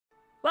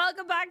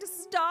Welcome back to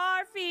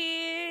Starfield.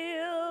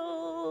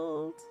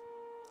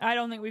 I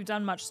don't think we've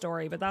done much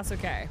story, but that's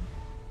okay.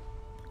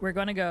 We're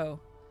gonna go.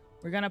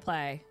 We're gonna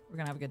play. We're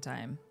gonna have a good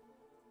time.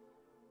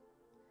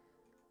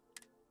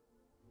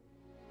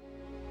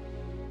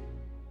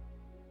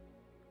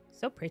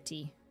 So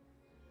pretty.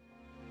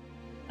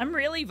 I'm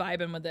really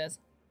vibing with this.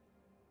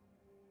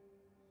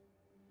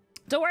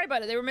 Don't worry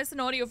about it. They were missing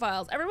audio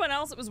files. Everyone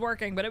else, it was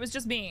working, but it was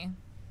just me.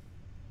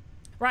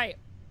 Right.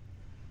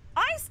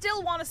 I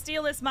still want to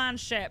steal this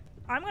man's ship.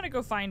 I'm going to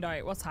go find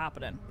out what's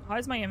happening.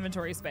 How's my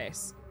inventory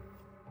space?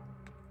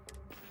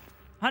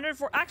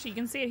 104. Actually, you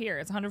can see it here.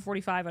 It's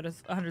 145 out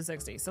of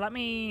 160. So let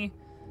me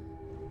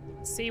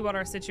see what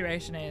our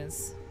situation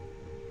is.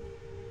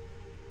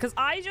 Because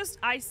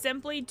I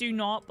simply do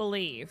not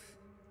believe.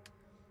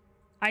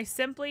 I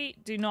simply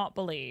do not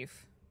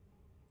believe.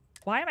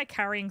 Why am I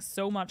carrying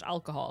so much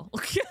alcohol?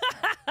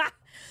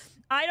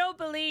 I don't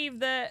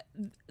believe that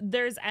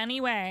there's any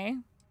way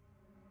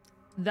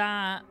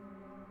that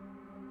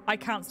I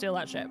can't steal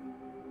that ship.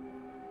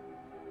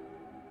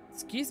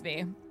 Excuse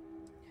me.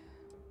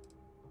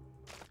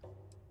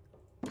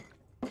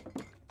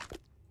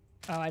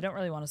 Oh, I don't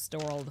really want to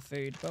store all the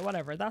food, but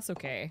whatever, that's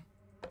okay.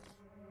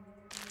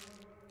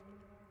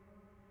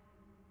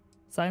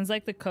 Sounds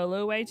like the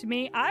Colo way to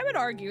me. I would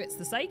argue it's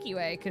the Psyche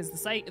way,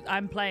 because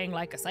I'm playing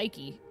like a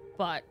Psyche,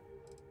 but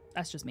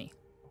that's just me.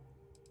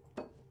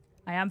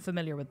 I am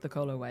familiar with the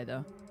Colo way,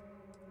 though.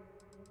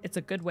 It's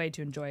a good way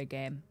to enjoy a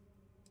game.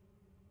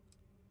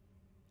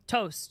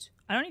 Toast.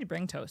 I don't need to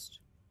bring toast.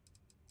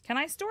 Can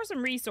I store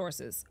some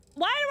resources?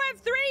 Why do I have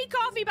 3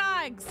 coffee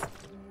bags?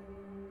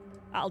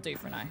 That'll do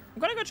for now. I'm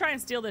gonna go try and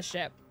steal this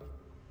ship.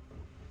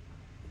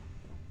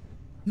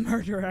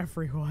 Murder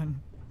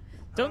everyone.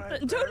 Don't know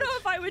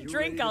if I would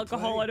drink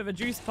alcohol out of a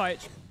juice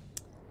pouch.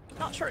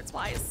 Not sure it's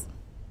wise.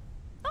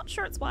 Not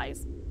sure it's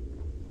wise.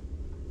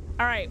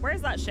 All right,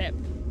 where's that ship?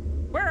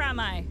 Where am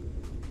I?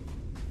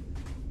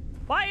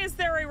 Why is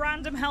there a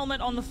random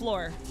helmet on the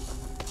floor?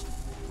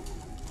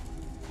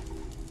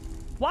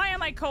 Why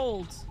am I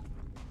cold?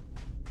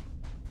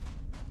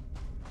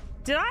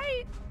 Did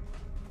I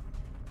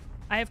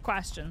have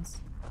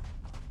questions.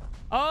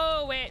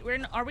 Oh, wait,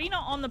 are we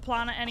not on the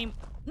planet anymore?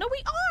 No,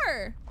 we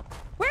are.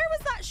 Where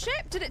was that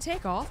ship? Did it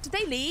take off? Did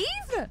they leave?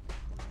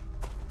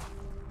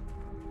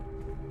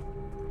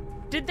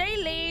 Did they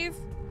leave?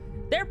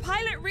 Their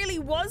pilot really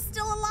was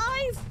still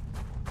alive?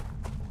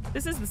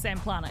 This is the same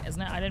planet, isn't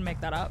it? I didn't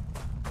make that up.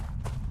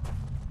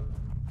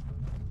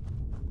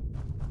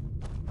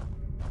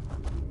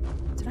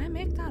 Did I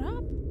make that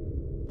up?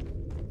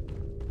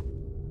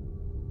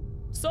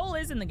 Soul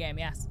is in the game,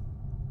 yes.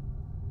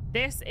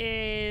 This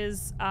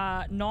is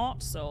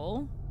not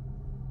Soul.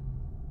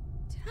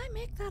 Did I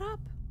make that up?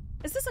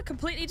 Is this a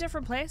completely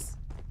different place?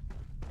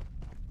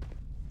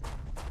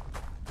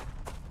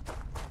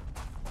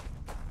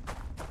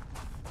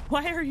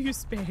 Why are you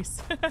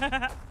space?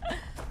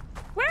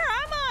 Where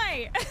am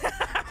I?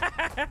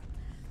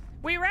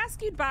 We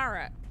rescued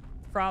Barrett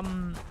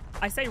from...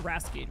 I say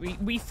rescued.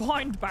 We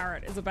found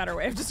Barrett is a better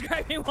way of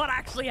describing what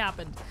actually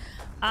happened.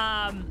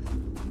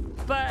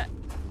 But...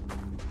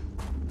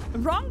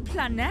 Wrong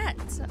planet.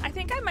 I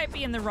think I might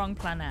be in the wrong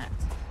planet.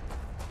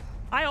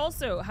 I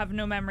also have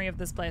no memory of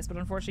this place, but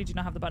unfortunately do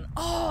not have the button.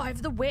 Oh, I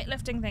have the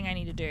weightlifting thing I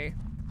need to do.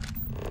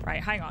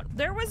 Right, hang on.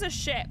 There was a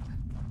ship.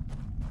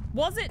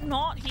 Was it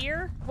not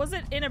here? Was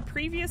it in a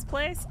previous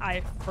place?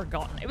 I've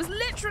forgotten. It was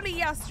literally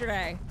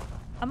yesterday.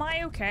 Am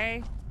I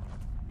okay?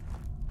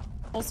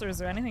 Also, is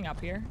there anything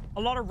up here?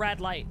 A lot of red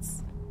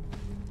lights.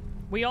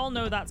 We all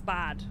know that's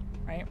bad,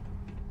 right?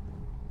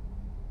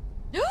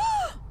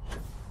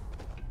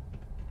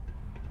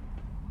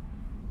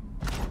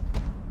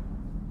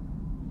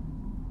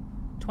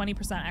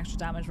 20% extra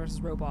damage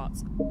versus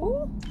robots.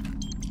 Ooh.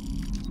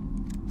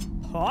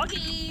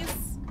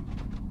 Hoggies.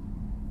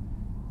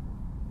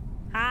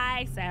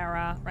 Hi,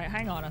 Sarah. Right,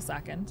 hang on a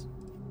second.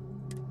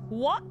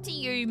 What do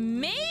you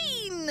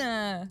mean?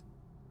 I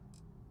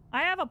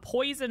have a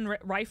poison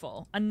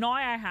rifle, and now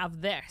I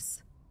have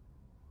this.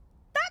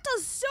 That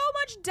does so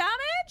much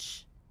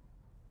damage?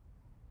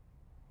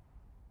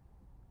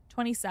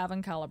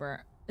 27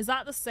 caliber. Is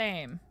that the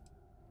same?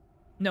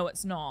 No,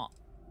 it's not.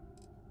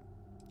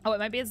 Oh, it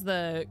might be it's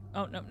the...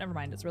 Oh, no, never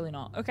mind. It's really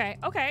not. Okay,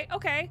 okay,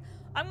 okay.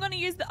 I'm going to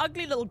use the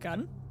ugly little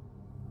gun.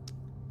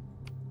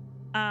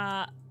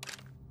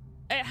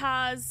 It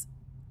has...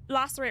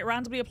 Lacerate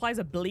randomly applies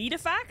a bleed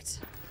effect.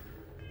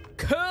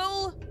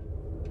 Cool.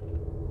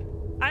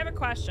 I have a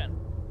question.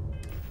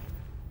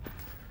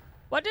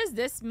 What does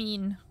this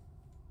mean?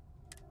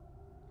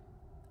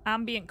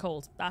 Ambient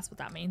cold. That's what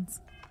that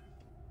means.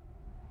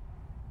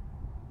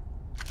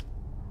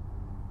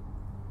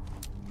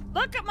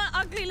 Look at my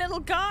ugly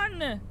little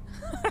gun!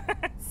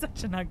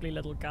 Such an ugly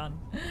little gun.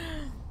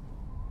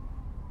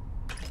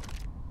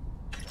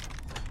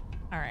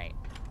 Alright.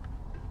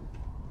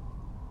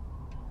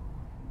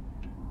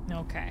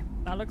 Okay,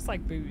 that looks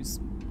like booze.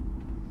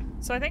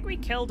 So I think we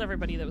killed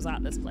everybody that was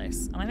at this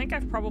place. And I think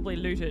I've probably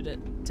looted it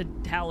to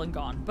hell and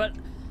gone. But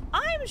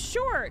I'm I'm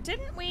sure.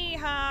 Didn't we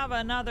have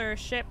another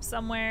ship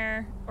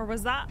somewhere? Or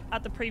was that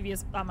at the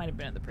previous? That might have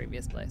been at the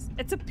previous place.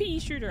 It's a pea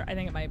shooter. I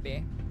think it might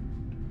be.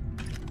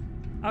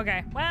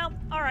 Okay. Well,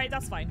 all right.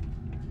 That's fine.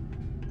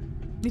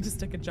 Need to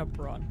stick a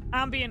jumper on.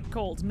 Ambient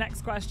cold.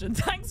 Next question.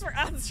 Thanks for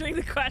answering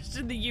the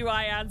question the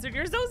UI answered.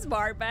 You're so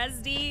smart,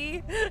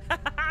 bestie.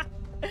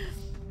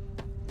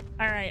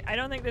 All right. I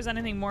don't think there's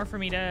anything more for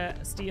me to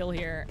steal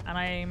here. And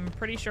I'm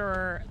pretty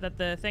sure that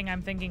the thing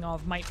I'm thinking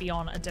of might be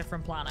on a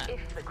different planet.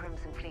 If the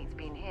Crimson Fleet's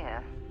been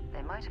here,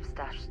 they might have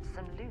stashed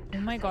some loot. Oh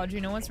my god,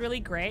 you know what's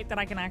really great? That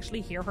I can actually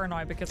hear her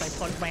now because I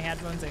plugged my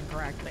headphones in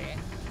correctly.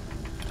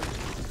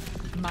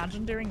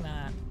 Imagine doing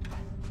that.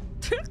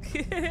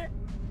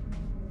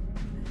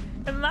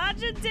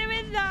 Imagine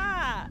doing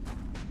that!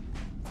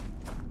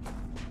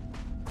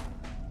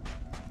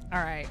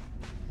 Alright.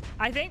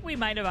 I think we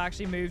might have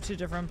actually moved to a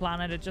different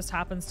planet. It just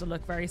happens to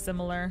look very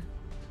similar.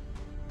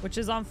 Which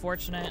is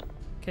unfortunate,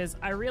 because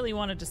I really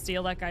wanted to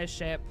steal that guy's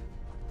ship.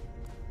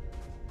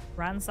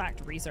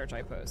 Ransacked research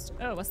outpost.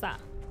 Oh, what's that?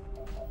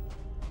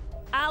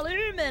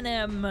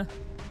 Aluminum!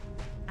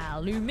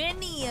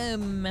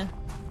 Aluminium!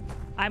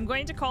 I'm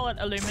going to call it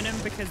aluminum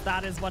because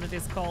that is what it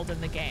is called in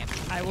the game.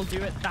 I will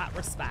do it that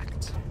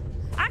respect.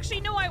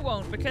 Actually, no, I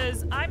won't,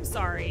 because I'm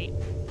sorry.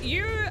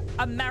 You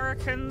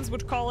Americans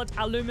would call it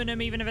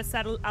aluminum even if it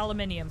said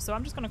aluminium, so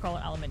I'm just going to call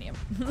it aluminium.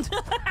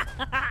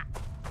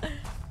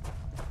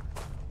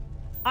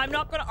 I'm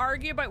not going to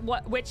argue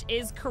about which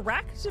is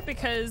correct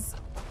because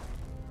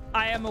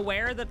I am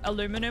aware that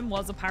aluminum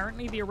was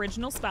apparently the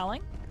original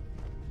spelling,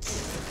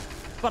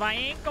 but I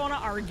ain't going to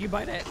argue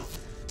about it.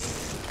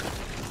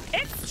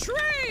 It's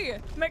true,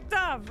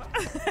 McDuff.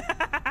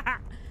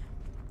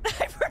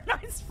 I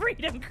pronounced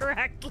freedom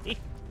correctly.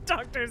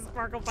 Dr.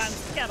 Sparkle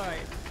Pants, get out.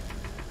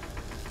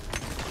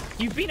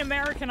 You've been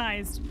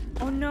Americanized.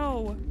 Oh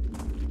no.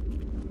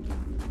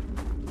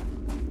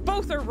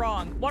 Both are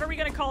wrong. What are we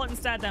gonna call it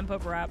instead then,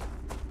 Pope Rap?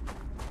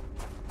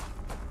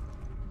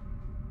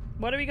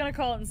 What are we gonna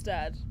call it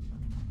instead?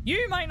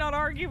 You might not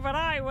argue, but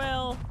I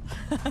will.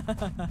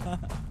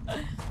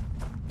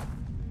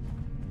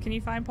 Can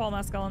you find Paul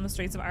Mescal on the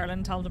streets of Ireland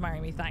and tell him to marry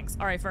me? Thanks.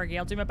 All right, Fergie,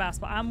 I'll do my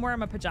best, but I'm wearing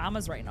my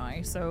pajamas right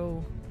now,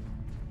 so...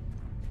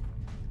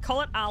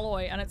 Call it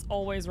alloy, and it's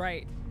always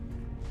right.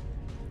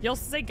 You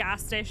also say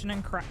gas station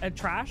and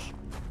trash.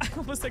 I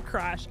almost said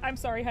crash. I'm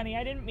sorry, honey.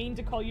 I didn't mean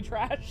to call you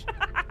trash.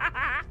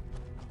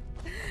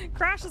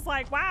 Crash is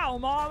like, wow,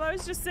 Mom, I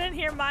was just sitting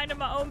here minding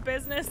my own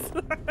business.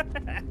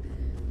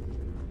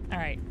 All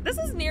right. This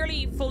is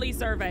nearly fully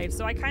surveyed,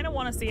 so I kind of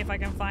want to see if I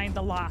can find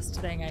the last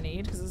thing I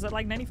need, because it's at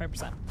like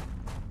 95%.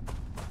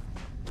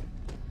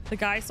 The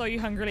guy saw you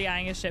hungrily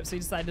eyeing his ship, so he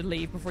decided to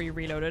leave before you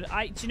reloaded.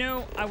 Do you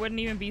know, I wouldn't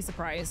even be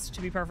surprised,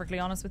 to be perfectly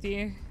honest with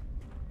you.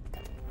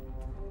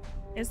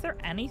 Is there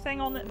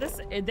anything on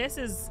this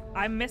is,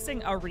 I'm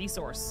missing a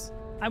resource.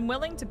 I'm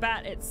willing to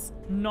bet it's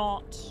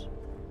not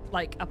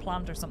like a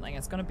plant or something.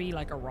 It's gonna be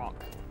like a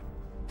rock.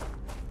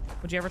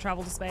 Would you ever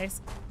travel to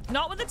space?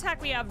 Not with the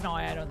tech we have now,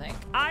 I don't think.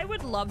 I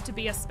would love to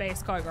be a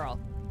space cowgirl.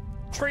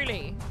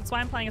 Truly. That's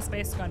why I'm playing a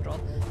space scoundrel.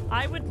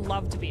 I would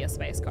love to be a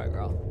space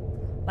cowgirl.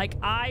 Like,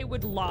 I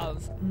would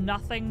love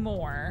nothing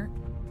more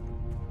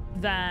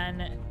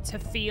than to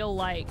feel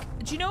like...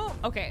 Do you know...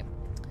 Okay.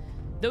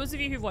 Those of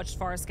you who've watched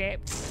Farscape,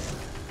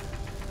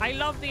 I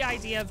love the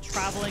idea of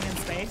traveling in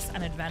space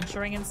and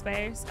adventuring in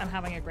space and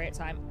having a great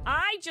time.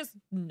 I just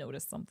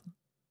noticed something.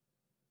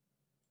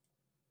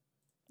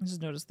 I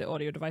just noticed the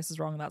audio device is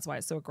wrong and that's why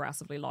it's so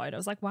aggressively loud. I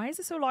was like, why is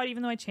it so loud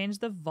even though I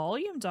changed the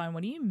volume down?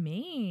 What do you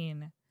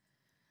mean?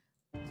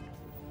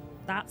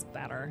 That's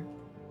better.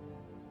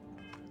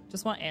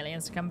 Just want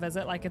aliens to come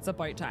visit like it's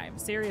about time.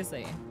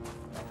 Seriously.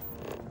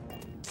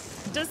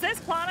 Does this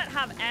planet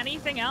have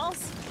anything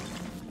else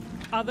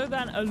other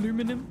than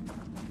aluminum?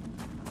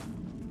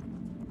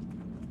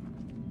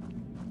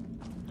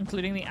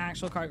 Including the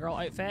actual cowgirl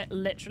outfit?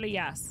 Literally,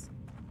 yes.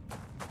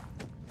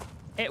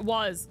 It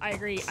was. I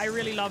agree. I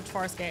really loved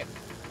Farscape.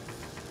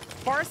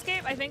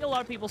 Farscape, I think a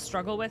lot of people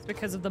struggle with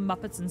because of the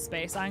Muppets in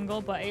Space angle,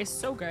 but it's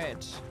so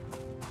good.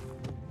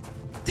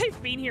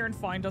 They've been here and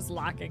found us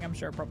lacking, I'm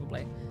sure,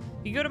 probably.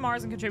 You go to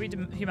Mars and contribute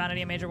to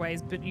humanity in major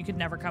ways, but you could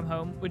never come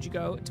home. Would you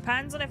go? It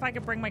depends on if I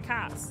could bring my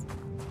cats.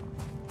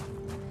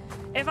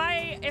 If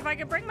I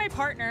could bring my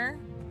partner,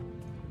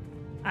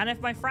 and if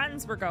my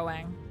friends were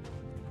going,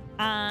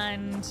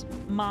 and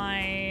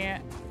my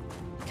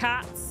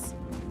cats,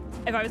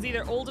 if I was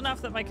either old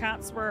enough that my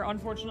cats were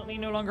unfortunately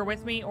no longer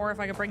with me, or if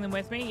I could bring them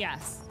with me,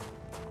 yes.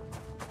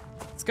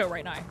 Let's go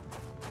right now.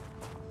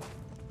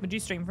 Would you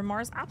stream from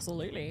Mars?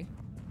 Absolutely.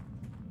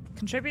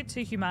 Contribute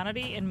to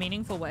humanity in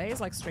meaningful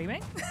ways, like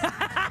streaming?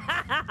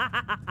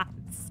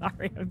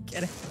 Sorry, I'm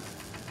kidding.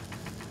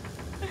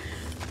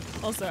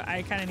 Also,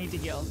 I kind of need to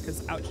heal,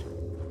 because ouch.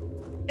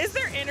 Is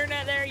there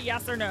internet there?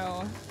 Yes or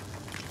no?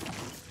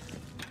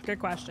 Good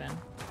question.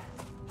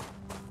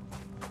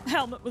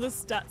 Helmet with a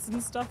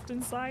Stetson stuffed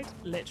inside?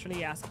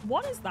 Literally, yes.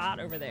 What is that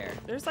over there?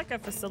 There's like a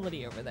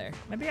facility over there.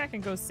 Maybe I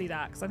can go see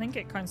that, because I think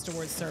it counts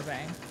towards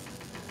surveying.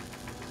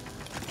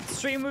 Let's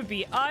stream would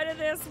be out of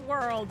this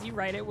world. You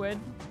right, it would.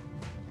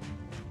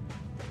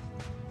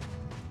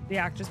 The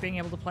actors being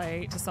able to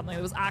play to something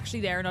that was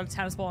actually there, not a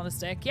tennis ball on a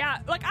stick. Yeah,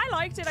 like, I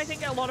liked it. I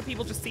think a lot of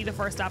people just see the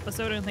first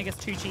episode and think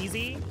it's too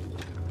cheesy.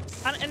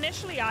 And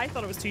initially, I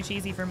thought it was too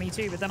cheesy for me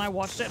too, but then I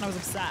watched it and I was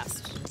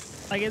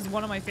obsessed. Like, it's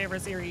one of my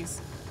favorite series.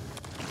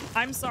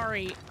 I'm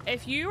sorry,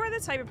 if you are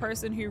the type of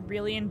person who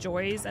really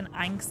enjoys an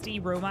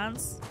angsty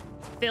romance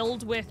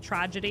filled with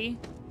tragedy,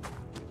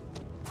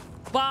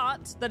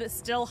 but that it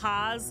still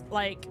has,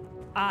 like,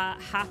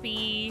 a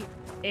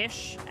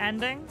happy-ish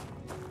ending,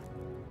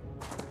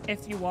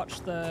 if you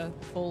watch the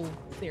full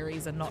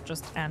series and not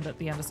just end at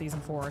the end of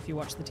season 4, if you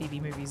watch the TV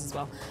movies as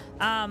well.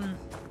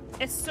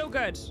 It's so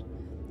good.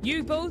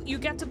 You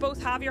get to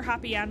both have your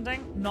happy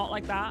ending, not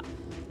like that.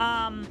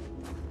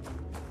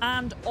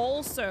 And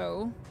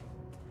also,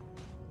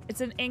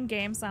 it's an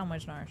in-game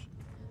sandwich, Nart.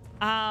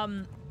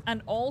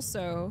 And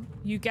also,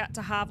 you get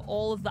to have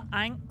all of the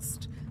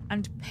angst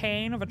and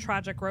pain of a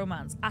tragic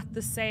romance at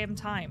the same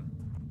time.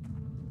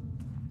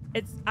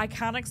 I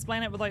can't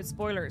explain it without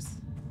spoilers.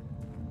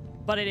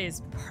 But it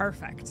is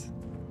perfect.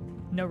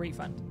 No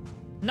refund.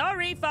 No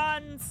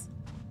refunds!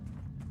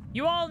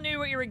 You all knew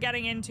what you were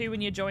getting into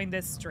when you joined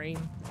this stream.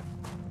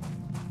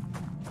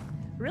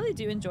 I really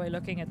do enjoy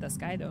looking at the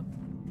sky, though.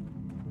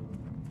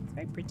 It's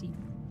very pretty.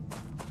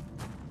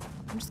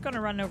 I'm just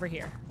gonna run over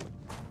here.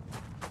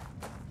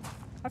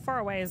 How far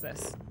away is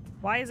this?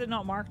 Why is it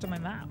not marked on my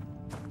map?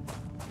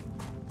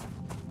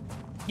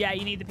 Yeah,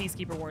 you need the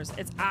Peacekeeper Wars.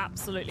 It's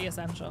absolutely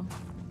essential.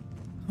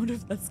 I wonder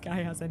if that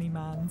sky has any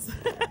mans.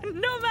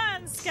 No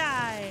man's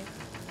sky!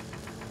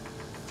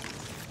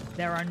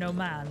 There are no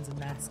mans in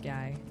that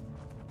sky.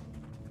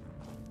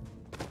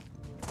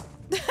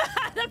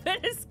 The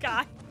bit of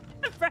sky.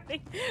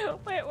 Ready?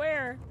 Wait,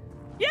 where?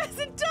 Yes,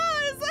 it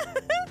does!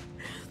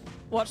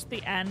 Watched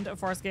the end of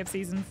Farscape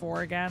Season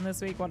 4 again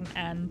this week. What an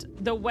end.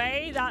 The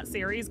way that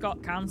series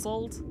got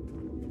cancelled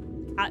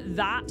at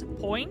that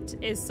point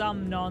is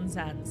some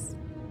nonsense.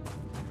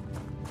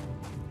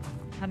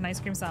 Had an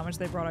ice cream sandwich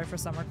they brought out for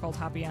summer called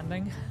Happy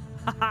Ending.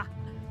 Haha.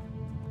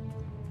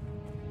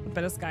 A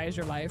bit of sky is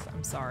your life.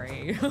 I'm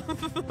sorry.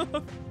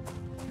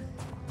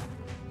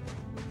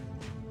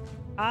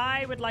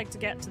 I would like to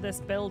get to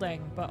this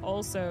building, but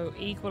also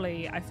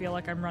equally, I feel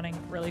like I'm running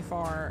really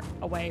far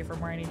away from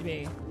where I need to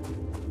be.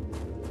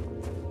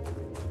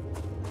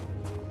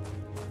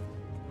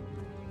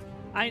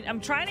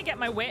 I'm trying to get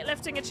my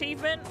weightlifting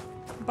achievement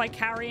by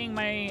carrying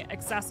my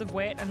excessive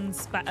weight and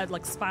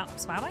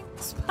spamming?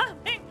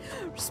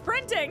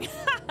 Sprinting!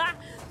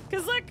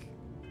 Because look,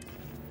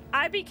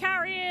 I'd be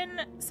carrying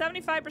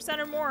 75%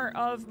 or more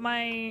of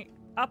my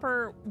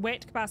upper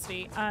weight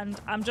capacity, and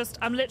I'm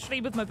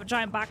literally with my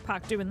giant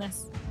backpack doing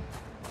this.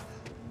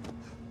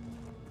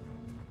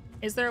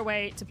 Is there a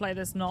way to play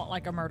this not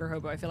like a murder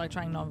hobo? I feel like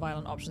trying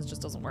non-violent options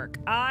just doesn't work.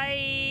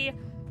 I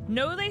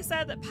know they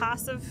said that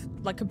passive,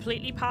 like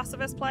completely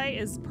pacifist play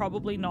is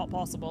probably not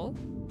possible.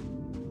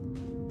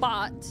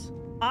 But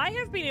I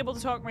have been able to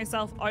talk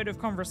myself out of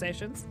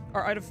conversations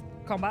or out of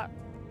combat.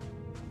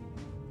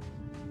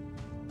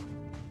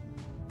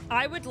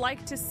 I would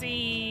like to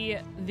see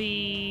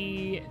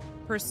the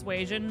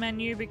persuasion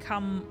menu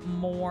become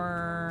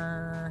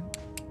more...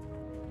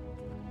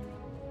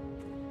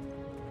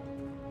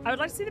 I would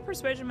like to see the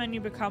persuasion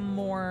menu become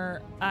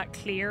more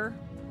clear.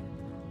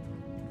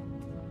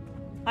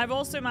 I've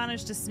also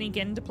managed to sneak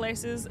into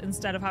places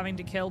instead of having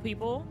to kill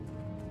people.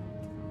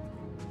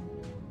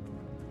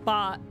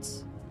 But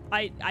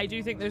I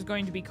do think there's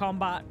going to be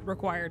combat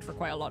required for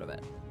quite a lot of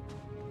it.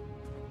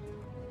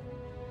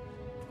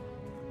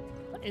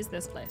 What is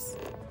this place?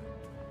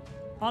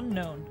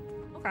 Unknown.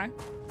 Okay.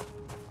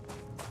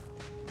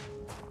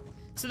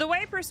 So the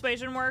way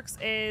persuasion works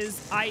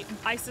is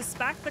I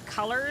suspect the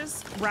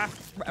colors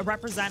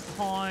represent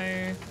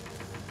how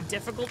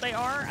difficult they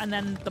are, and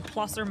then the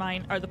plus or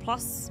the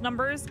plus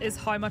numbers is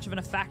how much of an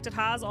effect it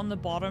has on the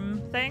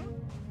bottom thing,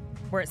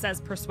 where it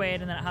says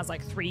persuade and then it has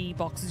like 3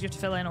 boxes you have to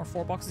fill in or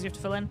 4 boxes you have to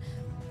fill in.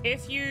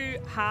 If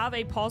you have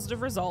a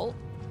positive result,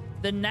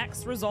 the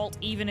next result,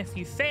 even if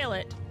you fail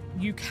it,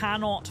 you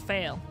cannot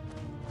fail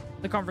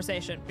the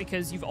conversation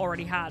because you've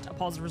already had a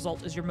positive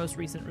result as your most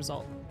recent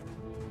result.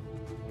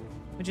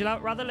 Would you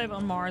rather live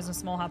on Mars in a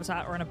small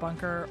habitat or in a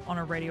bunker on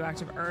a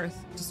radioactive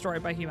Earth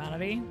destroyed by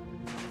humanity?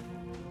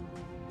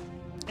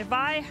 If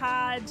I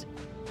had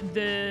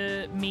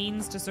the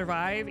means to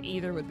survive,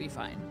 either would be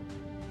fine.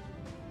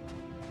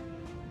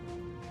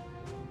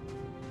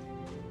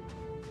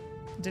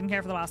 Didn't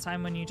care for the last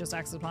time when you just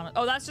exited the planet.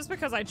 Oh, that's just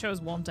because I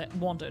chose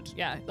wanted.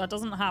 Yeah, that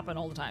doesn't happen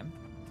all the time.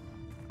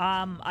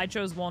 I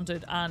chose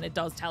wanted, and it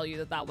does tell you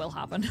that that will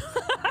happen.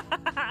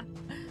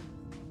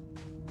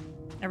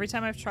 Every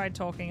time I've tried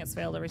talking, it's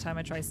failed. Every time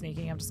I try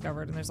sneaking, I'm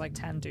discovered, and there's like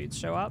 10 dudes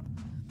show up.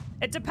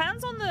 It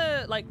depends on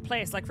the like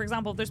place. Like, for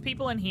example, if there's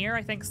people in here,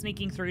 I think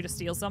sneaking through to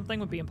steal something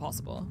would be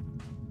impossible.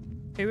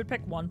 Who would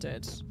pick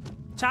wanted?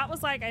 Chat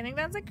was like, I think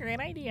that's a great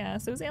idea.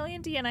 So is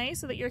alien DNA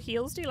so that your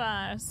heals do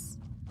less.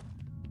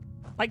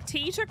 Like,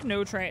 T took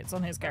no traits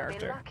on his We'll be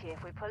character. lucky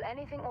if we pull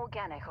anything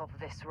organic off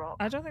this rock.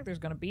 I don't think there's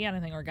going to be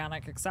anything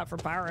organic except for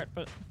Barrett,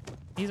 but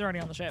he's already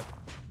on the ship.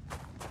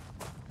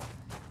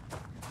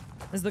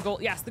 Is the goal?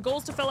 Yes, the goal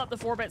is to fill up the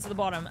 4 bits at the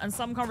bottom, and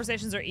some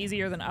conversations are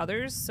easier than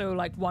others. So,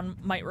 like, one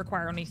might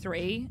require only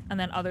 3, and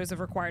then others have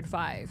required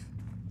 5.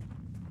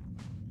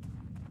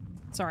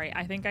 Sorry,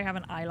 I think I have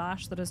an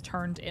eyelash that has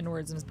turned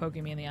inwards and is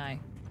poking me in the eye.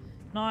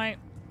 Now,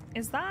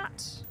 is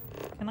that...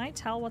 Can I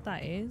tell what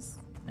that is?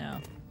 No.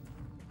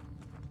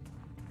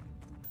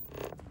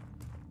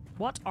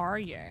 What are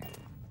you?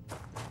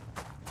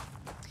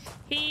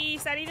 He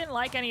said he didn't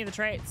like any of the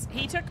traits.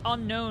 He took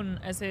unknown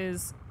as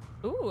his...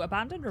 Ooh,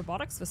 abandoned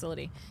robotics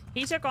facility.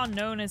 He took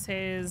unknown as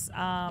his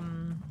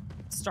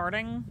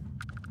starting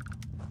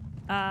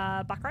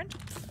background.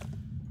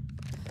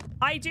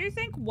 I do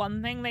think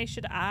one thing they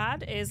should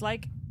add is,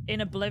 like,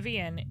 in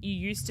Oblivion, you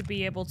used to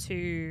be able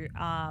to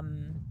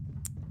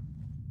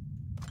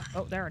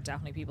oh, there are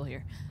definitely people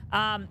here.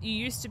 You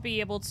used to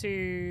be able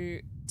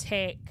to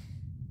take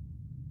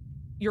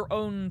your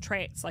own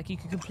traits. Like, you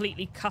could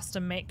completely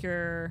custom make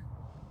your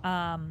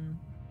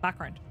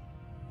background.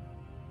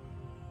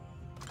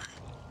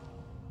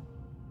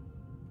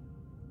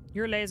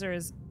 Your laser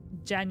is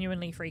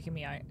genuinely freaking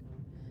me out.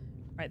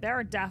 Right, there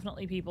are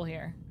definitely people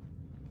here.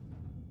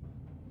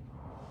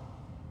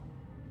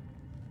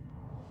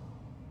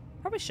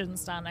 Probably shouldn't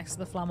stand next to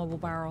the flammable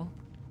barrel.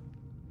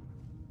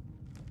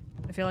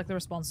 I feel like the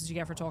responses you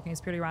get for talking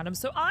is purely random.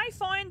 So I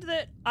find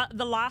that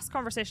the last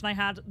conversation I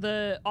had,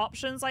 the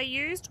options I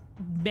used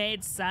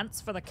made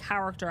sense for the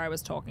character I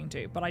was talking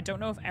to, but I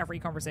don't know if every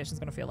conversation is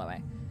going to feel that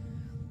way.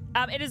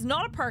 It is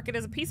not a perk. It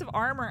is a piece of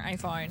armor I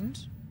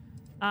found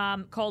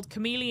called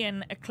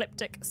Chameleon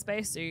Ecliptic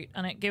Spacesuit,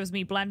 and it gives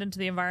me blend into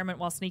the environment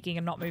while sneaking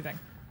and not moving.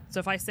 So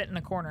if I sit in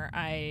a corner,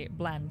 I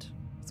blend.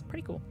 It's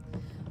pretty cool.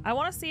 I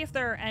want to see if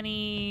there are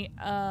any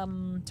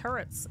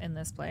turrets in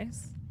this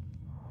place,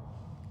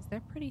 because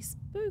they're pretty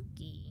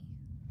spooky.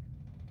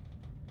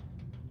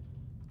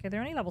 Okay,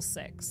 they're only level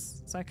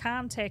 6, so I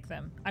can take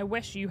them. I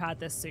wish you had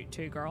this suit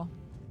too, girl.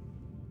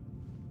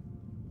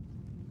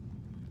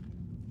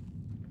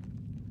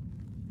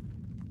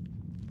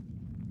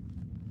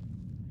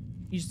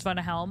 You just found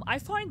a helm. I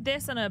found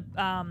this in a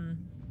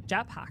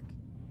jetpack.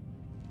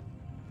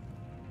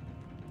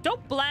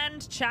 Don't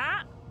blend,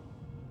 chat.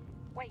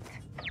 Wait.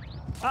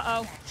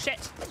 Uh-oh. Shit.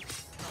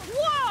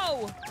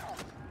 Whoa!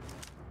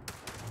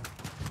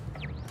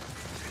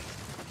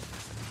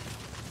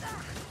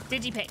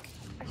 Digipick.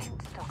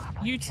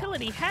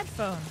 Utility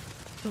headphone.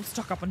 Don't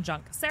stock up on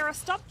junk. Sarah,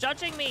 stop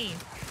judging me.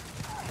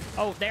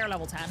 Oh, they're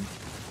level 10.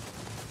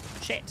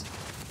 Shit.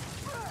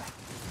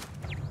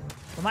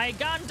 Well, my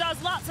gun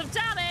does lots of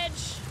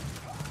damage.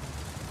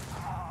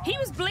 He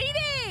was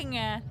bleeding.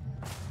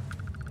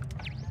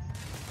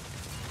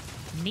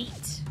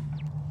 Neat.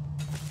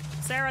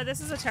 Sarah,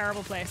 this is a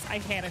terrible place. I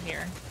hate it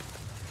here.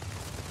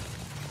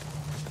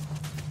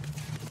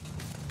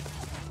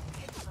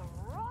 It's the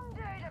wrong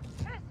day to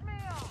piss me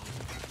off.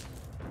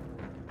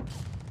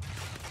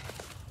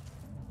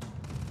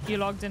 You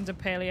logged into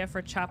Palia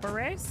for Chopper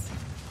Race?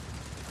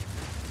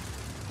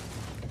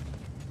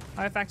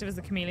 How effective is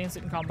the chameleon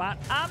suit in combat?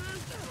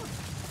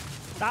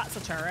 That's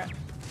a turret.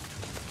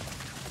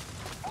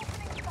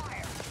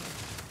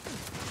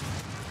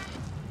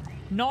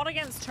 Not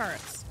against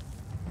turrets.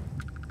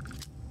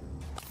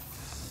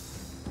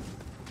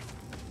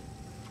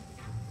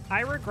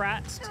 I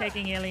regret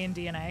taking alien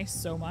DNA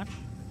so much.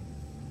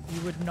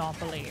 You would not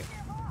believe.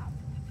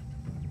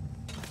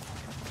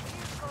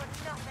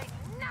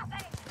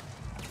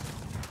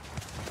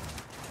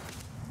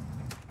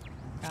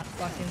 Can't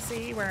fucking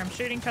see where I'm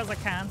shooting because I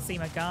can't see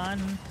my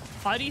gun.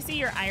 How do you see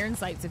your iron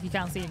sights if you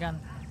can't see your gun?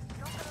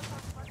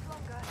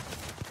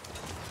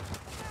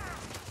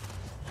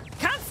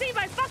 Can't see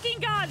my fucking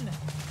gun!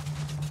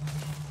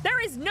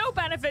 There is no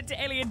benefit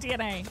to alien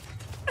DNA.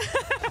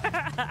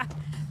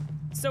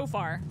 So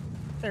far,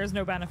 there is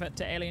no benefit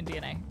to alien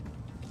DNA.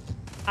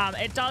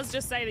 It does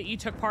just say that you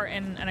took part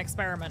in an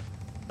experiment.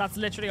 That's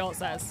literally all it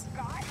says.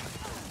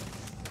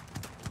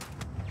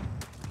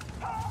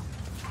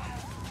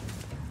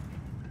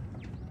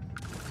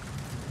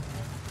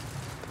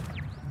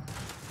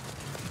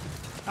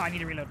 Oh, I need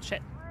to reload.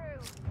 Shit.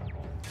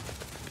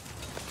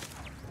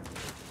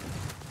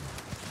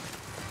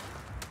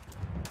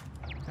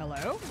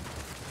 Hello?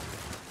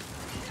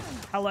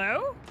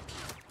 Hello?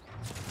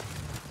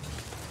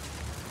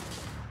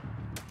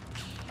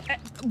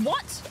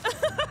 What?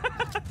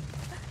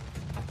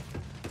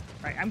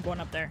 Right, I'm going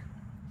up there.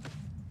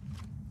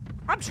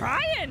 I'm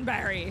trying,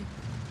 Barry.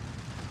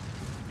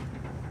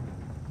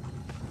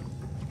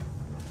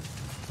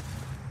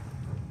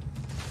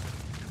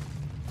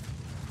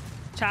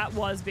 Chat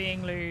was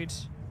being lewd.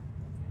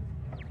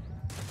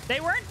 They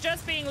weren't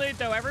just being lewd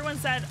though. Everyone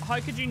said, how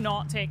could you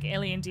not take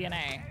alien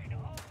DNA?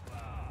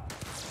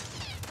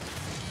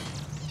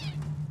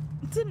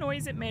 The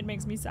noise it made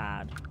makes me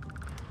sad.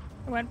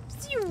 I went,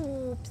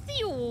 psew,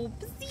 psew,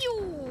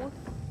 psew.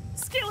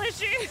 Skill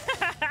issue.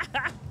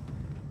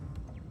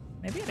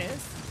 Maybe it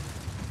is.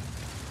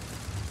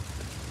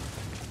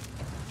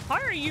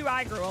 you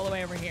aggro all the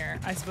way over here?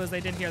 I suppose they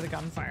did hear the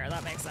gunfire.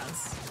 That makes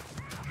sense.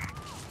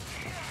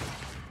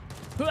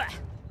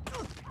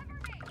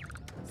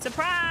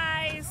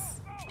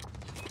 Surprise!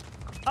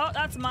 Oh,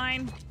 that's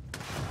mine.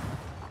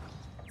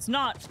 It's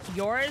not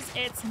yours,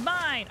 it's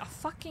mine. Oh,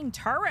 fucking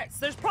turrets.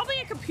 There's probably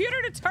a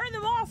computer to turn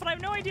them off and I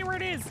have no idea where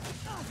it is.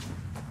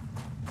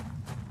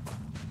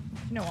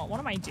 You know what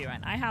am I doing?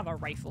 I have a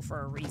rifle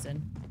for a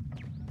reason.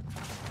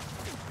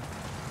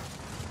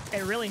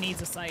 It really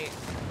needs a sight.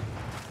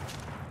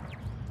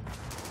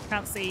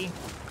 Can't see.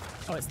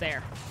 Oh, it's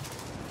there.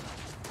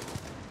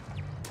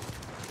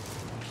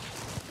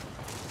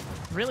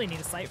 Really need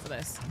a sight for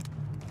this.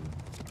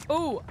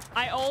 Oh,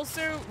 I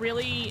also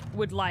really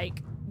would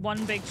like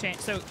one big change.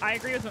 So I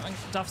agree with what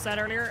Duff said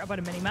earlier about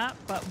a mini-map,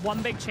 but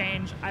one big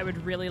change I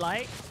would really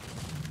like.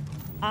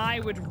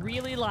 I would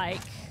really like,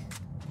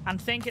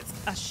 and think it's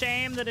a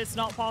shame that it's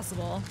not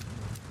possible,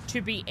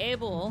 to be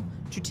able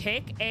to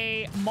take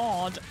a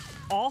mod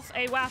off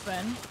a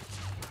weapon.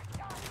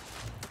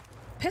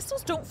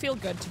 Pistols don't feel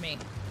good to me.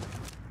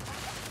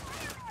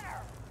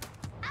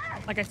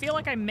 Like, I feel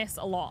like I miss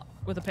a lot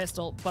with a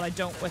pistol, but I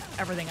don't with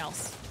everything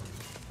else.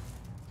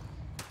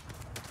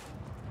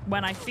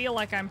 When I feel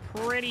like I'm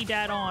pretty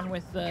dead on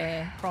with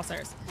the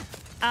crosshairs.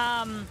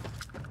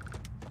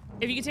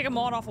 If you can take a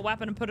mod off a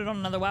weapon and put it on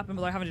another weapon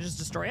without having to just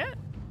destroy it.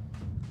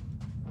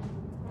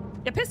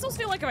 Yeah, pistols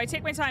feel like if I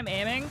take my time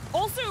aiming.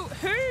 Also,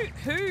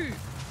 who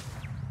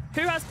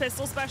has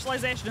pistol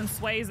specialization and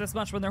sways this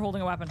much when they're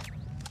holding a weapon?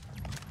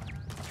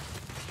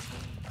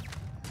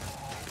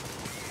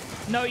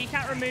 No, you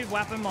can't remove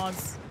weapon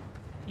mods.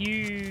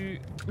 You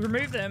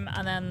remove them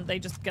and then they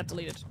just get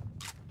deleted.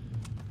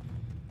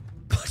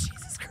 Oh,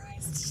 Jesus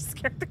Christ. She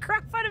scared the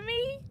crap out of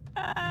me.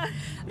 I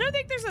don't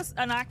think there's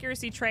an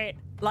accuracy trait,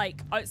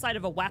 like, outside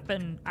of a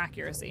weapon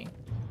accuracy.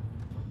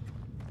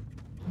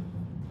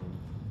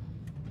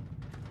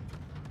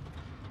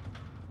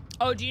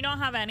 Oh, do you not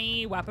have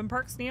any weapon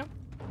perks, Neo?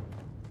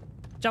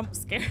 Jump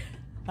scare.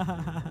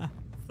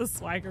 The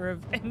swagger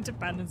of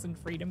independence and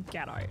freedom.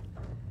 Get out.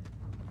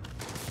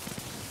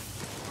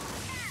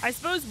 I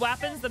suppose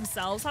weapons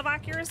themselves have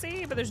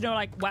accuracy, but there's no,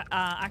 like,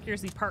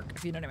 accuracy perk,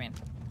 if you know what I mean,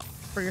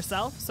 for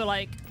yourself. So,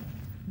 like,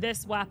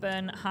 this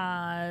weapon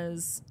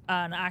has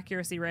an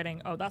accuracy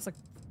rating. Oh, that's like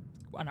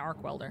an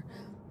arc welder.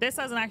 This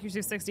has an accuracy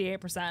of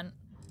 68%.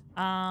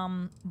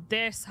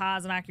 This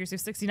has an accuracy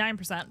of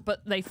 69%,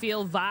 but they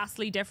feel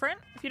vastly different,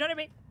 if you know what I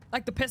mean.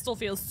 Like, the pistol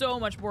feels so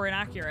much more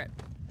inaccurate.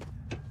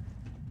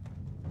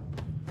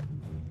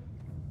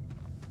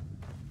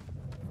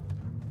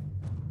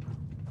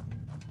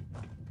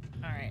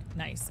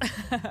 Nice.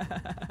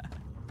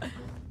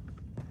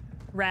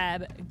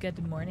 Rab,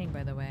 good morning,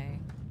 by the way.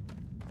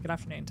 Good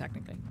afternoon,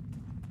 technically.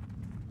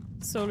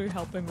 Solu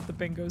helping with the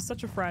bingos.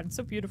 Such a friend.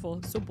 So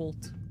beautiful. So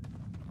Bolt.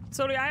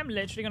 Solu, I am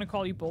literally going to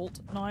call you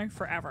Bolt now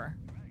forever.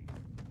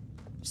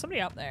 There's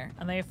somebody up there,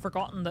 and they have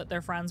forgotten that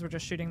their friends were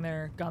just shooting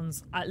their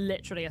guns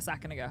literally a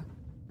second ago.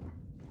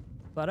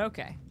 But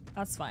okay.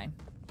 That's fine.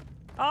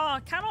 Oh, I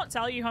cannot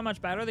tell you how much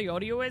better the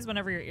audio is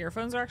whenever your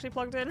earphones are actually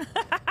plugged in.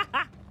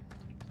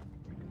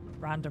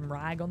 Random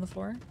rag on the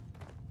floor.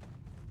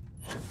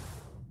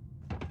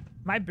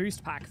 My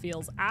boost pack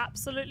feels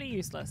absolutely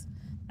useless.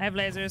 I have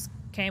lasers,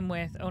 came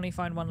with, only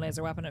found one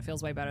laser weapon. It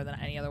feels way better than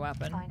any other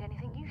weapon. Find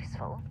anything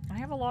useful? I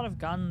have a lot of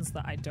guns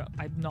that I'm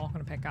not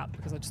going to pick up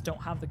because I just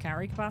don't have the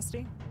carry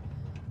capacity.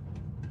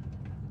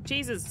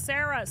 Jesus,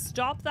 Sarah,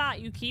 stop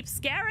that. You keep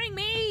scaring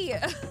me. I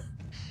don't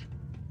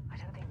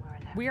think we're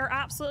alone. We are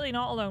absolutely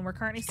not alone. We're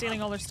currently stealing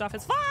all their stuff.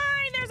 It's fine.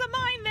 There's a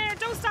mine there.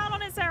 Don't stand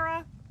on it,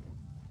 Sarah.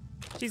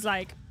 She's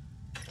like,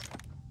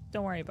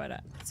 don't worry about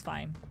it. It's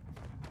fine.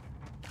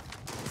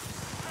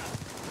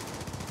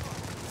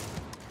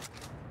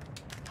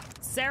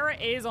 Sarah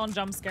is on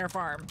Jump Scare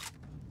Farm.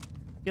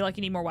 Feel like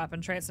you need more weapon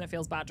traits and it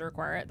feels bad to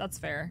require it. That's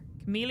fair.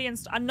 Chameleon.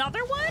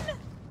 Another one?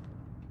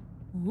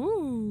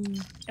 Ooh.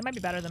 It might be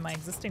better than my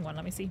existing one.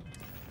 Let me see.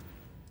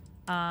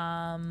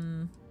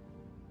 Higher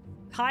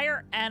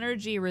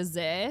energy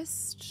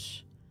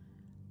resist.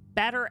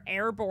 Better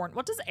airborne.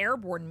 What does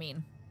airborne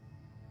mean?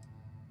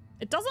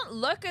 It doesn't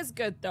look as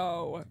good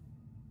though.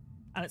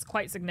 And it's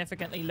quite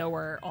significantly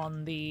lower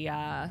on the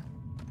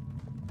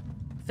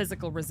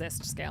physical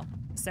resist scale.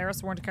 Sarah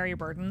sworn to carry your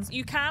burdens.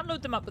 You can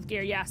load them up with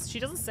gear. Yes, she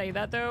doesn't say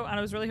that though, and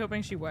I was really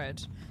hoping she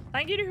would.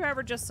 Thank you to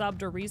whoever just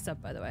subbed or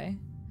resubbed, by the way.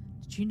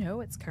 Did you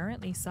know it's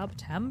currently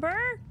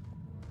September?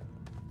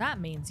 That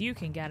means you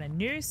can get a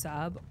new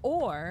sub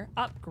or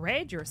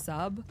upgrade your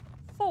sub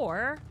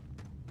for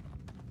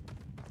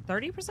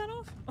 30%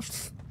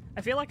 off?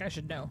 I feel like I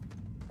should know.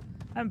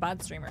 I'm a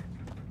bad streamer.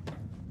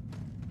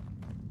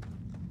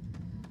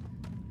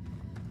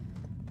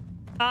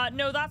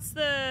 No,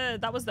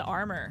 that was the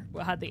armor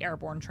that had the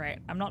airborne trait.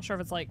 I'm not sure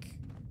if it's like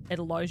it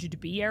allows you to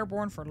be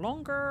airborne for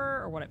longer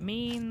or what it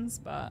means,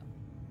 but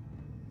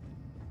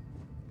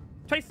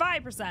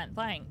 25%,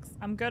 thanks.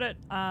 I'm good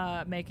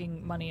at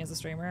making money as a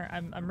streamer.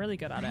 I'm really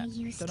good at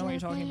it. Don't know what you're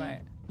talking about.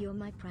 You're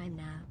my prime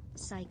now,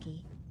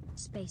 Psyche.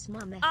 Space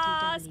Mom FTW.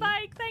 Ah,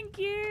 Spike, thank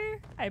you.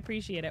 I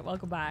appreciate it.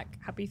 Welcome back.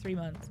 Happy 3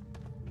 months.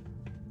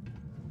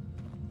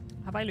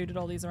 Have I looted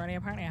all these already?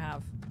 Apparently I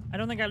have. I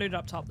don't think I looted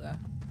up top though.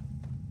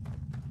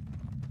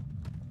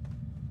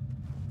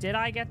 Did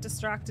I get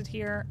distracted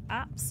here?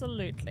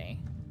 Absolutely.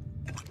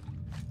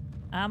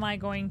 Am I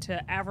going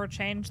to ever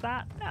change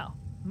that? No.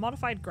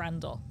 Modified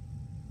Grendel.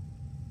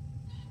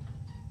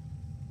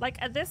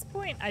 Like at this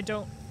point, I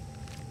don't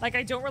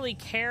really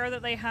care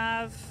that they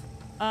have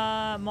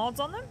mods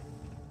on them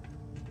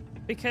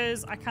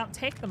because I can't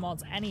take the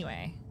mods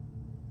anyway.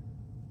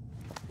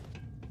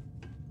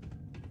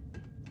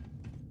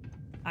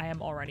 I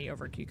am already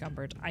over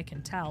cucumbered. I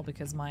can tell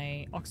because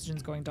my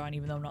oxygen's going down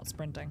even though I'm not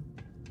sprinting.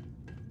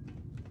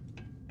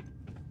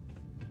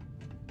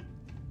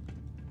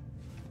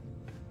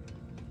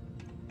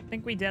 I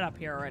think we did up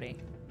here already.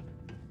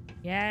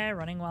 Yeah,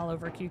 running well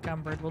over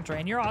cucumbered will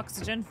drain your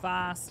oxygen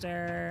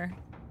faster.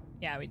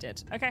 Yeah, we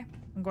did. Okay,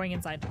 I'm going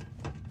inside.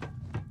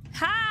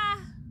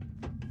 Ha!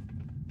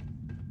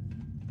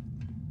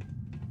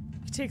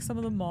 Take some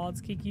of the mods.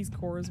 Kiki's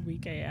core is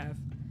weak AF.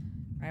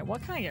 All right,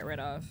 what can I get rid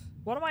of?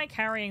 What am I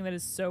carrying that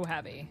is so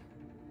heavy?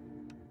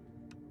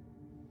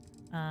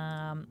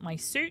 My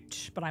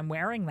suit, but I'm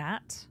wearing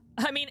that.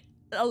 I mean,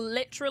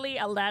 literally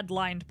a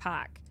lead-lined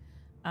pack.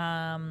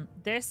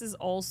 This is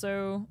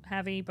also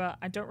heavy, but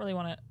I don't really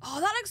want to.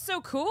 Oh, that looks so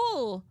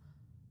cool.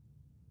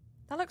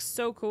 That looks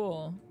so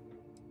cool.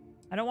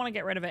 I don't want to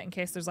get rid of it in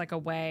case there's like a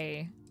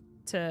way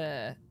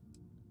to.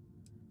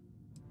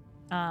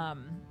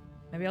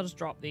 Maybe I'll just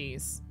drop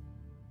these.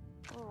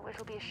 Oh,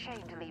 it'll be a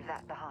shame to leave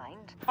that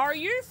behind. Are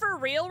you for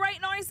real right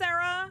now,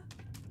 Sarah?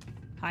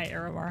 Hi,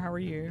 Aramar. How are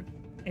you?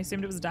 I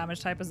assumed it was a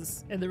damage type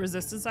as in the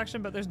resistance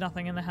section, but there's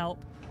nothing in the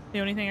help. The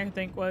only thing I could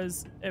think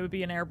was it would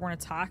be an airborne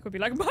attack. Would be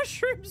like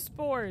mushroom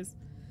spores.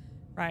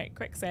 Right,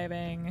 quick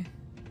saving.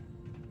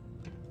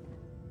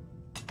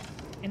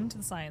 Into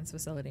the science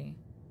facility.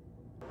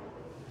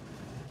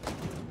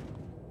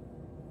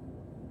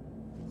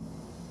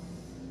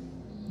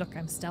 Look,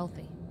 I'm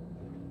stealthy.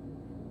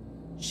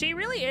 She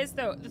really is,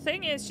 though. The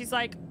thing is, she's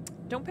like,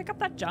 don't pick up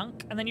that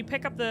junk. And then you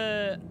pick up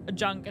the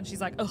junk and she's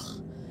like,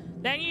 ugh.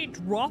 Then you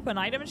drop an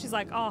item and she's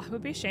like, oh, it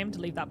would be a shame to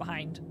leave that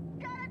behind.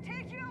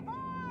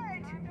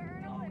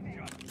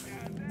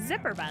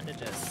 Zipper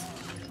bandages.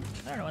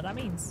 I don't know what that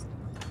means.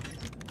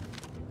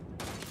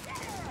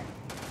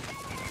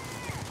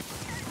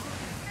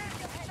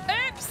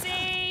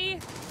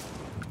 Oopsie!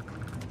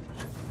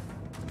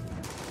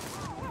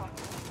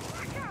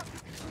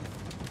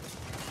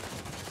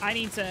 I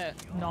need to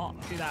not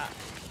do that.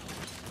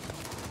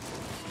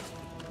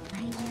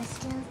 Are you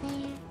still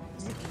there?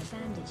 Zipper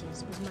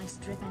bandages was my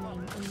stripper name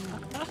only.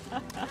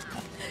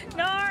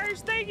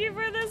 Narsh, thank you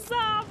for the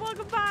sub.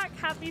 Welcome back.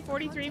 Happy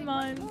 43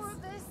 months.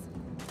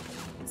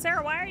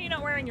 Sarah, why are you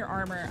not wearing your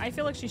armor? I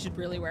feel like she should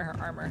really wear her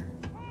armor.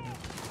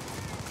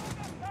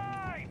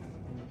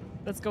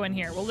 Let's go in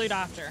here. We'll loot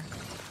after.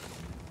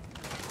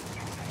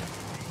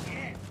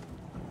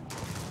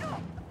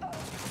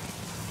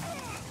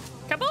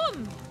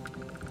 Kaboom!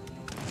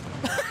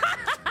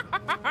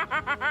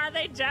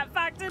 They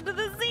jetpacked into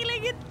the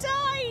ceiling and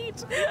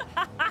died!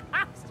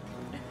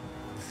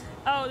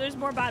 Oh, there's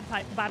more bad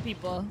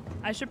people.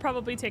 I should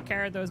probably take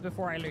care of those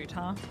before I loot,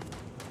 huh?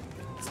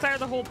 Let's clear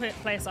the whole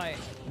place out.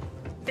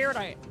 Clear it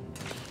out.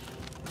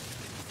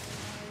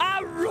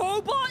 A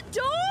robot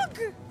dog?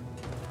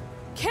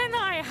 Can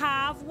I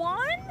have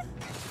one?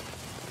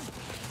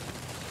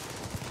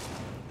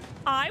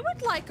 I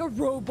would like a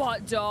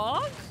robot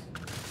dog.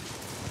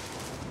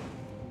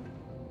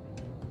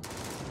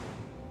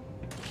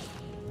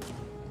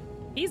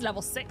 He's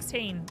level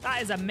 16.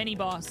 That is a mini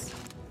boss.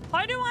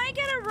 How do I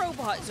get a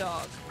robot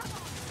dog?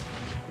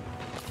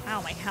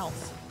 Ow, my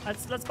health.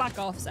 Let's back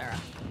off, Sarah.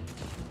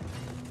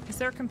 Is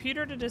there a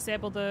computer to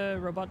disable the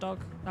robot dog?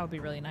 That would be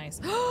really nice.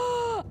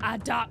 A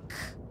duck.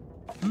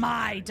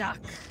 My duck.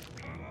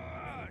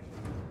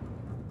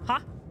 Huh?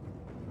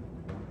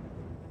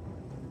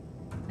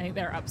 I think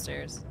they're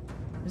upstairs.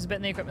 There's a bit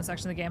in the equipment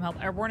section of the game.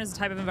 Help. Airborne is a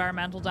type of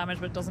environmental damage,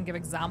 but it doesn't give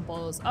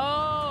examples.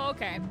 Oh,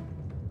 okay.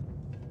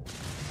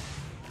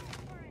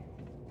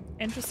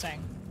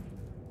 Interesting.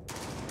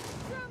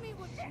 Show me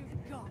what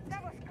you've got.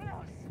 That was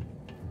close.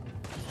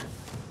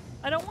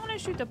 I don't want to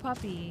shoot the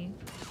puppy.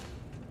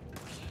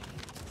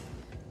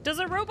 Does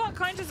a robot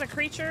count as a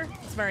creature?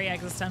 It's a very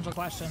existential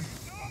question.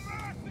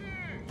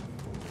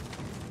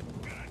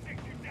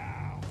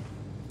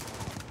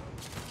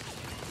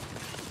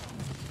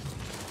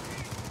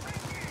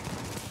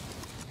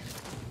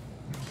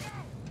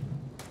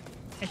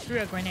 I threw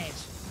a grenade.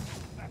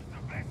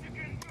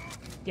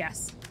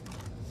 Yes.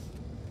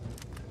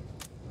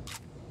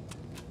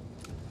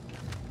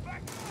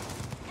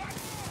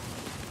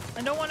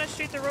 I don't want to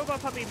shoot the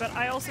robot puppy, but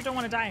I also don't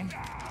want to die.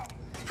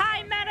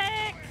 Hi,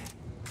 medic!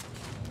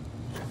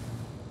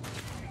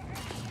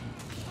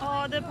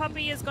 Oh, the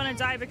puppy is going to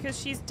die because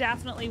she's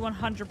definitely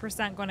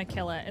 100% going to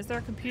kill it. Is there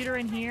a computer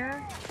in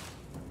here?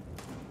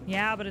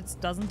 Yeah, but it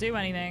doesn't do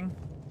anything.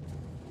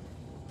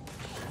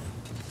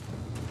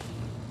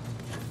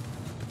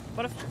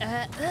 What if...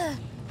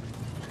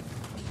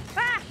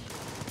 Ah!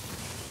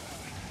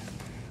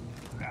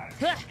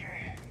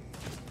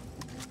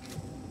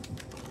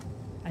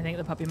 I think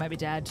the puppy might be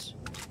dead.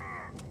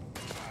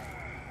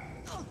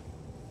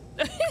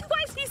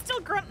 Why is he still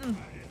grunting?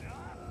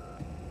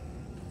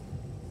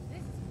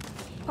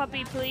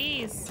 Puppy,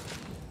 please.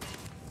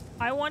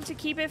 I want to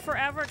keep it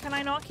forever. Can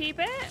I not keep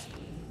it?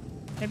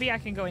 Maybe I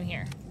can go in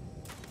here.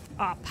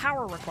 Ah,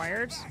 power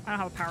required. I don't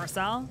have a power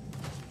cell.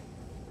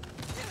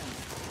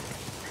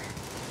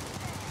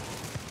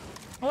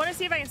 I want to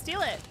see if I can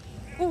steal it.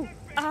 Ooh,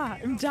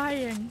 I'm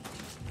dying.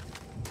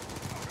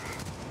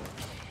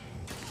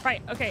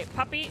 Right, okay,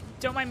 puppy,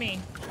 don't mind me.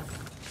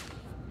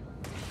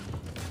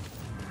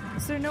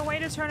 Is there no way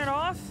to turn it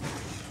off?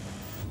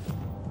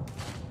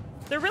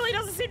 There really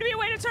doesn't seem to be a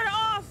way to turn it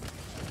off.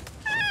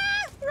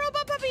 Ah!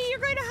 Robot puppy, you're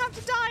going to have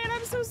to die, and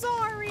I'm so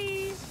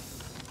sorry.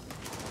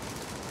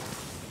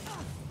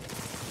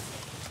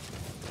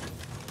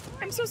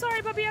 I'm so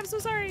sorry, puppy, I'm so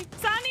sorry.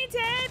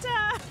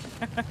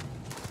 Sanitator!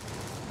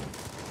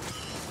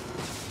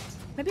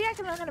 Maybe I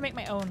can learn how to make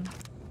my own.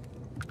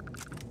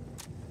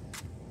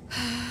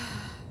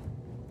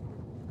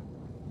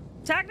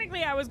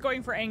 Technically, I was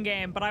going for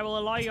endgame, but I will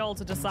allow you all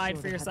to decide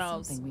for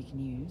yourselves. Something we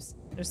can use.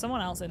 There's someone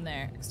else in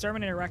there.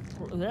 Exterminator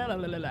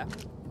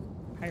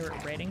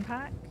Pirate rating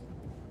pack.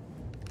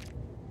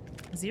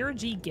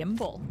 0G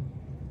gimbal.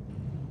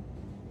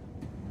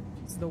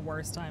 This is the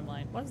worst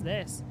timeline. What's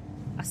this?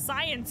 A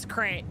science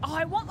crate. Oh,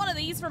 I want one of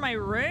these for my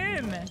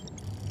room.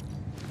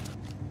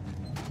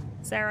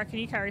 Sarah, can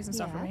you carry some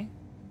stuff for me?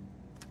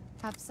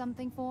 Have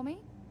something for me?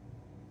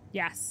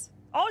 Yes.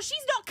 Oh,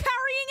 she's not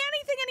carrying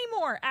anything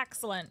anymore.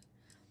 Excellent.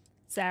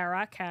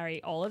 Sarah,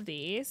 carry all of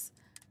these.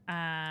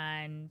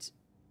 And,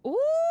 ooh,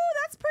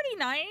 that's pretty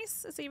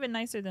nice. It's even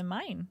nicer than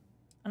mine.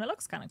 And it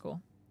looks kind of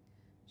cool.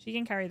 She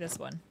can carry this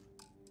one.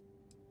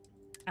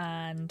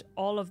 And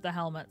all of the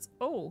helmets.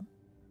 Oh,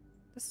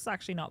 this is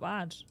actually not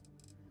bad.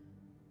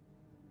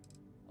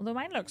 Although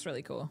mine looks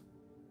really cool.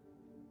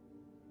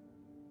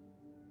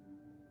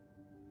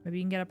 Maybe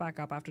you can get it back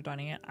up after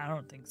donning it. I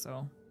don't think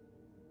so.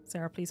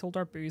 Sarah, please hold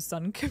our booze,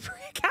 son. Capri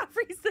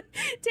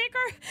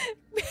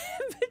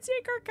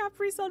take our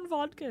Capri Sun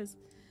vodkas.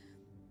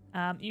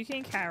 You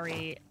can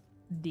carry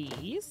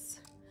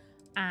these.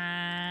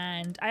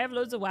 And I have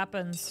loads of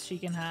weapons she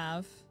can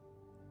have.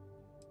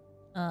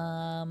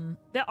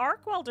 The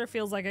arc welder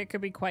feels like it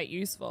could be quite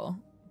useful,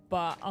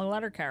 but I'll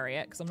let her carry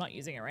it because I'm not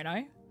using it right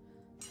now.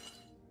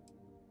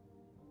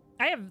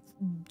 I have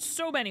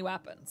so many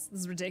weapons.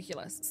 This is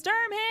ridiculous.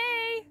 Sturm,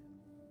 hey!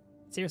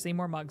 Seriously,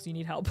 more mugs. You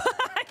need help.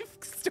 I've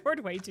stored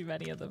way too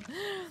many of them.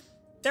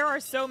 There are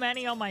so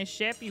many on my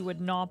ship you would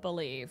not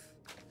believe.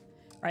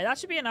 All right, that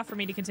should be enough for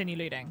me to continue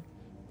looting.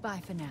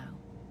 Bye for now.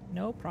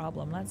 No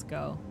problem. Let's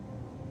go.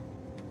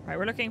 All right,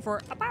 we're looking for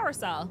a power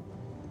cell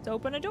to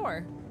open a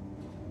door.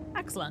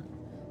 Excellent.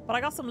 But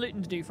I got some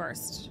looting to do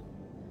first.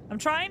 I'm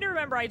trying to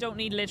remember I don't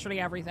need literally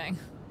everything.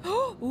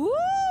 Ooh!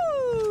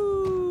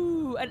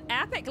 An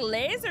epic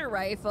laser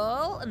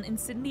rifle. An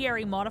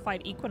incendiary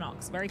modified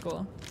Equinox. Very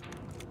cool.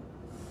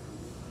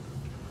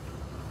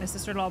 My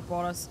sister-in-law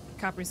bought us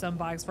Capri Sun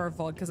bags for our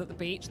vodkas at the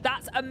beach.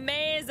 That's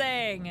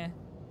amazing! Yeah,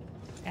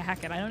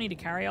 heck it, I don't need to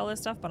carry all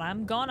this stuff, but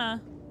I'm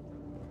gonna.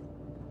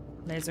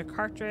 Laser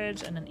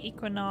cartridge and an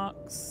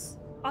Equinox.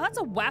 Oh, that's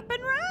a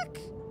weapon rack?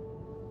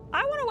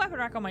 I want a weapon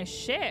rack on my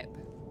ship.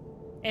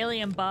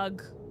 Alien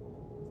bug.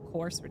 Of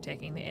course we're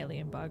taking the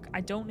alien bug. I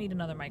don't need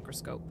another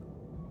microscope.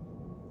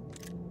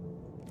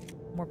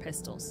 More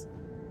pistols.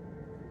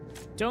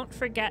 Don't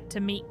forget to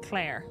meet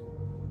Claire.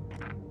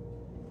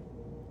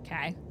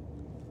 Okay.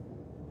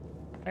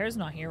 Claire's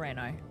not here right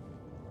now.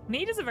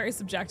 Need is a very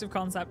subjective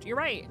concept. You're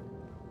right.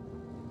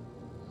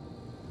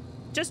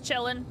 Just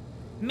chilling.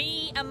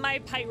 Me and my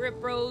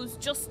pirate bros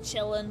just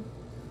chilling.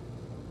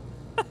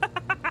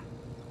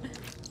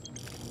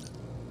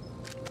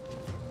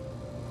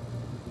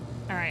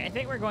 Alright, I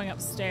think we're going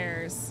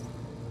upstairs.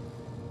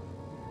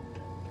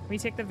 Can we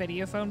take the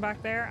video phone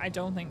back there? I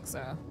don't think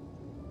so.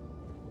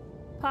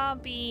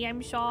 Puppy,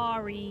 I'm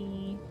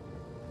sorry.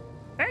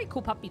 Very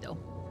cool puppy though.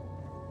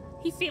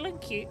 He feeling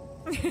cute.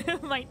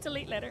 Might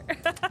delete later.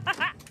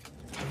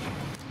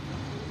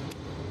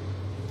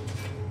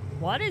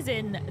 What is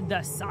in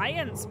the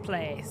science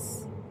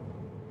place?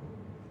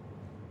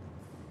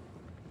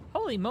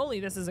 Holy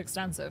moly, this is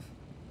extensive.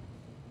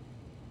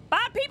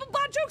 Bad People,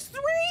 Bad Jokes 3!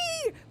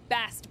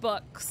 Best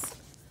books.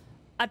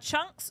 A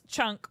Chunk's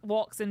Chunk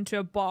walks into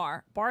a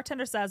bar.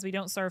 Bartender says we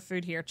don't serve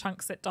food here.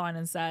 Chunk sit down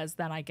and says,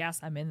 then I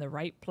guess I'm in the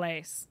right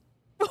place.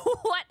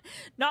 What?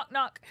 Knock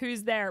knock.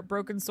 Who's there?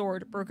 Broken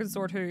sword. Broken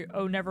sword who?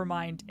 Oh, never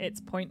mind.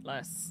 It's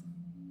pointless.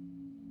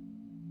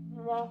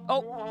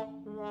 Oh.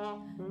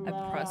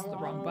 I pressed the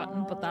wrong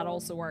button, but that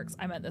also works.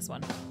 I meant this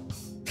one.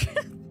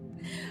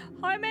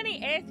 How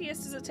many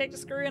atheists does it take to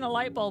screw in a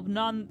light bulb?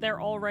 None.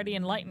 They're already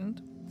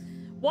enlightened.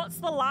 What's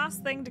the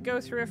last thing to go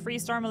through a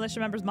Freestar militia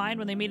member's mind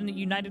when they meet a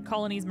United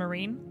Colonies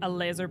Marine? A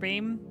laser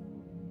beam.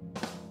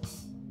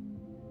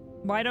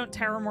 Why don't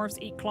terramorphs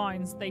eat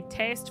clowns? They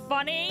taste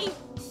funny.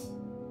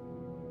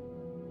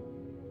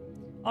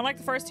 Unlike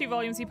the first two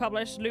volumes he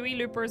published, Louis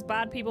Looper's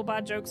Bad People,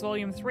 Bad Jokes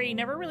Volume 3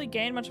 never really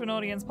gained much of an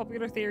audience.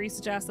 Popular theory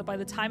suggests that by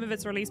the time of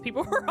its release,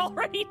 people were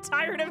already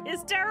tired of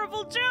his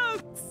terrible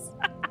jokes.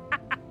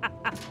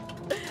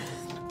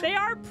 They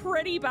are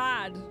pretty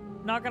bad,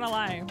 not gonna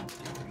lie.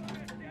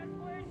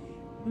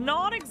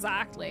 Not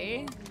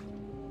exactly.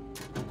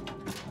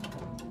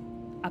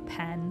 A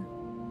pen.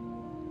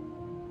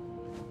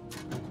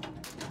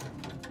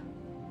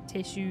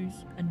 Tissues,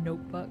 a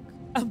notebook.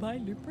 Am I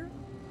Looper?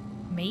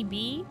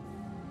 Maybe.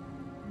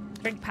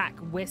 Drink pack,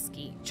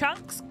 whiskey.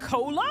 Chunks,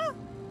 cola?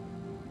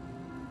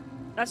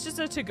 That's just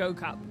a to-go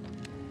cup.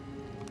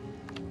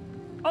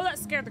 Oh, that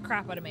scared the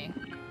crap out of me.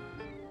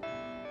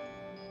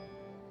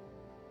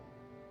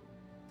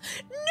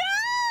 No!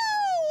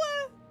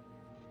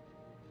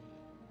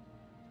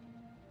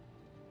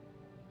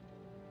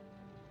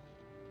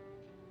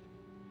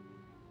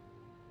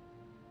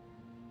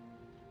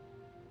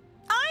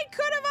 I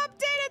could have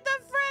updated the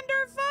friend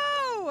or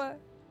foe!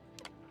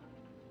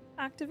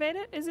 Activate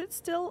it. Is it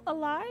still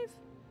alive?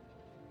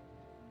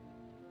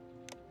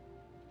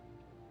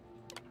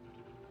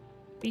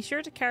 Be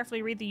sure to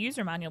carefully read the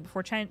user manual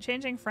before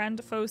changing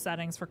friend-foe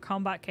settings for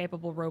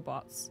combat-capable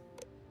robots.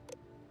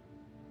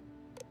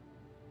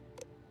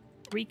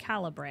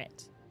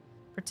 Recalibrate.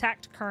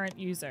 Protect current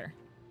user.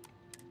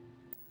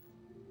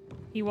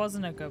 He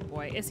wasn't a good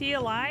boy. Is he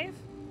alive?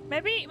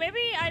 Maybe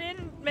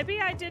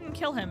I didn't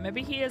kill him.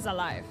 Maybe he is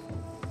alive.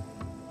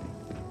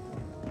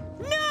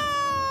 No!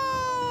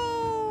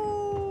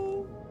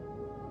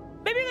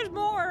 Maybe there's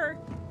more.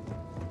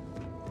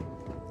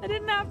 I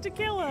didn't have to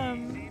kill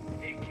him.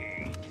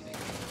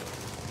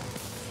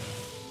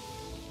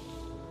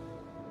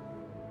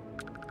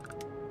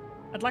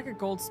 I'd like a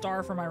gold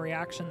star for my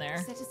reaction there.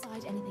 Set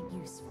aside anything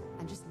useful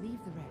and just leave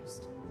the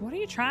rest. What are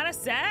you trying to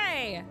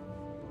say?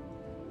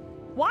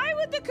 Why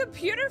would the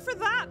computer for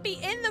that be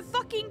in the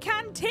fucking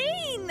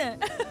canteen?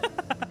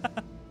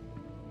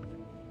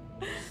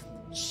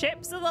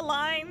 Chips of the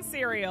line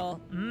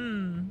cereal.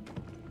 Mmm.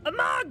 A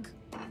mug!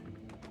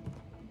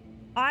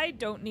 I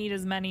don't need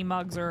as many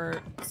mugs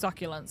or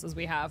succulents as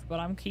we have, but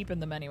I'm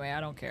keeping them anyway.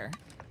 I don't care.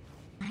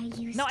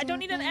 No, I don't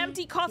need an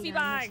empty coffee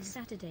bag.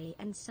 Saturday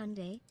and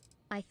Sunday.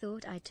 I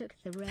thought I took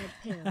the red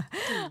pill.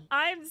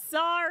 I'm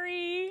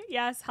sorry.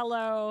 Yes,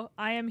 hello.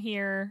 I am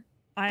here.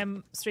 I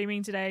am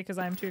streaming today because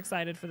I'm too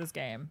excited for this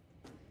game.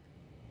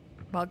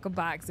 Welcome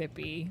back,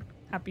 Zippy.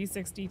 Happy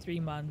 63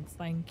 months.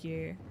 Thank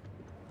you.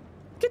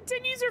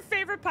 Continues your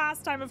favorite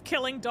pastime of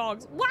killing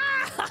dogs.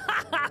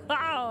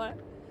 Wow!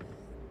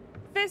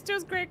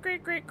 Fisto's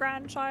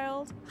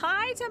great-great-great-grandchild.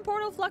 Hi,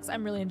 Temporal Flux.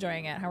 I'm really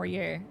enjoying it. How are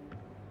you?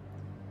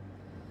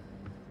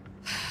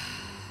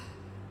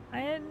 I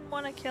didn't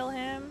want to kill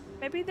him.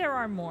 Maybe there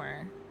are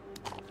more.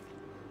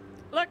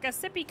 Look, a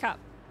sippy cup.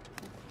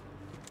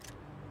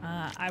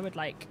 I would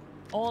like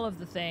all of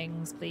the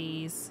things,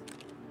 please.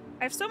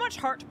 I have so much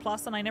Heart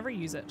Plus and I never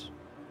use it.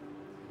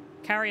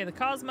 Carry of the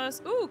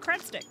Cosmos. Ooh,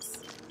 cred sticks.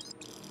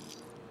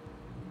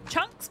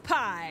 Chunks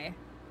pie.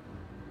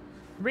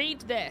 Read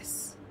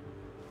this.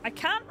 I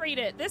can't read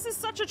it. This is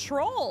such a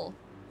troll.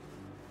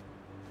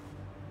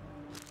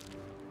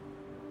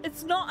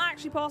 It's not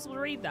actually possible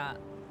to read that.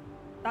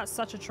 That's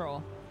such a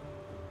troll.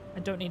 I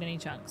don't need any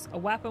chunks. A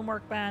weapon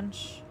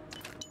workbench.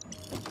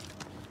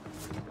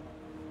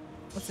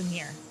 What's in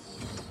here?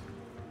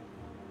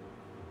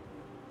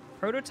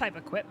 Prototype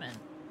equipment.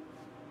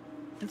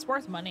 It's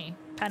worth money.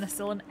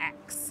 Penicillin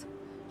X.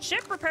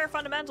 Ship repair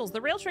fundamentals.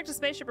 The real trick to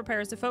spaceship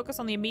repair is to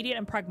focus on the immediate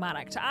and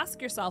pragmatic. To ask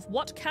yourself,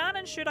 what can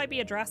and should I be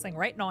addressing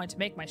right now to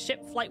make my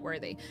ship flight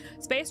worthy?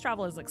 Space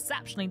travel is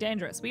exceptionally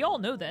dangerous. We all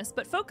know this,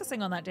 but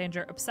focusing on that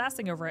danger,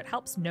 obsessing over it,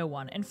 helps no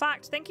one. In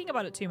fact, thinking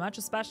about it too much,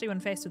 especially when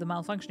faced with a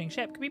malfunctioning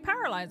ship, can be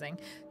paralyzing.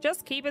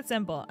 Just keep it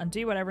simple and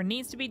do whatever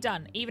needs to be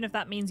done, even if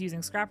that means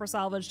using scrap or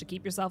salvage to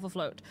keep yourself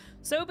afloat.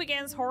 So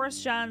begins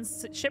Horace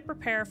Jan's Ship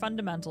Repair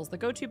Fundamentals, the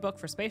go-to book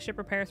for spaceship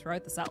repair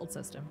throughout the settled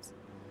systems.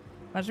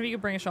 Imagine if you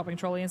could bring a shopping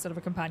trolley instead of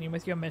a companion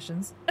with you on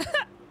missions.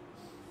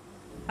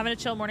 Having a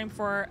chill morning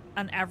before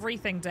an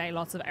everything day,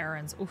 lots of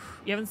errands. Oof,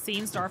 you haven't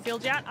seen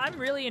Starfield yet? I'm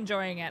really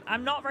enjoying it.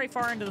 I'm not very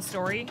far into the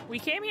story. We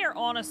came here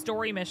on a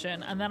story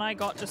mission and then I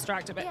got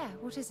distracted by— Yeah,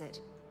 what is it?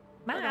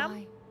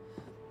 Ma'am.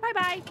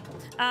 Bye-bye.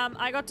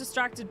 I got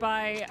distracted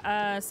by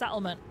a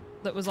settlement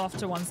that was off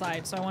to one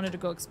side, so I wanted to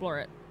go explore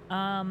it.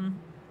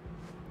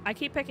 I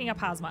keep picking up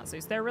hazmat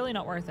suits. They're really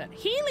not worth it.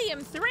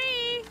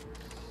 Helium-3!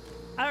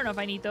 I don't know if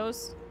I need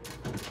those.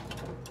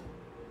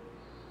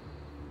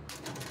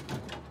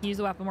 Use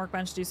the weapon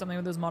workbench to do something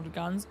with those modded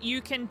guns.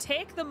 You can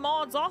take the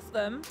mods off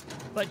them,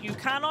 but you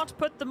cannot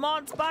put the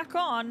mods back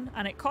on,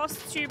 and it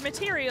costs you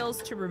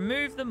materials to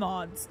remove the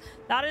mods.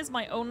 That is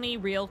my only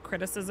real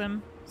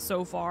criticism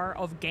so far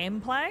of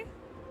gameplay.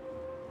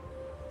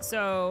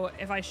 So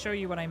if I show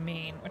you what I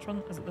mean, which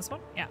one is it? This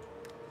one? Yeah.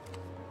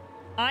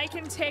 I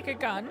can take a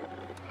gun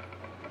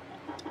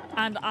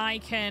and I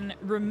can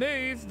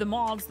remove the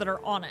mods that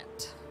are on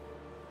it.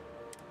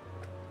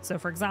 So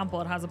for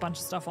example, it has a bunch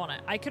of stuff on it.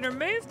 I can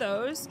remove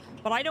those,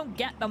 but I don't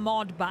get the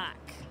mod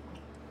back.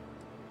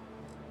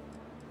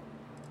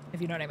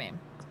 if you know what I mean.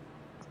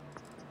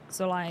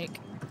 So like,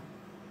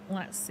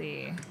 let's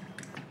see.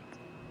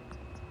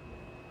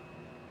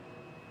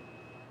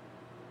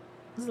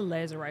 This is a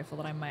laser rifle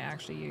that I might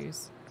actually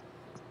use.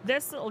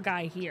 This little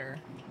guy here,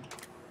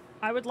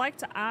 I would like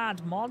to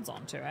add mods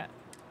onto it,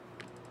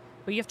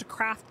 but you have to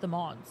craft the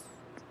mods.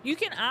 You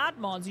can add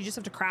mods, you just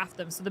have to craft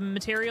them. So the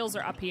materials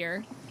are up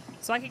here.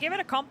 So I could give it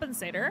a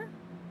compensator,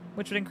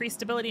 which would increase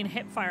stability and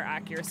hipfire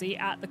accuracy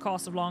at the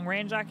cost of long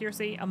range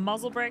accuracy, a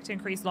muzzle brake to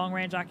increase long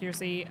range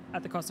accuracy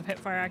at the cost of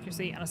hipfire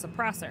accuracy, and a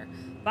suppressor.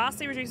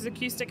 Vastly reduces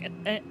acoustic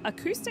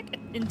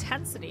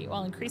intensity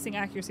while increasing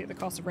accuracy at the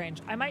cost of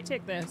range. I might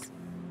take this.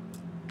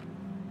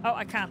 Oh,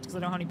 I can't because I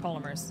don't have any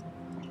polymers.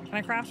 Can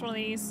I craft one of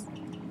these?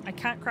 I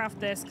can't craft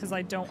this because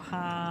I don't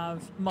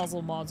have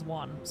muzzle mods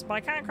 1. So, but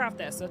I can craft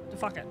this, so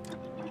fuck it.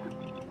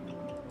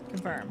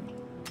 Confirm.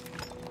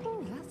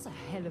 Oh, that's a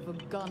hell of a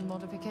gun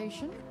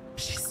modification.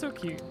 She's so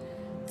cute.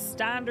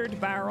 Standard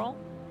barrel.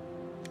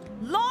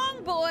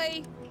 Long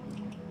boy!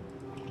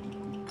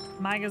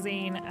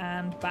 Magazine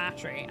and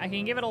battery. I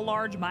can give it a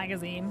large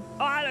magazine.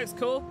 Oh, that looks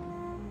cool.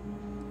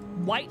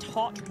 White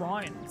hot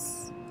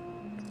rounds.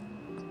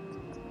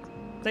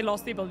 They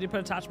lost the ability to put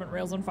attachment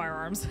rails on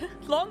firearms.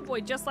 Long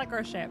boy, just like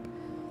our ship.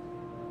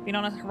 Been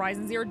on a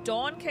Horizon Zero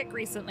Dawn kick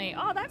recently.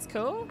 Oh, that's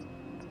cool.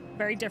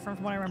 Very different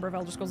from what I remember of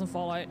Elder Scrolls and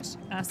Fallout.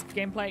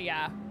 Gameplay,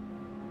 yeah.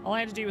 All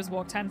I had to do was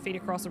walk 10 feet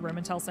across a room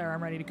and tell Sarah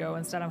I'm ready to go.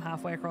 Instead, I'm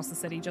halfway across the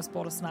city, just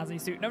bought a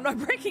snazzy suit, and I'm not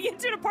breaking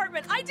into an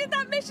apartment. I did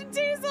that mission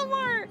too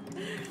somewhere.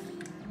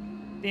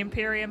 The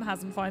Imperium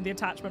hasn't found the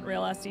attachment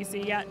rail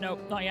SDC yet.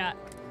 Nope, not yet.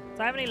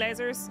 Do I have any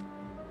lasers?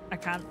 I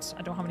can't.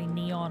 I don't have any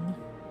neon.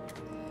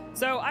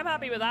 So I'm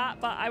happy with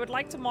that, but I would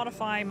like to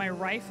modify my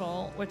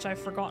rifle, which I've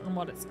forgotten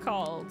what it's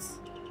called.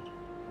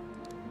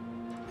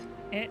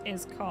 It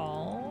is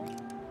called...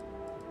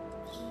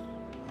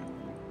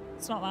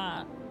 It's not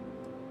that.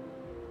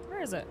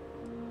 Where is it?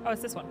 Oh,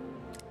 it's this one.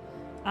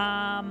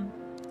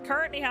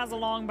 Currently has a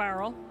long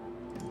barrel.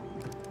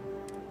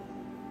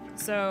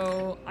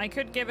 So I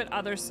could give it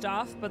other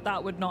stuff, but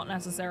that would not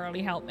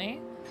necessarily help me.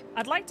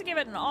 I'd like to give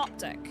it an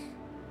optic.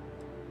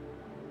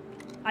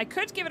 I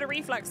could give it a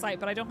reflex sight,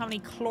 but I don't have any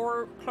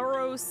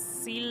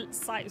chlorosil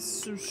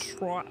sights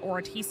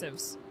or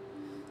adhesives.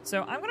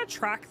 So I'm going to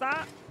track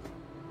that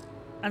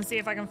and see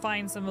if I can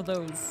find some of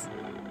those.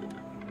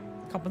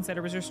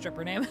 Compensator was your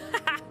stripper name.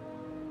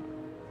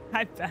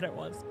 I bet it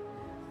was.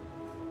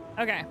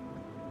 Okay.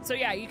 So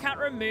yeah, you can't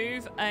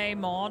remove a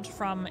mod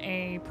from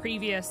a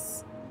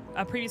previously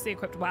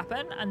equipped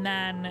weapon and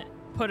then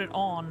put it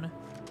on.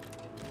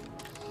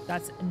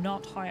 That's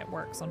not how it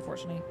works,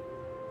 unfortunately.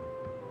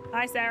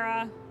 Hi,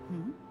 Sarah.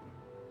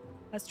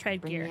 Let's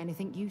trade Bring gear. me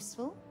anything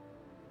useful?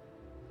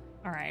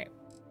 All right.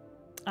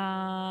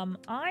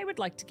 I would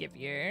like to give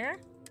you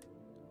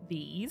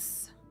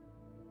these.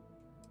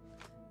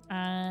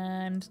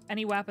 And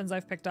any weapons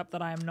I've picked up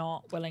that I'm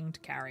not willing to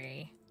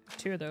carry.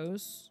 2 of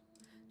those.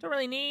 Don't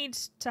really need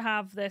to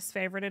have this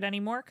favorited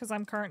anymore because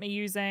I'm currently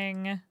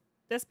using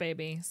this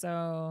baby.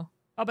 So,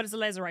 oh, but it's a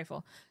laser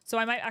rifle. So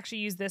I might actually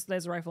use this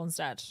laser rifle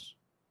instead.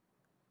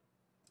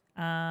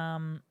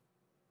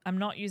 I'm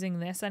not using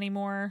this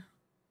anymore.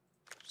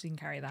 So you can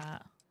carry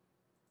that.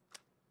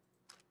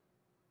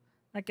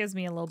 That gives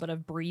me a little bit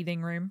of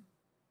breathing room.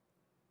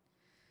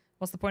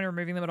 What's the point of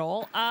removing them at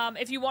all?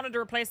 If you wanted to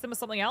replace them with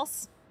something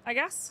else, I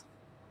guess.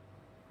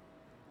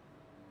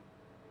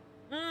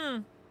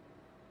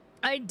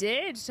 I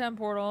did, Temp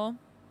Portal.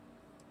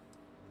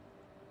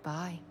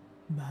 Bye.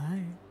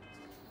 Bye.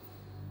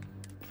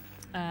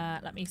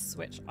 Let me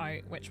switch out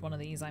which one of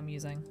these I'm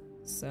using.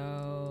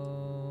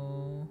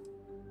 So...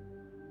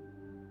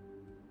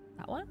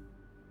 that one?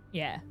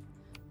 Yeah.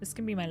 This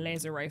can be my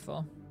laser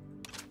rifle.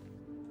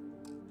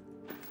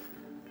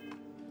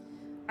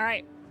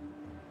 Alright.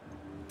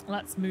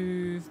 Let's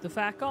move the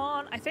FAC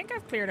on. I think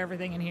I've cleared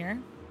everything in here.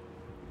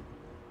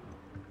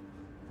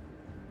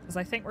 Because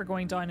I think we're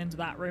going down into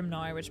that room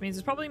now, which means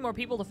there's probably more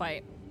people to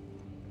fight.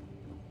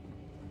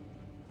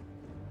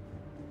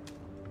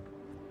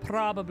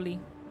 Probably.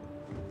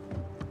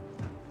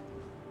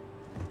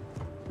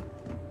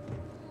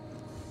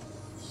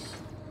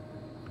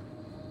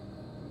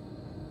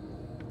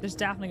 There's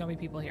definitely gonna be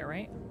people here,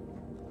 right?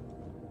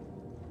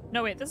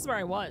 No, wait, this is where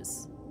I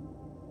was.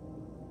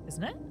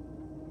 Isn't it?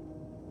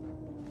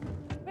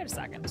 Wait a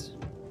second.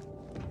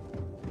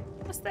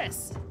 What's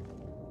this?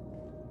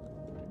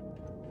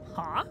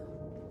 Huh?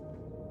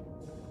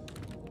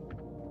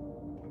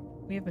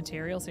 We have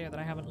materials here that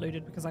I haven't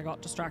looted because I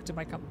got distracted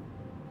by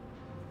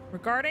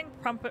regarding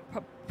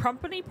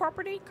company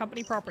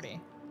property.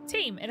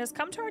 Team, it has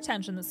come to our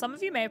attention that some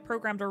of you may have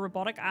programmed our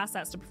robotic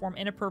assets to perform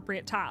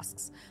inappropriate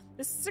tasks.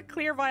 This is a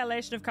clear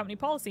violation of company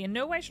policy. In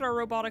no way should our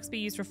robotics be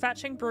used for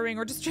fetching, brewing,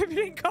 or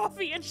distributing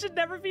coffee and should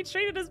never be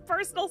treated as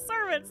personal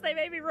servants. They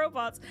may be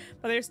robots,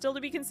 but they're still to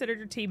be considered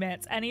your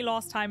teammates. Any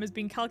lost time has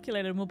been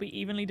calculated and will be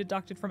evenly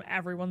deducted from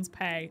everyone's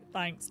pay.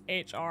 Thanks,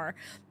 HR.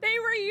 They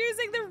were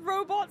using the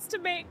robots to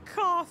make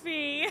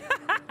coffee.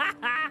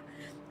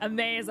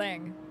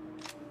 Amazing.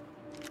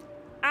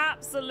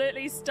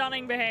 Absolutely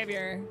stunning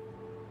behavior.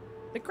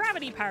 The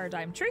gravity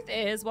paradigm. Truth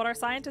is, what our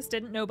scientists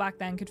didn't know back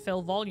then could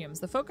fill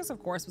volumes. The focus, of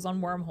course, was on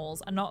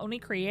wormholes and not only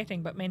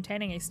creating but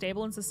maintaining a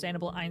stable and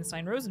sustainable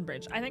Einstein-Rosen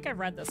bridge. I think I've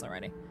read this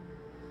already.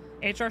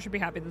 HR should be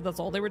happy that that's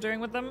all they were doing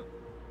with them.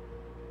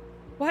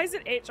 Why is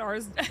it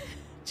HR's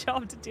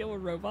job to deal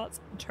with robots?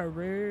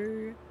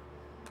 True.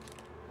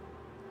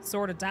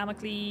 Sword of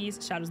Damocles.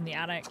 Shadows in the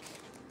attic.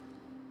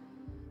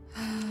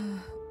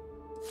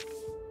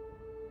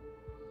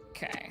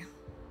 Okay.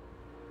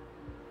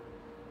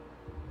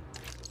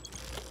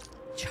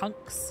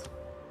 Chunks.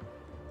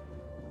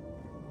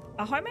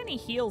 How many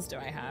heals do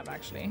I have,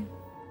 actually?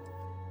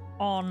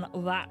 On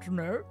that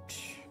note,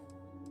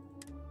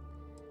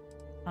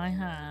 I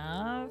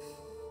have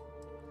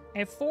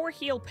 4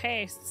 heal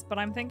pastes, but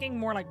I'm thinking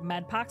more like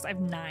med packs. I have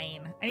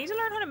 9. I need to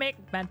learn how to make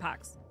med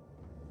packs.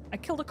 I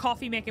killed a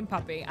coffee making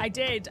puppy. I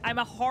did. I'm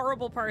a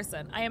horrible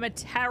person. I am a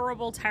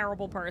terrible,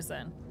 terrible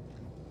person.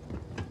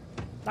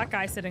 That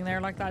guy sitting there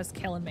like that is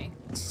killing me.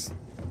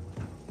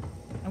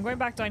 I'm going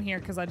back down here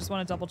because I just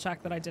want to double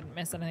check that I didn't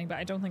miss anything, but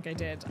I don't think I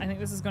did. I think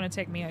this is going to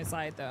take me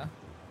outside though.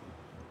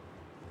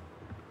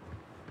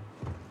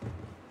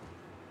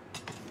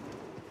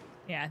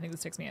 Yeah, I think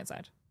this takes me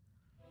outside.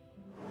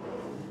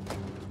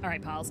 All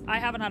right, pals. I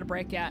haven't had a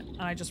break yet,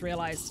 and I just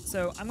realized.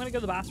 So I'm going to go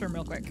to the bathroom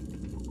real quick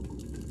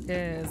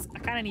because I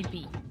kind of need to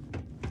pee.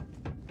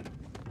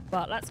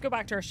 But let's go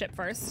back to our ship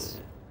first.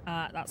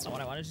 That's not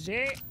what I wanted to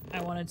do.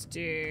 I wanted to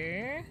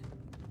do...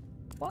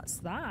 What's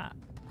that?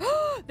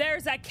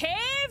 There's a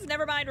cave!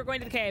 Never mind, we're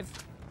going to the cave.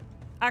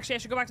 Actually, I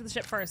should go back to the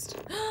ship first.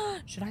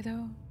 Should I,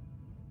 though?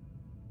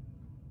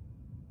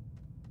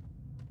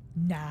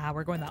 Nah,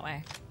 we're going that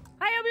way.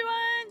 Hi,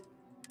 Obi-Wan!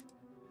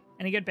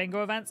 Any good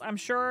bingo events? I'm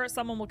sure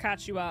someone will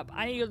catch you up.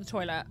 I need to go to the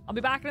toilet. I'll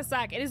be back in a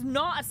sec. It is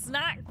not a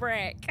snack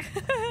break.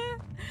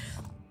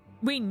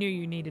 We knew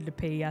you needed to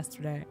pee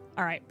yesterday.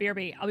 All right,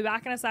 BRB. I'll be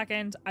back in a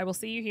second. I will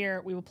see you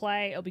here. We will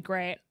play. It'll be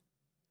great.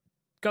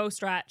 Go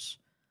stretch.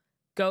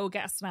 Go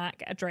get a snack,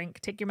 get a drink,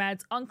 take your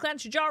meds,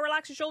 unclench your jaw,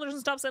 relax your shoulders, and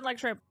stop sitting like a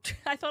shrimp.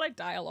 I thought I'd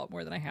die a lot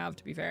more than I have,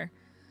 to be fair.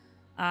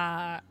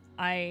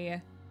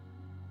 I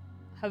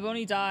have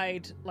only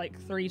died like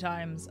 3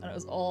 times, and it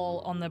was all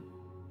on the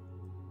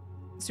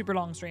super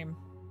long stream.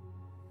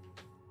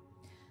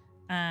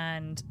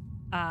 And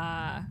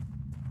I'm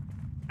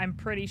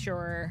pretty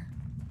sure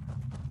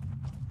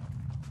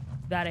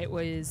that it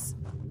was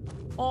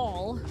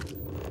all...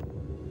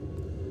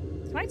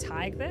 Can I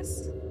tag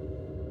this?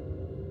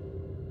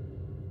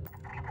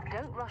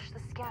 Don't rush the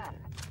scan.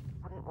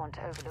 Wouldn't want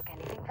to overlook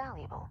anything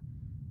valuable.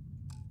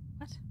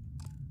 What?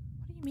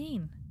 What do you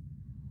mean?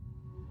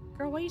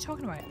 Girl, what are you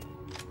talking about?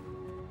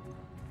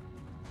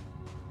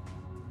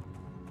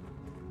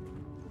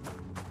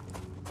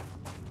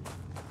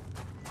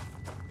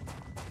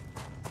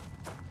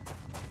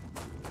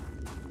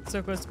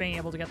 So close to being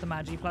able to get the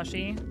Magi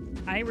plushie.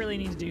 I really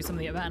need to do some of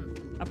the event.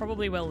 I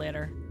probably will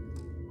later.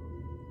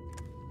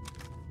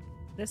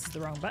 This is the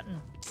wrong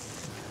button.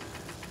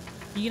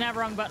 You can have a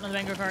wrong button on the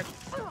bingo card.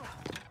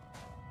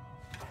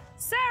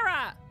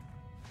 Sarah!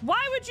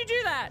 Why would you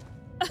do that?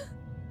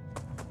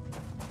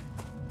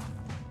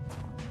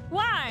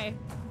 Why?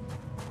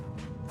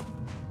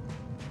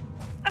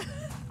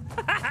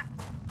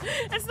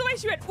 That's the way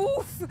she went,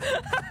 oof!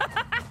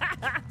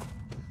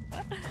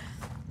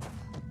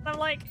 I'm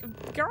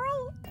like,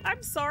 girl,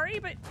 I'm sorry,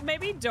 but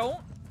maybe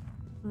don't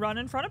run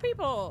in front of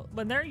people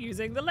when they're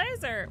using the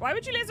laser. Why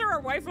would you laser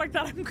our wife like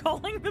that? I'm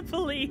calling the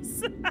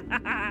police.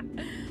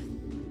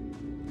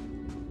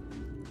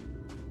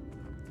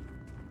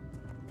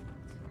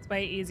 It's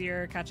way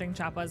easier catching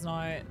chappas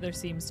now. There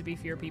seems to be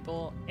fewer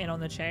people in on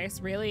the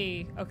chase.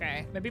 Really?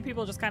 Okay. Maybe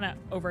people just kind of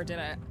overdid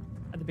it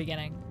at the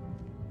beginning.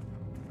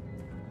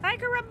 Hi,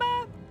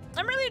 Karumba.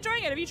 I'm really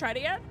enjoying it. Have you tried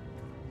it yet?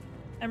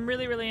 I'm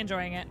really, really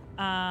enjoying it.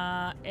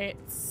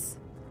 It's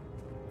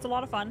a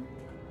lot of fun.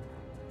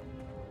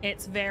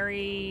 It's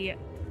very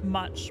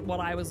much what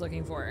I was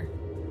looking for.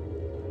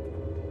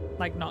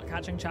 Like not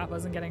catching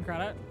chappas and getting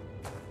credit.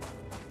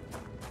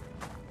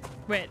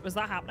 Wait, was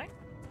that happening?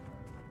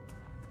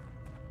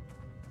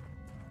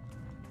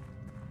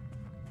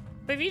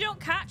 But if you don't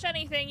catch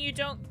anything, you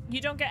don't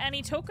get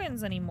any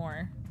tokens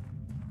anymore.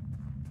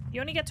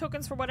 You only get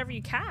tokens for whatever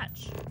you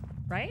catch,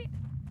 right?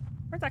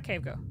 Where'd that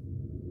cave go?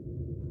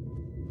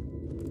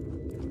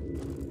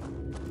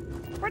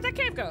 Where'd that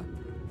cave go?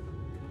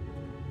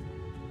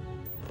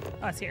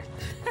 Oh, it's here.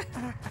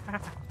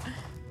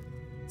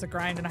 It's a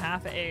grind and a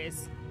half, it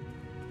is.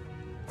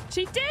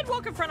 She did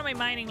walk in front of my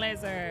mining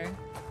laser.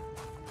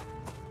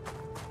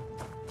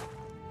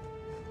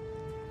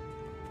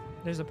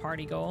 There's a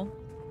party goal.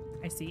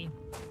 I see.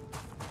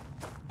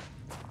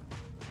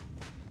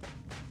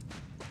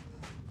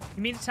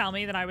 You mean to tell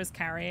me that I was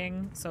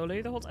carrying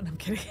Solu the whole time? I'm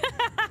kidding.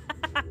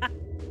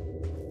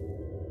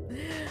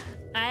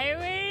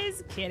 I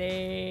was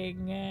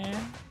kidding.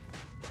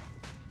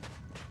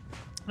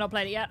 Not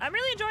played it yet. I'm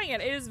really enjoying it.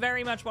 It is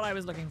very much what I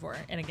was looking for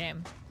in a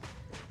game.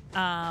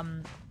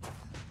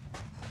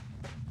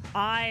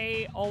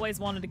 I always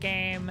wanted a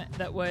game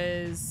that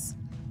was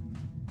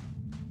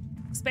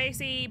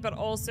spacey, but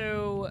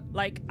also,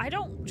 like, I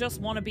don't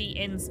just want to be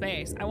in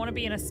space. I want to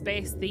be in a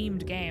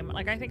space-themed game.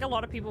 Like, I think a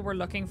lot of people were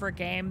looking for a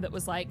game that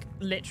was, like,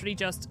 literally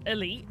just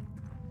Elite,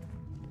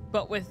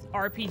 but with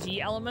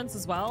RPG elements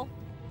as well.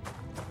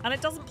 And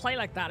it doesn't play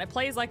like that. It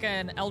plays like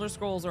an Elder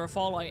Scrolls or a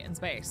Fallout in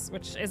space,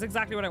 which is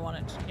exactly what I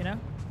wanted, you know?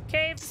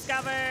 Cave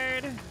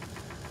discovered.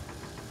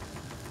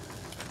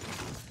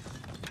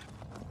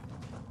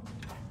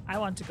 I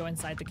want to go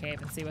inside the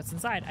cave and see what's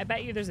inside. I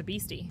bet you there's a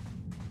beastie.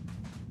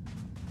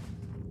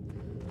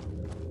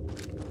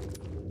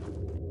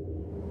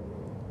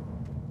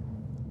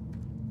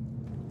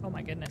 Oh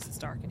my goodness, it's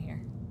dark in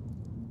here.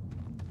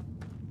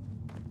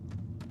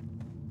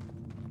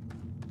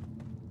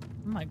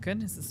 Oh my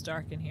goodness, it's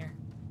dark in here.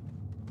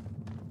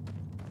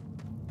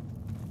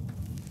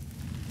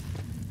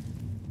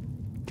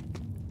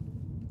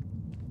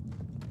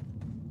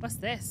 What's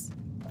this?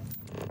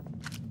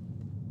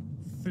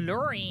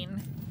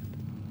 Fluorine.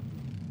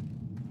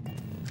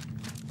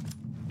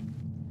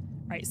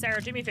 Right,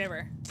 Sarah, do me a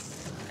favor.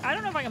 I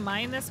don't know if I can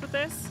mine this with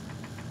this.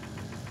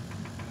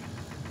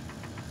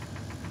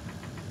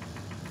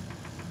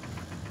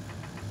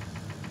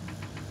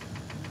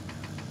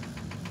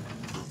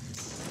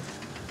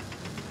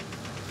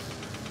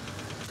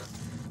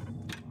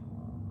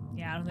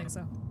 Yeah, I don't think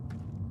so.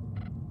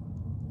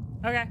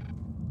 Okay.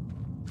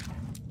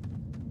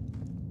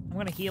 I'm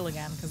gonna heal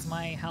again because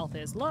my health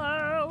is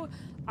low.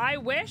 I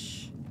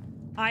wish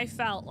I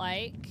felt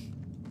like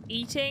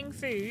eating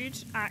food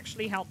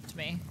actually helped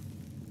me,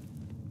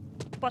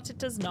 but it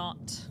does not.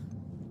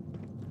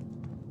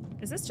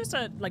 Is this just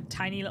a like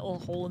tiny little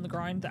hole in the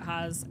ground that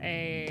has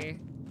a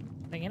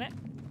thing in it?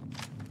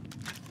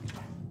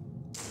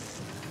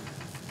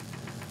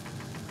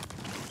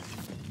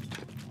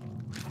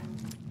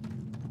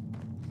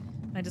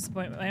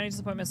 My only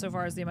disappointment so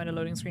far is the amount of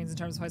loading screens in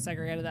terms of how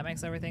segregated that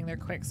makes everything. They're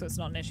quick, so it's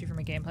not an issue from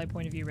a gameplay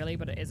point of view, really,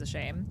 but it is a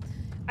shame.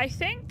 I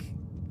think...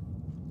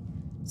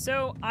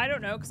 So, I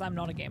don't know, because I'm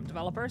not a game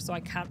developer, so I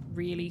can't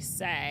really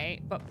say,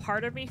 but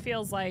part of me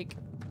feels like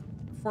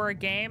for a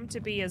game to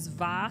be as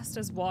vast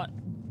as what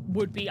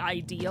would be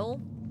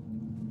ideal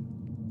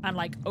and,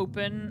 like,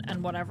 open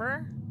and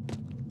whatever,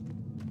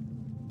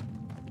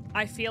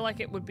 I feel like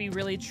it would be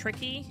really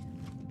tricky.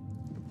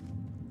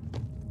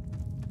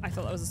 I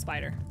thought that was a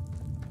spider.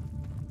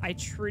 I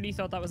truly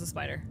thought that was a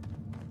spider.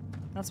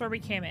 That's where we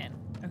came in.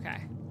 Okay.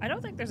 I don't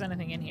think there's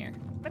anything in here.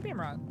 Maybe I'm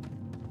wrong.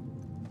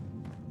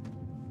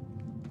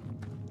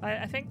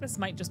 I think this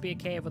might just be a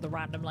cave with a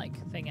random, like,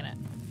 thing in it.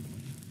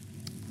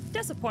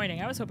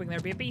 Disappointing. I was hoping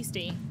there'd be a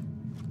beastie.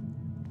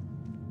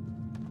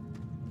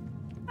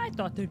 I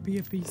thought there'd be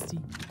a beastie.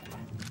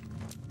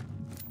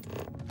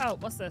 Oh,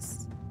 what's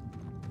this?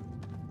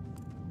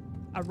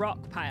 A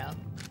rock pile.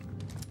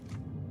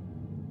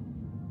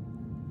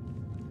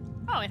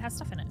 Oh, it has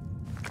stuff in it.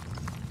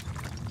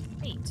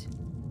 Neat.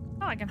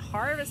 Oh, I can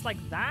harvest like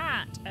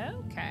that.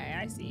 Okay,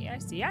 I see, I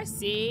see, I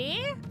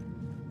see.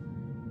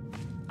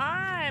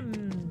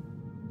 I'm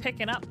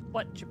picking up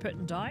what you're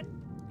putting down.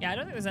 Yeah, I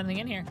don't think there's anything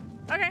in here.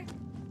 Okay,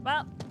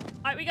 well,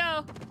 out we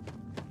go.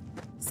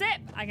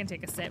 Sip. I can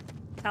take a sip.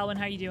 Talwin,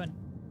 how you doing?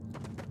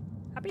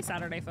 Happy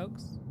Saturday,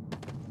 folks.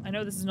 I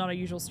know this is not a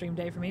usual stream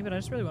day for me, but I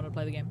just really want to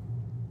play the game.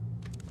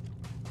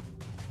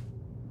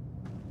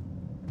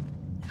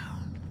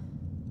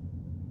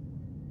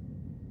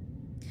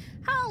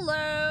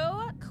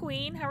 Hello,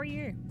 Queen. How are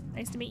you?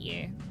 Nice to meet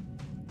you.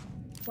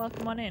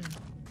 Welcome on in.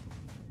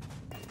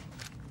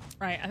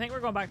 Right, I think we're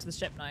going back to the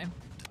ship now.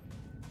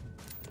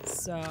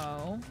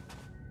 So,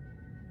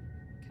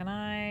 can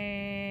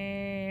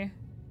I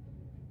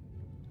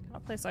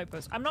place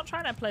outpost? I'm not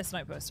trying to place an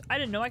outpost. I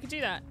didn't know I could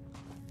do that.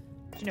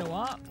 Do you know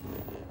what?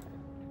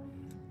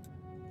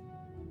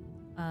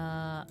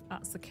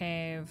 That's the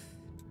cave.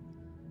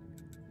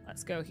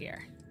 Let's go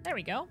here. There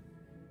we go.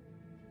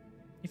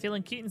 You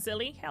feeling cute and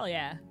silly? Hell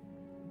yeah.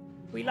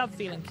 We love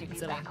feeling cute and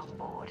silly. Back on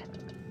board.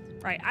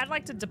 Right, I'd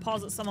like to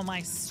deposit some of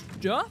my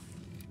stuff.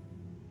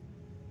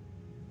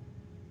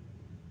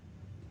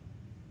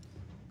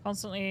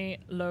 Constantly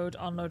load,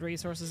 unload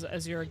resources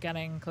as you're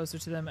getting closer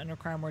to them and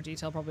require more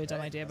detail. Probably a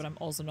dumb idea, but I'm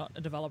also not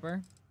a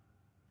developer.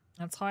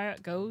 That's how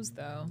it goes,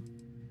 though.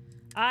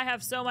 I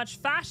have so much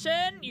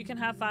fashion. You can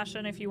have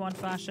fashion if you want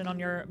fashion on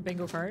your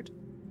bingo card.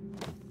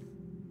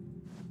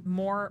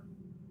 More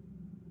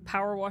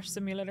Power Wash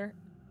Simulator.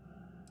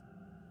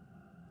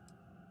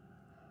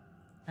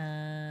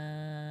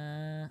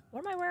 What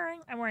am I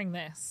wearing? I'm wearing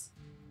this.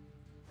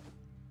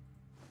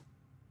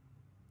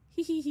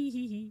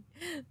 The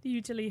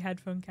utility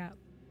headphone cap.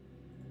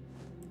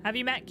 Have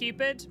you met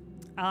Cupid?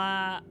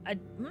 I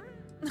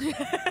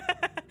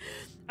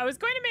was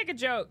going to make a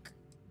joke.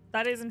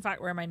 That is, in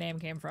fact, where my name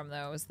came from,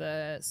 though. It was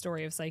the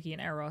story of Psyche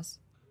and Eros.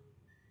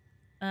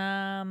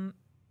 That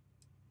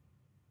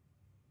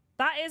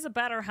is a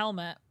better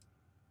helmet.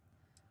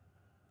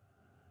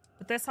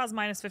 But this has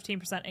minus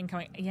 15%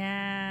 incoming.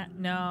 Yeah,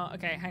 no.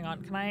 Okay, hang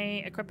on. Can I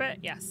equip it?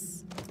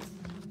 Yes.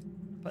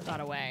 Put that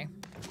away.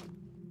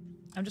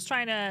 I'm just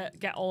trying to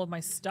get all of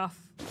my stuff.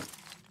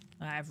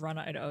 I've run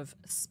out of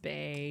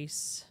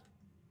space.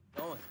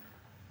 Going.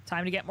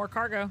 Time to get more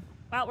cargo.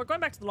 Well, we're going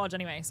back to the lodge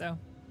anyway, so.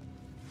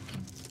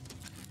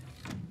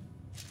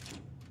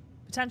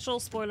 Potential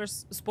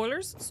spoilers.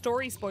 Spoilers?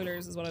 Story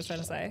spoilers is what I was trying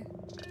to say.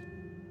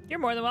 You're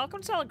more than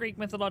welcome to tell a Greek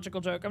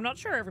mythological joke. I'm not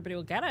sure everybody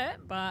will get it,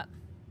 but.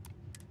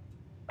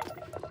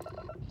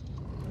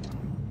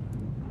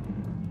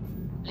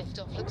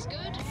 Liftoff looks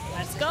good.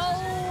 Let's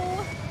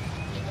go!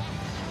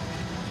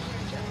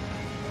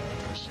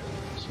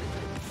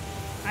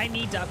 I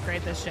need to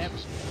upgrade this ship.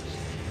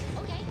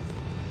 Okay.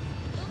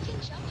 Who can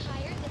jump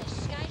higher than a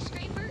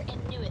skyscraper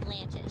in New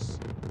Atlantis?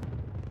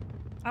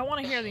 I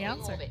want to hear the Hang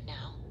answer. of it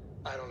now.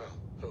 I don't know.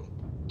 Who?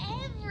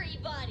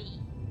 Everybody!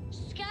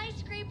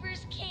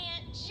 Skyscrapers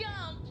can't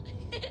jump!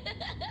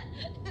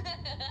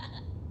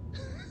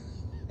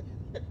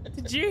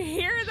 Did you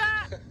hear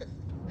that?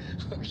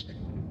 Okay.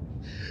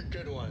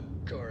 Good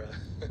one, Cora.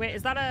 Wait,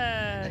 is that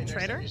a Hey, next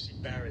trader? time you see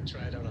Barrett,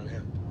 try it out on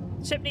him.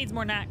 Ship needs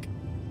more neck.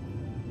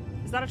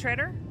 Is that a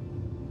trader?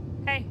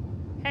 Hey,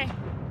 hey,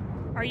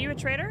 are you a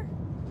trader?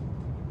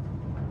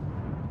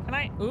 Can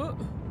I? Ooh.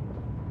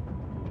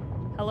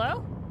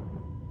 Hello?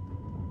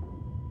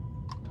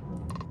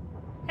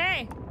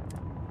 Hey.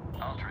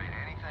 I'll trade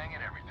anything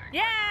and everything.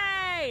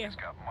 Yay! It's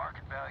got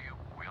market value.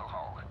 We'll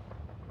haul it.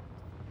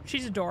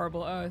 She's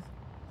adorable, Oath.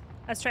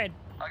 Let's trade.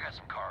 I got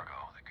some cargo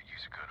that could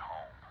use a good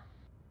home.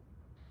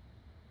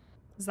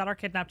 Is that our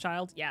kidnapped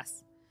child?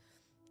 Yes.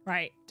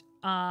 Right.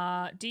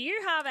 Do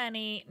you have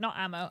any, not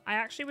ammo, I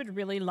actually would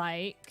really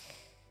like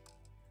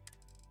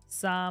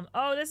some,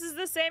 oh, this is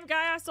the same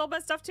guy I sold my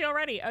stuff to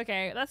already.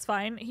 Okay, that's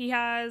fine. He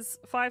has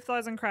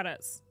 5,000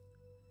 credits.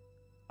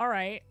 All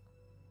right.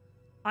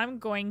 I'm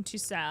going to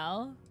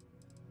sell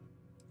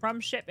from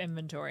ship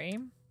inventory.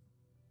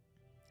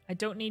 I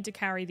don't need to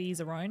carry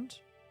these around.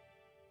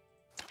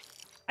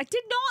 I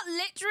did not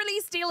literally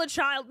steal a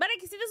child.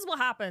 Medic, see, this is what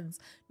happens.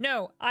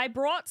 No, I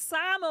brought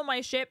Sam on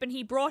my ship and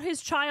he brought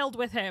his child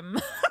with him.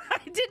 I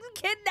didn't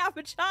kidnap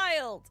a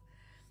child.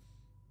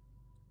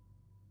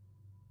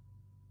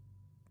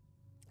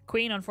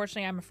 Queen,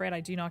 unfortunately, I'm afraid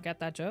I do not get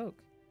that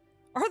joke.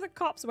 Are the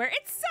cops aware?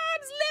 It's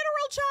Sam's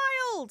literal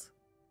child!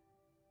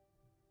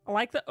 I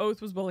like that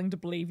Oath was willing to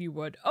believe you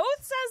would.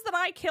 Oath says that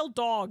I killed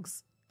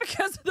dogs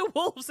because the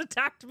wolves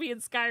attacked me in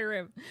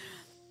Skyrim.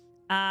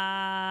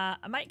 I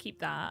might keep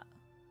that.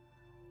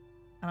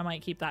 And I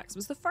might keep that because it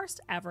was the first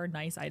ever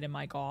nice item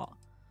I got.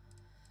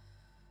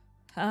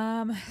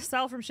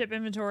 Sell from ship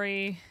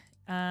inventory.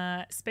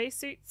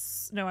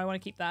 Spacesuits. No, I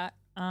want to keep that.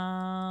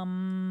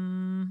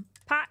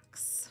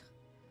 Packs.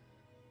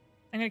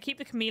 I'm going to keep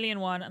the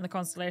chameleon one and the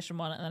constellation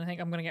one, and then I think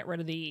I'm going to get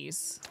rid of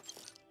these.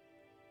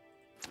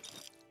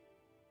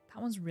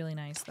 That one's really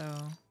nice,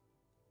 though.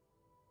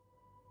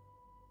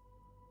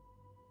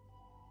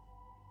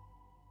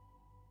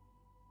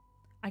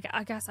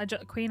 I guess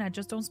Queen, I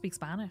just don't speak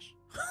Spanish.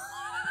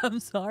 I'm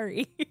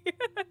sorry.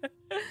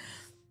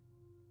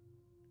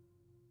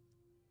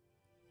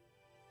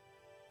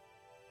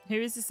 Who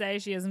is to say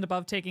she isn't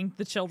above taking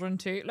the children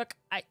too? Look,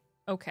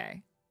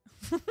 okay.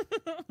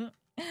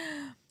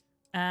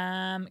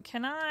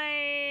 Can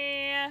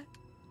I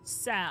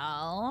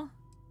sell?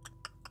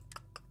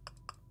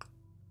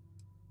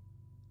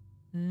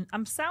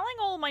 I'm selling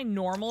all my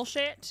normal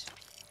shit.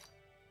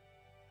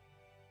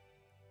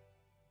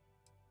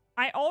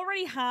 I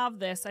already have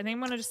this. I think I'm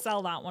going to just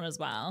sell that one as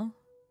well.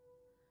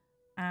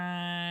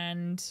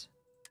 And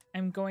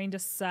I'm going to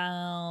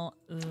sell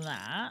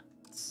that.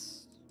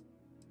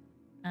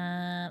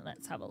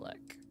 Let's have a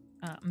look.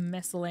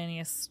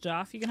 Miscellaneous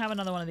stuff. You can have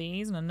another one of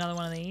these and another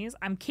one of these.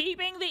 I'm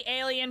keeping the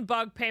alien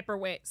bug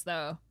paperweights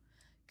though.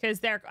 Because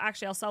they're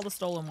actually, I'll sell the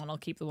stolen one. I'll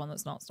keep the one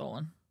that's not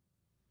stolen.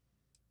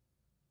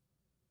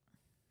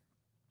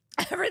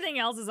 Everything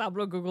else is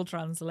Hablo Google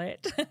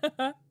Translate.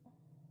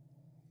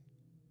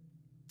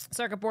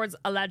 Circuit boards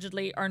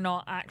allegedly are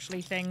not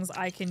actually things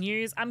I can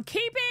use. I'm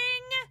keeping...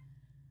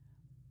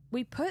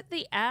 We put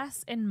the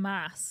S in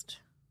mast.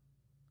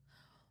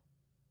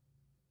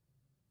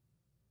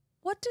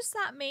 What does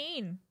that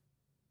mean?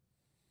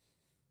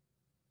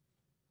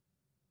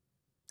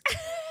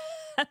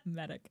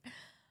 Medic.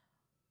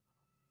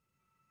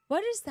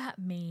 What does that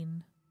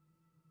mean?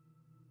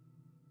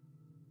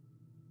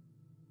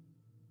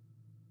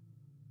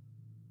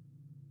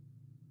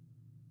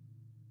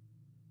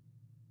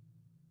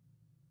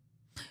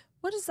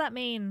 What does that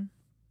mean?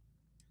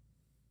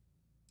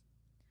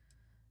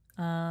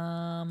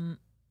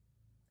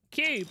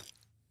 Cube.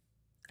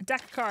 A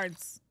deck of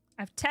cards.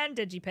 I have 10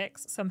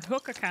 digipicks, some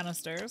hookah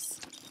canisters,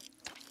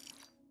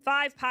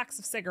 5 packs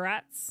of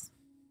cigarettes,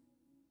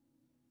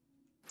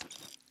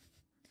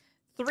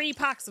 3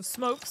 packs of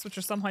smokes, which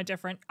are somehow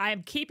different. I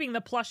am keeping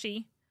the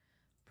plushie,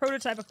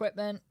 prototype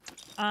equipment,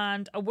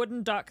 and a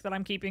wooden duck that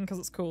I'm keeping because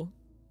it's cool.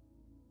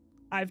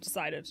 I've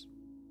decided.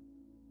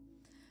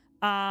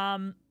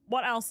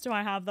 What else do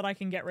I have that I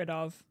can get rid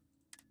of?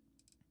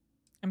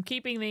 I'm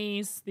keeping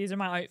these. These are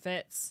my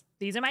outfits.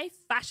 These are my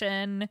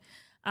fashion.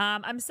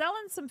 I'm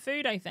selling some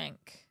food, I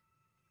think.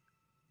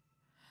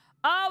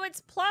 Oh,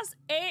 it's plus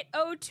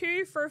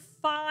 802 for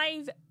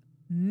 5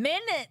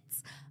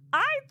 minutes.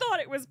 I thought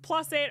it was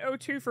plus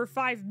 802 for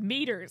 5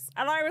 meters.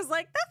 And I was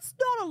like, that's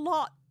not a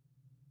lot.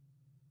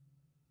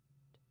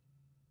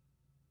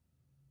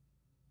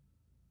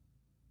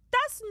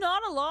 That's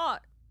not a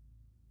lot.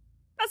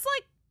 That's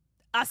like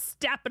a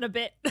step and a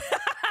bit. I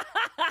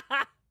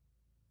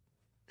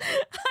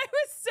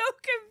was so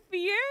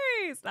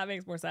confused. That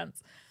makes more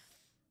sense.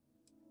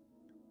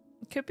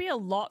 It could be a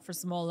lot for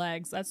small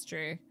legs. That's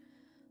true.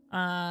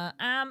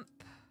 Amp.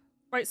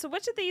 Right, so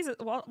which of these,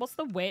 what's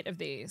the weight of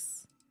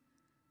these?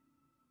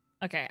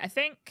 Okay, I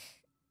think,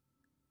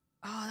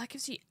 oh, that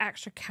gives you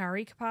extra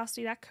carry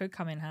capacity. That could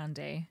come in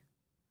handy.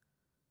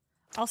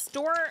 I'll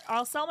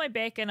sell my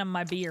bacon and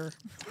my beer.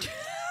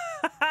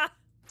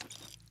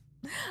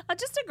 I'm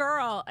just a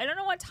girl. I don't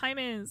know what time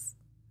is.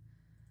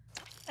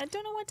 I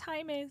don't know what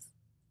time is.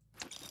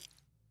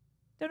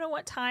 Don't know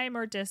what time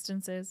or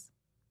distance is.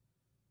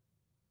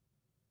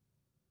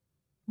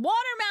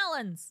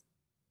 Watermelons!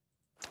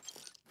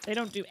 They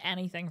don't do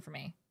anything for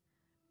me.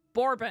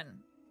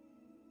 Bourbon.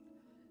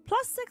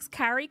 Plus 6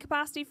 carry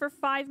capacity for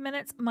 5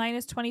 minutes,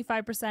 minus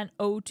 25%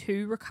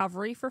 O2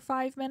 recovery for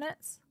 5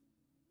 minutes.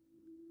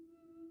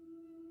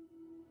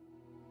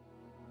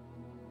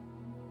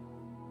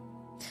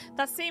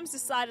 That seems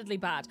decidedly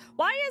bad.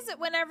 Why is it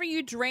whenever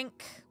you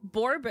drink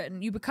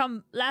bourbon, you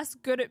become less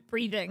good at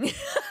breathing?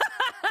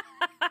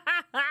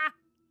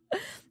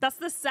 That's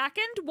the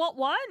second? What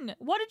one?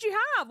 What did you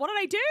have? What did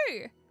I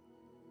do?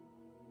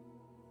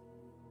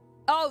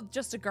 Oh,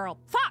 just a girl.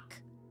 Fuck!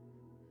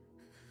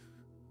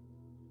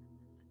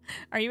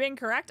 Are you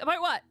incorrect? About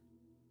what?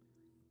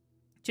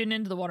 Tune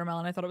into the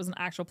watermelon. I thought it was an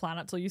actual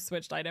planet till you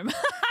switched item.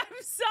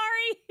 I'm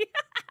sorry.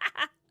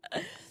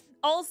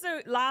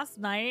 Also, last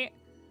night,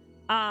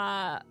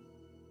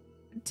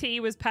 T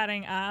was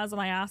petting Az,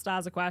 and I asked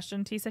Az a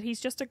question. T said,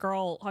 he's just a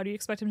girl. How do you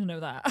expect him to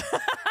know that?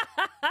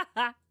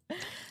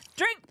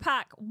 Drink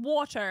pack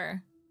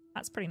water.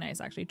 That's pretty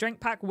nice, actually. Drink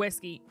pack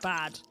whiskey.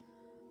 Bad.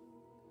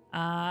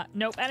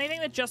 Nope. Anything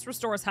that just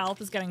restores health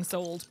is getting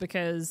sold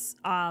because,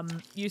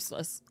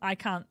 useless. I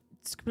can't.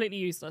 It's completely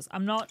useless.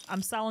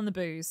 I'm selling the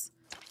booze.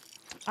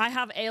 I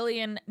have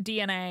alien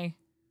DNA.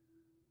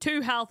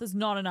 2 health is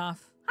not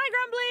enough. Hi,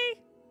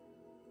 Grumbly.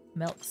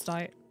 Milk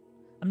stout.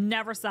 I'm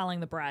never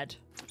selling the bread.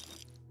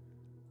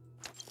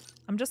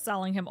 I'm just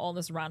selling him all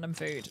this random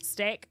food.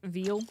 Steak,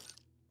 veal,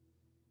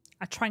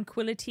 a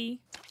tranquility.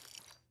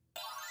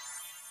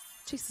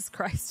 Jesus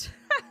Christ.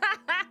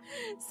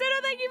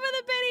 Suno, thank you for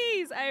the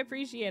biddies. I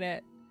appreciate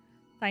it.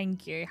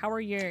 Thank you. How are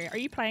you? Are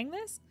you playing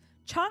this?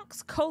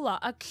 Chunks Cola.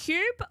 A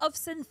cube of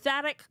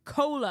synthetic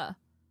cola.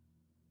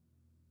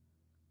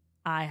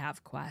 I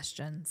have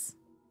questions.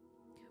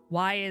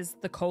 Why is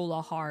the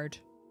cola hard?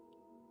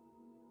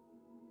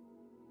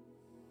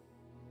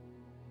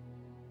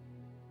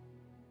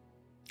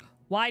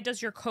 Why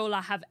does your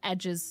cola have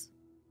edges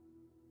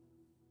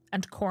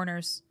and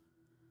corners?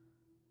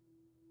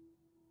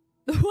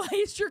 Why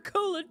is your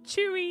cola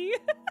chewy?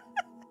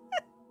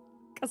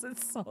 Because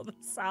it's all the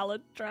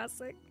salad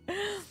dressing.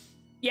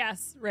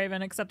 Yes,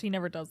 Raven, except he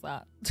never does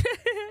that.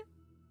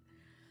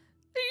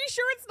 Are you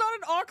sure it's not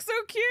an OXO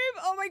cube?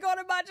 Oh my god,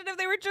 imagine if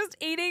they were just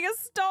eating a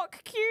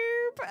stock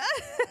cube.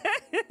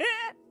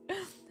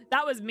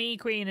 That was me,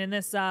 Queen, in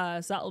this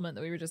settlement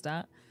that we were just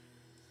at.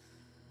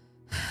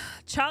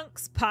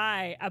 Chunks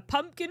pie. A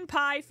pumpkin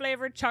pie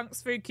flavored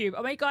Chunks food cube.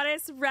 Oh my god,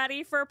 it's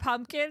ready for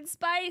pumpkin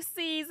spice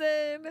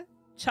season.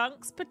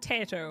 Chunks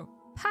potato.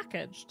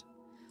 Packaged.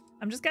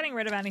 I'm just getting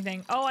rid of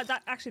anything. Oh,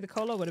 that actually the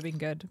cola would have been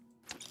good.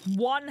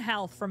 1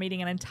 health from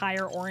eating an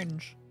entire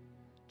orange.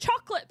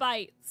 Chocolate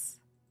bites.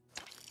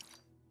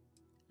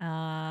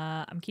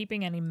 I'm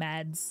keeping any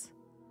meds.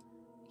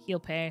 Heal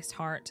paste,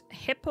 heart.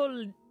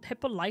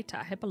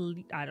 Hippolyta.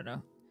 I don't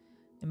know.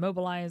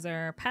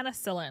 Immobilizer.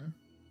 Penicillin.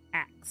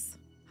 X.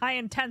 High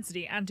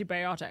intensity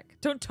antibiotic.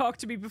 Don't talk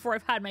to me before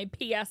I've had my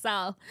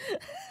PSL.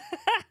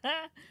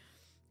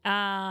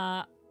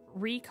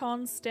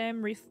 Recon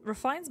stem.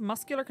 Refines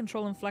muscular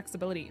control and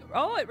flexibility.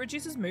 Oh, it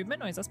reduces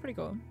movement noise. That's pretty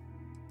cool.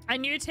 I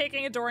knew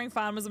taking Adoring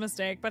Fan was a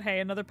mistake, but hey,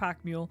 another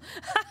pack mule.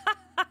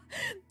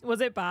 Was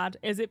it bad?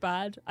 Is it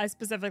bad? I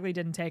specifically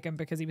didn't take him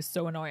because he was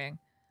so annoying.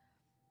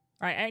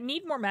 All right, I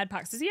need more med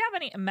packs. Does he have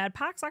any med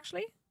packs,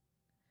 actually?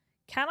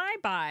 Can I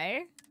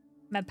buy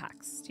med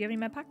packs? Do you have any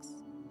med packs?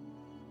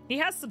 He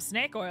has some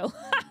snake oil.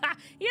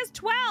 He has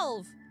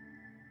 12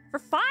 for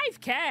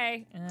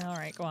 5k. All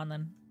right, go on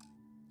then.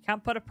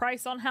 Can't put a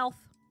price on health.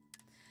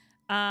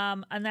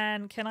 And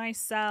then can I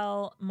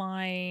sell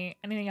my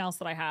anything else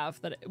that I have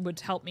that would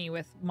help me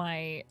with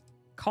my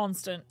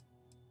constant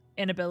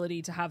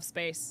inability to have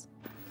space?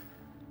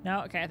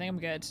 No? Okay, I think I'm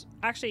good.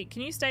 Actually,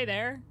 can you stay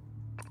there?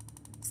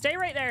 Stay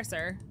right there,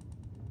 sir.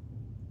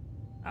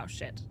 Oh,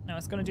 shit. No,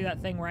 it's going to do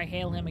that thing where I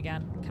hail him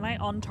again. Can I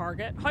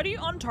on-target? How do you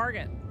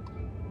on-target?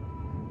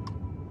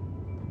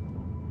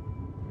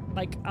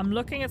 Like, I'm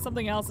looking at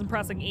something else and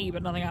pressing E,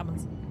 but nothing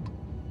happens.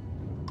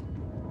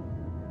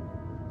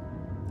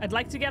 I'd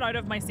like to get out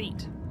of my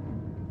seat.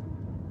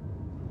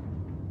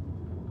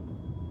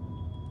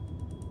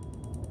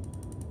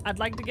 I'd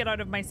like to get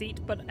out of my seat,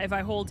 but if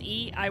I hold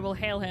E, I will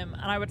hail him.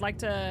 And I would like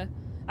to...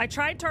 I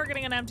tried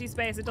targeting an empty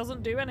space. It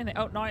doesn't do anything.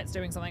 Oh, now it's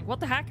doing something. What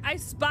the heck? I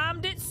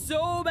spammed it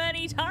so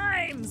many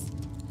times.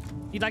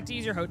 You'd like to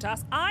use your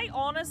HOTAS? I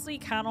honestly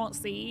cannot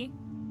see,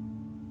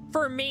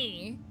 for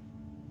me,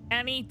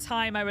 any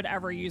time I would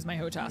ever use my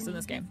HOTAS in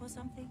this game.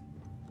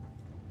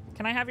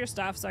 Can I have your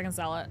stuff so I can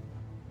sell it?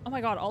 Oh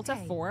my god, Alt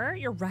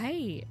F4? You're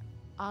right.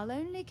 I'll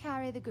only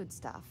carry the good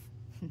stuff.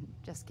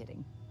 Just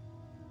kidding.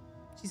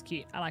 She's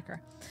cute. I like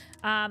her.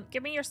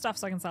 Give me your stuff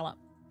so I can sell it.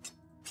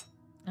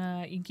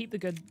 You can keep the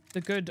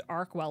good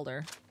arc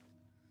welder.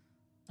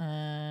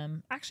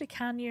 Actually,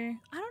 can you?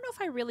 I don't know if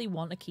I really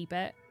want to keep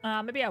it.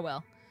 Maybe I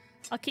will.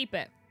 I'll keep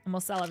it and we'll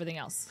sell everything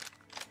else.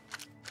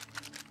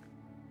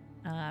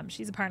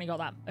 She's apparently got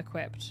that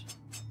equipped.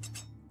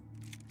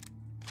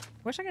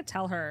 Wish I could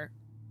tell her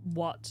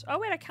what. Oh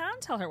wait, I can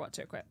tell her what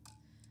to equip.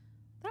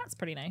 That's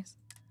pretty nice.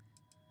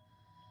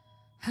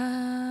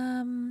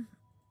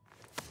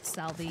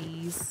 Sell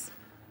these,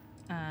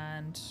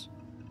 and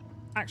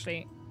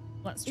actually,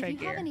 let's trade gear.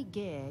 If you have any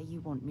gear you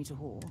want me to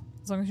haul,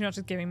 as long as you're not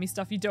just giving me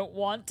stuff you don't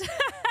want.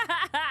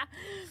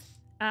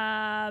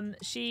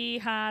 She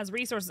has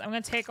resources. I'm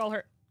gonna take all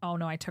her. Oh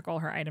no, I took all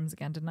her items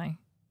again, didn't I?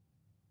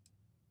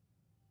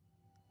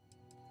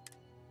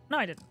 No,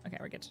 I didn't. Okay,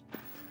 we're good.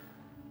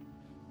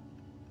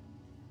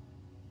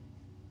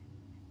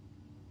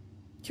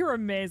 You're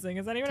amazing.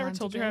 Has anyone ever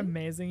told you how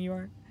amazing you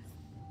are?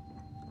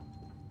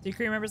 Do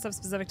crew members have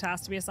specific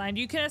tasks to be assigned?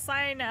 You can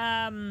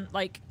assign,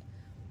 like,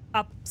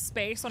 up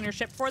space on your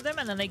ship for them,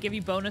 and then they give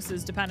you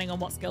bonuses depending on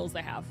what skills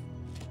they have.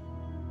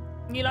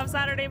 You love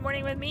Saturday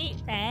morning with me?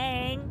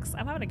 Thanks.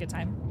 I'm having a good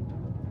time.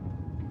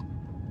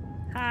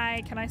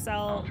 Hi, can I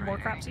sell more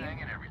crap to you?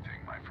 Anything and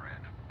everything, my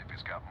friend. If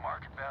it's got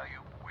market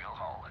value, we'll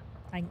haul it.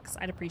 Thanks.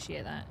 I'd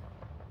appreciate that.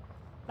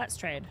 Let's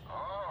trade.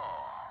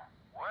 Oh,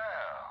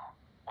 well.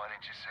 Why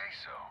didn't you say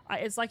so?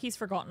 It's like he's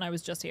forgotten I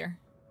was just here.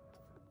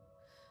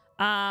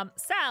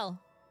 Sell.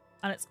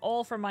 And it's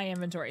all from my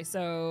inventory.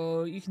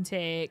 So you can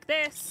take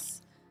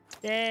this,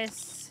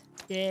 this,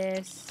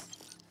 this.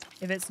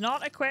 If it's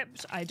not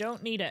equipped, I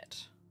don't need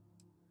it.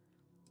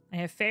 I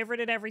have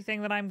favorited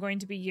everything that I'm going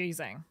to be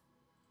using.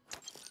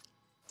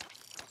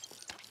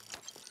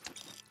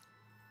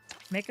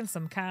 Making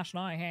some cash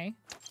now, hey?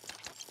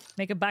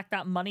 Making back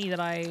that money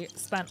that I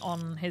spent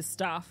on his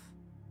stuff.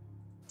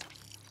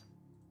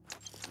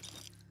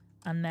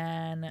 And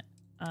then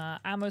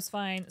ammo's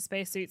fine.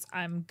 Spacesuits,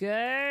 I'm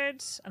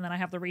good. And then I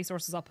have the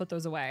resources. I'll put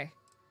those away.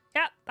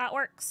 Yep, that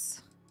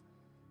works.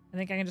 I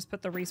think I can just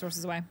put the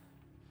resources away.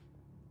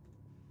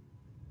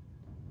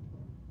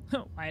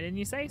 Why didn't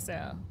you say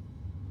so?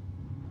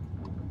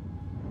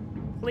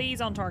 Please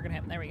don't target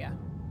him. There we go.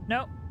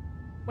 Nope.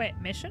 Wait,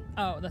 mission?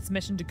 Oh, that's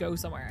mission to go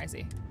somewhere. I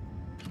see.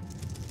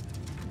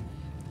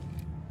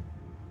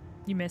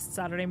 You missed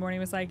Saturday morning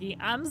with Psyche.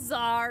 I'm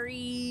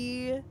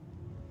sorry.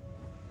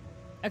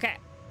 Okay.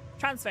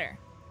 Transfer.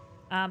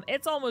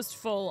 It's almost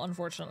full,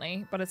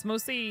 unfortunately, but it's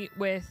mostly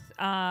with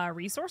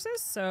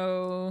resources,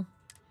 so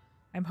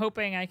I'm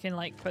hoping I can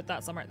like put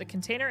that somewhere. The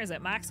container is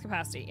at max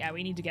capacity. Yeah,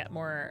 we need to get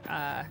more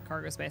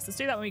cargo space. Let's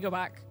do that when we go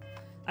back.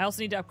 I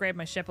also need to upgrade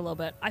my ship a little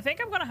bit. I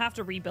think I'm gonna have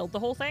to rebuild the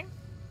whole thing.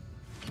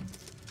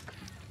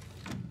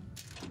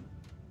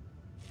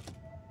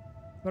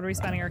 What are we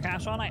spending our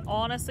cash on? I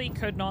honestly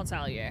could not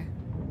tell you.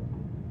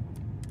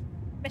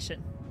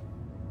 Mission.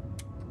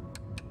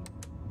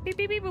 Beep,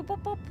 beep, beep, boop,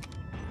 boop, boop.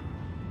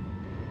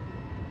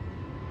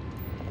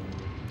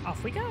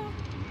 Off we go.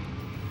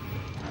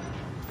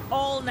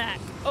 All neck.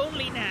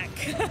 Only neck.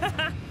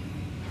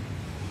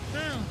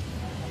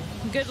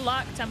 Good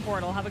luck,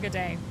 Temportal. Have a good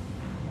day.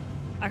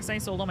 Accidentally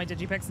sold all my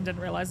Digipics and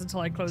didn't realize until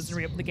I closed and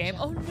reopened the game.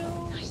 Oh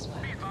no.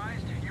 Be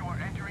advised, you are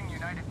entering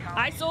United Colonies.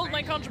 I sold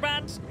my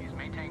contraband. Please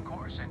maintain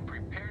course and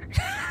prepare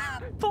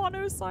to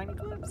Bono sign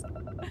clips.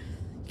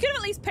 You could have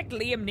at least picked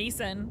Liam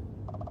Neeson.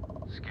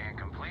 Scan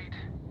complete.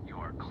 You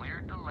are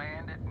cleared to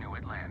land at New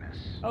Atlantis.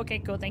 Okay,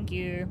 cool. Thank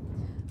you.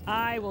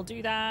 I will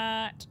do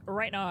that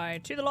right now.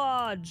 To the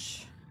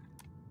lodge.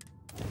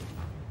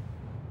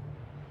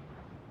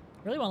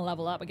 Really want to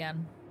level up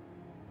again.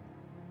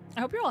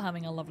 I hope you're all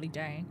having a lovely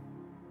day.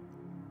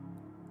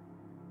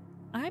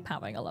 I'm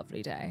having a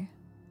lovely day.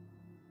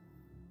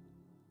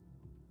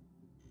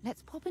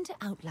 let's pop into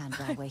Outland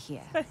while we're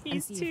here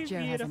and see if Joe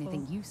has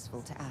anything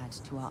useful to add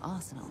to our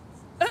arsenal.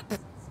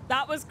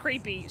 That was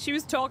creepy. She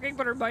was talking,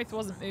 but her mouth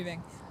wasn't moving.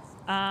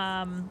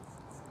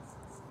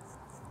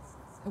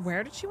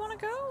 Where did she want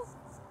to go?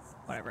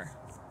 Whatever.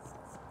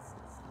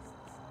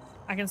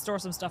 I can store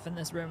some stuff in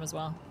this room as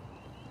well.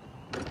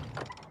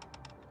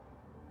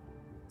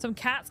 Some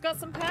cats got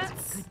some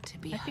pets. Good to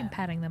be I've been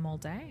petting them all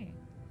day.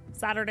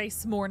 Saturday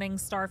morning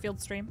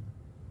Starfield stream.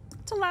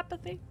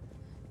 Telepathy.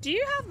 Do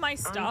you have my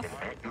stuff?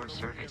 At your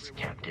service,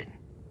 Captain.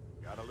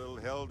 Got a little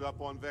held up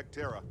on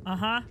Vectera.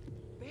 Uh-huh.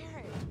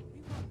 Barrett,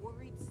 we were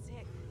worried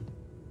sick.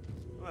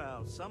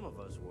 Well, some of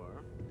us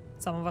were.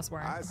 Some of us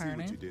were, I see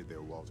apparently. what you did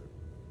there, Walter.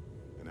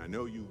 And I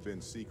know you've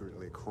been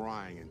secretly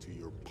crying into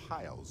your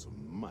piles of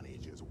money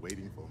just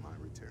waiting for my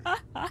return.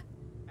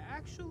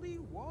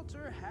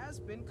 Walter has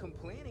been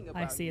complaining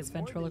about I see his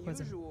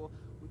ventriloquism. usual,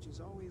 which is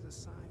always a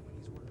sign when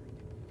he's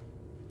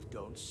worried.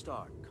 Don't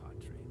start,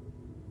 Cadre.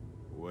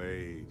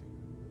 Wait,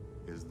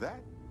 is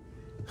that?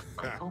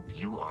 I hope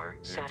you are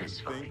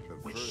satisfied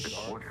with the first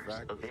quarters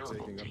artifact was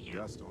available taking to up you.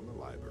 dust on the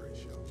library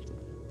shelf.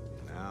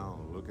 Now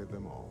look at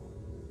them all.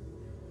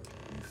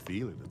 You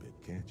feel it a bit,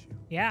 can't you?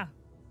 Yeah.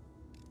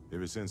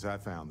 Ever since I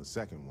found the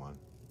second one,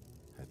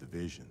 had the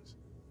visions.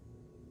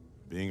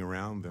 Being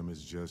around them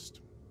is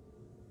just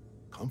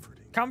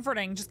comforting.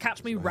 Comforting. Just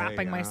catch me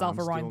wrapping myself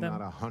around them.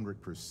 I'm still not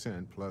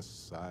 100%,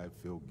 plus I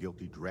feel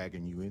guilty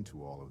dragging you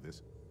into all of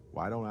this.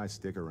 Why don't I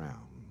stick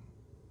around?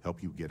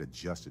 Help you get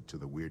adjusted to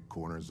the weird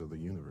corners of the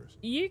universe.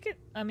 You could,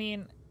 I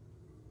mean,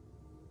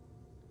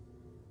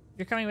 if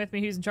you're coming with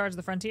me, who's in charge of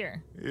the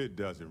frontier? It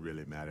doesn't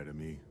really matter to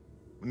me.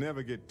 We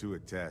never get too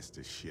attached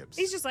to ships.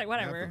 He's just like,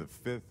 whatever. After the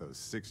fifth or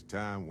sixth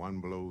time one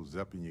blows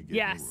up and you get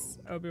yes,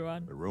 no room,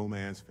 Obi-Wan. the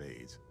romance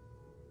fades.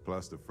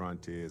 Plus the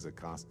frontier is a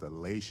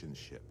constellation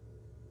ship.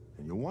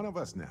 And you're one of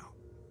us now.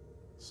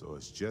 So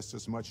it's just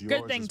as much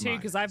yours Good thing, as too, mine.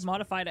 because I've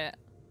modified it.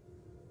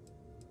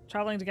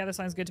 Traveling together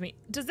sounds good to me.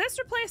 Does this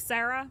replace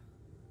Sarah?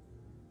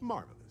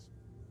 Marvelous.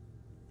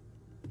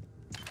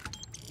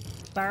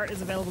 Barrett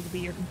is available to be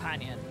your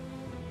companion.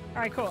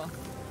 All right, cool.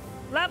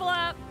 Level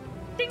up.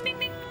 Ding, ding,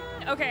 ding.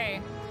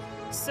 Okay.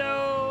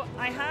 So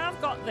I have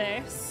got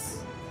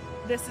this.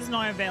 This is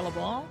now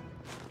available.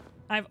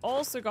 I've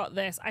also got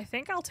this. I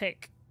think I'll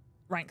take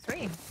rank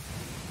 3.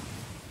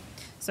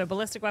 So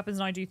ballistic weapons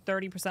now do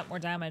 30% more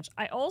damage.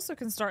 I also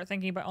can start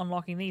thinking about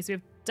unlocking these. We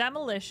have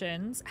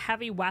demolitions,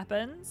 heavy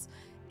weapons,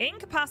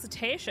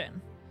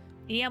 incapacitation.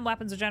 EM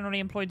weapons are generally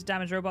employed to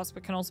damage robots,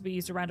 but can also be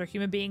used to render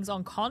human beings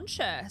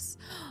unconscious.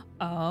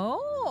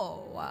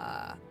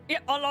 Oh. Yeah,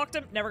 unlocked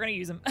him. Never going to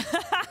use him.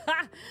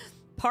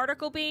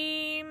 Particle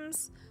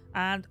beams.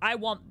 And I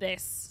want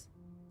this.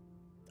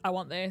 I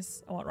want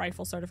this. I want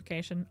rifle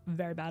certification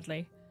very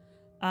badly.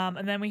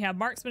 And then we have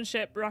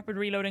marksmanship, rapid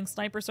reloading,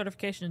 sniper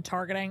certification and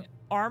targeting,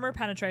 armor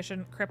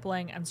penetration,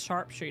 crippling, and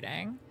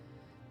sharpshooting.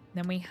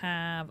 Then we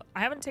have...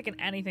 I haven't taken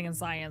anything in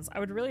science. I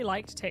would really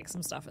like to take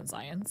some stuff in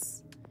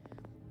science.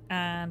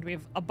 And we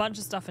have a bunch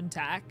of stuff in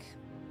tech.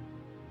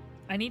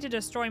 I need to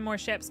destroy more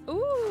ships.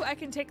 Ooh, I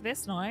can take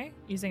this now.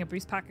 Using a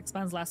boost pack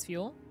expends less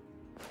fuel.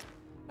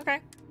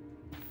 Okay.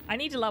 I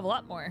need to level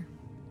up more.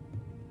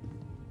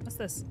 What's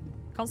this?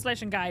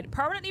 Constellation Guide.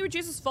 Permanently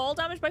reduces fall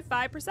damage by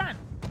 5%.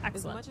 Excellent.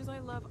 As much as I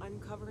love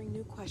uncovering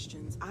new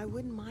questions, I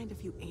wouldn't mind a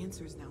few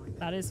answers now and then.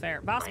 That is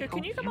fair. Vasco,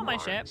 can you come on my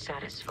ship?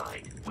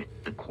 Satisfied with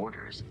the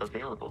quarters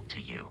available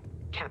to you,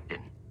 Captain.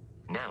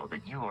 Now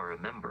that you are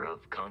a member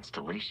of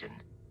Constellation,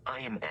 I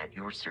am at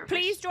your service.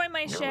 Please join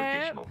my no ship.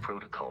 Additional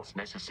protocols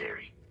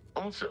necessary.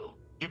 Also,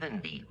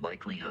 given the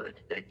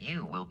likelihood that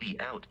you will be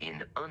out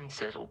in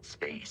unsettled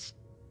space,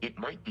 it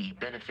might be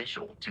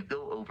beneficial to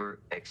go over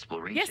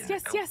exploration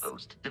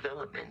outpost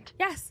development.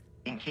 Yes.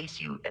 In case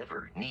you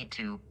ever need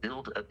to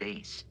build a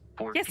base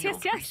for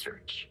field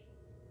research.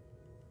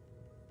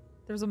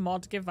 There's a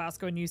mod to give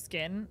Vasco a new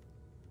skin.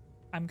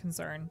 I'm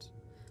concerned.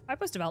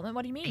 Outpost development,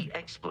 what do you mean? The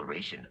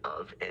exploration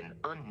of an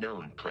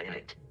unknown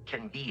planet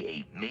can be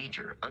a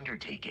major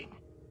undertaking.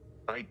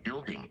 By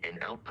building an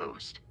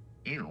outpost,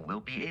 you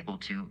will be able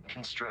to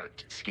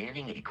construct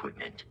scanning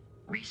equipment,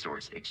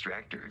 resource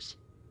extractors,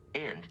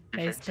 and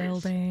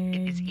defenses.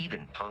 It is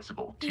even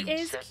possible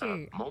to set up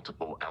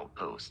multiple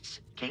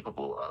outposts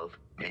capable of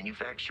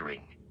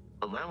manufacturing,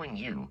 allowing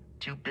you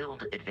to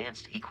build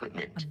advanced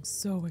equipment. I'm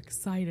so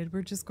excited.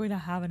 We're just going to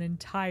have an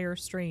entire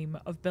stream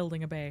of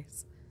building a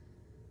base.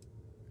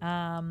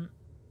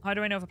 How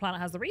do I know if a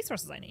planet has the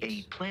resources I need?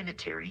 A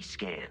planetary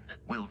scan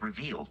will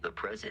reveal the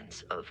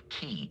presence of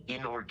key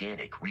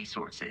inorganic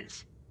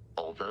resources,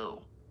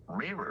 although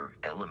rarer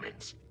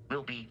elements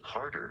will be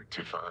harder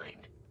to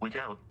find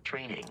without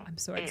training. I'm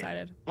so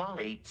excited. And while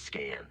a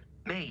scan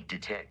may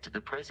detect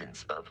the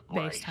presence of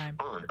life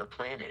on a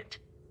planet,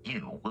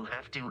 you will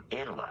have to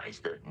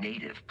analyze the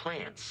native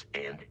plants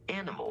and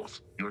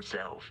animals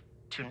yourself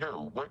to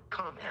know what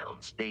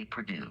compounds they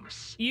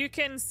produce. You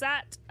can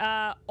set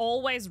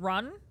always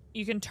run.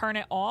 You can turn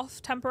it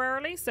off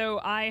temporarily. So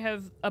I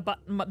have a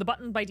button. The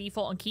button by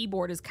default on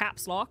keyboard is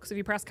caps lock. So if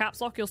you press caps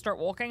lock, you'll start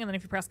walking, and then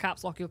if you press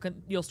caps lock,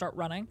 you'll start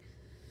running.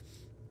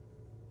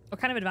 What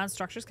kind of advanced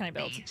structures can I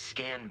build? The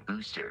scan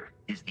booster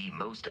is the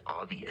most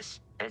obvious,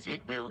 as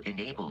it will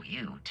enable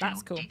you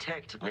to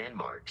detect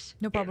landmarks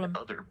and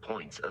other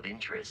points of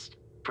interest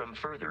from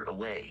further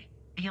away.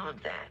 Beyond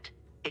that,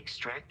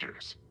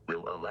 extractors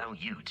will allow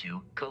you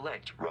to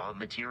collect raw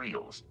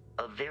materials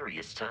of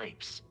various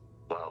types,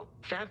 while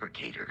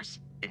fabricators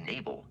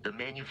enable the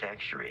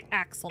manufacturing.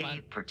 Excellent.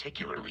 A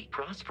particularly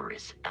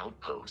prosperous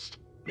outpost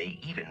may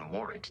even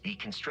warrant the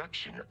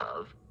construction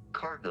of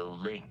cargo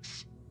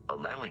links,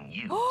 allowing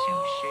you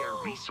to share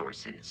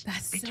resources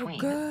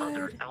between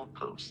other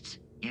outposts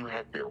you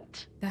have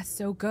built. That's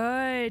so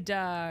good.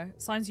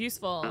 Sounds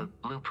useful. The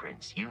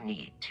blueprints you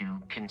need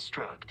to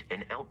construct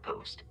an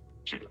outpost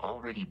should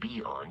already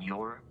be on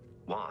your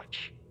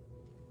watch.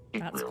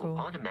 It will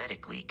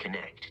automatically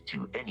connect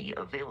to any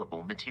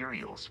available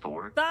materials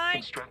for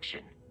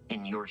construction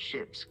in your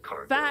ship's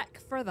cargo. Back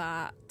for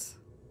that.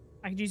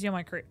 I could use you on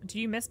my crew. Do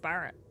you miss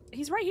Barrett?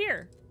 He's right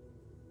here.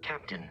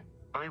 Captain,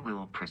 I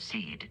will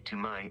proceed to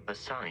my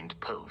assigned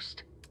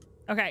post.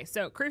 Okay,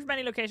 so crew from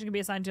any location can be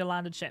assigned to a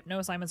landed ship. No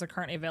assignments are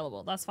currently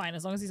available. That's fine.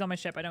 As long as he's on my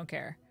ship, I don't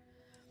care.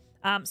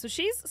 So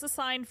she's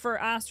assigned for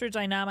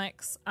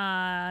astrodynamics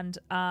and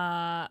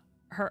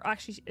her...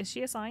 Actually, is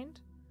she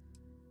assigned?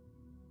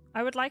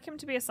 I would like him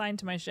to be assigned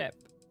to my ship.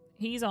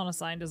 He's on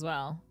assigned as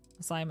well.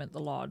 Assignment, the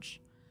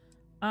Lodge.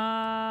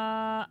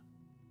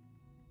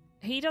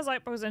 He does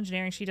outpost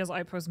engineering. She does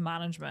outpost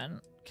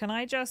management. Can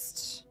I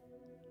just...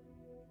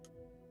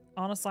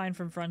 unassign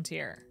from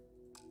Frontier?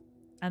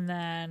 And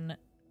then...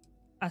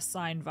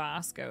 assign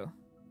Vasco.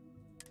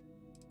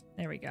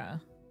 There we go.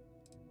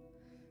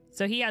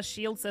 So he has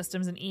shield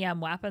systems and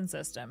EM weapon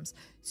systems.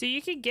 So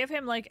you could give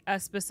him like a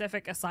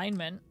specific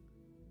assignment.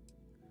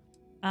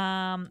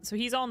 So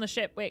he's on the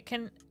ship. Wait,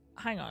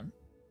 hang on.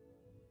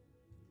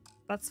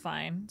 That's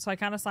fine. So I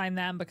can't assign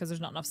them because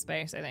there's not enough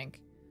space, I think.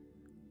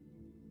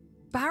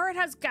 Barrett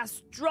has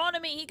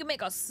gastronomy. He can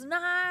make us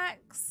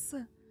snacks.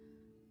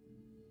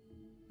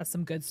 That's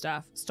some good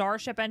stuff.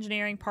 Starship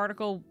engineering,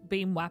 particle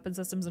beam weapon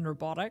systems, and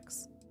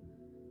robotics.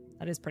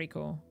 That is pretty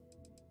cool.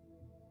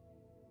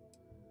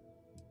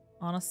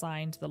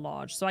 Unassigned to the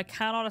Lodge. So I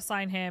cannot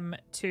assign him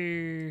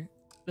to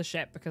the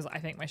ship because I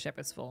think my ship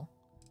is full.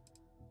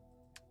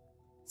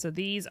 So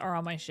these are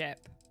on my ship.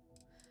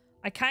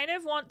 I kind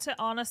of want to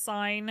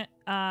unassign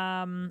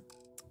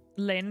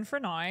Lynn for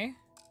now.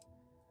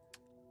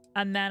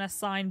 And then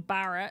assign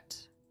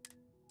Barrett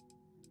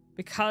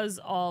because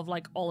of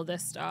like all of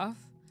this stuff.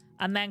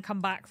 And then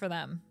come back for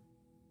them.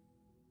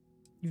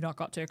 You've not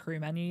got to a crew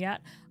menu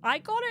yet. I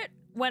got it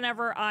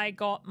whenever I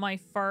got my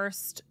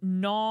first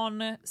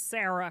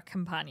non-Sarah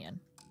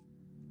companion.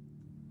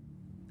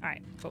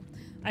 Alright, cool.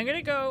 I'm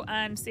gonna go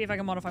and see if I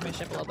can modify my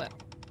ship a little bit.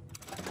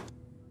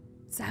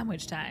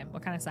 Sandwich time.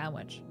 What kind of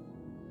sandwich?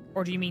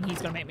 Or do you mean he's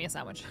gonna make me a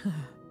sandwich?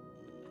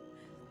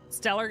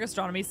 Stellar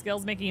gastronomy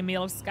skills, making a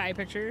meal of sky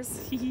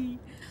pictures.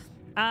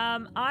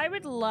 I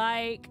would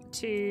like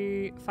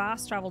to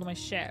fast travel to my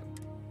ship.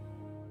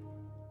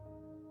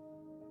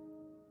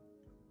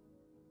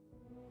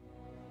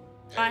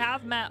 I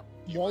have met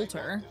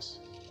Walter.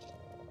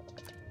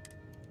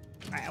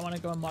 Alright, I want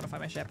to go and modify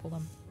my ship. Hold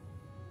on.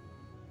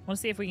 I want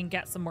to see if we can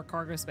get some more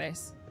cargo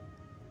space.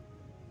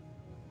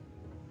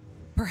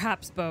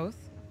 Perhaps both.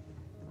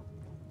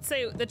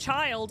 So, the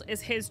child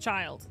is his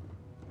child.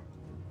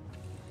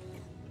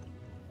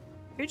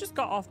 Who just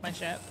got off my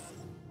ship?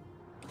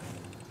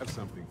 I have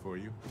something for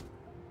you.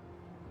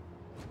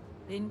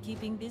 Been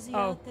keeping busy Oh,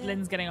 out there?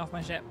 Lynn's getting off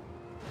my ship.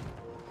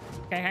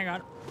 Okay, hang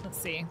on. Let's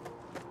see.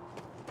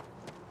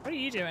 What are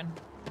you doing?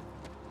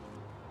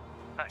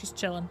 Hey, just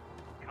chilling.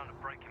 Kind of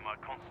breaking my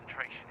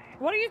concentration here.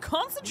 What are you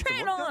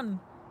concentrating on?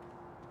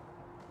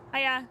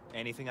 Hiya.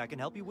 Anything I can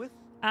help you with?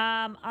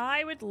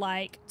 I would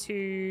like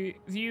to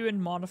view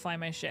and modify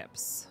my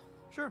ships.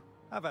 Sure,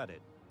 have at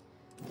it.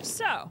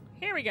 So,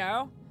 here we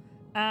go.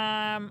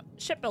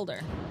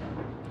 Shipbuilder.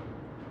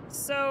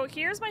 So,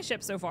 here's my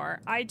ship so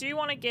far. I do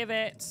want to give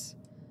it,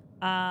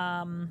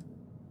 some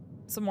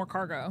more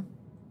cargo.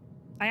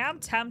 I am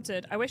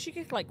tempted. I wish you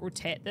could, like,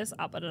 rotate this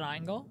up at an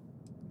angle.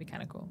 It'd be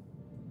kind of cool.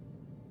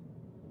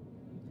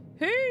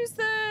 Who's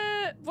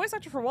the voice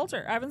actor for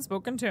Walter? I haven't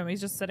spoken to him. He's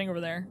just sitting over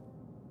there.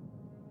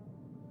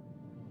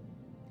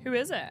 Who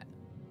is it?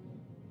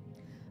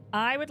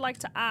 I would like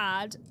to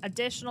add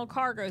additional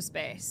cargo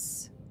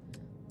space.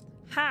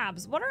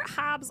 Habs. What are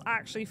Habs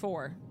actually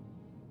for?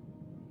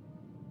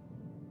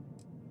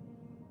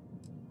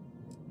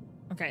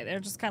 Okay, they're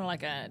just kind of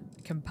like a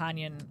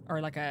companion,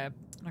 or like a,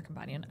 not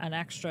companion, an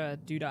extra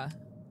doodah.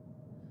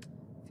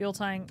 Fuel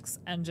tanks,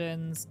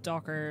 engines,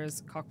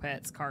 dockers,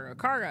 cockpits, cargo.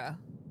 Cargo.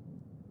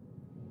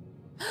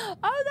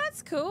 Oh,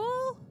 that's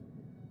cool.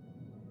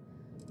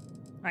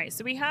 Right,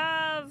 so we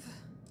have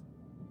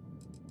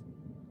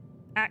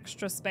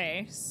extra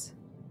space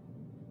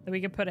that we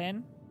could put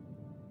in.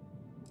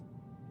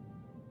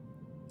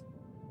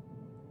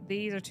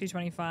 These are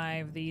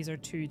 225, these are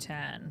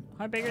 210.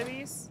 How big are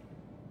these?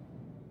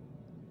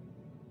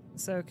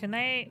 So can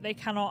they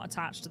cannot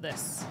attach to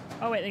this.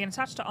 Oh wait, they can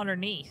attach to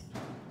underneath.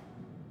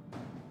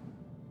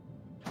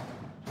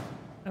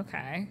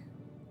 Okay.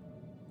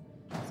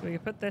 So we can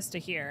put this to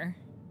here.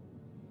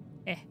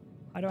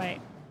 How do I...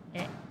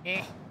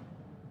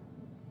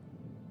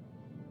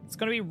 It's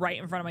gonna be right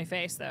in front of my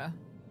face though.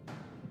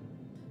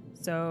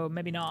 So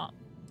maybe not.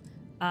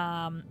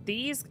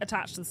 These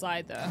attach to the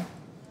side though.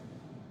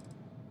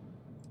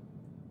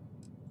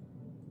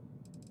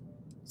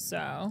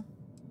 So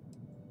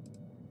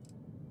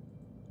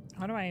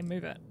how do I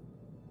move it?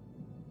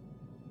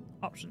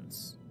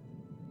 Options.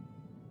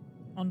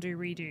 Undo,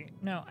 redo.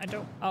 No, I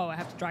don't. Oh, I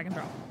have to drag and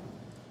drop.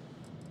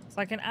 So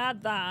I can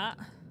add that.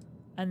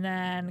 And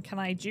then can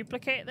I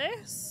duplicate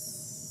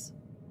this?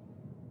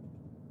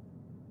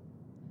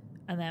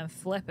 And then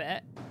flip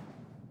it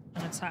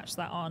and attach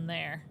that on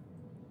there.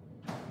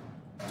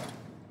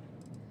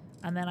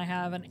 And then I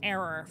have an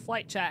error.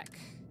 Flight check.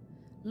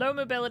 Low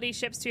mobility,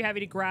 ship's too heavy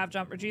to grav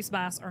jump, reduce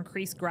mass, or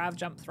increase grav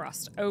jump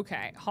thrust.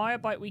 Okay, how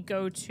about we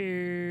go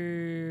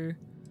to...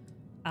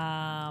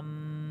 I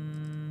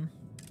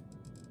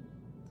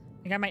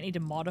think I might need to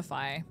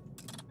modify.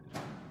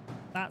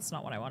 That's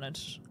not what I wanted.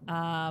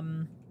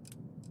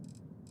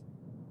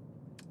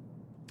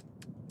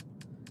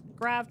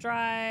 Grav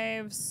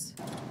drives.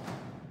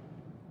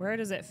 Where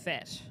does it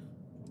fit?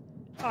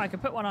 Oh, I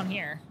could put one on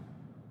here.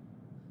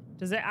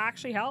 Does it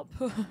actually help?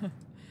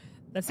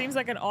 That seems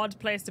like an odd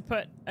place to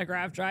put a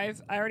grav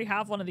drive. I already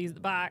have one of these at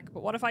the back,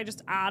 but what if I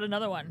just add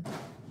another one?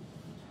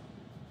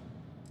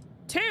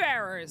 2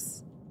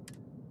 errors.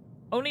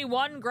 Only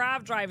 1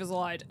 grav drive is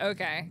allowed.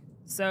 Okay.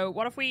 So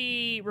what if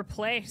we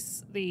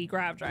replace the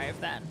grav drive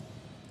then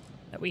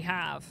that we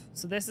have?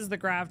 So this is the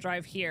grav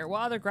drive here.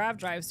 What other grav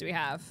drives do we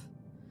have?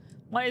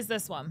 What is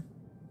this one?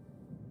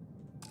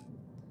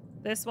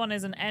 This one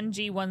is an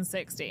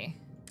NG160.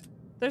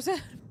 There's a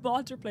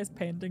mod to replace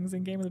paintings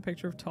in game with a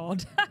picture of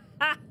Todd.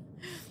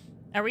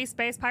 Are we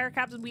space pirate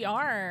captain? We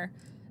are.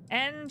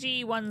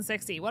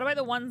 NG160. What about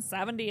the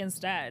 170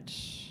 instead?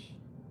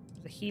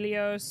 The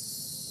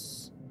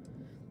Helios.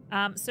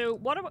 So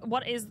what are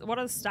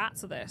the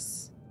stats of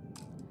this?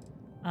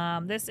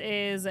 This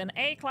is an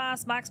A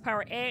class, max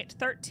power 8,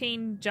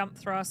 13 jump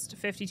thrust,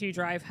 52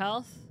 drive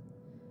health,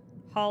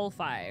 hull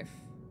 5.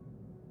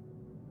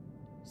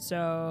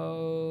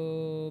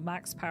 So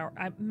max power,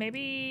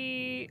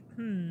 maybe,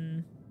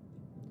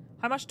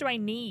 how much do I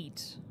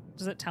need?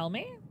 Does it tell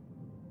me?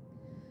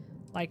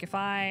 Like if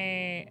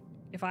I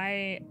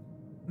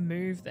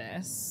move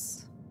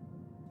this,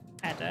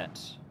 edit,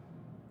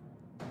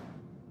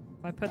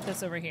 if I put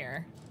this over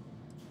here,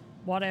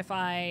 what if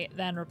I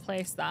then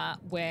replace that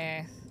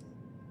with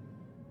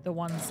the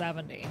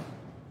 170?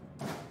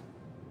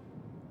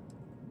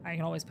 I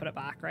can always put it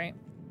back, right?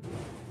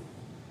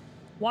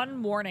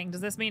 One warning.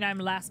 Does this mean I'm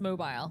less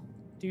mobile?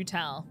 Do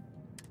tell.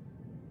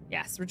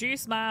 Yes.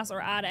 Reduce mass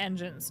or add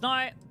engines. Now,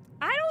 I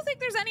don't think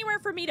there's anywhere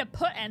for me to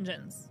put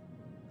engines.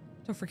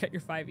 Don't forget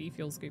your 5e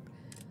fuel scoop.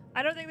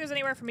 I don't think there's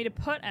anywhere for me to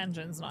put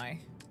engines now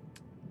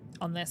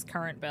on this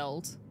current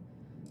build.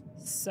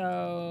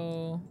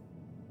 So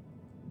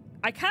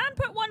I can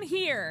put one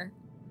here.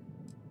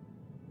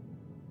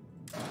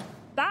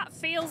 That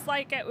feels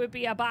like it would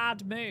be a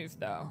bad move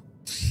though.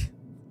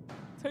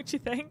 Don't you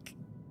think?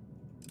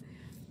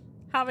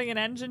 Having an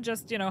engine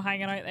just, you know,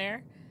 hanging out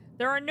there.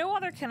 There are no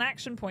other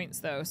connection points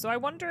though, so I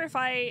wonder if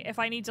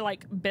I need to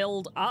like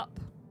build up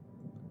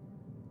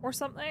or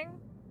something.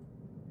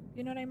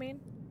 You know what I mean?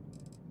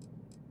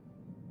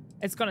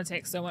 It's gonna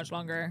take so much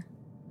longer.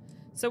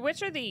 So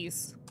which are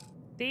these?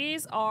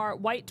 These are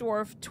White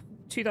Dwarf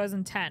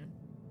 2010.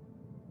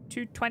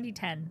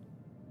 2010.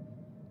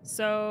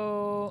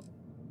 So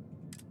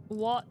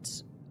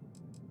what?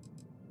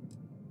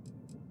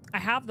 I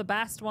have the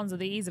best ones of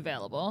these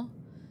available.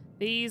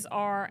 These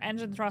are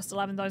engine thrust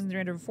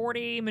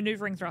 11,340,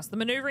 maneuvering thrust. The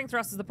maneuvering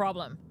thrust is the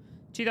problem.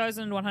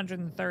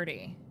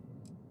 2,130.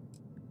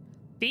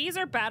 These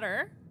are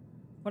better.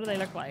 What do they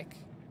look like?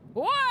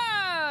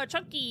 Whoa,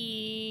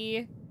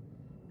 chunky.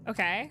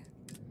 Okay.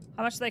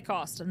 How much do they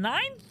cost?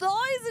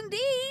 9,000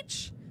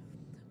 each?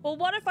 Well,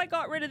 what if I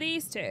got rid of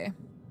these two?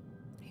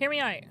 Hear me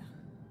out.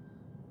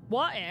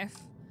 What if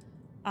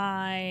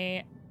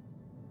I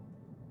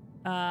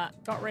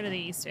got rid of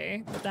these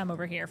two? Put them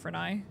over here for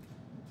now.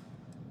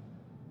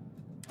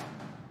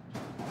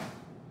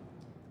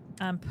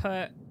 And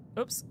put,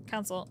 oops,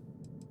 cancel,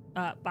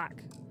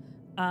 back.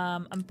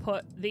 And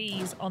put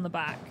these on the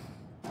back.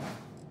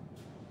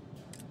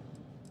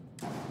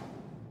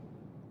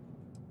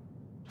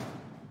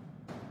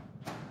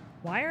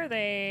 Why are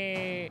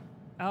they,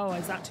 oh,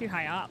 is that too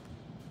high up?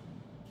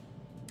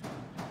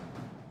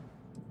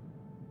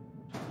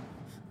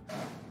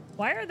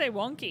 Why are they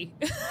wonky?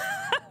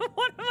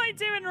 What am I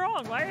doing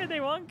wrong? Why are they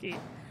wonky?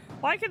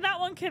 Why can that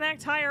one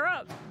connect higher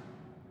up?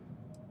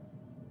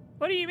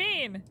 What do you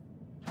mean?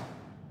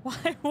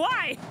 Why?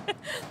 Why?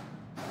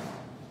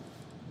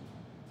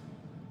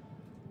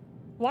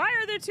 Why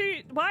are there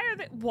two? Why are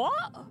they?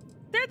 What?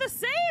 They're the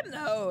same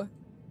though.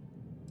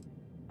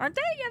 Aren't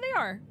they? Yeah, they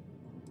are.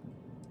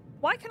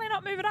 Why can I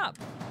not move it up?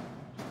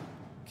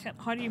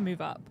 How do you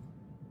move up?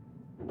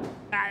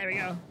 Ah, there we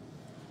go.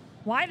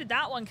 Why did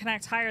that one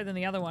connect higher than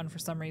the other one for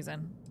some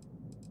reason?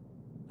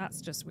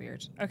 That's just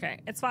weird. Okay,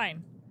 it's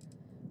fine.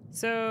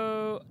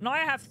 So now I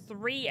have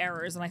 3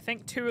 errors and I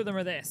think 2 of them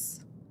are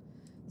this.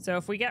 So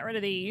if we get rid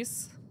of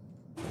these.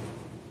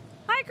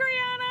 Hi,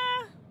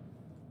 Kriana!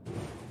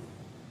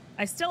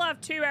 I still have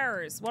 2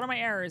 errors. What are my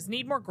errors?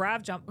 Need more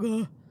grav jump.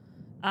 Ugh.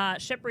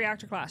 Ship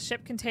reactor class.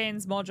 Ship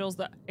contains modules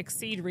that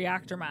exceed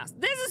reactor mass.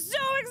 This is so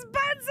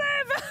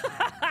expensive!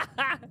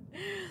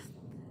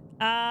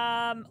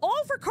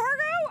 All for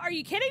cargo? Are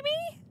you kidding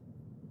me?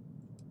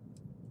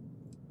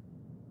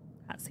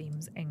 That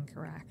seems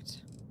incorrect.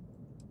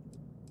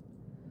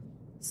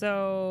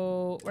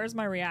 So, where's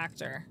my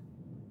reactor?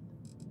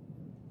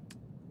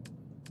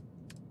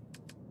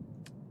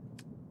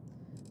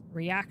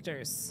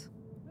 Reactors.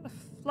 Where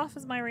the Fluff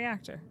is my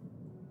reactor.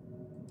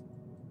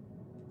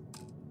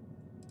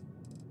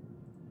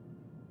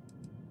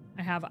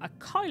 I have a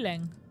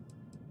coiling.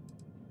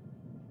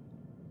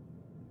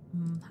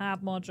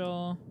 Hab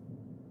module.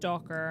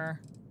 Docker.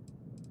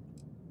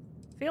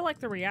 I feel like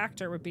the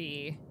reactor would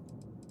be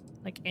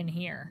like in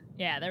here.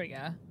 Yeah, there we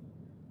go.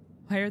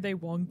 Why are they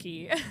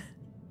wonky?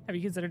 Have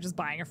you considered just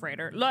buying a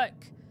freighter? Look.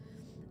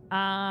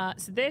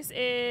 So this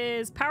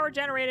is power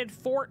generated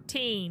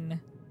 14.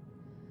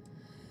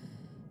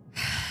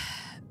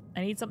 I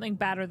need something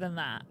better than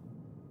that.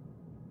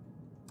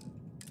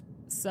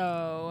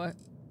 So,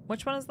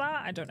 which one is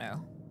that? I don't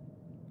know.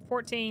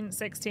 14,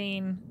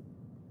 16.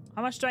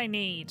 How much do I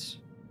need?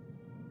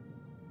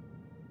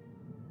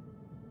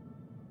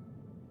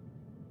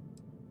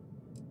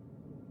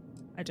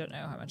 I don't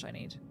know how much I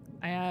need.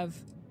 I have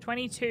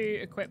 22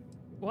 equip.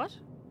 What?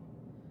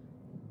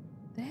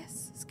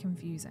 This is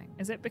confusing.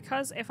 Is it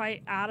because if I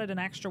added an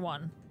extra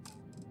one?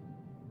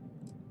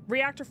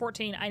 Reactor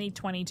 14, I need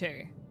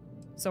 22.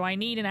 So I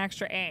need an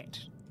extra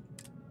 8,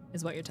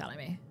 is what you're telling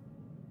me.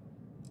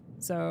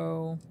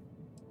 So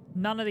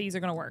none of these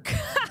are gonna work.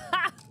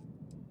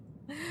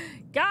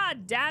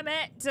 God damn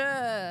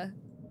it!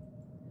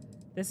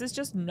 This is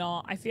just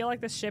not, I feel like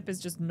this ship is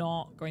just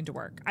not going to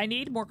work. I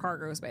need more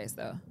cargo space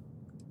though.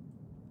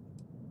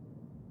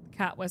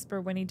 Cat whisper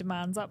when he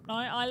demands up now.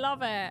 I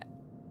love it.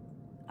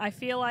 I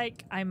feel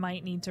like I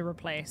might need to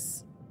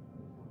replace.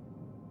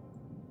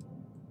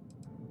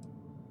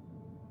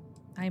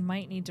 I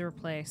might need to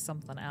replace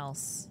something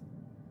else.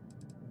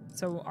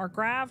 So our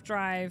grav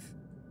drive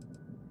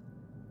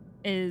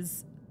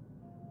is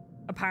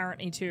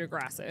apparently too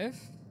aggressive.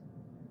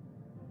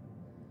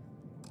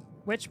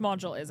 Which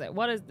module is it?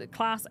 What is the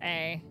class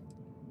A?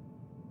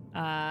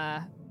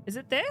 Is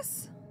it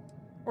this?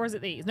 Or is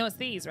it these? No, it's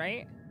these,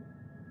 right?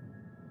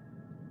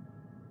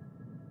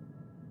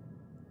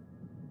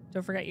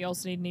 Don't forget you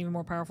also need an even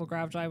more powerful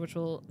grav drive, which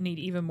will need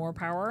even more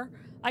power.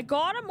 I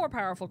got a more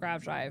powerful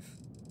grav drive.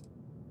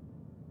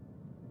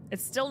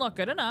 It's still not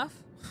good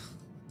enough.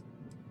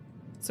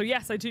 So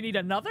yes, I do need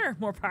another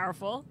more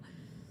powerful.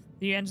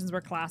 The engines were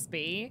class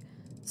B.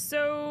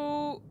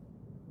 So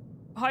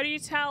how do you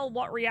tell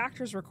what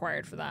reactor is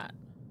required for that?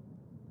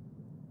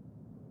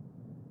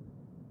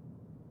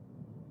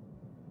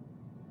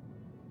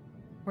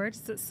 Where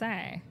does it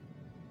say?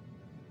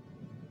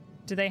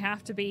 Do they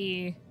have to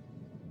be...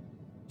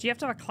 Do you have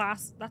to have a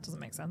class? That doesn't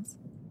make sense.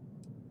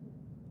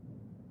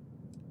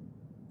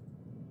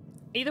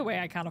 Either way,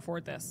 I can't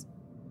afford this.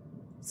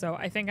 So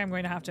I think I'm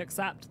going to have to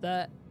accept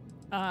that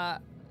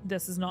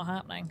this is not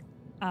happening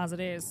as it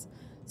is.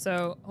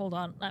 So hold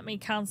on, let me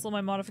cancel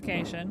my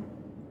modification.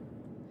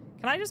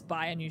 Can I just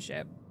buy a new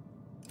ship?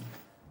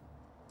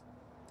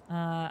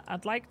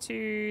 I'd like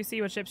to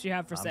see what ships you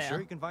have for sale. I'm sure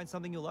you can find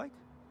something you like.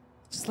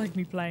 Just like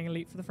me playing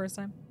Elite for the first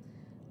time.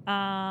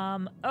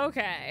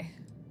 Okay.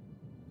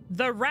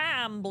 The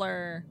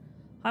Rambler.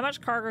 How much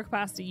cargo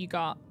capacity you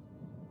got?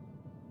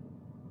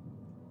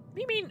 What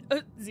do you mean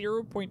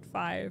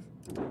 0.5?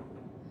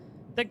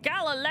 The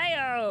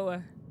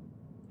Galileo.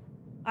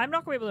 I'm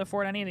not going to be able to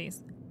afford any of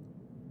these.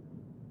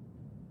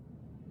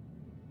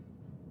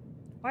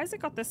 Why has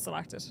it got this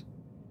selected?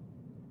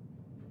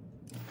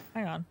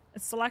 Hang on.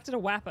 It's selected a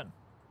weapon.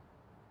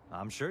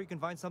 I'm sure you can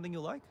find something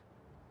you like.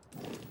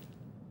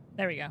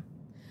 There we go.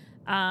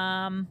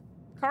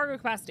 Cargo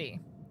capacity.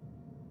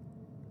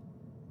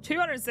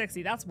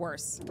 260, that's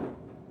worse.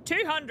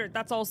 200,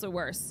 that's also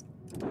worse.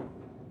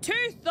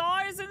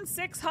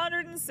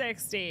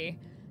 2,660.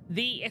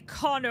 The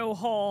Econo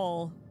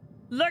Hull.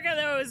 Look at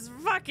those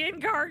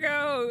fucking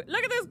cargo.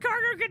 Look at those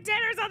cargo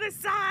containers on the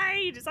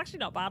side. It's actually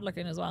not bad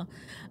looking as well.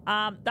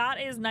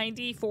 That is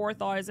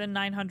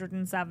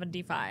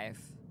 94,975.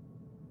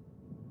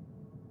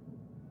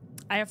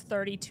 I have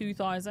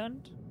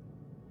 32,000.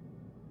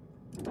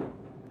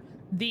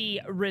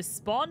 The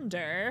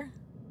Responder.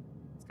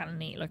 It's kind of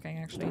neat looking,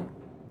 actually.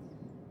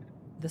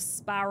 The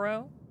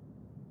Sparrow.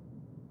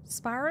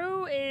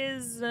 Sparrow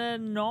is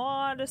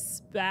not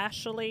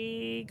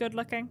especially good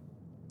looking.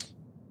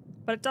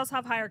 But it does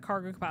have higher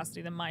cargo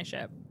capacity than my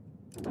ship.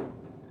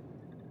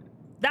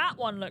 That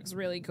one looks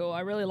really cool.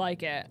 I really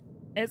like it.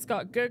 It's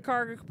got good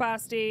cargo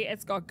capacity.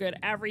 It's got good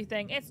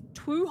everything. It's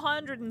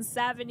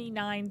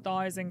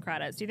 279,000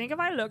 credits. Do you think if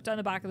I looked on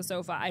the back of the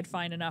sofa, I'd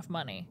find enough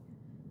money?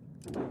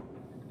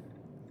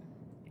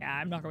 Yeah,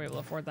 I'm not going to be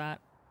able to afford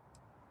that.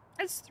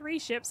 It's 3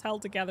 ships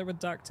held together with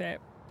duct tape.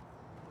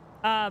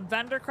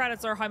 Vendor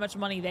credits are how much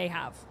money they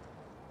have.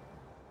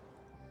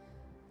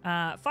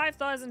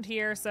 5,000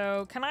 here.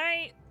 So can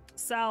I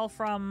sell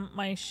from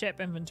my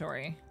ship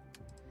inventory?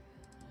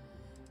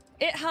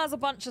 It has a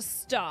bunch of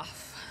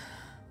stuff.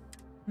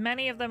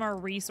 Many of them are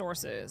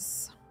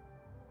resources.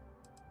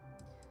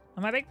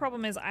 And my big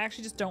problem is I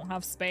actually just don't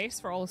have space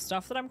for all the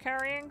stuff that I'm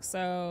carrying,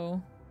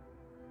 so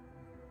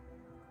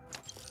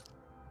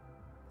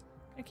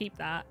I keep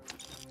that.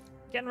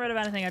 Getting rid of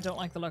anything I don't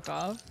like the look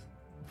of.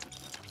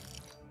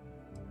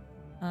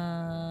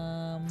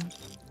 That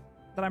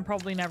I'm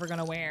probably never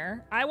gonna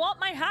wear. I want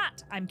my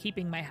hat. I'm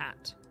keeping my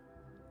hat.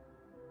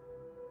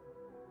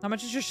 How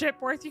much is your ship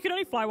worth? You can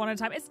only fly one at a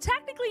time. It's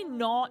technically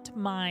not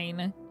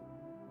mine.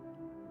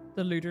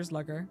 The looter's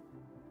lugger.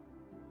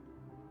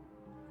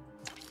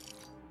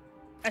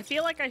 I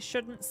feel like I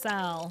shouldn't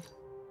sell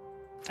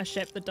a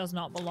ship that does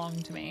not belong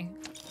to me.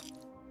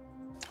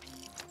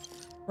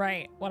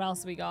 Right, what else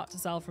have we got to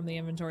sell from the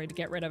inventory to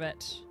get rid of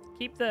it?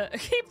 Keep the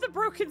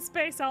broken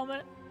space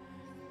helmet.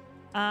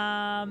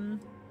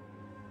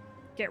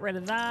 Get rid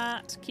of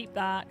that. Keep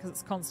that because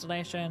it's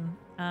Constellation.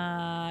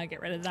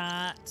 Get rid of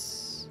that.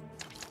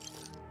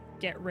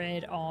 Get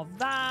rid of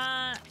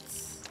that.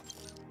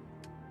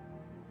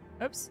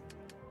 Oops.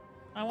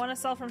 I want to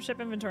sell from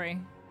ship inventory.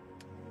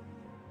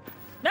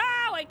 No,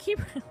 I keep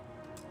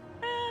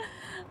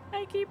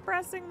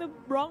pressing the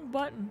wrong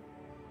button.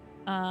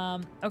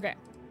 Okay.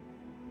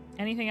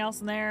 Anything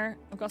else in there?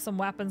 I've got some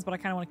weapons, but I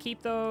kind of want to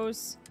keep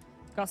those.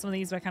 Got some of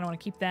these, but I kind of want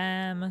to keep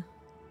them.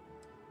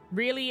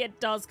 Really, it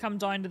does come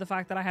down to the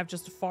fact that I have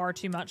just far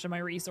too much of my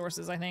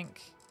resources, I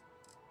think.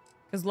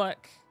 Because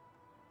look,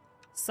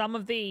 some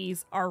of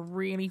these are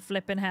really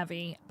flippin'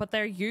 heavy, but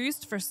they're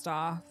used for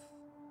stuff.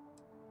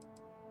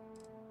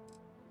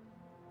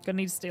 Gonna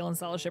need to steal and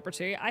sell a ship or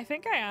two. I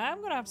think I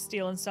am gonna have to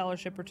steal and sell a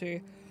ship or two.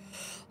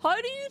 How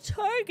do you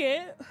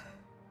target?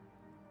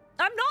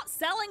 I'm not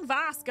selling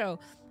Vasco.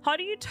 How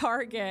do you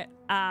target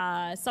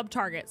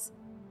sub-targets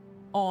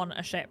on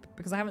a ship?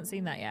 Because I haven't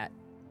seen that yet.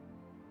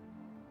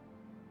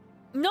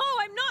 No,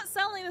 I'm not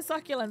selling the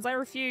succulents. I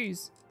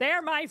refuse. They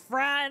are my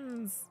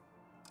friends.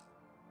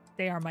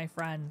 They are my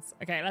friends.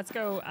 Okay, let's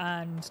go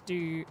and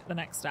do the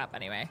next step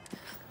anyway.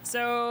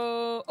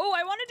 So, oh,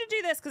 I wanted to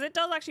do this because it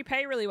does actually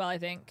pay really well, I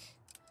think.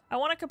 I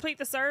want to complete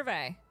the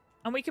survey.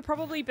 And we could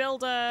probably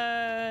build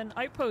an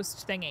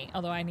outpost thingy.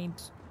 Although I think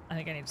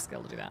I need a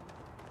skill to do that.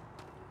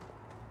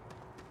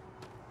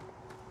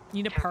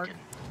 Need a perk.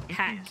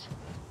 Heck.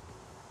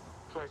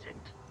 Pleasant.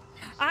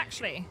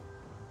 Actually,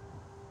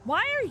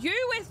 why are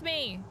you with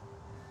me?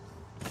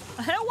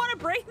 I don't want to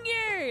bring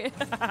you.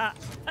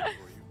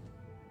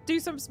 Do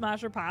some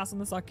smash or pass on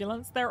the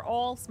succulents. They're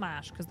all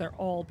smash because they're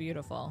all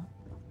beautiful.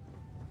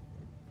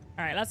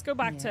 All right, let's go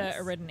back to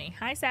Aridany.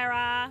 Hi,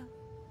 Sarah.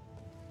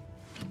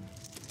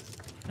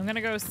 I'm gonna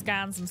go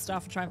scan some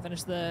stuff and try and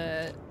finish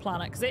the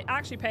planet because it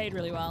actually paid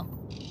really well.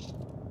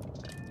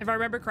 If I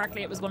remember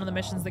correctly, it was one of the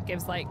missions that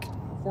gives like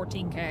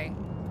 14k.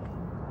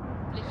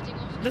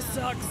 The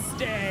sucks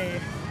stay.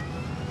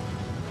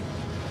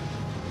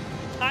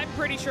 I'm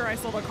pretty sure I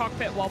saw the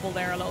cockpit wobble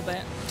there a little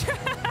bit.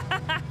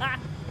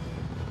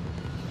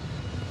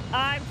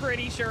 I'm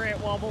pretty sure it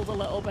wobbled a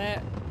little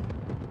bit.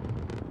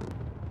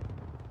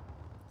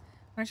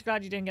 I'm actually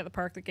glad you didn't get the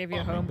perk that gave you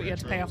a home, but you had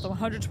to pay off the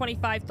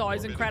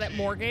 125,000 credit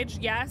mortgage.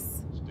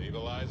 Yes.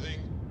 Stabilizing.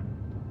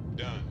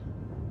 Done.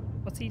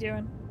 What's he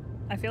doing?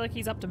 I feel like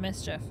he's up to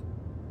mischief.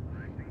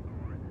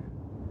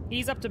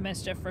 He's up to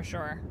mischief for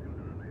sure.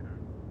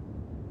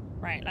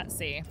 Right, let's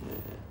see.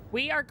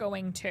 We are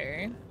going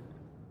to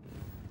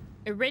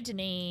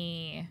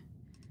Aridany.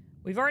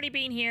 We've already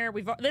been here.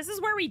 This is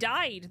where we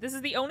died. This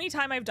is the only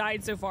time I've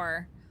died so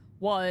far,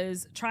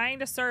 was trying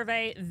to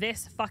survey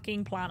this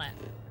fucking planet.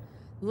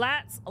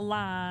 Let's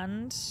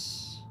land.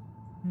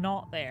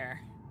 Not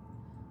there.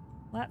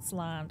 Let's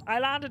land. I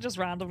landed just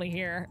randomly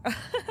here.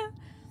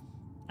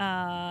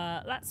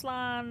 Let's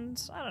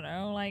land, I don't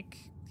know, like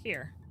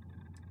here.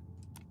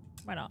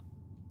 Why not?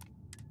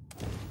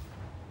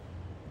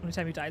 Only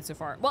time you died so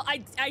far. Well,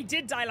 I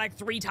did die like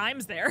 3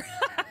 times there.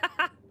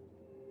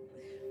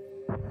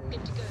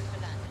 Good to go for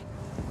landing.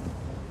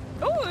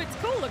 Oh, it's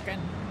cool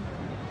looking.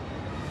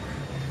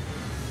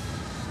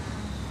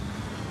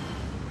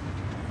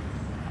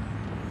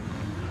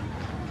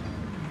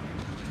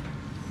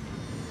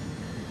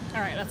 All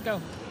right, let's go.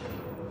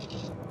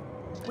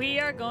 We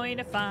are going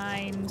to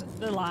find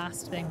the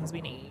last things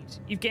we need.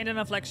 You've gained an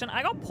affliction.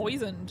 I got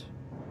poisoned.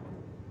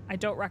 I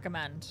don't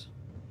recommend.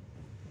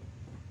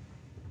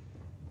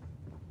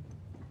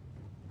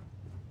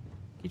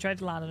 You tried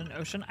to land in an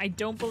ocean. I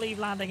don't believe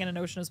landing in an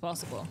ocean is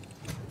possible.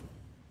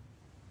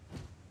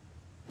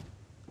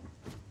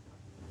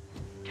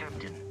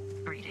 Captain,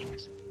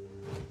 greetings.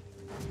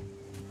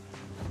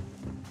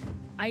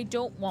 I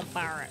don't want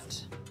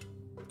Barrett.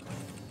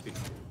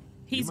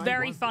 He's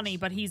very funny,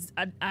 but he's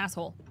an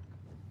asshole.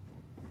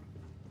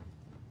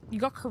 You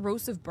got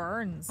corrosive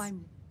burns.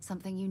 Find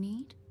something you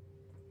need?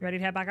 You ready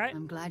to head back out?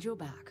 I'm glad you're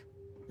back.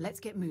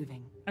 Let's get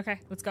moving. Okay,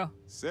 let's go.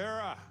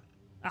 Sarah!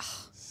 Ugh.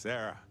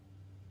 Sarah,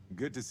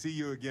 good to see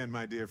you again,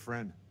 my dear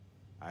friend.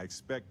 I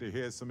expect to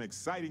hear some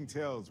exciting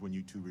tales when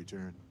you two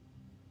return.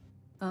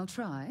 I'll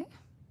try,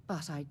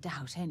 but I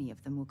doubt any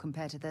of them will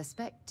compare to the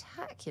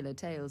spectacular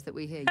tales that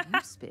we hear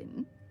you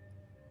spin.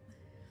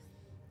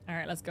 All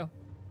right, let's go.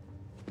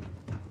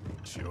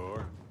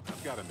 Sure.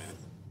 I've got a minute.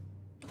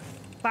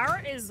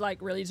 Barrett is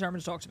like really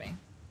determined to talk to me.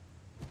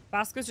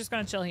 Vasco's just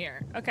gonna chill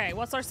here. Okay,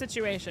 what's our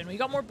situation? We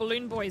got more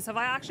balloon boys. Have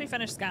I actually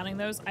finished scanning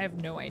those? I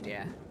have no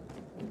idea.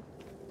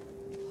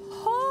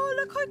 Oh,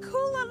 look how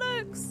cool that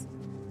looks.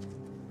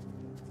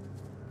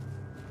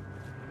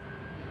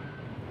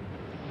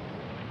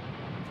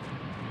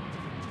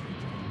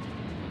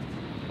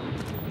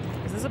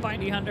 this a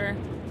bounty hunter?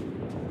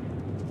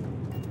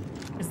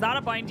 Is that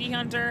a bounty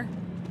hunter?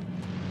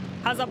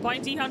 Has a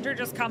bounty hunter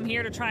just come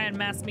here to try and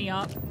mess me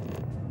up?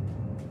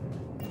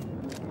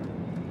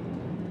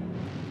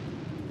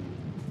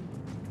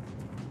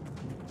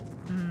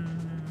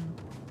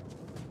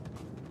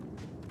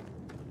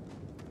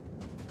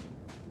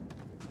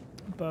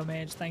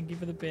 Mage, thank you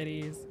for the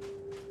biddies.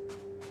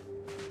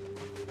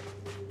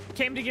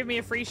 Came to give me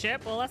a free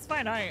ship? Well, let's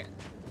find out.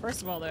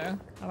 First of all, though,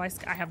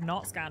 I have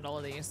not scanned all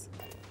of these.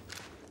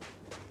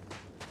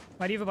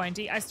 Why do you have a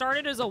bounty? I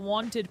started as a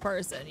wanted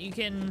person. You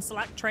can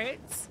select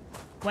traits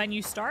when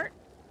you start.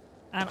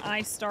 And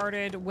I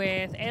started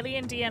with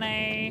Alien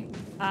DNA,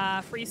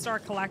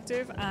 Freestar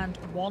Collective, and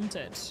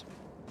Wanted.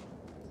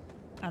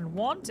 And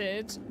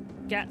Wanted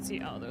gets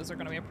you... Oh, those are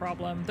going to be a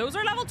problem. Those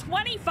are level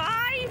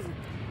 25?!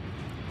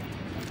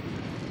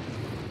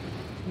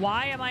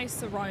 Why am I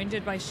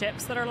surrounded by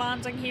ships that are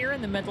landing here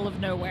in the middle of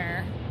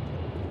nowhere?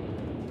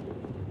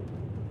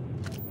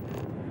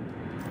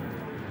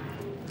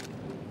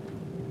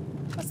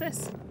 What's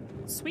this?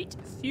 Sweet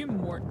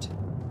fume wort.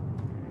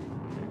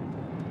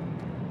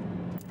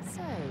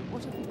 So,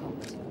 what have we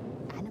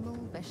got? Animal,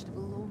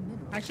 vegetable, or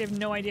mineral? I actually have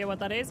no idea what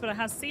that is, but it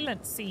has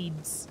sealant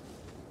seeds.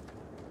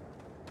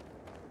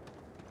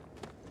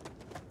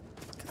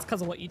 It's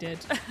because of what you did.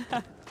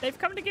 They've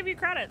come to give you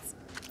credits.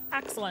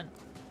 Excellent.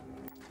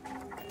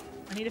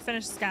 I need to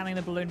finish scanning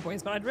the balloon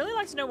boys, but I'd really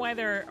like to know why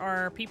there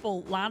are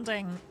people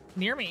landing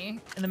near me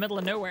in the middle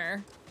of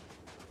nowhere.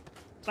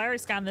 Did I already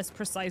scan this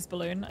precise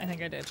balloon? I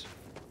think I did.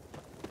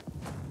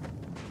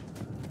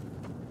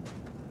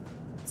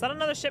 Is that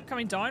another ship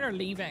coming down or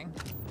leaving?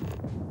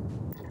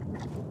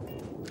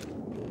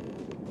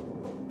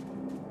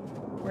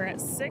 We're at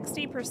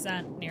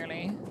 60%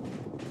 nearly.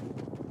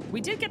 We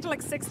did get to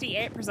like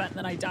 68% and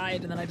then I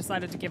died, and then I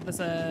decided to give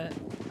this a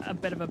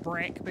bit of a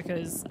break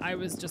because I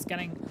was just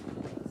getting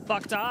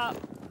fucked up.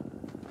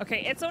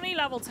 Okay, it's only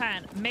level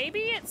 10. Maybe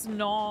it's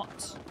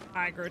not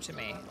aggro to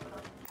me.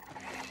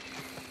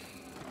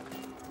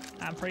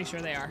 I'm pretty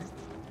sure they are.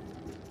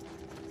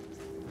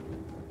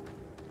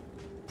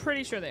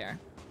 Pretty sure they are.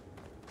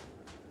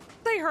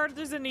 They heard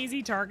there's an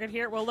easy target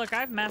here. Well, look,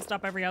 I've messed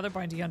up every other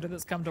bounty hunter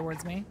that's come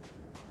towards me.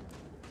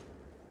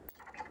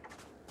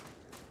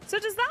 So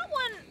does that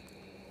one...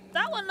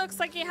 That one looks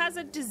like it has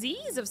a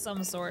disease of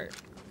some sort.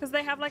 Because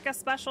they have like a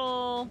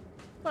special...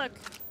 Look.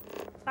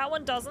 That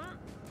one doesn't.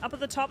 Up at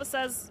the top it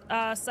says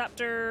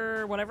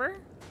Scepter whatever.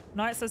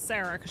 Now it says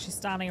Sarah because she's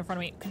standing in front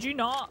of me. Could you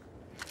not?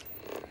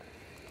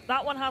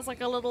 That one has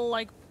like a little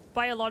like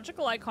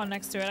biological icon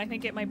next to it. I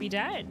think it might be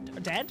dead.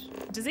 Or dead?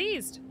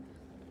 Diseased.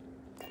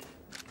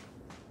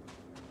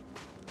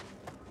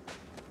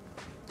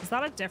 Is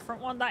that a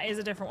different one? That is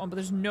a different one, but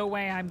there's no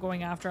way I'm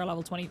going after a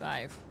level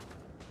 25.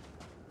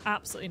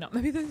 Absolutely not.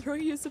 Maybe they're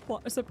throwing you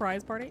a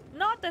surprise party.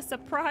 Not the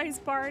surprise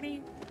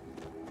party.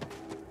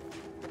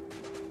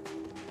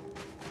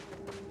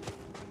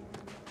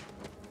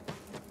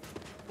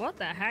 What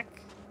the heck?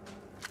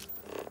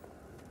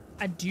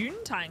 A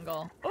dune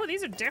tangle. Oh,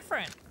 these are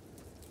different.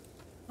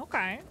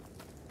 Okay.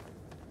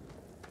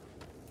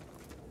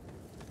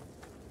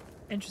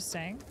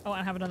 Interesting. Oh,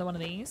 I have another one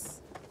of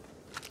these.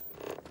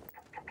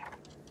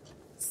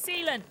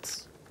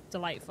 Sealant.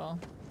 Delightful.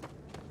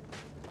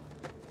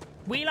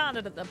 We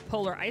landed at the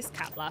polar ice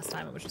cap last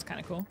time, which was kind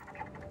of cool.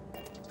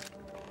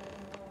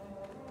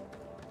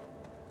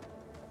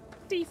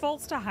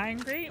 Defaults to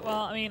hungry?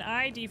 Well, I mean,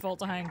 I default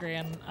to hungry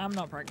and I'm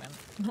not pregnant.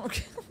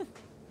 Okay.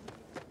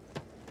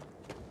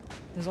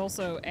 There's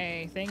also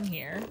a thing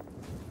here.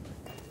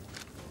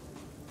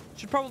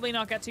 Should probably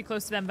not get too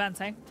close to them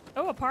vents, eh?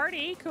 Oh, a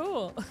party.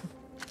 Cool.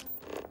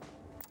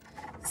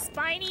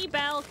 Spiny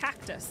bell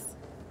cactus.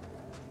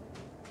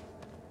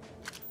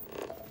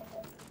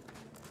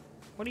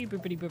 What are you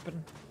boopity booping?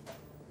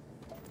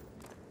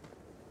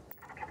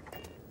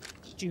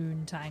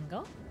 June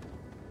tangle.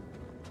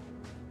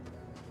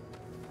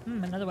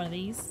 Another one of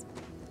these.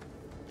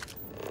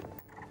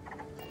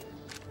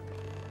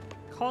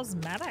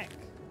 Cosmetic.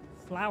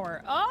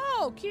 Flower.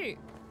 Oh, cute.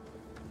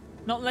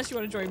 Not unless you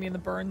want to join me in the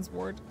Burns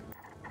ward.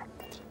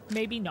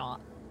 Maybe not.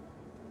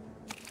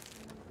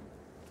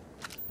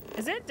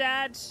 Is it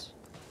dead?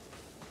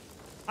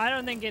 I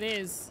don't think it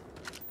is.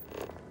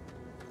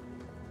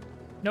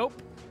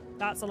 Nope.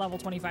 That's a level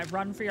 25.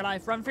 Run for your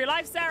life. Run for your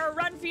life, Sarah.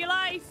 Run for your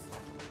life.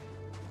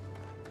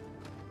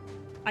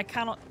 I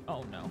cannot.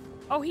 Oh, no.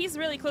 Oh, he's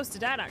really close to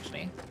dead,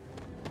 actually.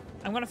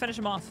 I'm going to finish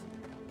him off.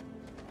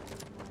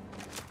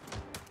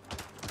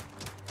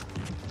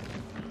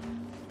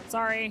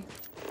 Sorry.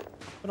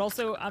 But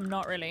also, I'm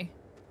not really.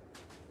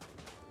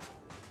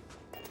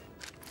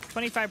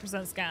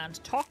 25%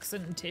 scanned.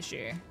 Toxin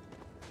tissue.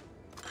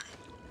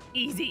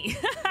 Easy.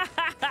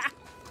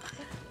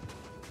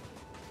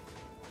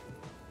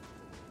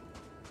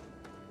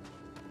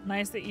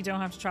 Nice that you don't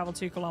have to travel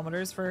 2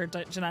 kilometers for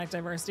genetic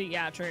diversity.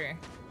 Yeah, true.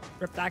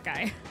 Rip that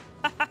guy.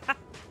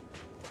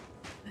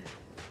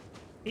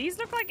 These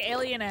look like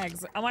alien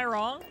eggs. Am I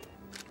wrong?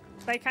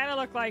 They kind of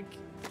look like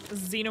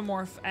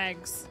xenomorph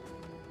eggs.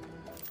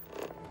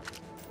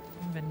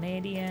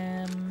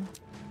 Vanadium.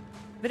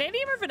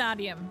 Vanadium or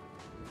vanadium?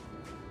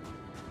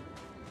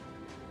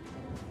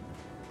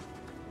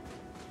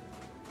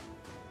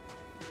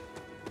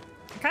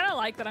 I kind of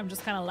like that I'm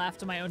just kind of left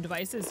to my own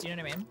devices. Do you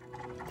know what I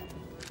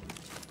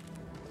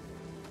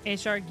mean?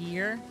 HR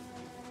gear.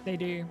 They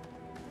do.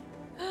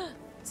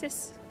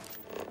 Sis.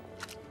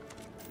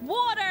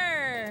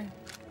 Water!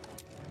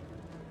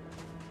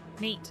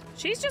 Neat.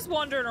 She's just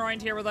wandering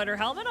around here without her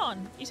helmet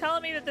on. You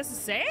telling me that this is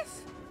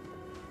safe?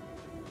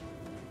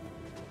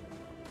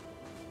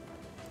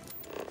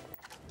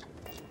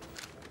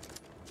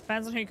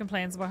 Depends on who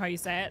complains about how you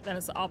say it, then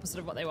it's the opposite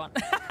of what they want.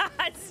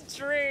 It's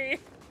true.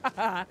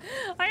 I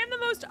am the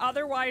most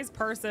otherwise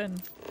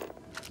person.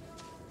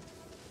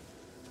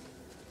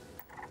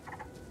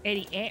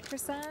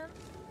 88%?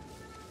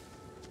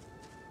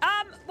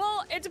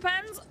 Well, it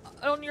depends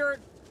on your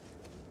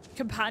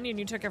companion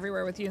you took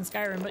everywhere with you in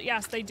Skyrim, but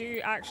yes, they do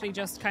actually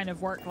just kind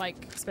of work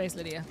like Space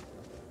Lydia.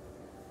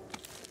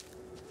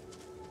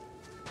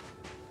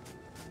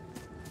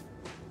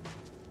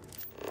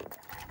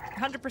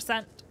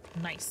 %.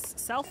 Nice.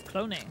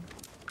 Self-cloning.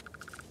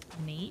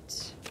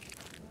 Neat.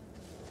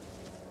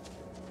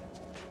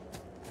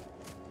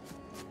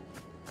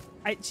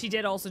 She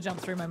did also jump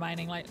through my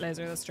mining light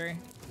laser, that's true.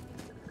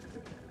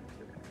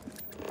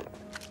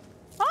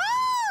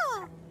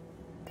 Oh!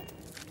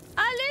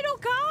 A little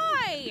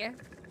guy!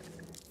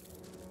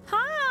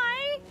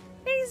 Hi!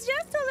 He's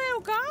just a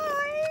little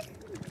guy!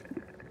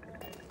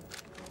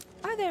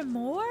 Are there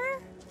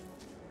more?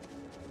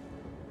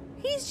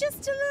 He's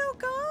just a little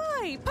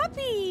guy!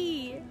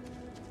 Puppy!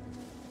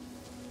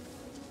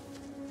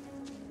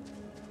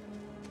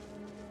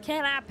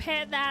 Can I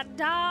pet that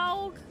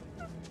dog?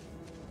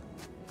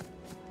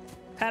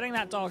 Petting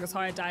that dog is how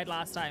I died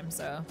last time,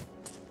 so.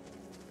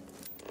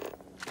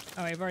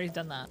 Oh, I've already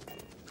done that.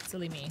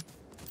 Silly me.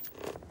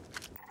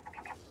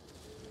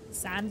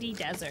 Sandy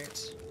desert.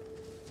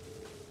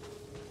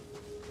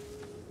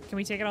 Can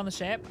we take it on the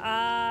ship?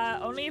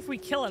 Only if we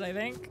kill it, I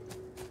think.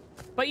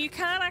 But you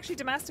can actually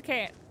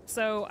domesticate,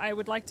 so I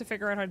would like to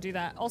figure out how to do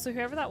that. Also,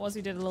 whoever that was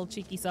who did a little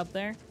cheeky sub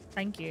there,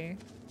 thank you.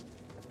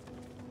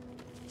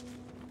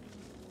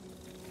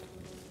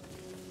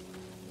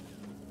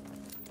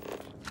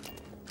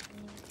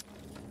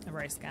 I've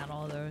already scanned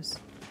all of those.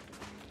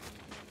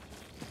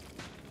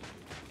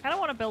 I don't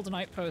want to build an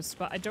outpost,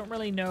 but I don't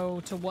really know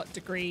to what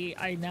degree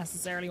I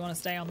necessarily want to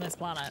stay on this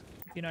planet,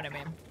 if you know what I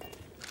mean.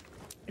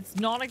 It's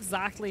not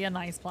exactly a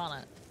nice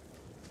planet.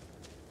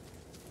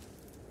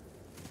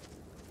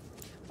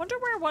 Wonder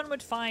where one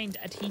would find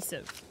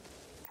adhesive.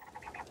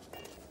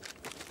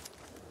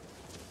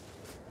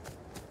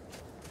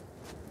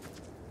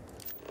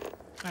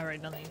 I've already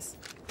done these.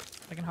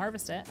 I can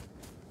harvest it.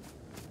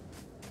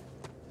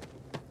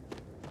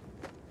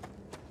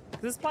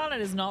 This planet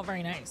is not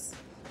very nice.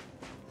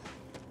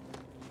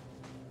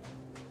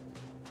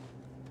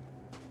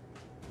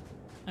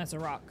 That's a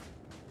rock.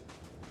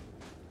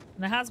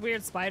 And it has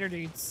weird spider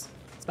dudes.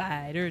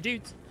 Spider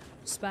dudes.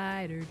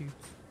 Spider dudes.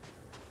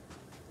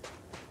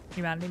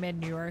 Humanity made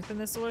new Earth in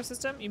this solar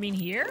system? You mean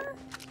here?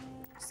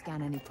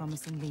 Scan any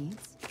promising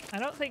leads? I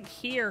don't think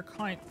here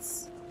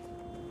counts.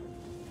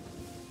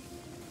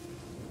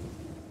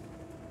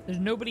 There's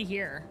nobody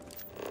here.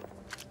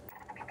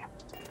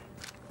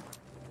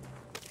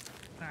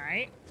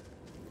 Alright.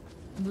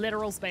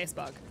 Literal space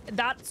bug.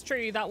 That's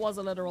true, that was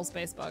a literal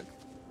space bug.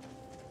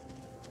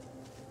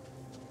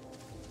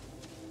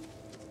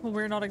 Well,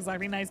 we're not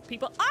exactly nice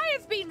people. I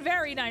have been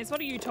very nice.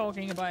 What are you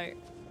talking about?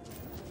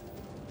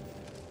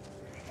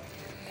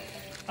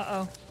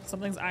 Uh-oh.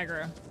 Something's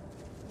aggro.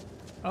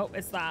 Oh,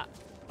 it's that.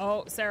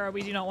 Oh, Sarah,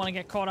 we do not want to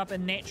get caught up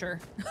in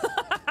nature.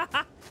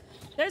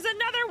 There's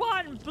another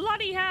one!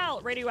 Bloody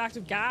hell!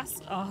 Radioactive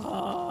gas?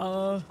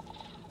 Oh.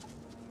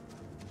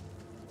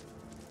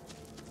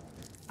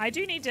 I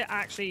do need to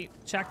actually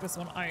check this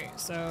one out,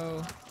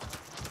 so...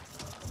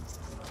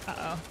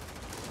 Uh-oh.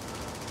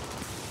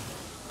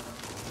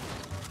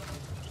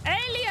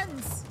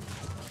 Aliens!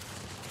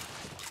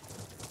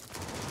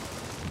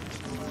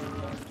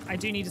 I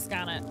do need to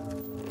scan it.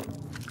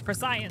 For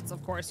science,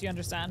 of course, you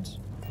understand.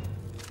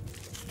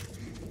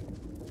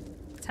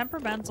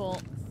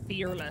 Temperamental,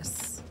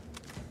 fearless.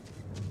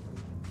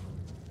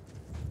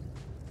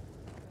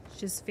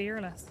 She's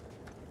fearless.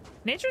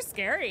 Nature's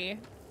scary.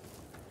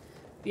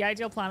 The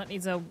ideal planet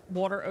needs a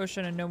water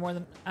ocean and no more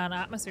than an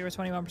atmosphere with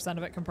 21%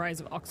 of it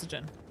comprised of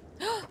oxygen.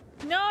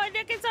 No,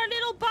 look, it's our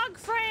little bug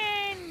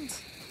friend!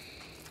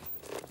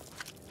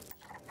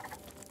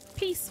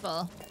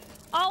 Peaceful.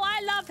 Oh,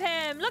 I love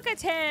him! Look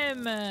at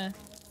him! Are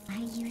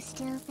you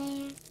still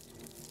there?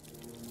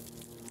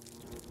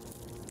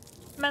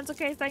 Mental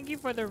case, thank you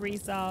for the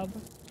resub.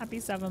 Happy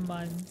 7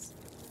 months.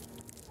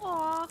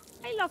 Aw,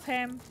 I love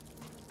him.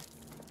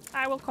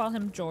 I will call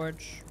him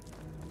George.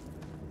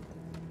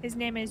 His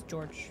name is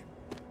George.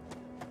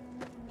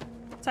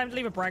 Time to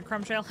leave a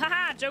breadcrumb trail.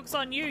 Haha, joke's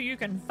on you. You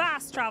can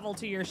fast travel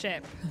to your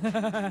ship.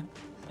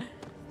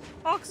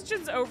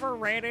 Oxygen's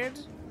overrated.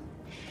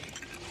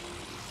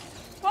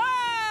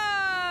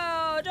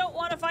 Whoa! Don't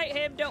want to fight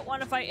him, don't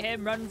want to fight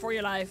him, run for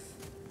your life.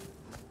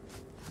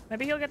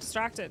 Maybe he'll get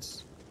distracted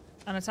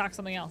and attack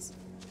something else.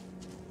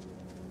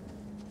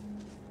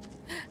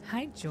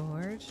 Hi,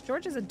 George.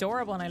 George is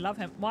adorable and I love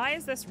him. Why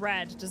is this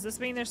red? Does this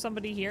mean there's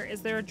somebody here?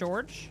 Is there a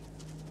George?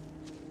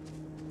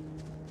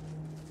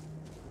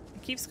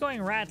 It keeps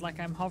going red like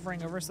I'm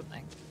hovering over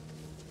something.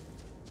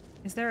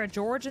 Is there a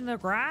George in the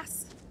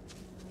grass?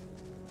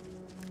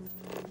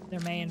 There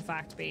may in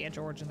fact be a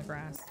George in the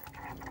grass.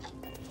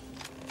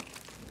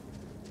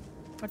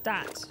 What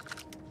that?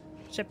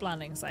 Ship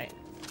landing site.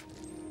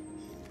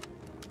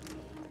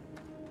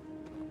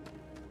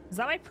 Is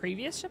that my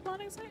previous ship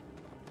landing site?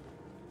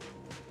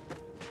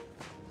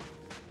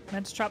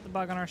 Meant to trap the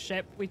bug on our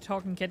ship. We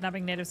talking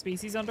kidnapping native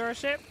species onto our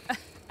ship?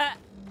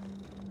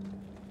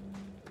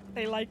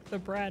 They like the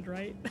bread,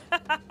 right?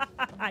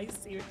 I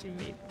see what you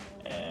mean.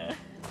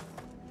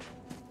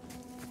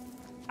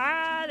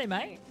 They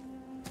might.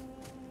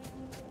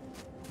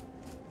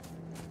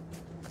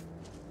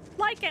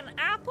 Like an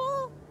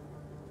apple?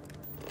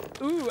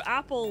 Ooh,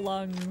 apple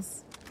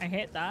lungs. I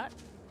hate that.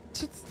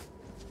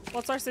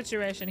 What's our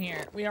situation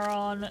here? We are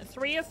on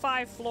 3 of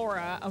 5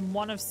 flora and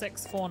 1 of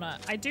 6 fauna.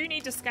 I do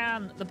need to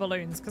scan the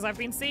balloons because I've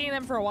been seeing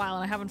them for a while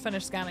and I haven't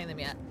finished scanning them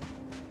yet.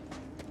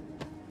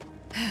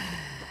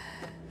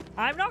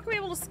 I'm not going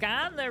to be able to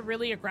scan the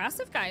really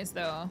aggressive guys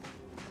though.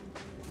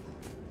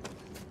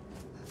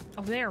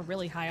 Oh, they are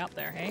really high up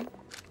there, hey?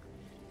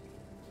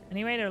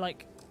 Anyway, they're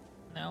like...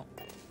 No,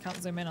 can't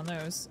zoom in on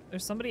those.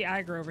 There's somebody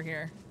aggro over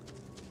here.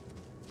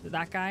 Is it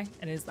that guy?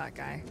 It is that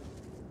guy.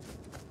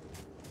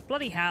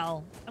 Bloody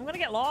hell. I'm gonna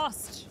get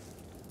lost.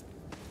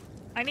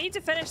 I need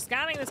to finish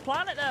scanning this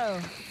planet though.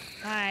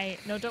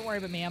 No, don't worry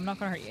about me. I'm not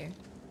gonna hurt you.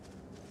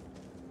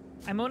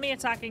 I'm only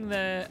attacking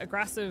the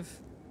aggressive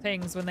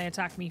things when they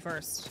attack me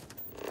first.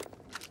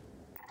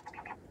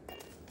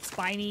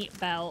 Spiny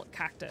bell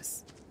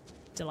cactus.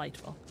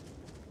 Delightful.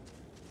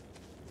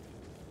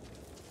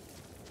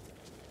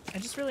 I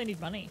just really need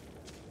money,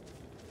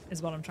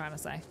 is what I'm trying to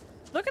say.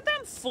 Look at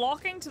them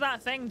flocking to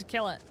that thing to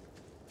kill it.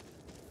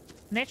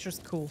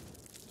 Nature's cool.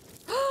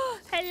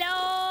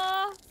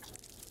 Hello!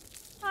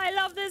 I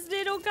love this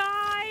little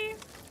guy.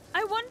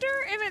 I wonder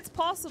if it's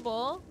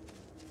possible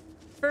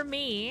for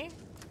me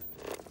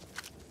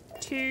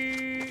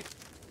to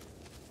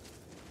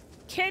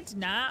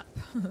kidnap,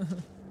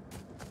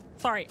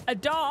 sorry,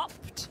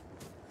 adopt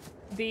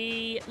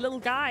the little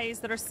guys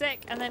that are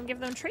sick and then give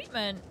them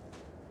treatment.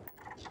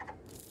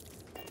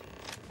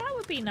 That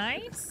would be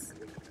nice.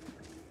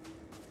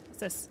 What's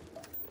this?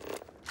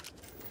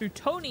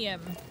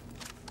 Plutonium.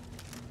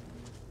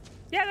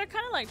 Yeah, they're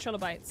kind of like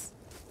trilobites.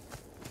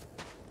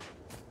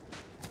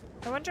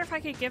 I wonder if I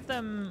could give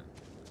them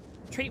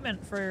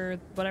treatment for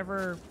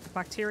whatever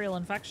bacterial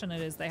infection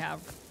it is they have.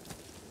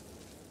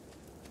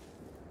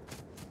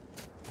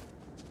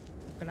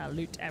 I'm gonna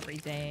loot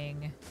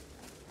everything.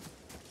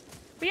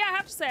 But yeah, I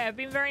have to say, I've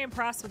been very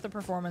impressed with the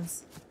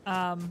performance.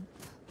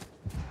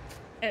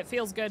 It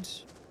feels good.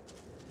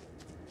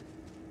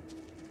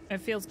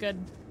 It feels good.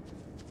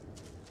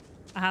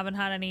 I haven't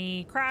had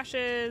any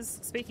crashes.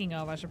 Speaking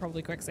of, I should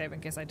probably quick save in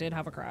case I did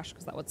have a crash,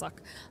 because that would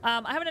suck. I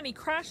haven't had any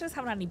crashes,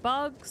 haven't had any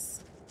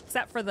bugs,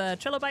 except for the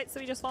trilobites that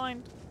we just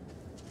found.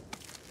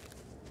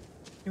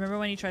 You remember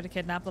when you tried to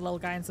kidnap the little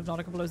guy in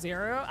Subnautica Below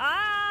Zero?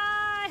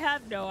 I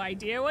have no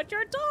idea what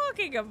you're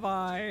talking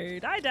about.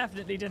 I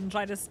definitely didn't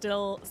try to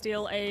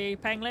steal a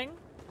pangling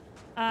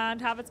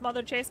and have its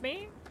mother chase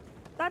me.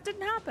 That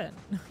didn't happen.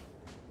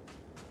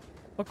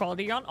 What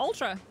quality on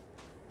Ultra?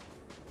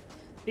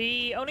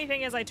 The only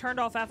thing is I turned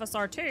off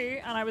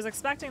FSR2 and I was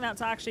expecting that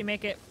to actually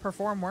make it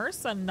perform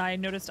worse, and I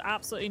noticed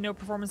absolutely no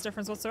performance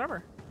difference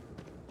whatsoever.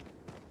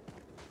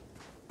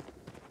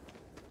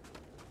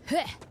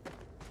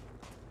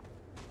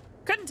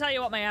 Couldn't tell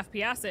you what my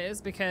FPS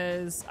is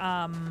because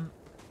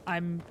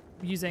I'm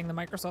using the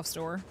Microsoft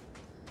Store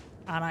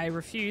and I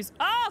refuse.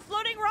 Oh,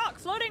 floating rock,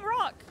 floating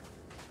rock.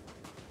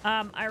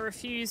 I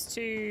refuse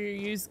to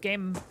use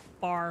game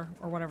bar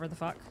or whatever the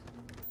fuck.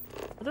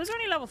 Those are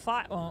only level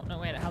 5. Oh, no,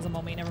 wait, it has a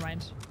mummy. Never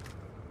mind.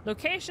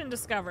 Location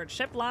discovered.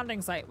 Ship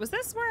landing site. Was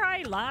this where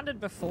I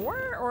landed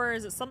before, or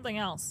is it something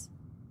else?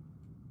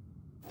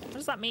 What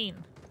does that mean?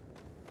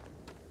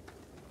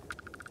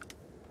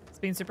 It's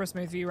been super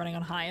smooth for you running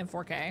on high and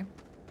 4K.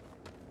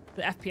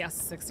 The FPS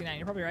is 69.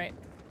 You're probably right.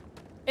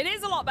 It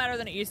is a lot better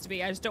than it used to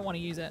be. I just don't want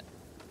to use it.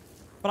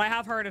 But I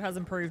have heard it has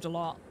improved a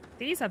lot.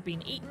 These have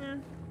been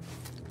eaten.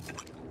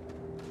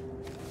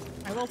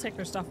 I will take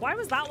their stuff. Why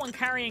was that one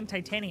carrying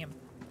titanium?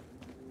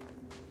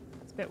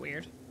 It's a bit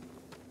weird.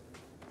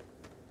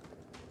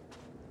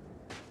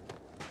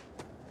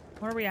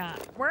 Where are we at?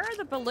 Where are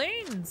the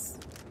balloons?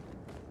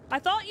 I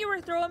thought you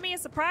were throwing me a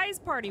surprise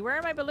party. Where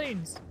are my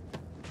balloons?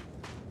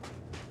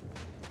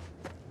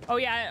 Oh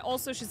yeah, I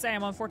also should say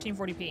I'm on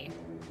 1440p.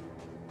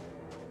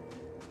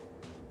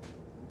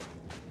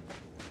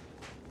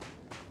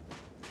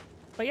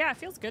 But yeah, it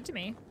feels good to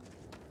me.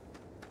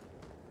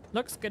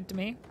 Looks good to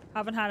me.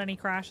 Haven't had any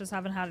crashes,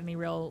 haven't had any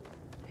real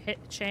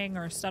hitching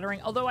or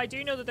stuttering. Although I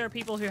do know that there are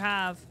people who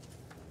have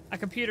a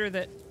computer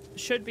that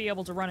should be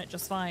able to run it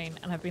just fine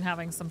and have been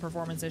having some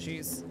performance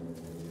issues.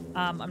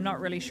 I'm not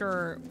really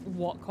sure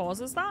what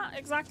causes that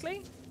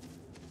exactly.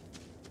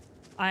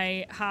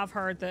 I have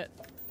heard that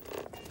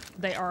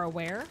they are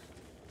aware.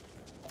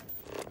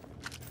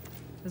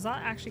 Does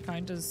that actually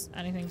count as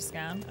anything to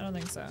scan? I don't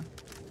think so.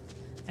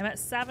 I'm at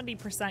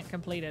 70%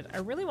 completed. I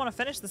really want to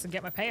finish this and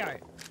get my payout.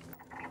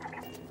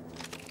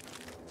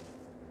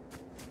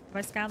 Have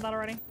I scanned that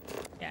already?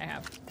 Yeah, I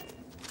have.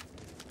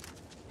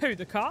 Who,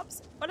 the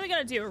cops? What are they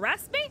gonna do,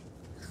 arrest me?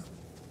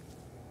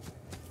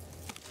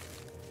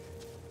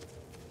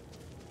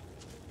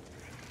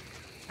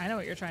 I know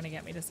what you're trying to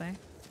get me to say.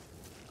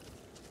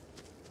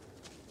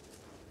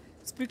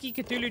 Spooky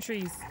Cthulhu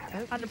trees.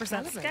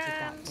 100%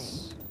 scanned.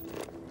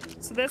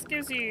 So this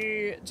gives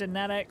you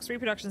genetics,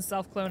 reproduction,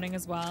 self-cloning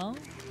as well.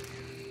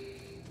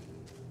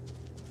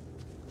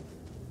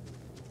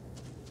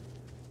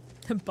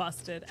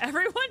 Busted.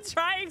 Everyone's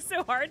trying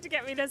so hard to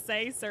get me to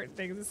say certain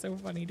things. It's so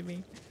funny to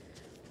me.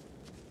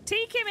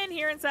 T came in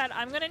here and said,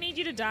 I'm gonna need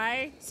you to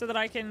die so that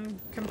I can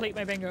complete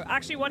my bingo.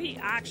 Actually, what he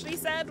actually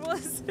said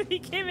was, he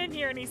came in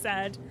here and he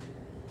said,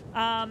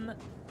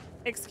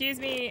 excuse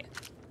me,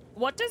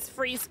 what does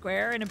free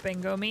square in a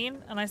bingo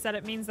mean? And I said,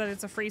 it means that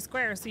it's a free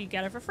square, so you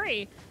get it for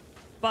free.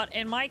 But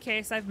in my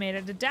case, I've made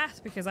it a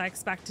death because I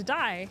expect to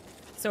die.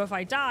 So if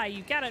I die,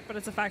 you get it, but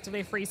it's effectively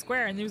a free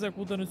square. And he was like,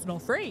 well, then it's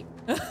not free.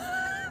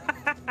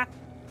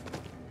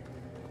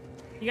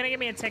 You gonna give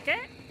me a ticket?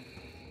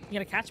 You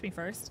gotta catch me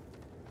first.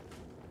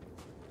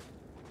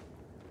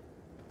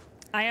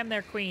 I am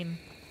their queen.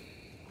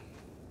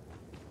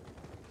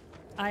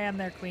 I am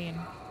their queen.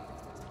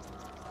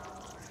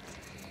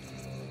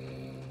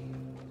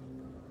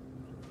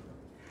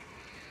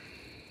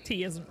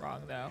 T isn't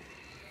wrong though.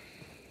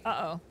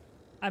 Uh-oh.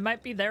 I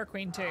might be their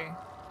queen too.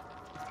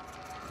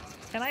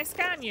 Can I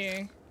scan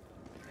you?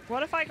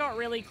 What if I got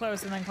really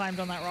close and then climbed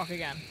on that rock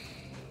again?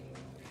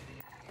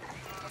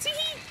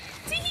 Tee-hee!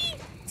 Tee-hee!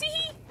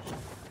 Tee-hee!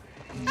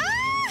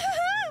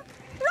 Ah!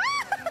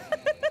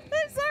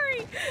 I'm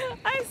sorry!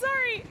 I'm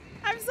sorry!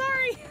 I'm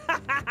sorry!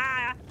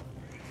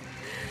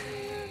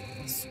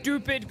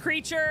 Stupid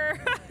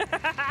creature!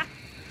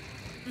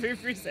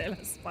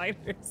 Vuvuzela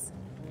spiders.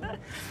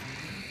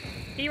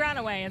 He ran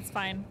away, it's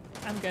fine.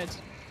 I'm good.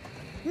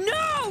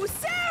 No!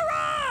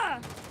 Sarah!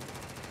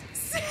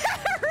 Sarah!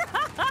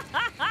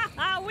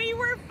 We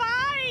were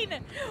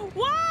fine!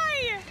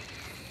 Why?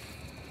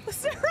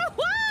 Sarah,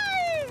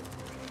 why?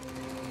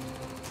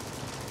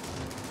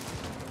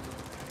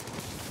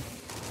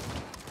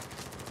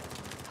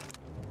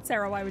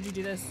 Sarah, why would you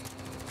do this?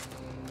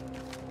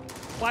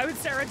 Why would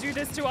Sarah do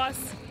this to us?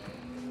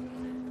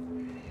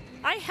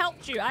 I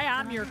helped you. I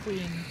am your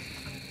queen.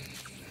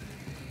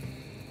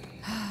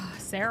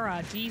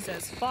 Sarah,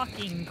 Jesus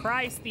fucking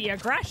Christ, the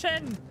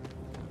aggression.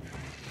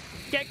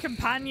 Get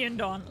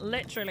companioned on,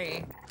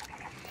 literally.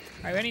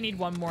 All right, we only need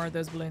one more of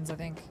those balloons, I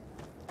think.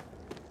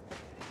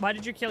 Why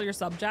did you kill your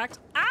subject?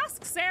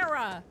 Ask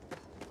Sarah.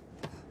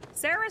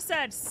 Sarah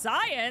said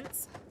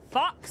science.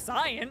 Fuck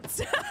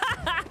science.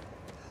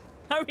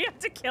 We have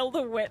to kill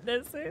the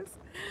witnesses.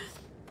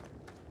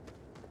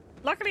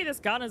 Luckily, this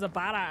gun is a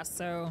badass,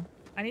 so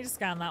I need to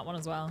scan that one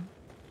as well.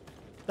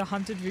 The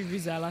hunted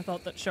Vuvuzela. I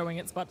thought that showing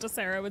its butt to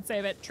Sarah would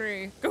save it.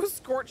 True. Go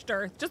scorched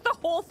earth. Just the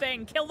whole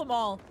thing. Kill them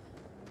all.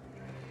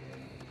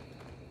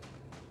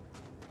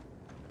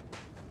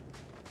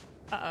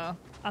 Uh-oh.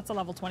 That's a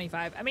level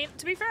 25. I mean,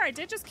 to be fair, I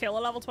did just kill a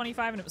level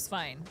 25 and it was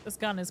fine. This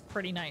gun is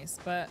pretty nice,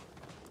 but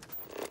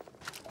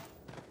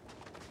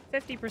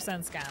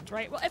 50% scanned,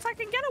 right? Well, if I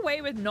can get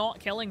away with not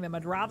killing them,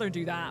 I'd rather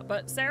do that.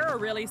 But Sarah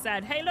really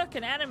said, hey, look,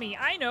 an enemy.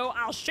 I know,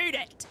 I'll shoot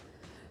it.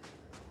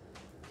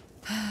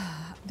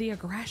 The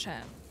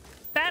aggression.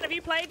 Ben, have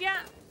you played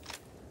yet?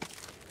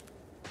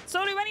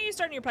 Soli, when are you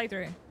starting your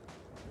playthrough?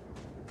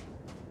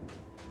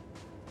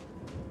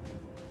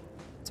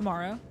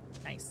 Tomorrow?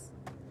 Nice.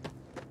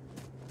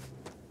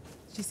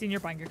 She's seen your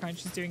bank account.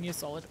 She's doing you a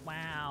solid.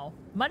 Wow.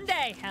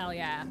 Monday! Hell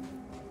yeah.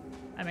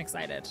 I'm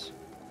excited.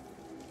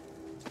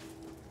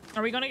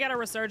 Are we going to get a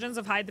resurgence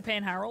of Hide the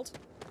Pain Harold?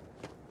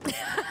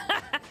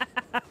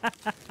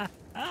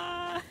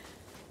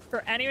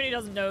 For anyone who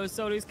doesn't know,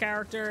 Solu's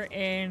character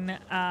in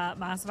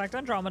Mass Effect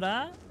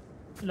Andromeda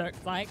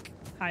looked like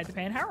Hide the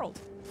Pain Harold.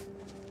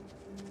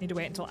 Need to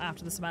wait until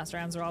after the semester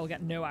ends or I'll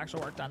get no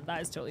actual work done.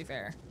 That is totally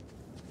fair.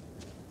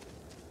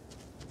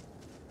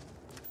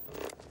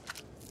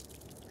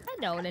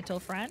 Hello, little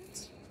friend.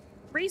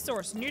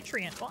 Resource,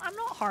 nutrient. Well, I'm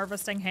not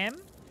harvesting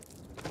him.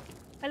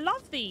 I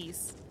love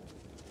these.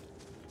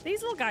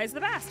 These little guys are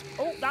the best.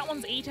 Oh, that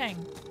one's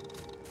eating.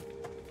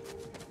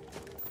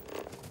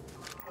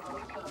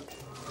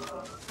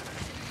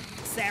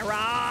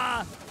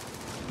 Sarah!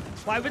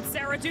 Why would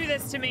Sarah do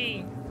this to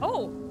me?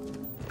 Oh,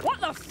 what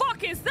the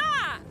fuck is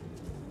that?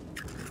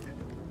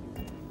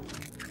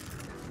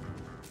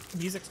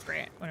 Music's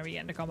great whenever you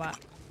get into combat.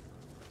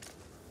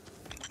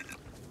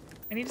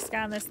 I need to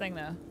scan this thing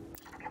though.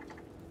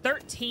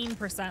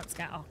 13%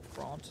 scan. Oh,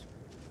 God.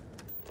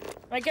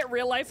 I get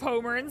real life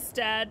Homer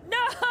instead. No,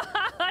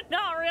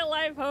 Not real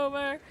life,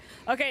 Homer.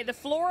 Okay, the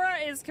flora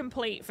is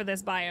complete for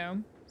this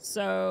biome.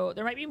 So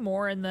there might be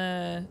more in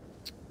the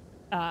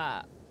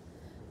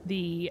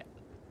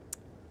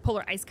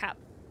polar ice cap.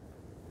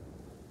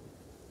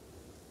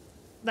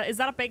 Is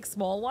that a big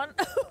small one?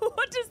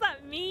 What does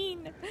that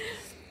mean?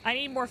 I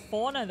need more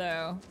fauna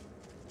though.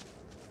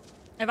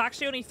 I've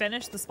actually only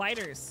finished the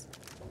spiders.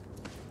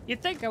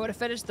 You'd think I would have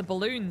finished the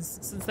balloons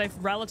since they've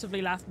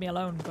relatively left me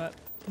alone, but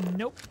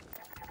nope.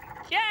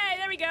 Yay,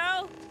 there we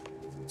go.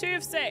 2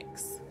 of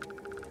 6.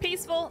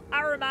 Peaceful,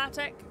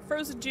 aromatic,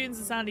 frozen dunes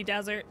and sandy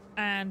desert,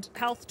 and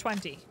health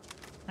 20.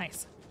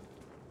 Nice.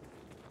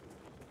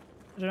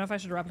 I don't know if I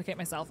should replicate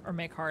myself or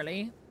make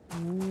Harley.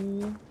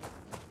 Ooh.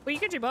 Well, you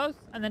could do both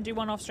and then do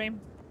one off stream.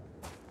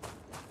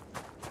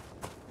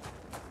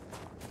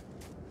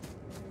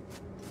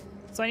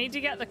 So I need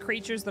to get the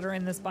creatures that are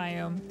in this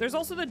biome. There's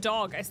also the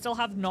dog. I still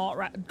have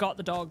not got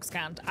the dog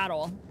scanned at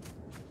all.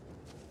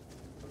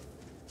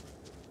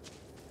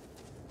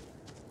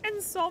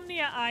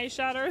 Insomnia eye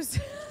shadows.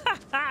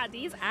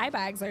 These eye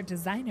bags are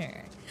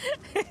designer.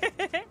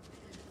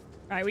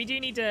 Right, we do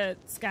need to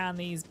scan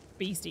these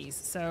beasties.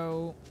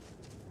 So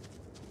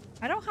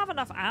I don't have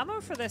enough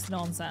ammo for this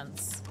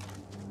nonsense.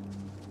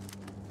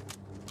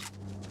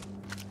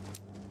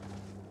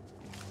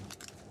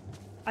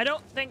 I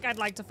don't think I'd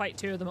like to fight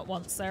 2 of them at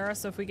once, Sarah,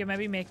 so if we can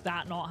maybe make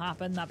that not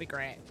happen, that'd be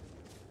great.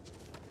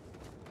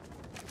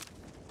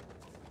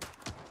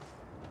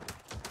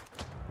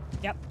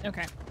 Yep,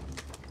 okay.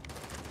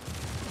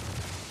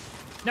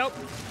 Nope.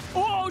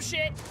 Oh,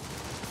 shit!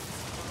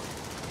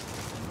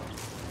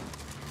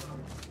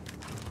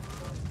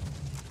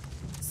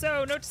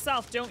 So, note to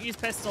self, don't use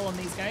pistol on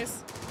these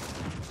guys.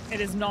 It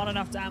is not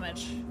enough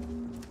damage.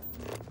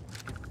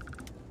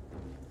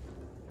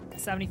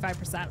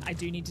 75%. I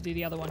do need to do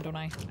the other one, don't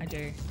I? I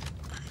do.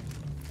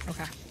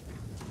 Okay.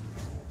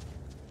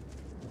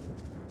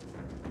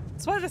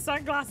 That's why the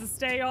sunglasses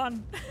stay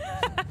on.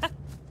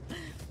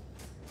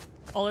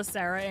 All is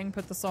Sarah-ing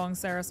put the song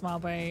Sarah Smile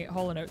by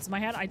Hall & Oates in my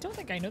head. I don't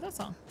think I know that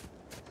song.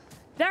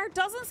 There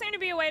doesn't seem to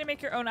be a way to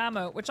make your own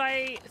ammo, which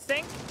I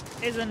think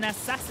is a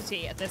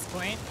necessity at this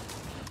point.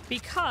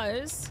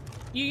 Because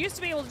you used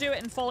to be able to do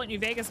it in Fallout New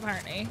Vegas,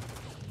 apparently.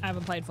 I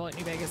haven't played Fallout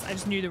New Vegas. I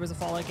just knew there was a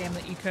Fallout game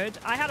that you could.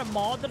 I had a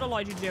mod that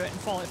allowed you to do it in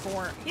Fallout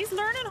 4. He's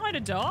learning how to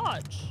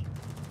dodge.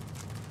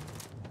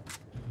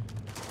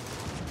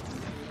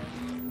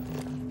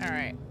 All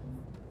right.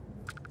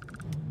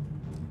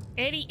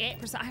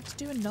 88%. I have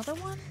to do another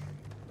one?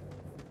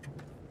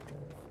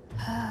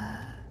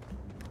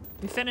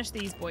 We finished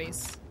these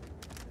boys.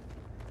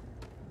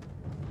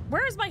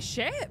 Where is my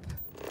ship?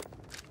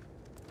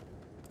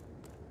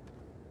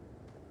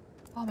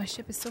 Oh, my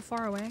ship is so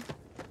far away.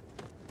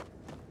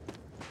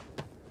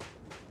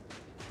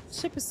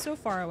 Ship is so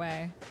far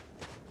away.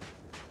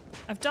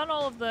 I've done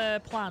all of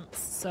the plants,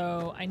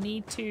 so I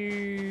need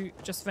to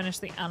just finish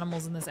the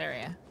animals in this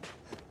area.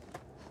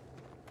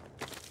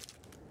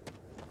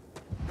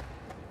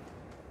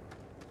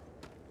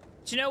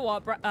 Do you know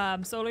what,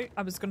 Soli?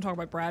 I was going to talk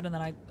about bread, and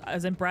then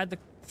as in bread the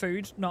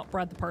food, not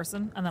bread the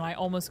person, and then I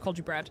almost called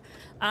you bread.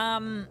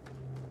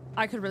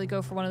 I could really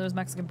go for one of those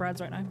Mexican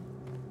breads right now.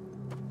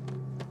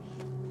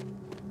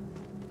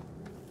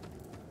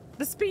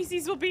 The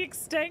species will be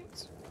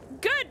extinct.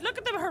 Good! Look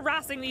at them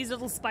harassing these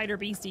little spider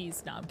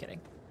beasties. No, I'm kidding.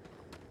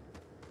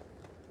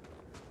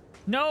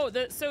 No,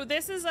 so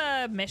this is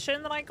a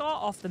mission that I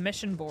got off the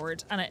mission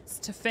board, and it's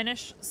to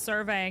finish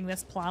surveying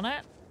this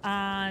planet,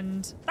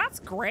 and that's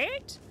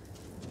great,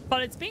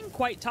 but it's been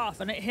quite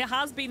tough, and it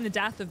has been the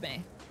death of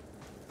me.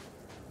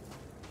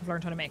 I've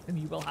learned how to make them.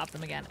 You will have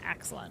them again.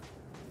 Excellent.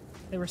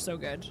 They were so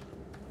good.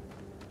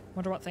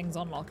 Wonder what things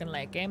unlock in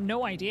late game.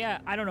 No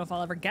idea. I don't know if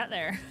I'll ever get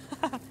there.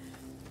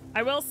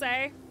 I will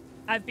say,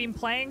 I've been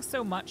playing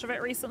so much of it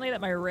recently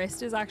that my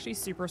wrist is actually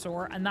super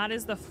sore, and that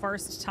is the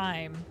first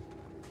time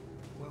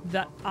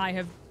that I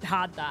have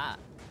had that.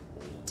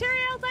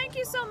 Tyrael, thank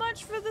you so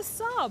much for the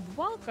sub.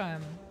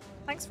 Welcome.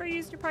 Thanks for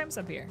using your Prime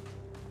sub here.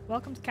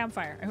 Welcome to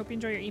Campfire. I hope you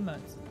enjoy your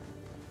emotes.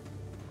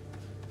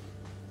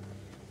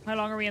 How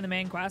long are we in the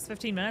main quest?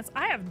 15 minutes?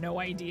 I have no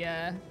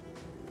idea.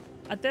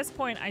 At this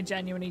point, I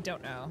genuinely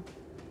don't know.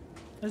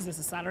 Is this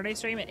a Saturday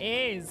stream? It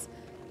is.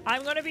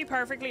 I'm going to be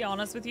perfectly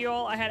honest with you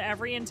all. I had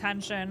every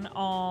intention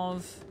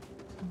of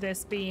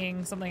this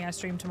being something I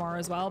stream tomorrow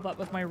as well, but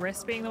with my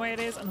wrist being the way it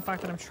is and the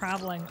fact that I'm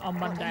traveling on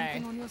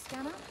Monday. On your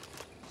scanner?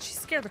 She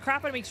scared the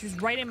crap out of me. She was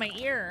right in my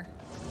ear.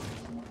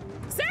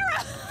 Sarah!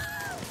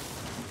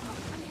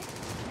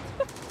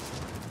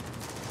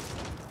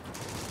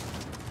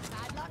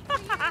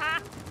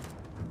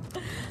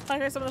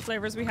 Okay, some of the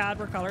flavors we had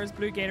were colors: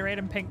 blue Gatorade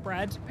and pink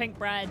bread. Pink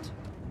bread.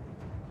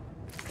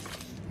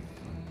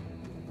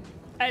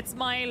 It's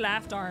my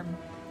left arm.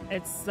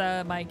 It's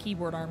my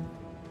keyboard arm.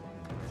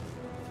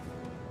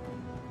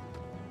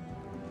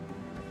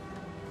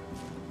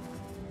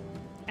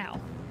 Ow.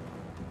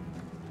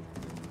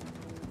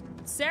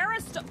 Sarah,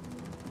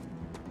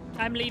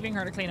 I'm leaving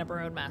her to clean up her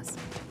own mess.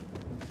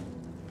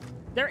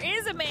 There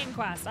is a main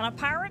quest, and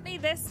apparently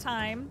this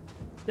time,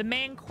 the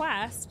main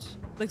quest,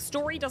 the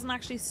story doesn't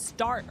actually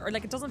start, or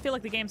like it doesn't feel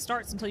like the game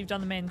starts until you've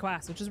done the main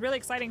quest, which is really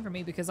exciting for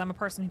me because I'm a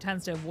person who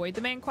tends to avoid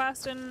the main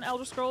quest in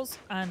Elder Scrolls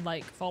and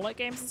like Fallout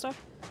games and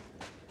stuff.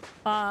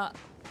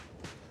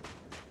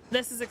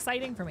 This is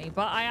exciting for me,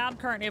 but I am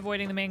currently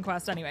avoiding the main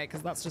quest anyway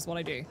because that's just what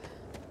I do.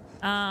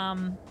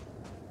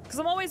 Because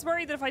I'm always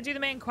worried that if I do the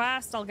main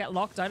quest, I'll get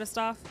locked out of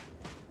stuff.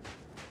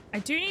 I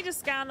do need to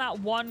scan that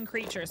one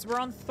creature. So we're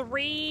on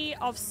 3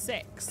 of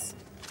 6.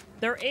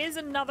 There is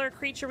another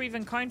creature we've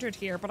encountered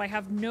here, but I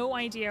have no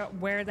idea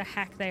where the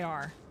heck they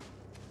are.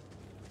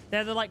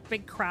 They're the like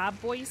big crab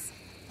boys.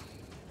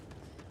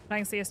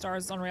 Flying Sea of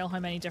Stars is unreal how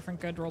many different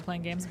good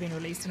role-playing games have been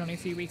released in only a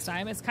few weeks'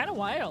 time. It's kind of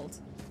wild.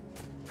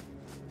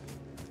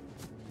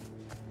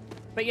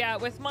 But yeah,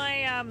 with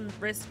my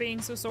wrist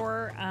being so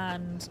sore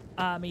and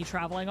me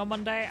traveling on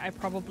Monday, I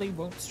probably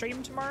won't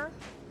stream tomorrow.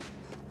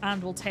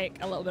 And we'll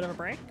take a little bit of a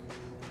break.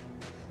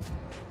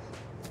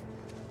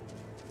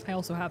 I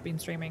also have been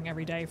streaming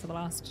every day for the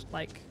last,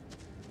 like,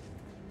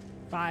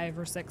 5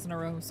 or 6 in a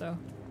row, so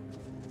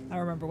I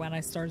remember when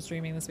I started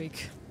streaming this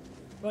week.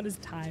 What is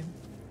time?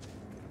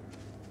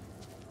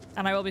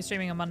 And I will be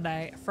streaming on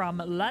Monday from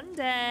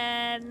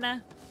London.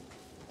 I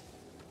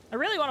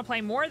really want to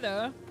play more,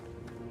 though.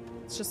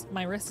 It's just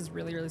my wrist is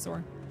really, really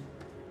sore.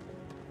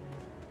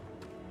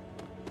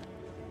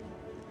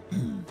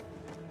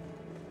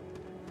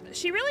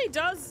 She really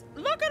does.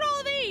 Look at all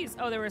of these.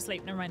 Oh, they were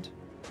asleep. Never mind.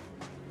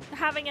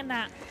 Having a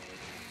nap.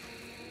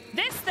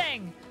 This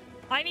thing.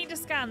 I need to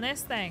scan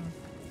this thing.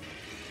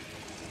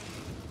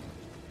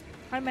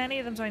 How many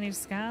of them do I need to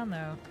scan,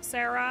 though?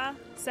 Sarah.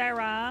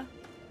 Sarah.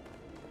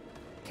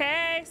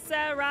 Okay,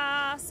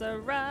 Sarah.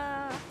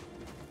 Sarah.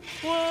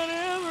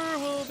 Whatever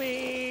will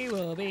be,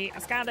 will be. I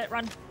scanned it.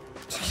 Run.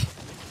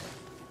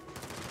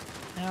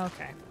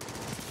 Okay.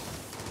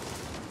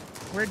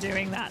 We're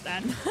doing that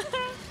then.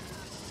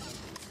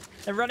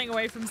 They're running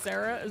away from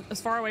Sarah,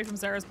 as far away from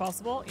Sarah as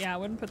possible. Yeah, I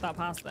wouldn't put that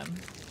past them.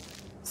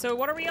 So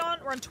what are we on?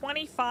 We're on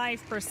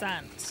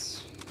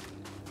 25%.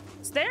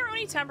 So they're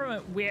only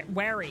temperament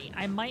wary.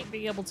 I might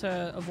be able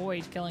to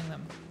avoid killing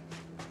them.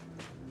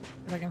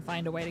 If I can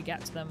find a way to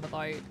get to them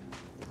without...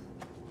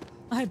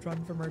 I'd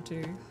run from her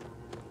too.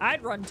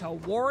 I'd run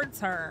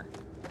towards her.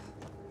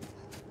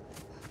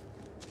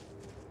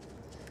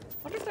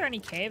 Wonder if there are any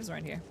caves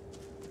around here.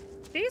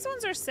 These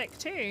ones are sick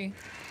too.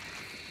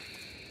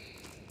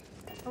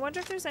 I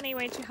wonder if there's any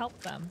way to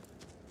help them.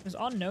 There's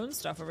unknown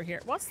stuff over here.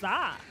 What's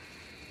that?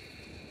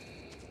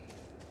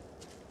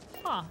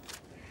 Huh.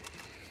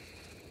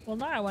 Well,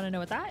 now I want to know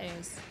what that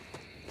is.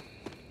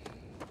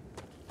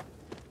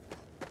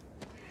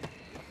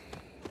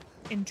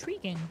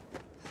 Intriguing.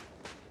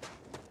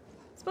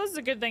 Suppose it's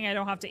a good thing I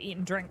don't have to eat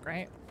and drink,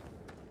 right?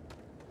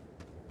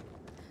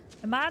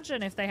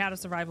 Imagine if they had a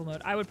survival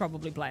mode. I would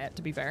probably play it,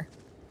 to be fair.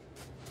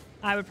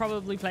 I would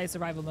probably play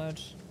survival mode.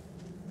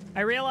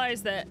 I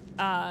realize that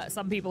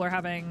some people are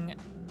having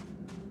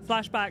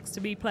flashbacks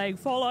to me playing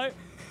Fallout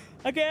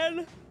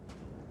again.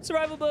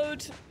 Survival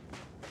mode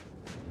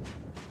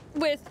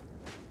with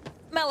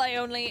melee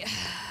only.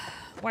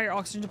 Why your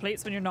oxygen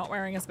depletes when you're not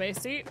wearing a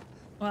spacesuit?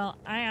 Well,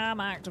 I am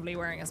actively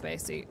wearing a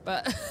spacesuit,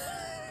 but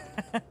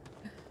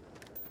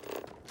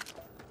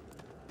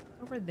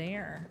over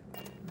there.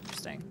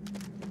 Interesting.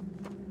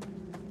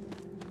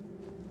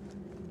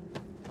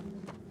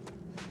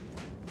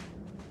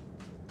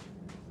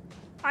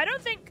 I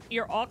don't think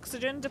you're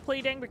oxygen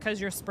depleting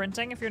because you're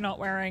sprinting if you're not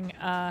wearing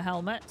a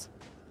helmet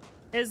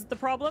is the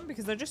problem,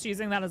 because they're just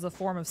using that as a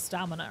form of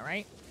stamina,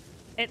 right?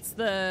 It's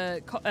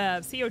the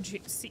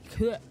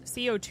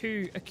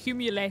CO2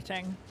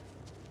 accumulating.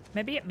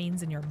 Maybe it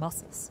means in your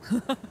muscles.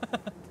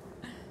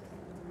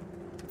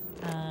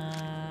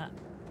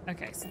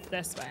 Okay, so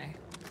this way.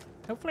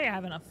 Hopefully I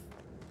have enough,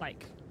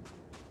 like,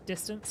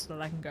 distance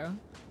that I can go.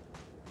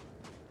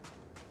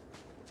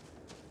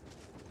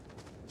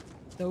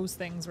 Those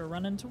things were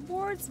running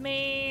towards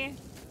me.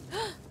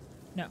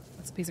 No,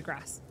 that's a piece of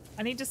grass.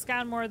 I need to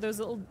scan more of those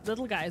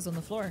little guys on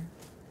the floor.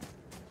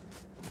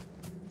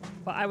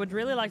 But I would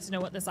really like to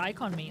know what this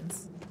icon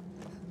means.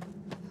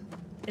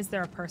 Is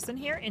there a person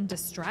here in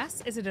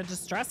distress? Is it a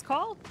distress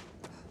call?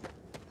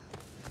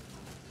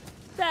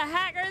 The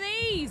heck are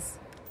these?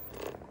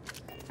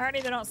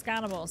 Apparently they're not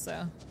scannable,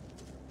 so.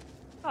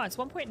 Oh, it's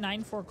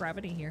 1.94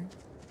 gravity here.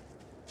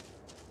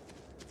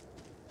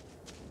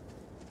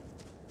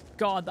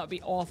 God, that'd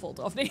be awful,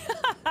 Daphne.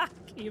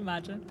 Can you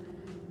imagine?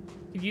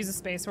 You'd use a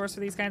space horse for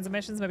these kinds of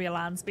missions, maybe a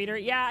land speeder.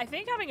 Yeah, I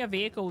think having a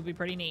vehicle would be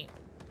pretty neat.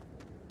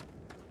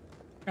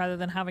 Rather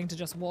than having to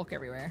just walk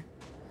everywhere.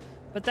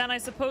 But then I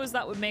suppose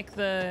that would make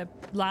the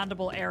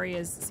landable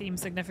areas seem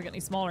significantly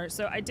smaller.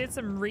 So I did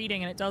some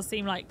reading and it does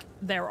seem like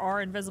there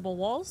are invisible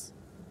walls.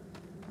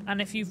 And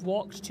if you've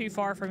walked too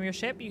far from your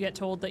ship, you get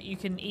told that you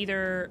can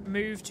either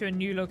move to a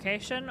new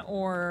location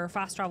or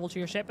fast travel to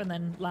your ship and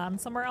then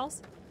land somewhere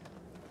else.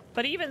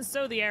 But even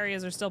so, the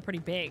areas are still pretty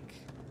big.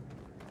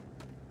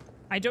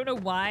 I don't know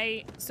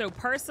why. So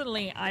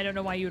personally, I don't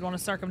know why you would want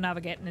to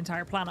circumnavigate an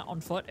entire planet on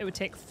foot. It would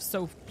take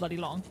so bloody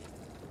long.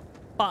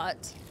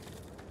 But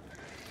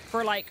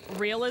For like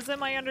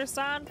realism, I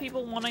understand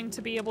people wanting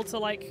to be able to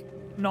like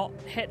not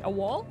hit a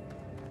wall.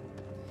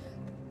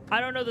 I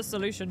don't know the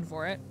solution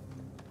for it.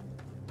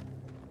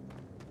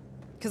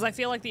 Because I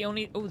feel like the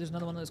only... Oh, there's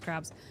another one of those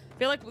crabs. I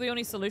feel like the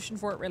only solution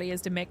for it really is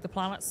to make the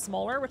planet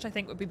smaller, which I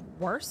think would be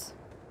worse.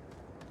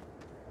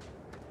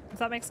 If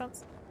that makes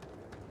sense.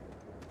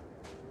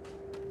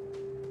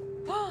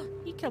 Oh,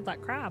 he killed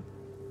that crab.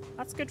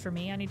 That's good for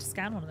me. I need to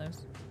scan one of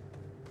those.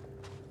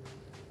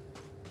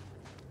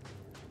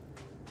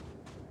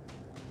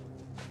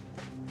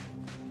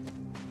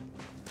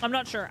 I'm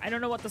not sure. I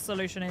don't know what the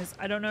solution is.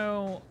 I don't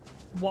know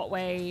what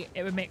way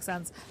it would make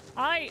sense.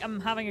 I am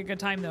having a good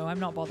time though. I'm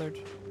not bothered.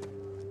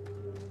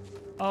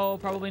 Oh,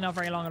 probably not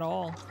very long at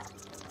all.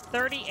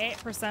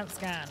 38%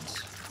 scanned.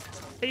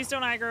 Please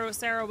don't aggro.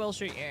 Sarah will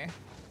shoot you.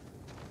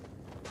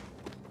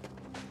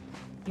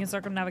 You can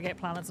circumnavigate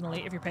planets in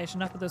Elite if you're patient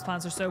enough, but those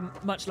planets are so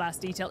much less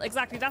detailed.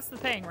 Exactly, that's the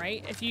thing,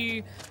 right? I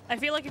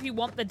feel like if you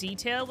want the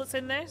detail that's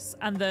in this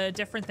and the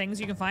different things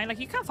you can find, like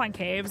you can't find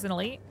caves in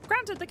Elite.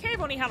 Granted, the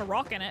cave only had a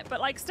rock in it,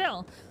 but like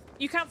still,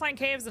 you can't find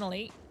caves in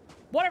Elite.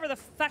 Whatever the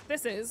fact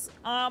this is.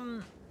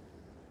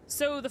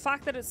 So the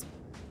fact that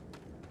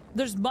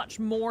there's much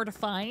more to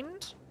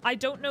find. I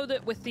don't know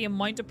that with the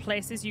amount of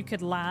places you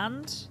could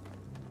land,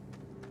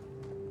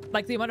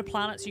 like the amount of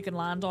planets you can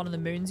land on and the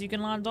moons you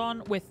can land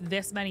on, with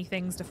this many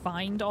things to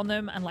find on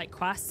them and like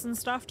quests and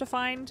stuff to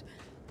find,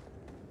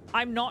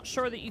 I'm not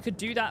sure that you could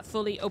do that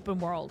fully open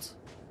world.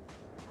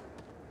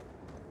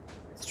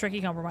 It's a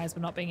tricky compromise,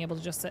 but not being able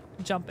to just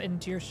jump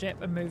into your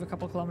ship and move a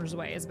couple kilometers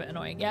away is a bit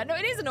annoying. Yeah, no,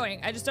 it is annoying.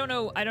 I just don't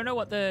know. I don't know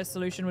what the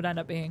solution would end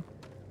up being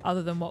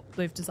other than what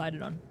they've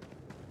decided on.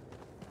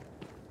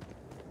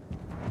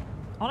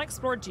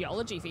 Unexplored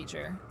geology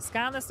feature.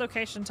 Scan this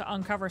location to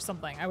uncover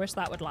something. I wish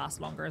that would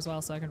last longer as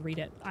well so I could read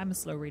it. I'm a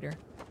slow reader.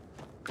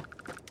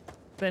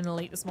 Been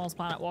Elite, the smallest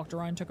planet, walked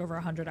around, took over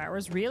 100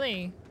 hours.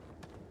 Really?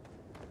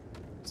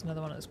 There's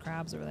another one of those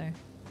crabs over there.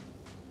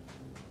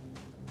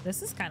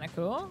 This is kind of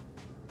cool.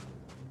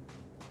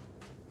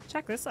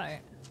 Check this out.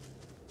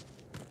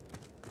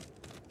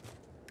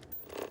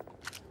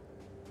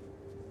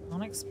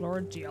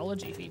 Unexplored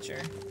geology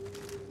feature.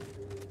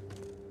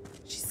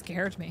 She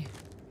scared me.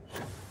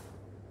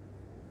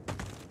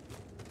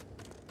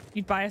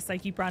 You'd buy a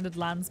Psyche branded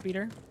land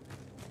speeder.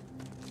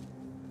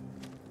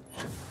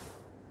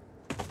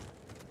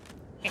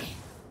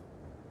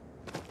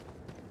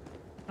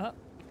 Oh,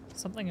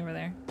 something over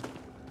there.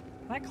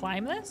 Can I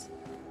climb this?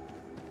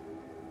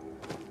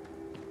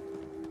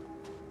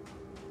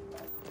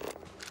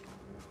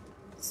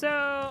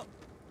 So,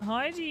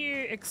 how do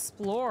you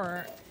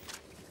explore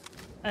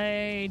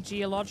a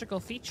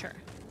geological feature?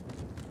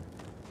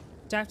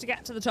 Do I have to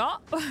get to the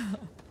top?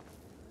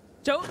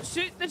 Don't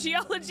shoot the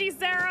geology,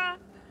 Sarah!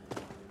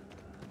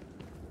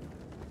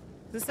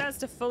 This says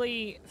to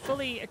fully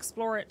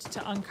explore it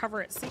to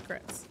uncover its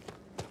secrets.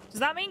 Does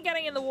that mean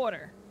getting in the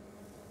water?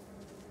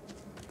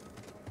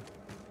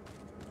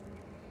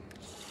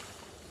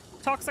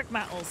 Toxic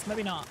metals,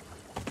 maybe not.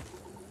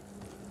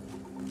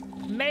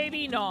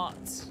 Maybe not.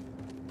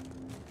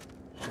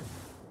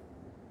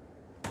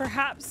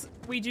 Perhaps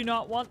we do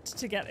not want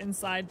to get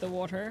inside the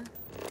water.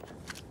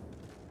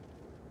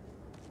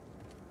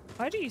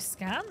 How do you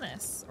scan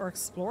this? Or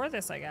explore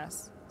this, I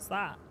guess? What's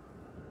that?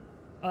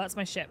 Oh, that's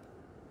my ship.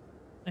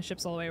 My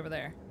ship's all the way over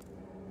there.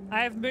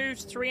 I have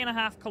moved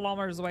 3.5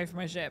 kilometers away from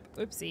my ship.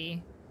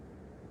 Oopsie.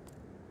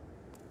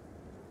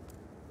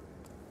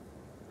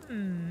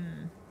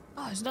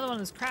 Oh, there's another one of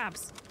those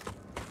crabs.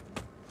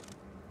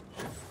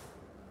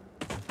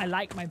 I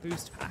like my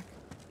boost pack.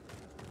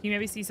 Can you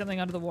maybe see something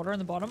under the water in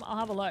the bottom? I'll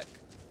have a look.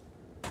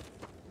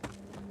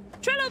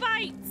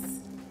 Trilobites!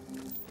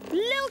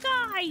 Little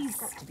guys!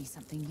 There's got to be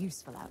something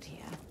useful out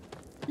here.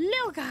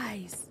 Little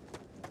guys!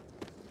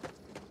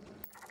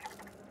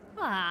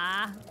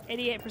 Ah,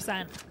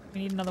 88%. We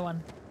need another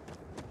one.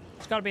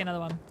 There's got to be another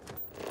one.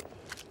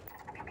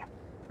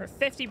 We're at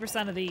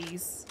 50% of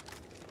these.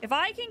 If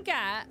I can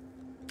get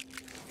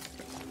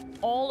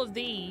all of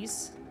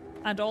these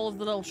and all of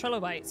the little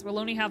trilobites, we'll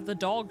only have the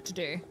dog to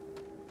do.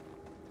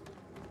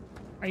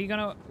 Are you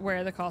gonna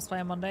wear the cosplay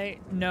on Monday?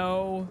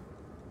 No.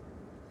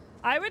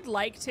 I would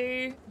like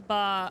to,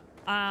 but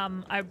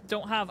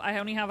I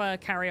only have a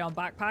carry-on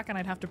backpack and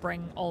I'd have to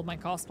bring all of my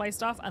cosplay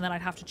stuff and then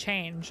I'd have to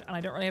change, and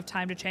I don't really have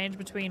time to change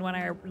between when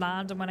I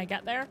land and when I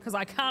get there because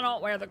I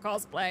cannot wear the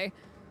cosplay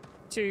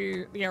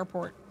to the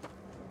airport.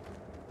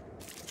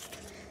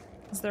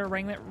 Is there a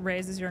ring that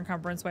raises your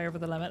encumbrance way over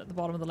the limit at the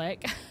bottom of the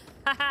lake?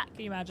 Can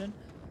you imagine?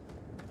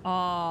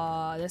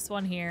 Aw, this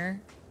one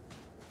here.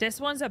 This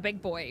one's a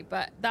big boy,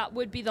 but that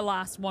would be the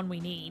last one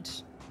we need.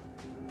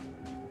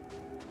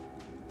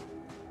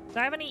 Do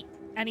I have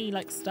any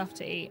like stuff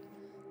to eat?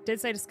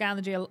 Did say to scan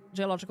the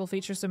geological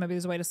feature, so maybe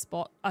there's a way to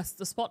spot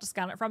the spot to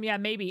scan it from. Yeah,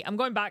 maybe. I'm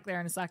going back there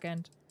in a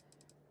second.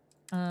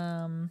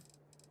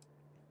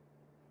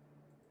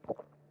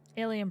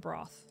 Alien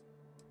broth.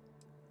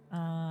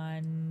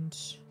 And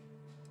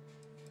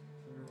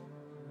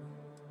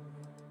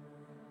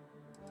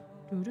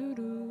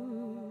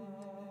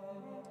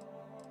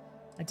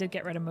I did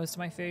get rid of most of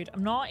my food.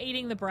 I'm not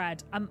eating the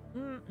bread.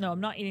 No, I'm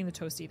not eating the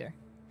toast either.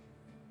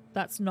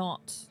 That's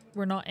not...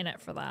 We're not in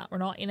it for that. We're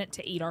not in it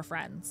to eat our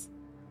friends.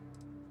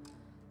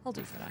 I'll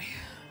do for now.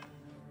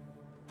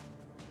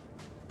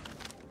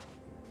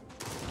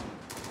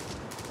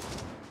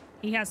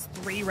 He has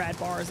 3 red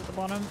bars at the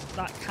bottom.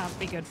 That can't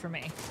be good for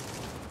me.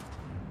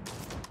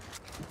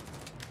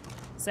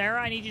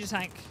 Sarah, I need you to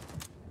tank.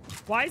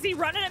 Why is he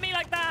running at me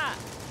like that?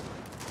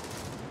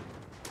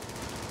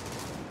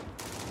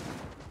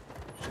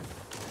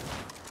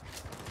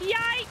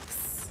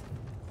 Yikes!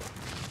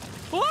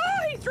 Whoa,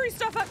 he threw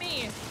stuff at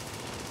me!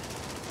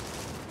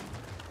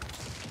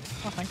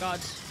 Oh, thank God.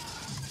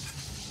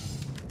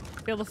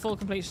 Feel the full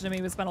completion of me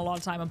would spend a lot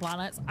of time on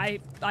planets. I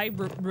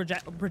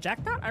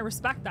reject that? I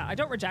respect that. I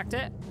don't reject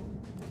it.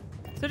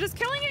 So does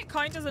killing it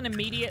count as an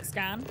immediate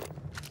scan?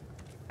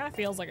 Kind of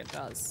feels like it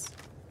does.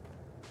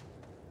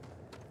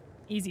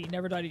 Easy,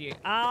 never doubted you.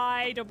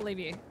 I don't believe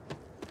you.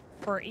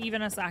 For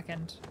even a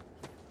second.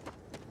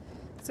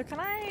 So can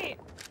I...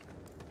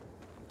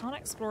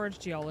 Unexplored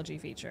geology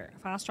feature.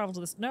 Fast travel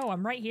to this... No,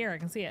 I'm right here. I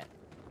can see it.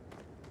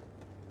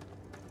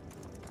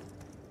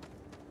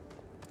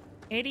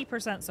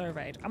 80%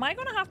 surveyed. Am I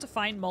going to have to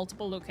find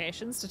multiple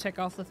locations to tick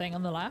off the thing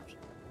on the left?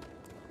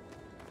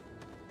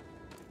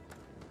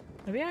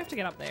 Maybe I have to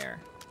get up there.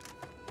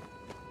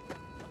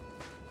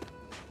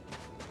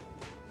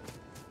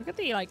 Look at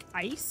the, like,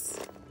 ice.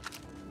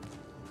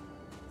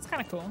 It's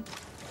kind of cool.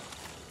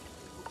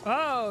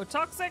 Oh,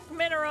 toxic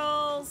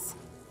minerals.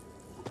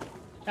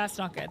 That's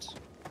not good.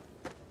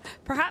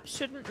 Perhaps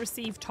shouldn't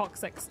receive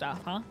toxic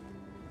stuff, huh?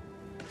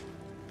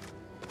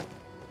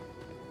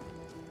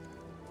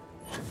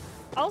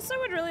 Also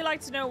would really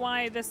like to know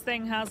why this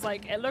thing has,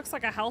 like, it looks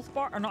like a health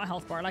bar, or not a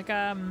health bar, like, do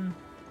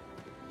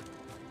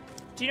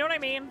you know what I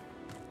mean?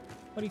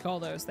 What do you call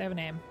those? They have a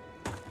name.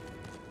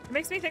 It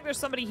makes me think there's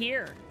somebody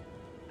here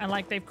and,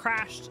 like, they've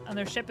crashed and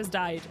their ship has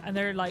died and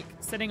they're, like,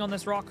 sitting on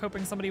this rock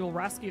hoping somebody will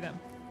rescue them.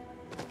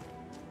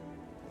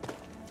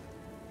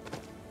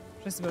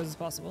 Which I suppose is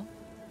possible.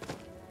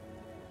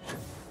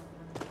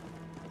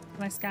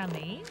 Can I scan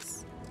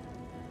these?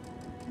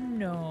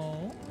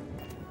 No.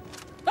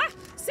 Ah!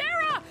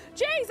 Sarah!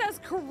 Jesus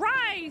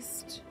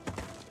Christ!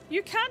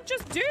 You can't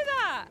just do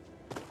that!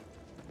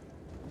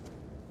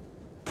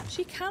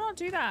 She cannot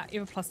do that.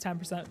 You have a plus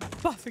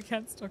 10% buff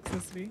against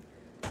toxicity.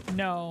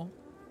 No.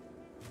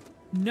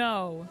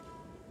 No.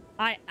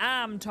 I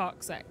am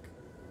toxic.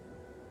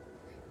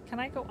 Can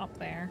I go up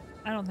there?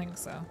 I don't think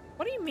so.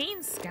 What do you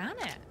mean scan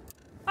it?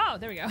 Oh,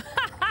 there we go.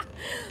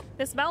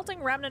 This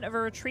melting remnant of a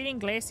retreating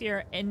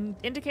glacier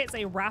indicates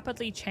a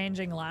rapidly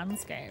changing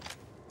landscape.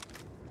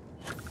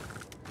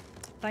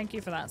 Thank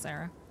you for that,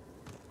 Sarah.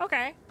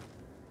 Okay.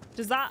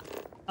 Does that...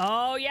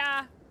 Oh,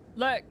 yeah.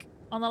 Look,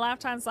 on the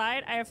left-hand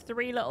side, I have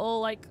 3 little,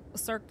 like,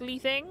 circly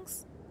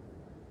things.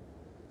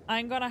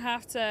 I'm gonna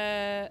have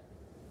to...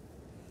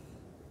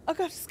 I've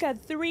got to scan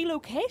 3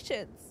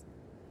 locations.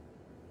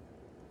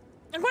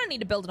 I'm gonna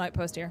need to build an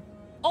outpost here.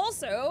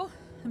 Also,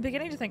 I'm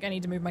beginning to think I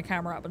need to move my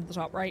camera up into the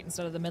top right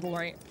instead of the middle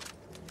right.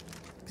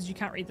 Because you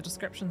can't read the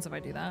descriptions if I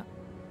do that.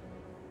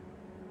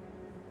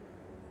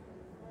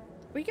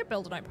 We could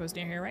build an outpost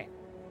near here, right?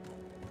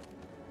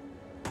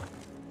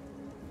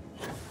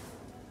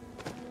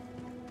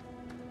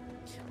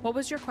 What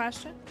was your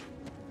question?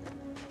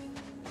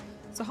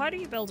 So how do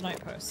you build an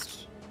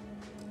outpost?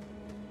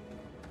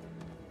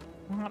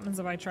 What happens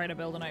if I try to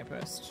build an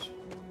outpost?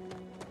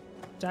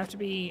 Do I have to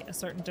be a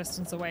certain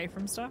distance away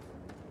from stuff?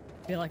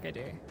 I feel like I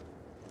do.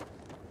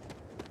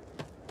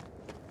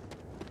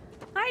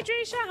 Hi,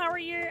 Drisha, how are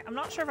you? I'm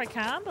not sure if I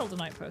can build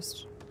an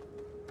outpost.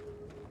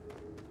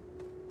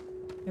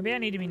 Maybe I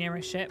need to be near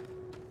my ship.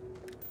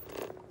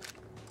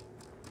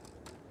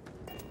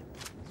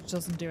 It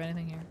doesn't do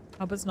anything here.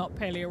 Hope it's not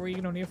paleo where you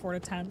can only afford a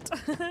tent.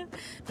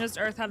 Just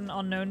Earth had an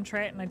unknown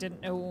trait and I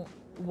didn't know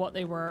what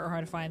they were or how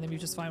to find them. You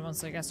just find one,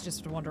 so I guess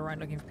just to wander around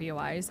looking for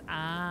POIs.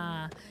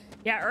 Ah.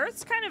 Yeah,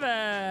 Earth's kind of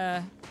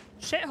a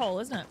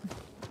shithole, isn't it?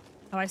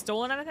 Have I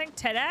stolen anything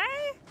today?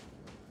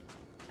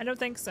 I don't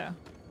think so.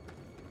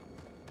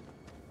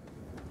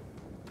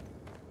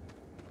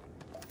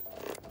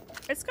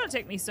 It's gonna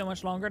take me so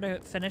much longer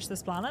to finish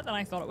this planet than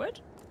I thought it would.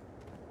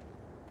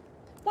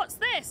 What's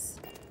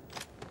this?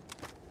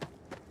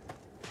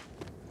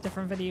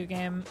 Different video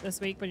game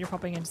this week, but you're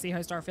popping in to see how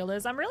Starfield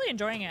is. I'm really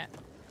enjoying it.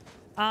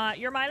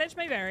 Your mileage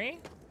may vary.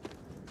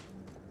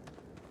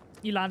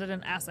 You landed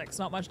in Essex,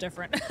 not much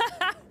different.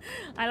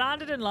 I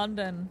landed in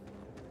London.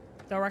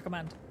 Don't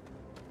recommend.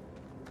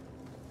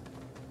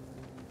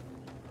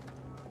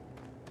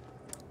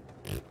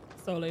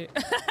 Slowly.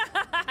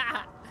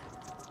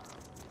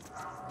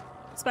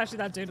 Especially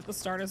that dude at the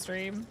start of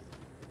stream.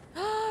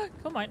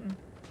 Cool mountain.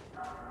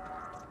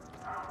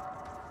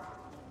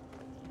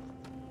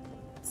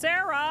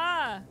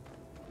 Sarah!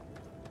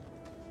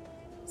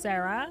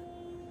 Sarah?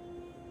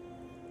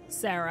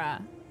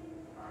 Sarah.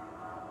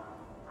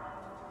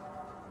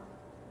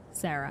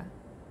 Sarah.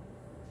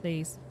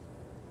 Please.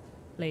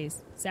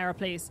 Please. Sarah,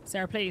 please.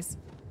 Sarah, please.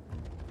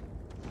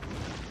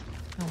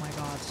 Oh my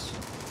god.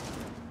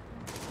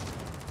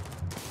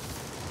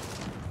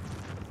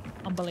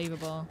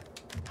 Unbelievable.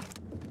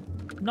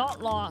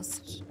 Not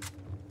lost.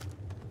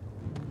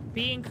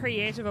 Being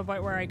creative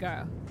about where I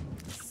go.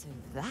 So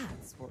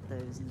that's what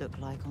those look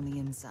like on the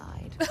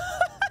inside.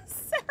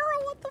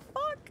 Sarah, what the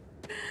fuck?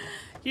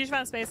 Huge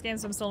fan of space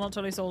games, so I'm still not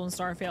totally sold on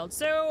Starfield.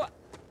 So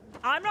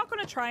I'm not going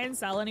to try and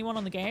sell anyone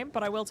on the game,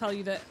 but I will tell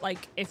you that,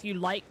 like, if you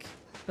like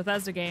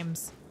Bethesda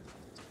games,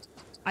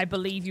 I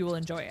believe you will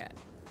enjoy it.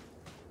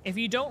 If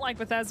you don't like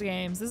Bethesda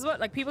games, this is what,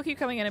 like, people keep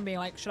coming in and being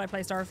like, should I play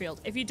Starfield?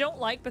 If you don't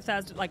like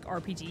Bethesda, like,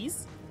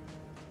 RPGs,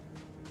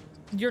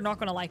 you're not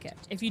going to like it.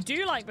 If you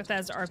do like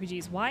Bethesda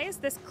RPGs, why is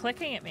this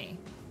clicking at me?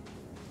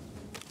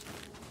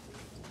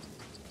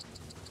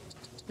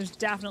 There's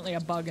definitely a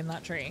bug in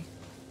that tree.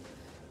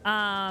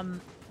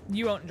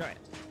 You won't enjoy it.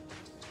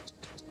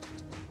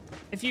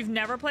 If you've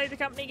never played the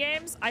company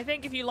games, I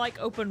think if you like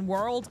open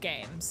world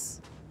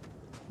games,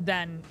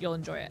 then you'll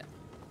enjoy it.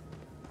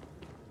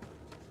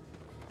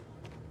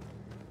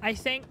 I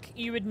think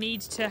you would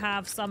need to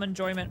have some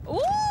enjoyment.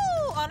 Ooh,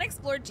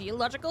 unexplored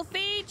geological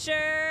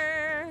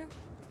feature.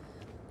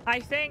 I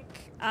think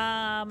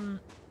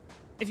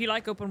if you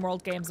like open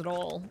world games at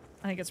all,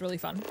 I think it's really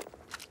fun.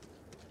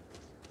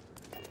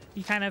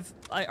 You kind of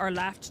are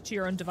left to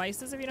your own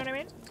devices, if you know what I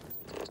mean.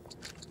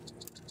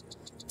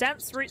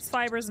 Dense roots,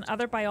 fibers, and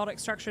other biotic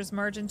structures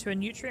merge into a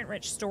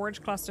nutrient-rich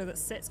storage cluster that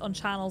sits on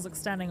channels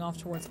extending off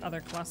towards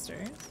other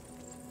clusters.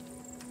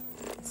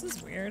 This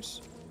is weird.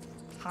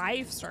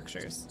 Hive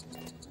structures.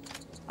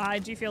 I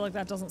do feel like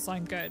that doesn't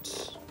sound good.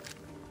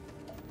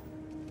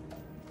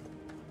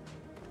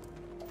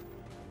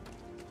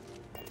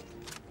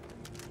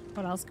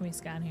 What else can we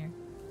scan here?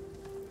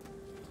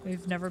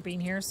 We've never been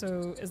here,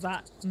 so is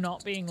that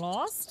not being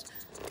lost?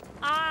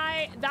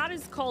 That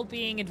is called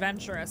being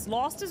adventurous.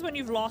 Lost is when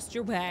you've lost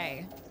your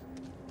way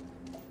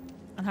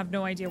and have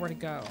no idea where to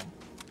go.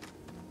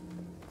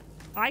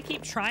 I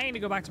keep trying to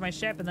go back to my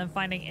ship and then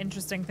finding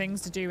interesting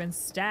things to do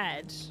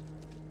instead.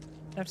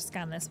 Do I have to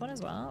scan this one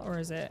as well? Or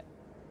is it...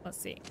 Let's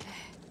see.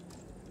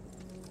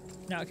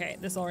 No, okay.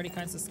 This already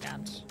counts as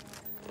scanned.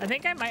 I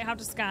think I might have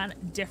to scan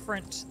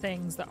different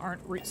things that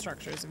aren't root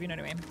structures, if you know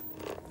what I mean.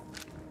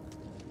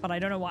 But I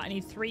don't know what. I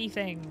need 3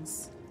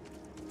 things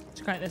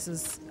to count this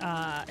as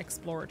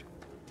explored.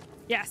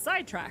 Yeah,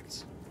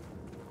 sidetracked.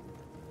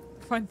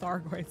 Find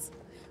Thargoids.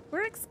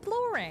 We're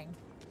exploring.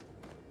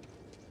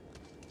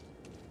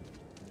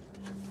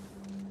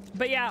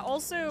 But yeah,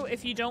 also,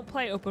 if you don't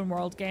play open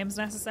world games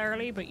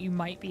necessarily, but you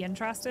might be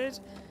interested,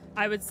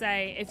 I would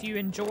say if you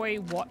enjoy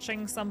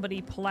watching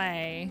somebody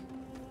play,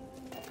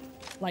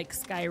 like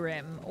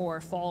Skyrim or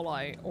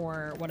Fallout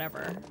or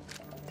whatever,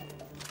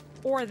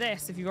 or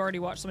this, if you've already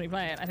watched somebody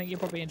play it, I think you'll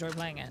probably enjoy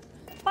playing it.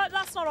 But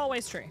that's not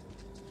always true.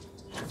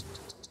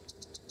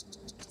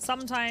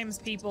 Sometimes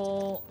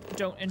people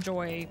don't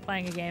enjoy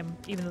playing a game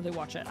even though they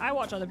watch it. I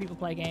watch other people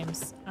play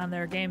games, and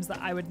there are games that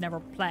I would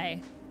never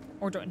play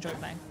or don't enjoy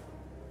playing.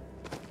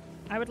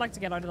 I would like to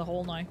get out of the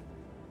hole now.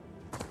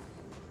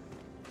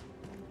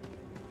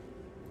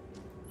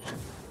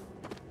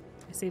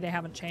 I see they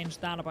haven't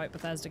changed that about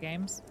Bethesda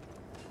games.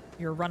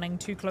 You're running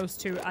too close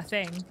to a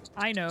thing.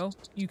 I know.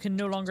 You can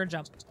no longer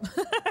jump.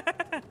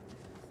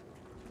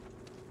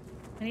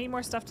 I need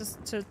more stuff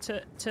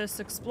to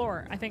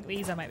explore. I think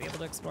these I might be able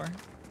to explore.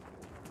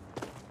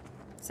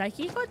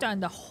 Psyche, go down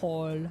the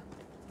hole.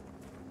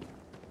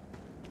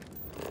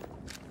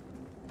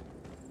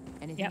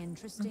 Anything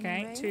interesting?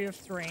 Okay, Ray? 2 of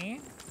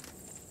 3.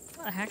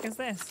 What the heck is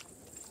this?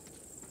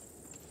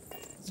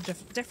 It's a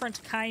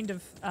different kind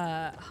of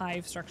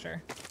hive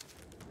structure.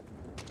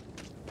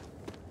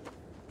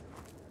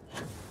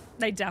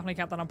 They definitely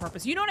kept that on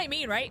purpose. You know what I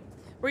mean, right?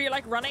 Where you're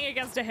like running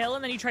against a hill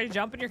and then you try to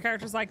jump and your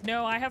character's like,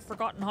 no, I have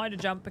forgotten how to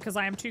jump because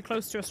I am too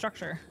close to a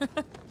structure.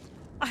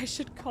 I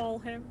should call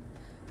him.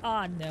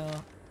 Oh, no.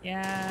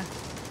 Yeah.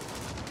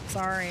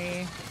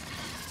 Sorry.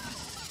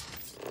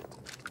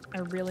 I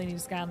really need to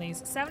scan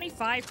these.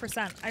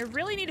 75%. I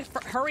really need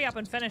to hurry up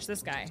and finish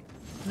this guy.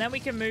 And then we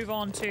can move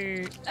on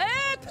to...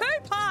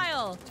 poop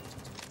pile!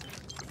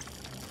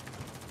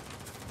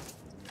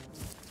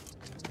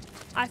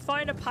 I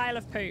found a pile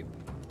of poop.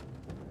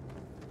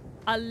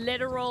 A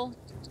literal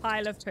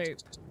pile of poop.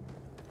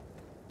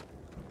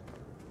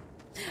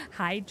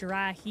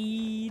 Hydra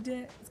heed.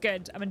 It's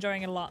good. I'm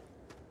enjoying it a lot.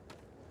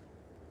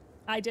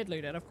 I did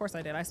loot it. Of course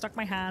I did. I stuck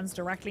my hands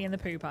directly in the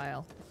poo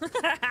pile.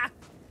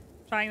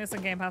 Trying this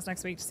on Game Pass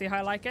next week to see how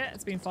I like it.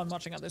 It's been fun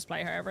watching others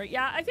play, however.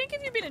 Yeah, I think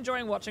if you've been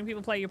enjoying watching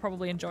people play, you'll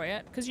probably enjoy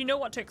it. Because you know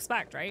what to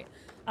expect, right?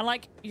 And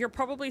like, you're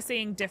probably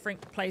seeing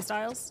different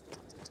playstyles.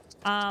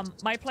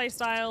 My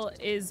playstyle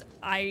is,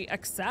 I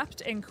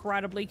accept,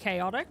 incredibly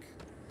chaotic.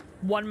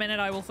 One minute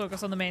I will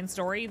focus on the main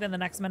story, then the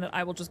next minute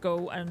I will just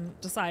go and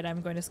decide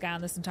I'm going to scan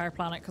this entire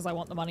planet because I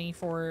want the money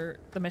for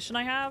the mission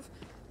I have.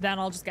 Then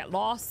I'll just get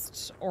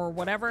lost or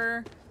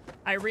whatever.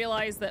 I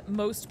realize that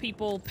most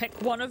people pick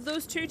one of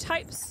those 2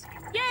 types.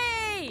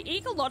 Yay!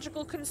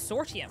 Ecological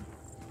Consortium.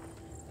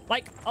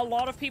 Like, a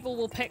lot of people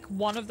will pick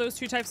one of those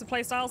 2 types of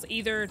playstyles,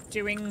 either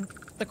doing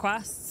the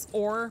quests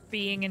or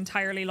being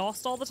entirely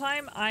lost all the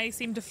time. I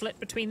seem to flit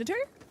between the 2.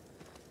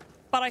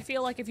 But I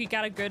feel like if you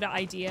get a good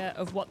idea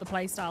of what the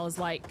playstyle is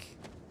like...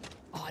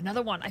 Oh,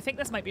 another one. I think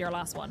this might be our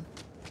last one.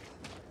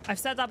 I've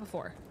said that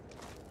before.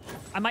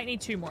 I might need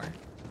 2 more.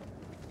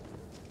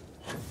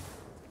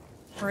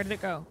 Where did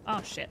it go?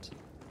 Oh, shit.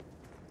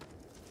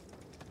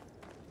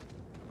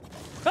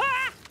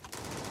 Ah!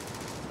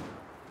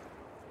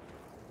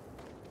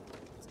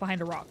 It's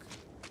behind a rock.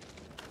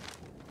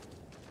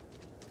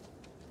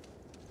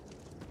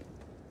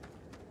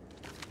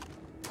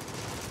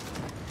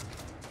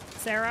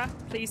 Sarah,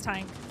 please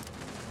tank.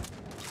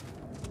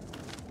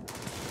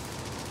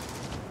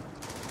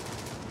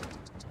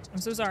 I'm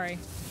so sorry.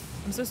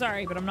 I'm so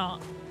sorry, but I'm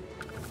not.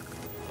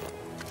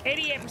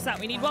 88%.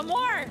 We need 1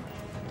 more.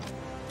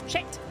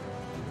 Shit.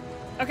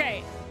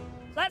 Okay.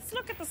 Let's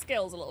look at the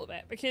skills a little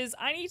bit because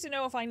I need to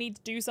know if I need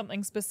to do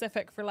something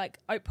specific for like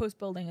outpost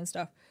building and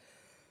stuff.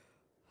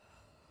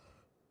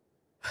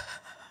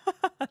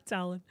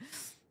 Talon.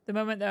 The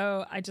moment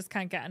though, I just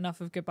can't get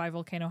enough of Goodbye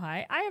Volcano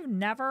High. I have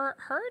never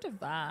heard of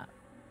that.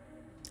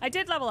 I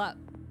did level up.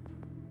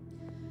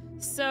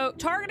 So,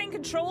 targeting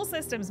control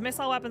systems.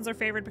 Missile weapons are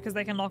favored because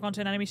they can lock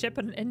onto an enemy ship,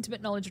 but an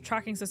intimate knowledge of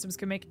tracking systems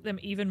can make them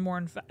even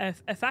more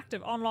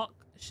effective.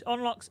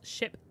 Unlocks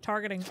ship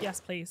targeting.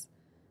 Yes, please.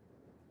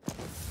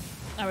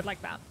 I would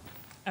like that.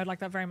 I would like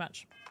that very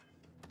much.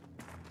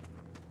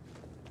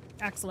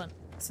 Excellent.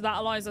 So that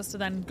allows us to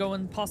then go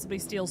and possibly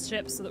steal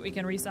ships so that we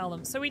can resell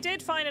them. So we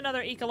did find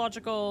another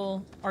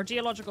ecological or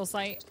geological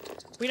site.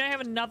 We now have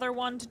another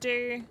one to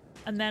do,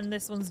 and then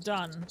this one's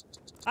done.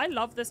 I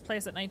love this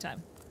place at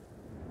nighttime.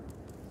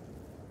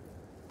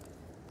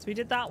 So we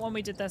did that one,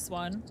 we did this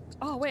one.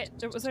 Oh wait,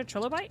 was there a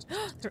trilobite?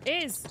 There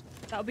is!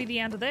 That'll be the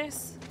end of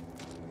this.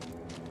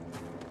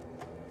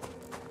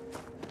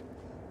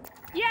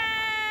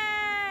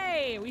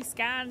 Yay! We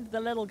scanned the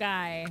little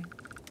guy.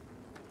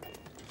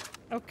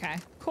 Okay,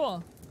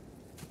 cool.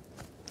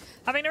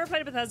 Having never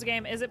played a Bethesda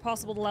game, is it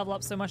possible to level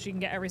up so much you can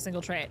get every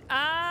single trait?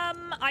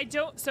 I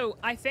don't, so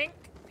I think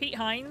Pete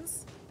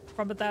Hines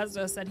from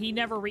Bethesda said he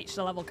never reached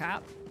a level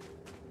cap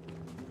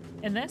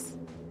in this.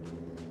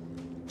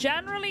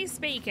 Generally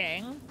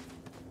speaking,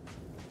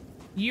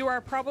 you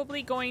are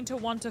probably going to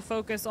want to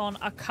focus on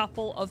a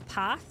couple of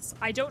paths.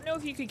 I don't know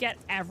if you could get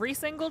every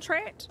single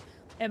trait.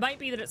 It might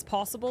be that it's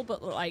possible,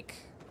 but like,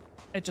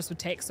 it just would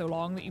take so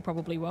long that you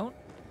probably won't.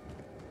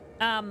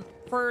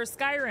 For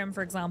Skyrim,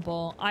 for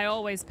example, I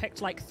always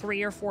picked like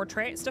 3 or 4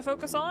 traits to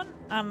focus on,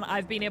 and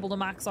I've been able to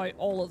max out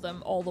all of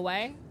them all the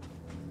way,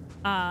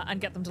 and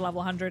get them to level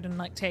 100 and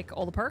like take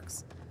all the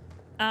perks.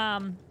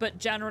 But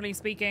generally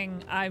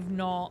speaking, I've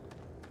not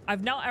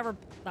ever,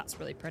 that's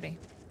really pretty.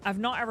 I've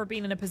not ever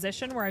been in a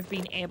position where I've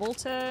been able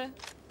to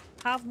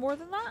have more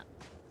than that.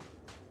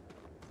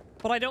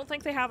 But I don't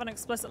think they have an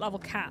explicit level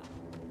cap.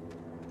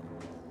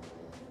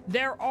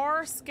 There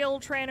are skill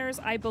trainers,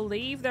 I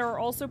believe. There are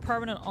also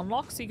permanent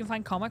unlocks, so you can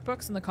find comic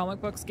books, and the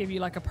comic books give you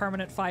like a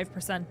permanent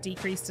 5%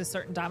 decrease to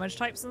certain damage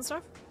types and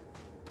stuff.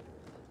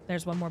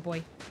 There's one more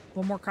boy.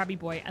 One more crabby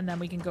boy, and then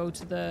we can go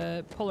to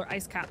the polar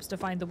ice caps to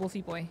find the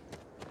wolfy boy.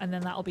 And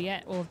then that'll be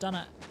it. We'll have done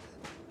it.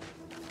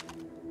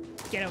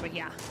 Get over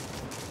here.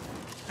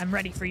 I'm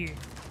ready for you.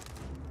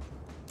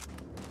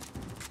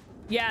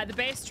 Yeah, the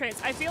base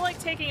traits. I feel like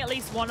taking at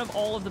least one of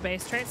all of the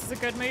base traits is a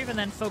good move, and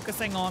then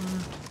focusing on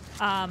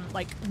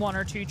like 1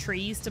 or 2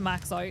 trees to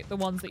max out the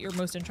ones that you're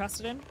most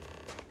interested in.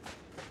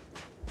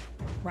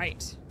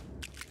 Right.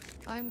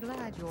 I'm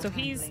glad you're so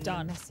he's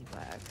done. Messy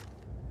work.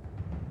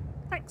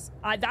 Thanks.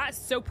 That's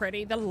so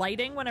pretty. The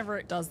lighting whenever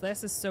it does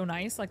this is so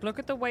nice. Like, look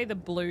at the way the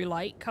blue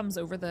light comes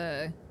over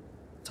the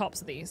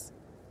tops of these.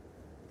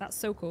 That's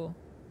so cool.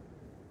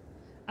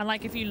 And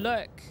like, if you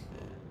look,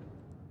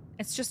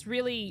 it's just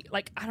really,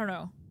 like, I don't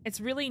know. It's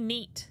really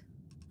neat.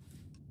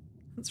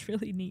 It's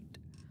really neat.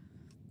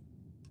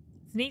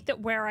 It's neat that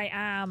where I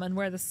am and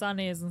where the sun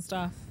is and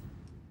stuff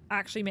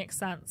actually makes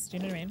sense. Do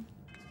you know what I mean?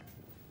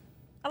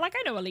 And like,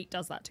 I know Elite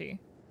does that too.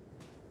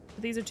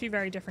 But these are 2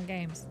 very different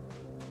games.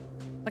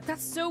 Like,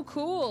 that's so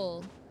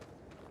cool.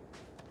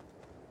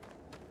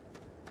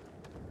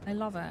 I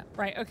love it.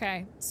 Right,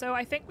 okay. So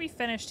I think we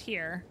finished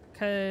here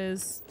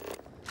because...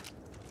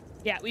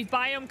 yeah, we've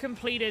biome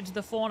completed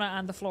the fauna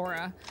and the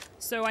flora.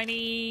 So I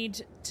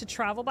need to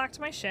travel back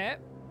to my ship.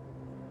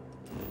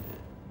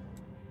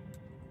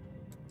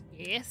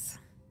 Yes.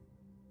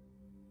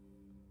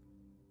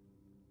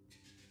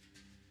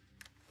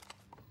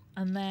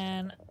 And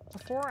then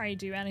before I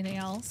do anything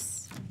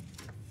else,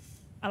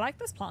 I like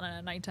this planet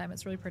at nighttime.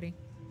 It's really pretty.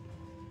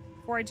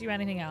 Before I do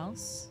anything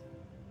else,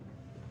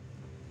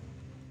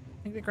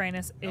 I think the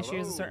grayness issue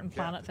is a certain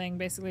planet thing.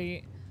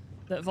 Basically,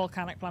 that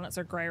volcanic planets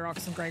are grey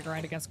rocks and grey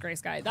ground against grey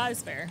sky. That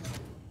is fair.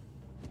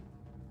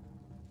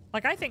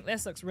 Like, I think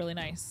this looks really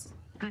nice.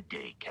 Good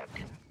day,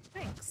 Captain.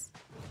 Thanks.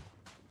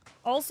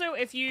 Also,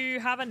 if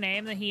you have a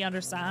name that he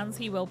understands,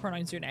 he will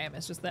pronounce your name.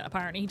 It's just that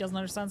apparently he doesn't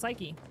understand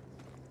Psyche.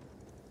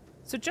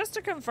 So just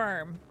to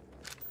confirm...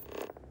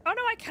 oh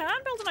no, I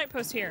can build an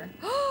outpost here.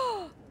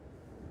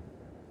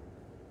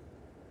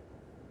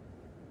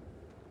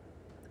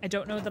 I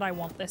don't know that I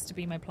want this to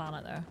be my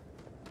planet though.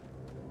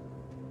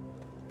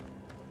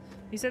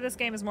 You say this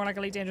game is more like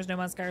Elite Dangerous, No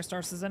Man's Sky, or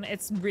Star Citizen.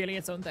 It's really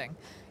its own thing.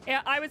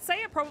 Yeah, I would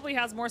say it probably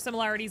has more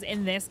similarities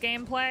in this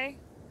gameplay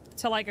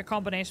to like a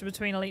combination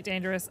between Elite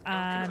Dangerous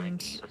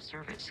and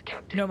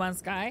No Man's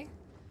Sky,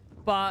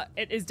 but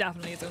it is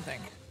definitely its own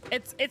thing.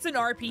 It's an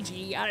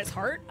RPG at its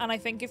heart, and I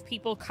think if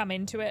people come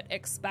into it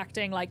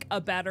expecting like a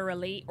better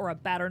Elite or a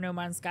better No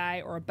Man's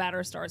Sky or a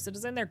better Star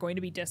Citizen, they're going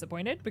to be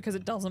disappointed because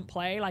it doesn't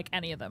play like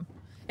any of them.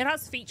 It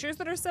has features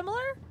that are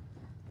similar,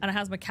 and it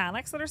has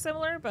mechanics that are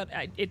similar, but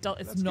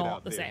it's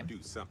not the same.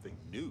 Do something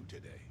new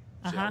today,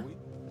 shall we?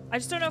 I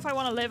just don't know if I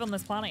want to live on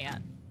this planet yet.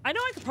 I know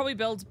I could probably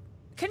build.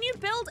 Can you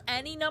build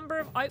any number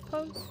of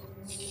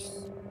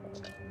outposts?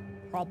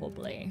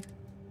 Probably.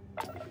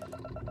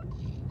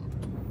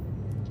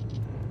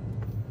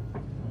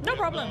 No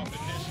problem.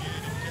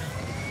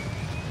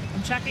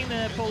 I'm checking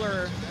the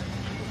polar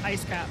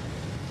ice cap.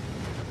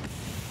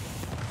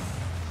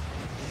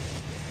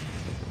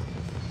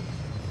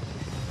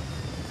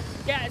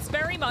 Yeah, it's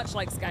very much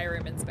like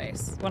Skyrim in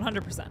space.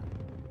 100%.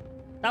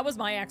 That was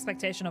my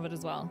expectation of it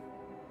as well.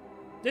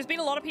 There's been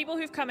a lot of people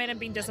who've come in and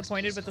been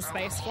disappointed with the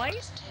space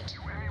flight.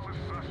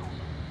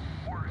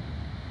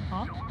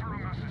 Huh?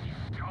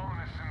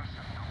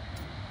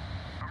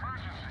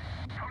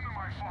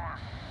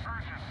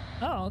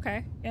 Oh,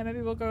 okay. Yeah,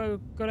 maybe we'll go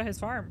to his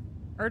farm.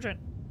 Urgent.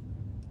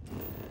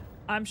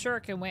 I'm sure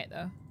it can wait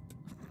though.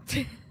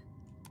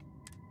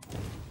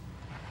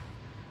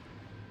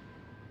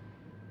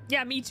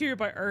 Yeah, me too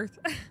about Earth.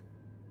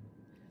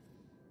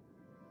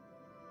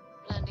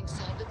 Landing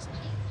side looks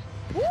clean.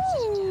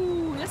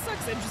 Woo! This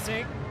looks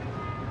interesting.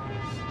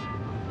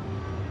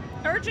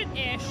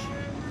 Urgent-ish.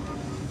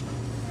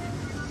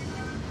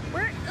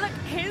 Look,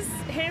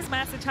 his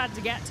message had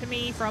to get to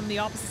me from the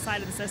opposite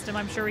side of the system.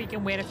 I'm sure he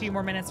can wait a few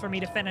more minutes for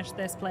me to finish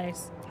this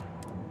place.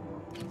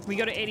 We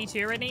go to 82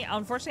 already?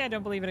 Unfortunately, I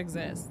don't believe it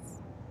exists.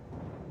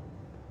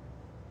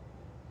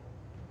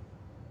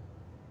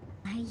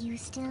 Are you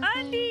still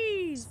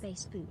Andy!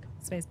 Space Boop.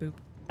 Space Boop.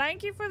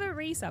 Thank you for the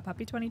resub.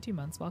 Happy 22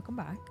 months. Welcome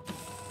back.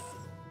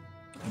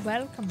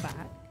 Welcome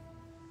back.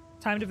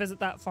 Time to visit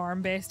that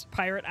farm-based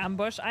pirate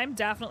ambush. I'm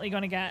definitely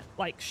going to get,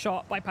 like,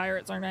 shot by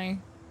pirates, aren't I?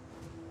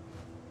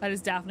 That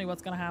is definitely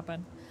what's going to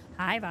happen.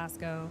 Hi,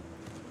 Vasco.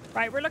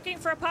 Right, we're looking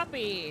for a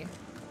puppy.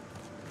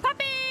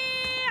 Puppy!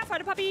 I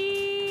found a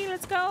puppy.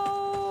 Let's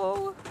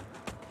go.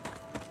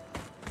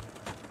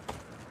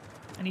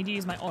 I need to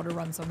use my auto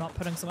run so I'm not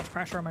putting so much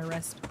pressure on my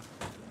wrist.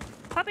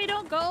 Puppy,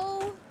 don't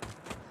go.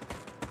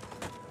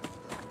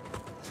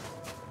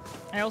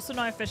 I also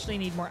now officially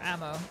need more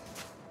ammo.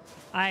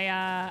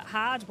 I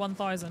had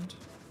 1,000.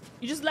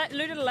 You just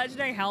looted a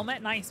legendary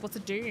helmet? Nice. What's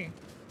it do?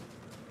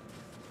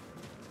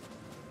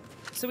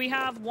 So we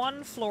have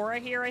one flora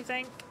here, I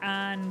think,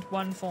 and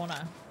one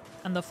fauna.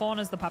 And the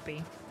fauna is the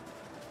puppy.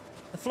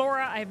 The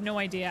flora, I have no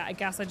idea. I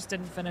guess I just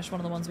didn't finish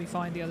one of the ones we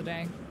found the other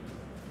day.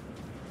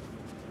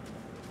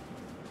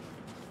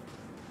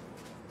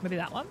 Maybe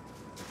that one?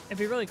 It'd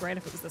be really great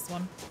if it was this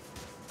one.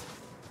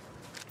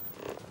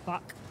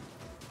 Fuck.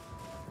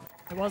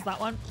 It was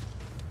that one.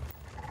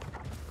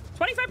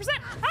 25%!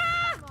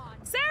 Ah!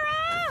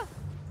 Sarah!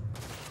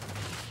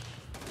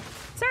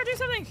 Sarah, do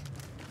something!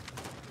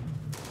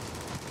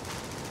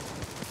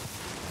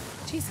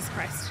 Jesus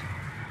Christ.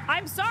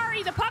 I'm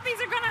sorry, the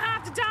puppies are gonna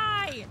have to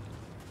die!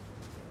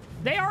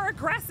 They are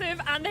aggressive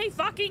and they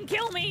fucking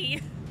kill me!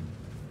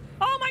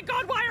 Oh my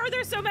god, why are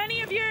there so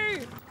many of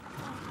you?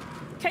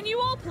 Can you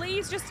all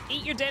please just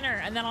eat your dinner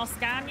and then I'll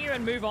scan you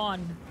and move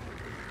on?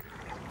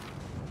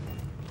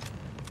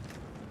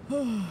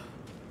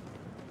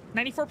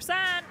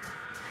 94%!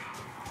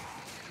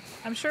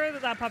 I'm sure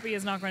that puppy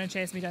is not going to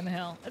chase me down the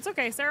hill. It's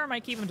okay, Sarah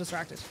might keep him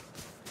distracted.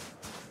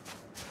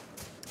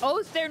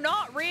 Oh, they're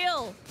not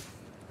real!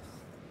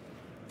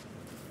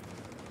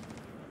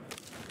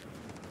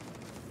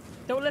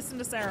 Don't listen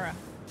to Sarah.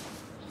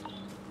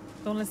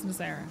 Don't listen to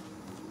Sarah.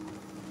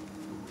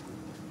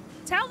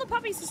 Tell the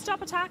puppies to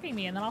stop attacking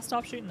me and then I'll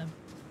stop shooting them.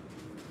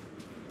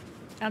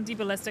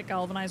 Anti-ballistic,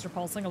 galvanized,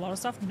 repulsing, a lot of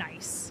stuff.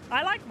 Nice.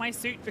 I like my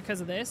suit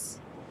because of this.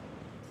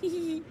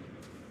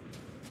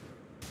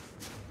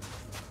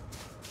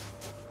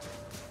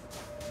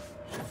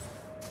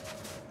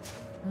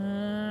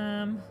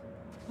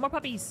 More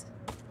puppies.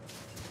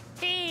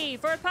 Hey,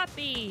 for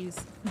puppies.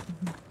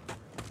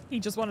 He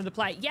just wanted to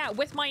play. Yeah,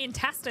 with my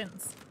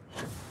intestines.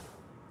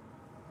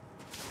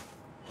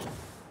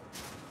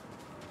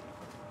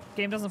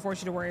 Game doesn't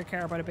force you to worry or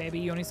care about a baby.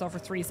 You only saw for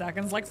 3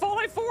 seconds. Like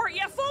Fallout 4.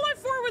 Yeah, Fallout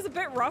 4 was a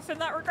bit rough in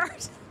that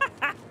regard.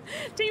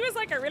 T was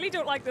like, I really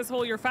don't like this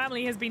whole your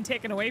family has been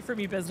taken away from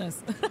you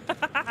business.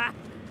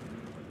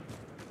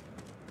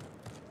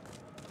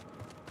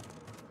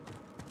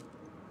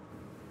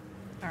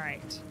 All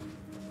right.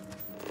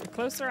 The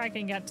closer I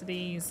can get to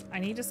these, I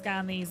need to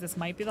scan these. This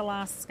might be the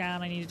last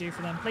scan I need to do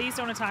for them. Please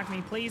don't attack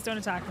me. Please don't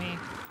attack me.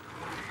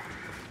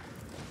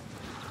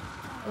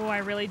 Oh, I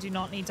really do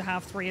not need to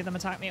have 3 of them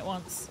attack me at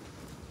once.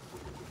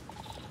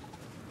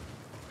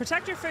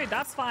 Protect your food.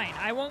 That's fine.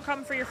 I won't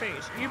come for your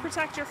food. You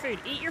protect your food.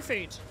 Eat your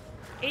food.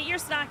 Eat your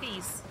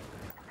snackies.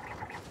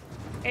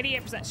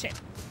 88%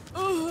 shit.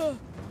 Ugh.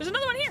 There's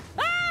another one here.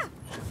 Ah!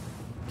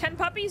 Can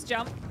puppies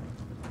jump?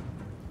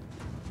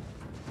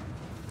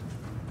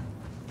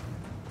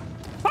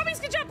 Puppies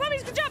can jump!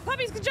 Puppies can jump!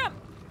 Puppies can jump!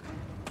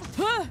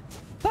 Ah!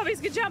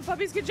 Puppies can jump!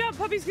 Puppies can jump!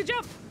 Puppies can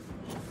jump!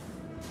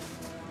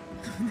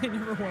 They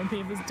never warned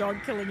me of this dog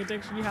killing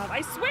addiction you have.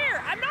 I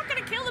swear! I'm not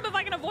gonna kill them if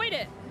I can avoid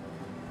it!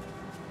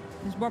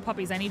 There's more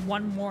puppies. I need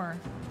one more.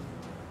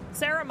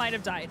 Sarah might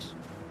have died.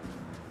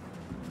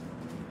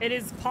 It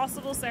is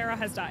possible Sarah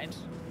has died.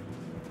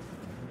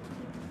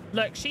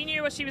 Look, she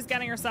knew what she was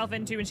getting herself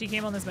into when she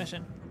came on this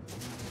mission.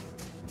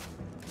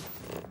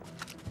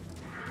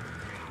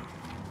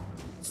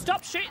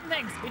 Stop shooting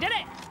things. We did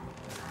it.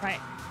 Right.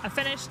 I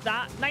finished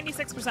that.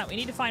 96%. We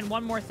need to find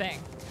one more thing.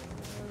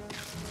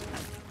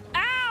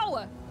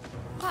 Ow!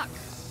 Fuck.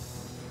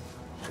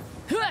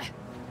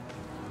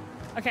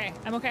 Okay,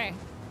 I'm okay.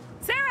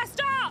 Sarah,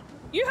 stop!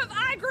 You have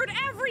aggroed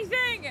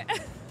everything!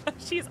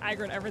 She's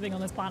aggroed everything on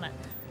this planet.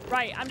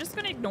 Right, I'm just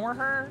gonna ignore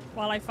her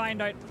while I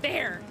find out.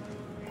 There!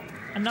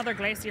 Another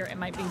glacier. It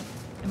might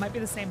be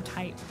the same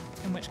type,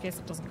 in which case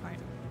it doesn't count.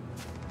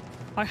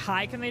 How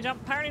high can they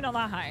jump? Apparently not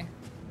that high.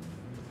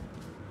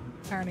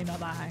 Apparently not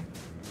that high.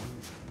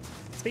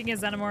 Speaking of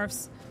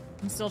xenomorphs,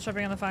 I'm still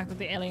tripping on the fact that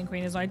the alien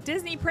queen is now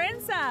Disney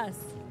princess.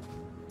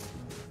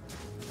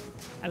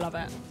 I love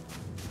it.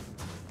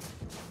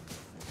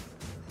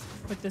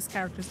 With this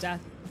character's death,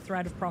 the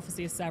thread of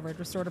prophecy is severed.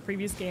 Restore the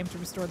previous game to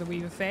restore the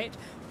weave of fate,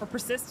 or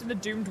persist in the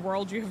doomed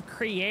world you have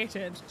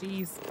created.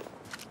 Jeez.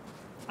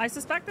 I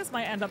suspect this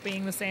might end up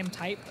being the same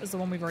type as the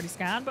one we've already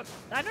scanned, but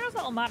I don't know if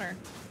that'll matter.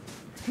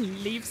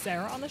 Leave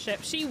Sarah on the ship.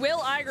 She will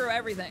aggro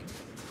everything.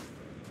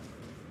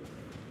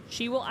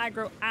 She will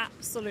aggro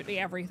absolutely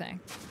everything.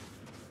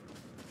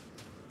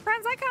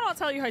 Friends, I cannot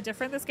tell you how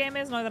different this game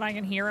is now that I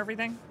can hear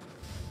everything.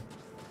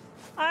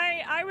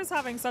 I was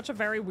having such a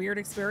very weird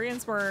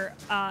experience where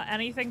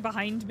anything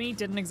behind me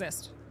didn't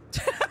exist.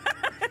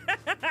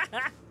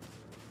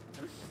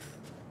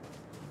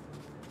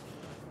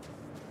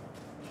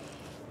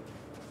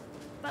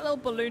 That little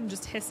balloon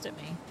just hissed at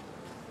me.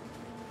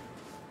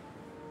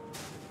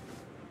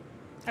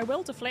 I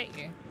will deflate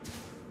you.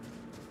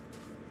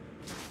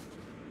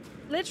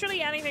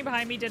 Literally anything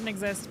behind me didn't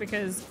exist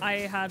because I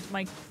had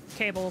my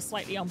cable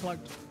slightly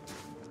unplugged.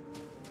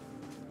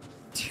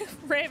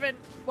 Raven,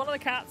 one of the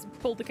cats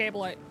pulled the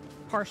cable out,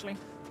 partially.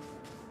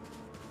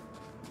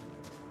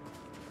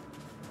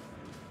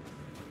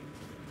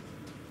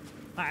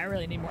 I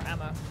really need more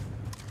ammo.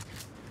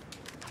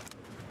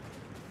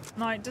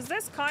 Now, does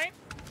this count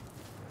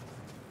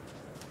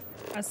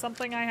as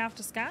something I have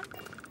to scan?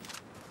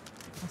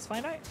 Let's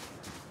find out.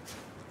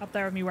 Up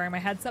there with me wearing my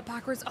headset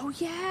backwards. Oh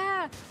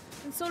yeah!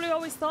 And Solo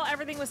always thought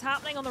everything was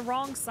happening on the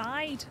wrong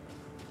side.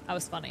 That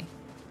was funny.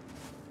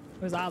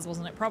 It was Az,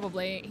 wasn't it?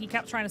 Probably. He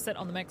kept trying to sit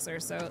on the mixer,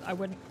 so I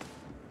wouldn't...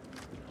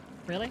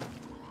 Really?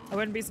 I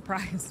wouldn't be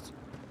surprised.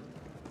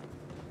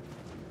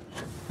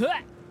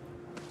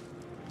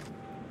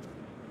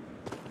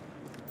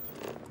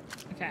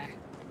 Okay.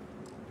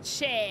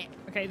 Shit.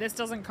 Okay, this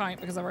doesn't count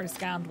because I've already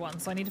scanned one,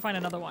 so I need to find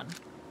another one.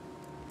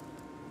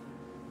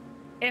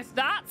 If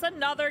that's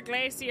another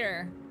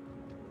glacier...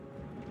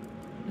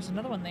 There's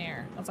another one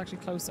there. That's actually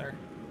closer.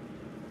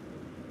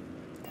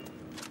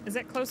 Is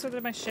it closer to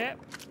my ship?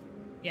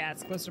 Yeah,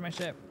 it's closer to my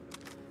ship.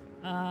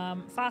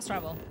 Fast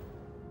travel.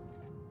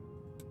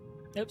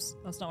 Oops,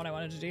 that's not what I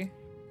wanted to do.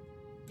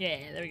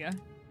 Yeah, there we go.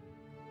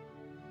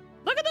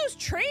 Look at those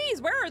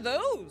trees! Where are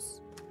those?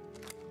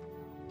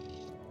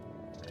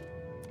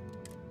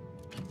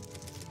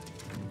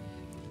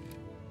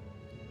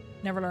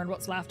 Never learned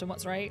what's left and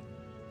what's right.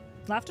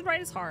 Left and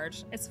right is hard.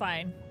 It's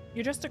fine.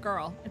 You're just a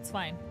girl. It's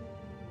fine.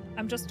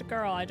 I'm just a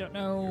girl. I don't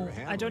know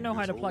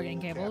how to plug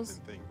in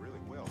cables.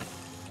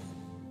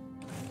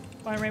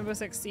 Find Rainbow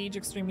Six Siege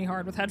extremely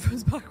hard with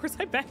headphones backwards.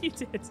 I bet you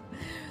did.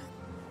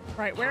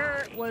 Right,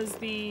 where was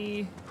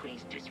the...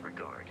 Please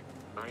disregard.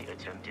 I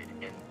attempted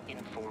an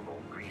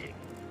informal greeting,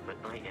 but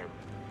I am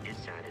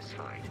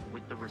dissatisfied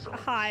with the results.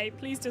 Hi,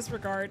 please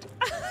disregard.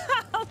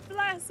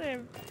 Bless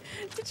him.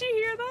 Did you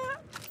hear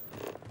that?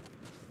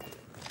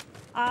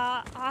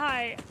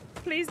 Hi.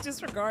 Please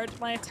disregard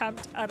my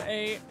attempt at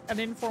an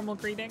informal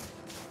greeting.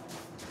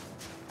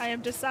 I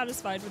am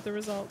dissatisfied with the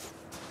results.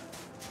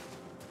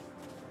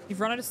 You've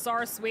run out of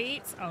sour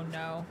sweets? Oh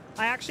no.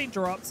 I actually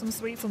dropped some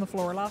sweets on the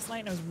floor last night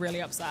and I was really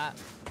upset.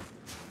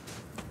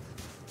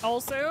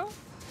 Also,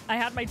 I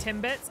had my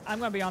Timbits. I'm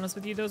gonna be honest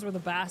with you, those were the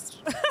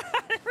best.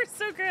 They were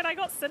so good. I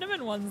got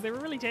cinnamon ones. They were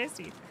really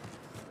tasty.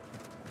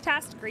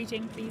 Task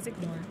greeting, please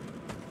ignore.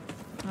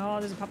 Oh,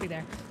 there's a puppy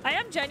there. I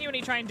am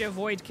genuinely trying to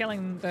avoid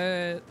killing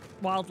the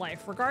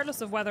wildlife,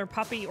 regardless of whether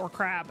puppy or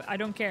crab. I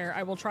don't care.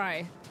 I will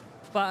try.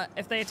 But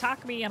if they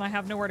attack me and I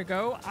have nowhere to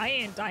go, I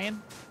ain't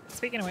dying.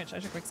 Speaking of which, I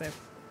should quick save.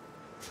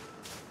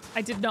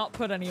 I did not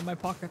put any in my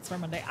pockets for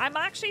Monday. I'm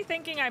actually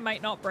thinking I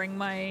might not bring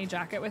my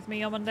jacket with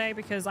me on Monday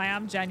because I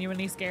am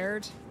genuinely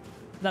scared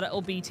that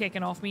it'll be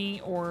taken off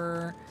me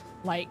or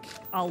like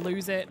I'll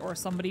lose it or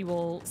somebody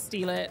will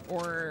steal it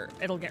or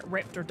it'll get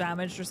ripped or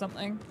damaged or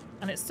something.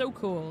 And it's so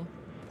cool.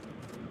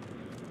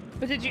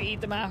 But did you eat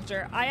them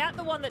after? I ate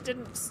the one that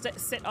didn't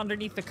sit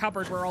underneath the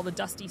cupboard where all the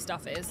dusty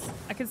stuff is.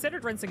 I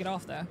considered rinsing it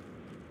off though.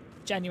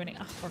 Genuinely.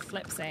 Oh, for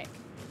flip's sake.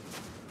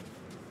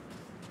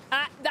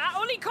 That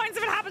only counts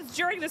if it happens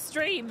during the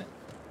stream.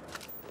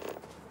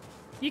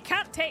 You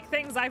can't take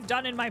things I've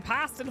done in my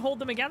past and hold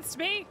them against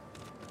me.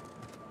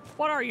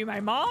 What are you, my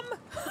mom?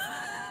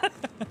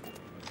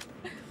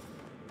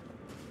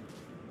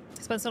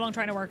 Spent so long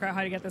trying to work out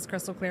how to get this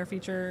crystal crater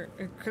feature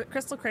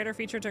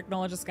to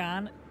acknowledge a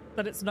scan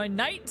that it's now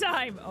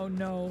nighttime. Oh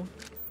no,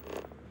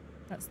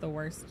 that's the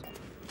worst.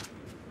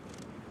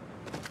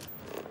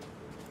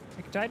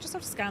 Like, do I just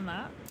have to scan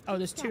that? Oh,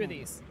 there's two of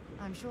these.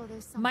 I'm sure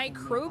there's something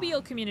Microbial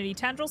nearby. community.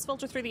 Tendrils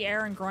filter through the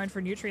air and ground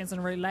for nutrients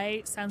and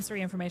relay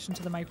sensory information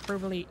to the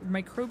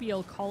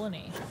microbial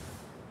colony.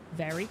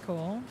 Very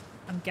cool.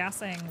 I'm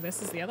guessing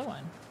this is the other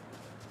one.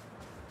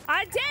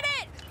 I did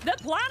it! The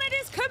planet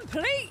is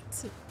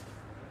complete!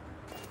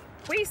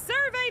 We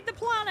surveyed the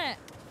planet!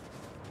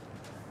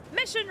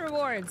 Mission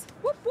rewards!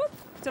 Whoop whoop!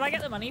 Did I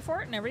get the money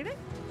for it and everything?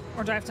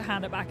 Or do I have to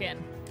hand it back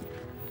in?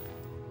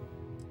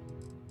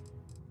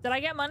 Did I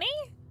get money?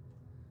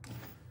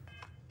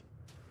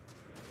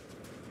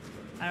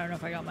 I don't know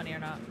if I got money or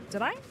not.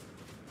 Did I? I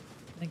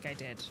think I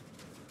did.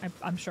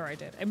 I'm sure I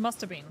did. It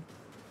must have been.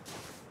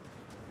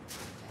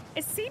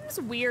 It seems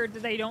weird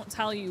that they don't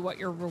tell you what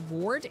your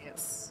reward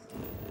is.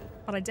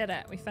 But I did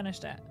it. We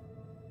finished it.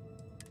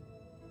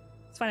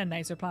 Let's find a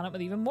nicer planet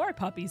with even more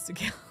puppies to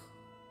kill.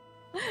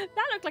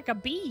 That looked like a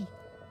bee.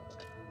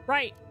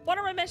 Right. What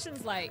are my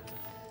missions like?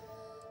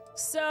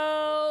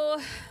 So...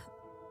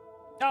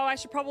 Oh, I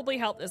should probably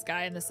help this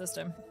guy in the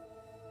system.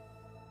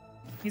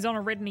 He's on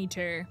a Ridney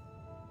too.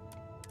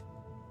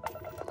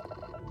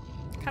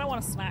 Kind of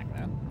want a snack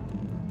though.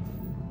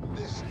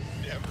 This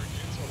never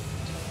gets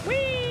old.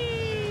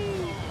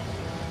 Whee!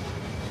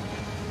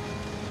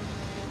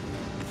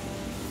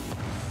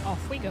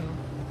 Off we go.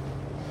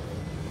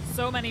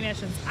 So many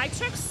missions. I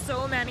took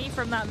so many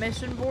from that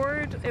mission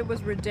board. It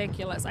was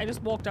ridiculous. I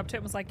just walked up to it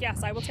and was like,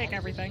 yes, I will take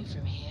everything.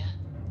 From here.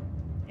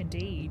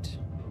 Indeed.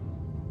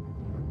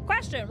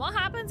 Question, what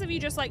happens if you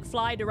just like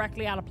fly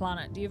directly at a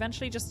planet? Do you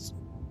eventually just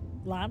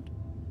land?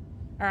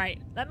 All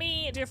right, let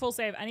me do a full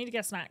save. I need to get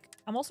a snack.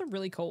 I'm also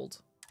really cold.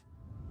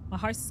 My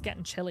house is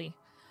getting chilly.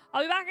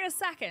 I'll be back in a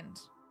second.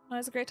 Now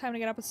it's a great time to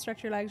get up and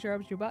stretch your legs, your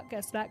arms, your butt, get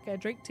a snack, get a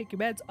drink, take your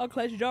meds,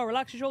 unclench your jaw,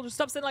 relax your shoulders,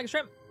 stop sitting like a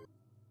shrimp.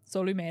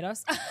 Solu made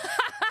us.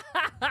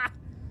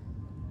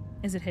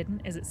 Is it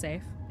hidden? Is it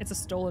safe? It's a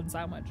stolen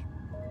sandwich.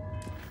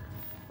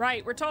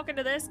 Right, we're talking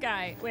to this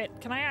guy. Wait,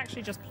 can I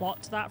actually just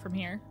plot to that from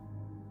here?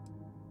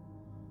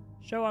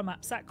 Show on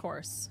map. Set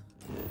course.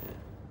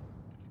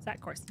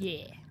 Set course.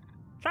 Yeah.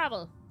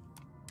 Travel.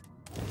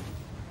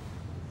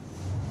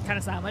 Kind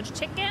of sandwich.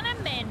 Chicken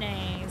and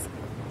mayonnaise.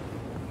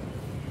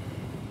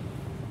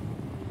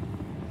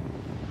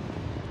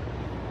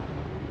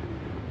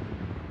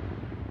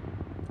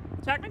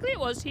 Technically it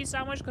was his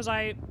sandwich because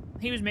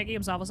he was making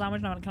himself a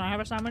sandwich. Now, can I have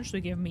a sandwich? So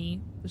he gave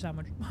me the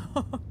sandwich.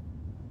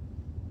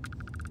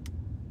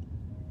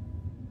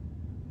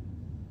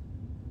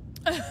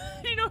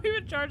 You know he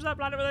would charge that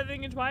planet without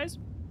thinking twice?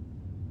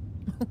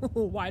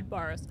 Wide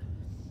bars.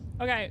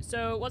 Okay,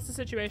 so what's the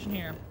situation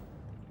here?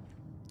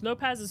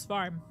 Lopez's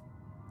farm.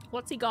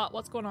 What's he got?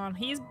 What's going on?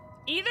 He's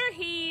either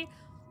he...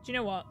 Do you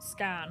know what?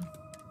 Scan.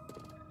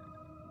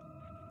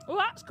 Oh,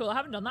 that's cool. I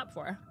haven't done that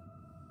before.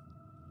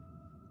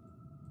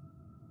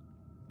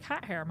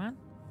 Cat hair, man.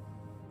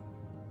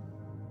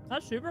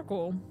 That's super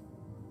cool.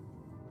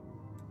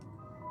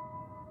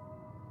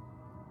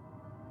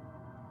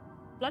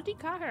 Bloody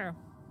cat hair.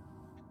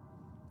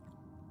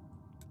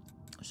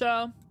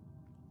 So,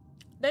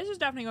 this is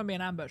definitely going to be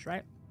an ambush,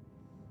 right?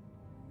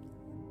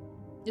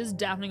 This is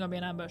definitely going to be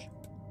an ambush.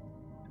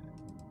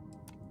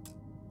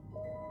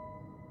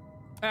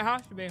 It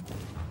has to be.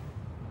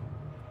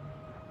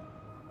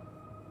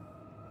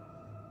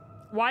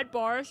 Wide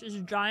bars is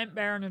a giant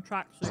bear in a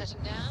tracksuit.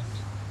 Setting down.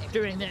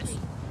 Doing this.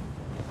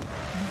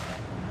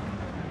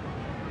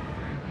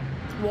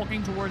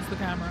 Walking towards the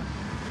camera.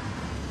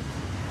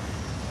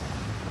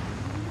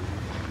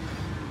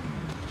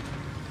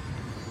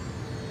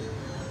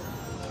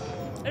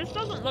 This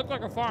doesn't look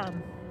like a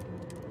farm.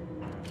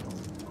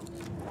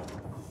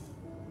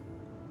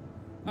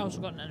 I also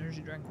got an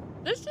energy drink.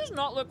 This does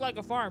not look like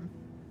a farm.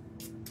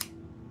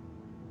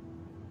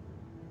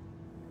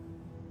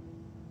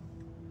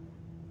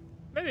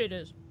 Maybe it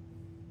is.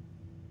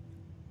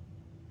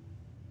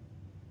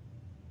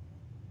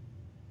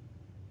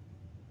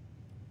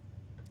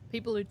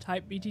 People who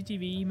type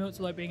BTTV emotes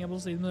without being able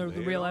to see them are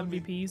the real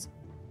MVPs.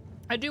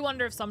 I do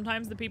wonder if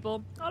sometimes the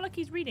people... Oh, look,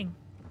 he's reading.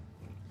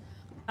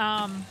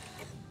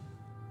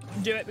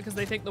 Do it because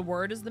they think the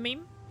word is the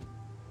meme.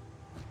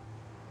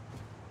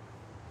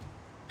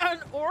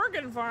 An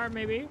organ farm,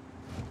 maybe.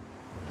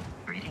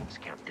 Greetings,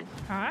 Captain.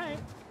 Hi.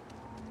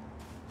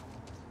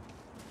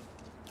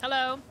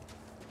 Hello.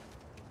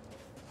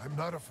 I'm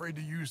not afraid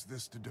to use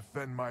this to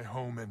defend my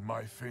home and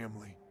my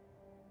family.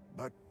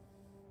 But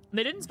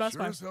they didn't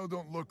specify. Sure as hell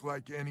don't look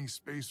like any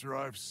spacer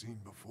I've seen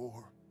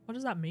before. What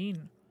does that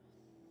mean?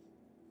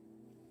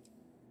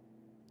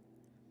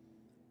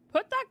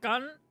 Put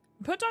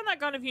down that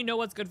gun if you know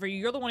what's good for you.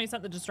 You're the one who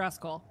sent the distress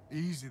call.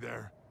 Easy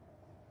there.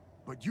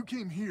 But you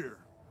came here.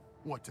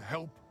 What, to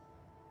help?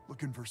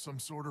 Looking for some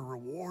sort of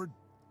reward?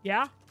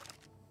 Yeah.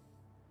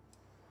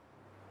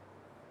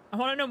 I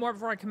want to know more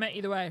before I commit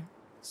either way.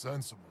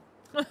 Sensible.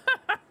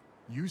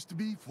 Used to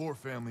be 4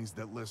 families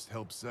that list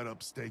help set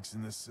up stakes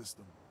in this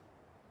system.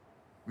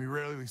 We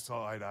rarely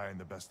saw eye to eye in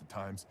the best of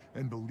times,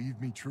 and believe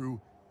me,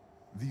 true,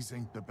 these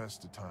ain't the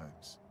best of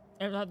times.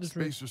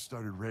 Spacers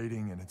started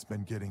raiding, and it's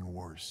been getting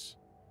worse.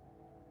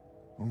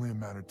 Only a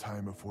matter of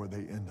time before they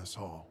end us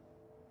all.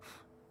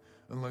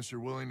 Unless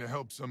you're willing to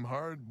help some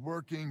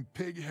hard-working,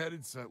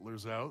 pig-headed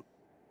settlers out.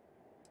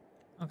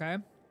 Okay.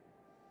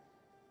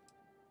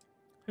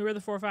 Who are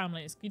the 4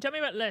 families? Can you tell me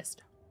about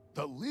list?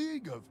 The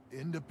League of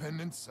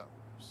Independent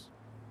Settlers.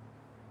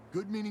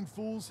 Good-meaning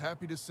fools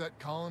happy to set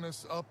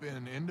colonists up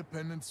in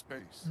independent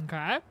space.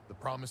 Okay. The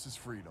promise is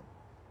freedom.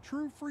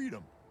 True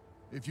freedom.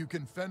 If you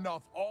can fend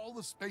off all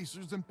the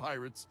spacers and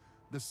pirates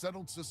the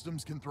settled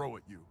systems can throw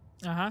at you.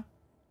 Uh-huh.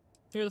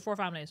 Who are the 4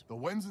 families? The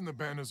Wens and the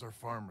Bandas are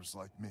farmers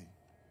like me.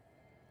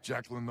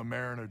 Jacqueline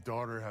Lemaire and her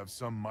daughter have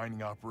some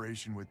mining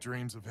operation with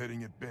dreams of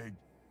hitting it big.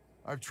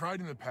 I've tried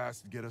in the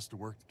past to get us to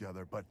work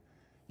together, but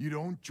you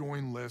don't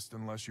join list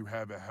unless you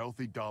have a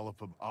healthy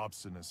dollop of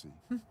obstinacy.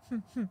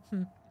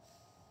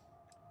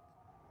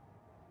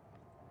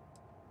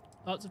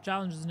 Lots of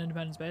challenges in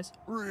independent space.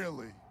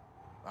 Really?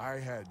 I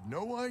had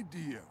no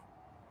idea.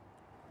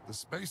 The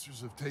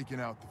spacers have taken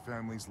out the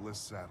family's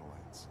list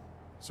satellites,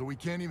 so we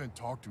can't even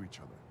talk to each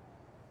other.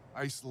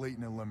 Isolate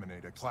and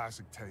eliminate, a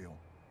classic tale.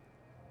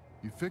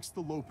 You fix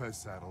the Lopez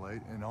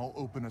satellite, and I'll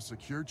open a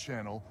secure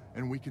channel,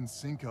 and we can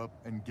sync up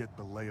and get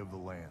the lay of the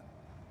land.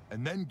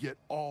 And then get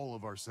all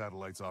of our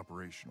satellites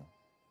operational.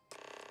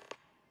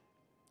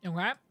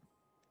 Okay.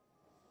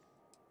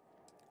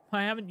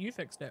 Why haven't you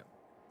fixed it?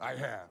 I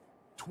have.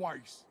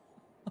 Twice.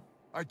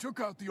 I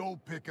took out the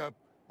old pickup.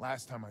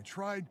 Last time I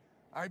tried,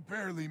 I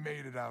barely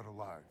made it out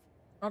alive.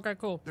 Okay,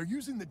 cool. They're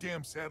using the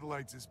damn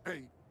satellites as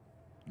bait.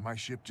 My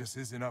ship just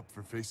isn't up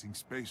for facing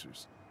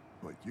spacers.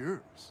 But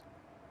yours,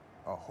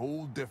 a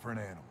whole different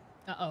animal.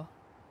 Uh-oh.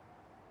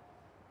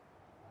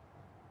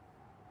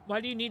 Why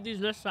do you need these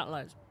list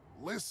satellites?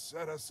 List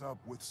set us up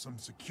with some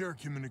secure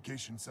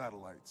communication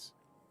satellites.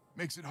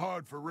 Makes it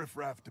hard for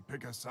riffraff to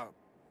pick us up.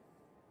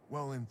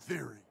 Well, in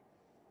theory.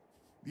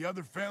 The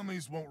other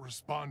families won't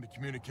respond to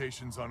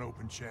communications on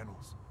open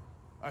channels.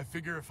 I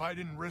figure if I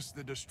didn't risk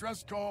the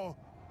distress call,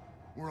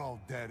 we're all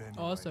dead anyway.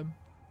 Awesome.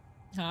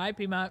 Hi,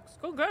 P-Max.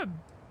 Go good.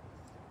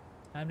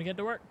 Time to get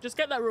to work. Just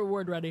get that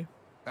reward ready.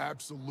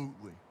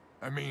 Absolutely.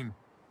 I mean,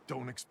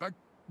 don't expect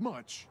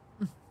much.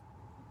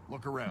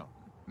 Look around.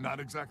 Not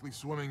exactly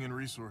swimming in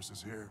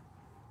resources here.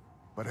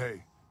 But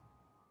hey,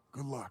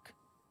 good luck.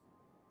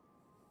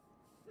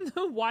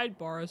 The wide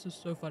bars is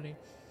so funny.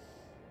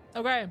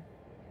 Okay.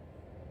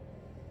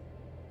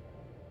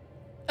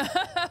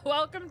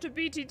 Welcome to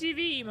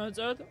BTTV,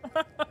 Mozart.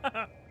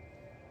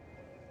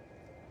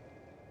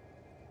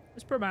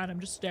 This poor man, I'm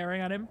just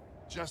staring at him.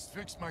 Just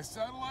fix my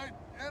satellite,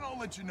 and I'll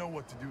let you know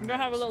what to do I'm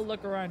gonna have a little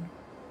look around.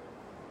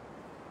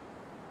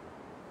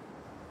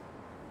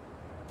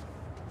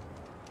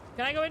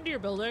 Can I go into your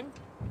building?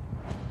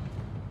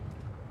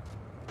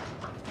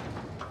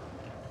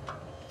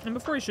 And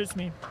before he shoots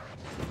me.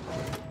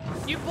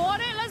 You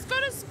bought it? Let's go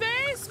to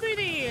space,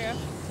 sweetie!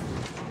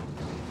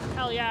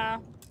 Hell yeah.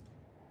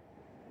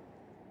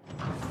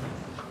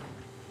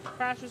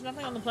 Crash, there's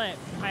nothing on the plate.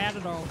 I had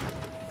it all.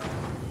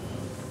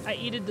 I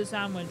eated the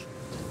sandwich.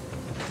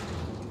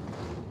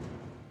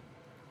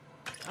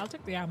 I'll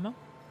take the ammo.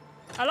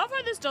 I love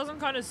how this doesn't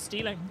count as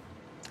stealing.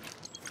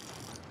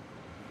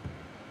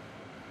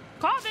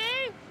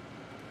 Coffee!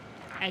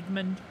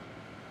 Egmont.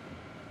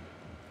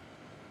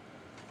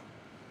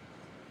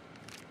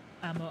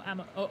 Ammo,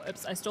 ammo. Oh,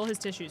 oops, I stole his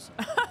tissues.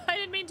 I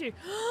didn't mean to.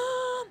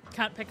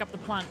 Can't pick up the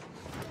plant.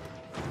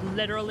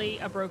 Literally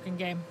a broken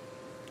game.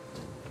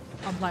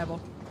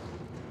 Unplayable.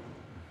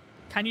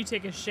 Can you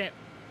take his ship?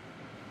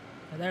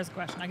 Oh, there's a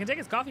question. I can take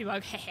his coffee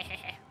mug.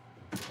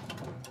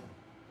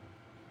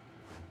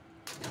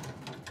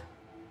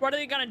 What are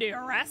they gonna do?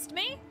 Arrest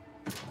me?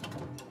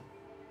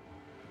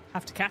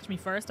 Have to catch me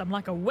first. I'm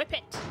like a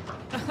whippet.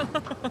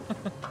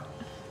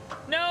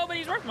 No, but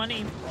he's worth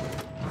money.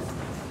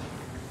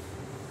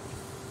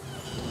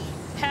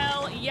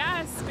 Hell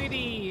yes,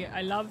 baby.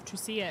 I love to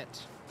see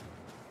it.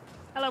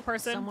 Hello,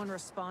 person. Someone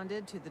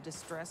responded to the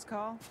distress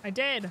call? I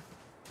did.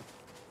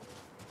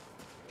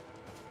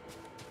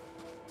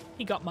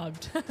 He got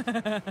mugged. We're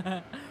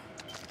carrying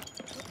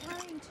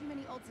too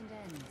many odds and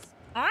ends.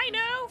 I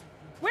know.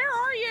 Where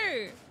are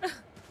you?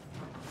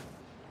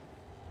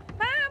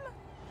 Ma'am?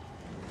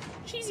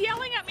 She's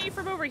yelling at me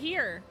from over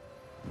here.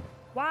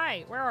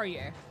 Why? Where are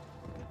you?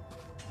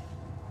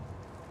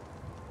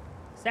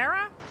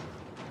 Sarah?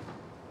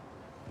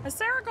 Has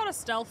Sarah got a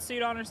stealth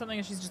suit on or something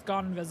and she's just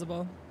gone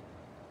invisible?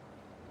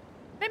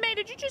 Hey, May,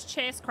 did you just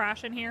chase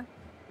Crash in here?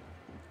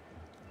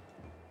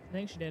 I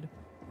think she did.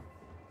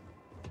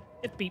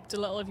 It beeped a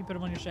little if you put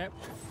him on your ship.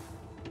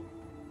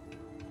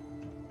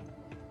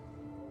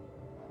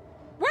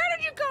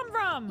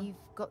 Mom! You've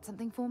got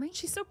something for me?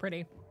 She's so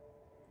pretty.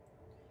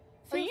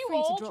 Feel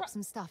free to drop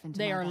some stuff into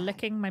They my are bag.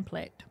 licking my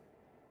plate.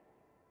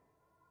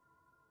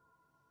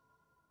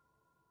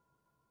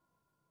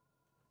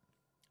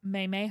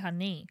 May,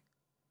 honey.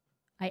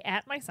 I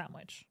ate my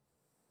sandwich.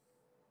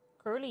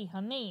 Curly,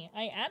 honey.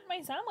 I ate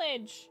my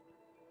sandwich.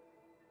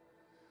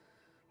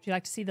 Would you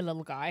like to see the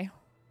little guy?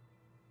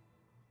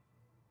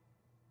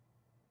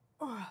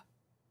 Oh,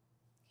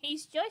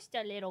 he's just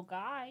a little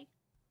guy.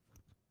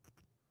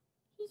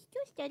 He's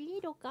just a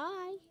little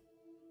guy.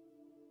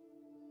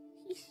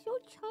 He's so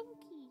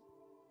chunky.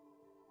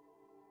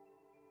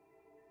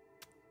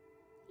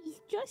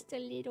 He's just a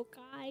little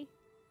guy.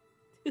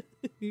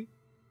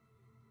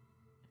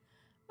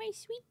 My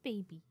sweet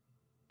baby.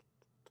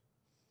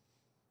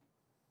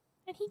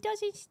 And he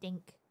doesn't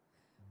stink.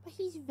 But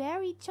he's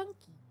very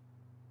chunky.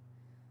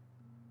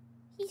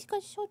 He's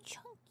got so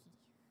chunky.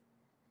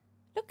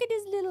 Look at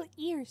his little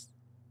ears.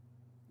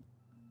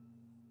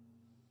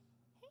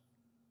 Hey,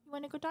 you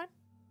want to go down?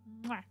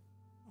 Mwah.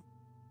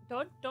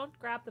 Don't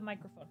grab the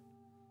microphone.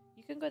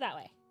 You can go that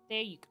way.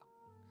 There you go.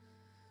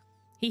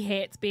 He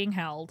hates being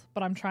held,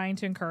 but I'm trying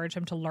to encourage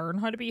him to learn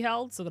how to be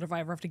held so that if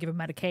I ever have to give him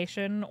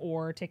medication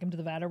or take him to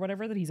the vet or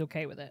whatever, that he's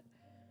okay with it.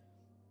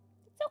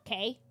 It's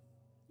okay.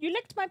 You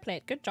licked my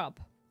plate. Good job.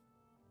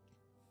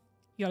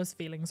 He got his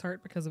feelings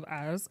hurt because of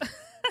ours.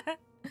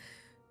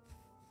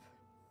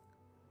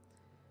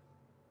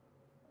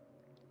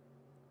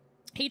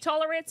 He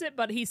tolerates it,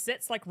 but he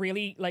sits like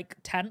really like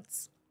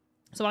tense.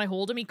 So when I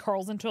hold him, he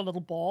curls into a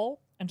little ball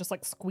and just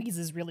like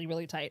squeezes really,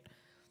 really tight.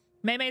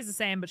 May's the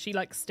same, but she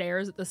like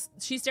stares at this.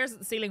 She stares at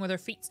the ceiling with her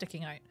feet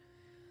sticking out.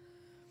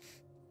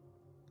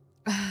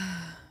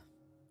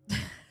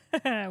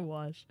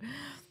 Wash.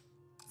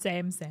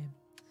 Same.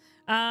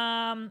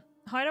 How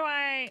do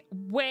I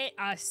wait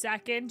a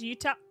second? You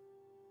tell.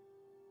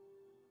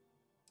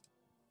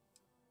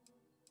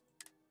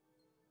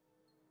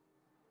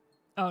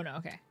 Oh no,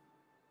 okay.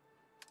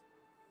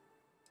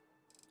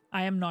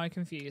 I am now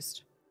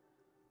confused.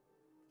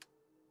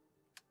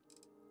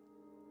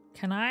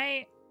 Can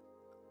I?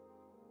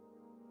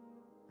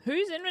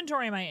 Whose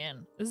inventory am I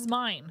in? This is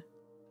mine.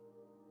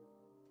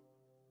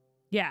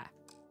 Yeah.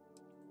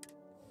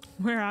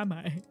 Where am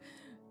I?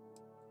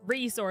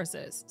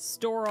 Resources.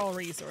 Store all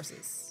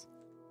resources.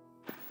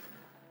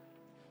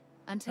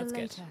 Until That's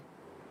later. good.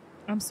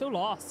 I'm so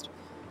lost.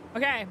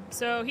 Okay,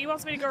 so he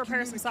wants me to go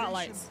repair some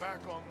satellites.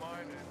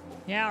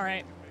 Yeah, all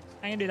right.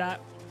 I can do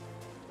that.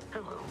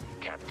 Hello,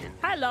 Captain.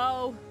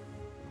 Hello.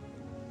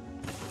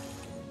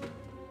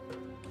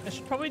 I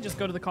should probably just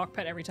go to the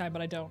cockpit every time,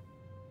 but I don't.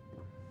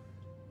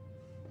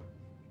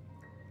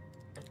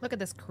 Look at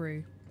this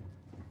crew.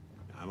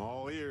 I'm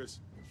all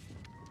ears.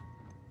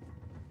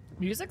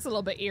 Music's a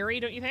little bit eerie,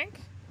 don't you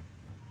think?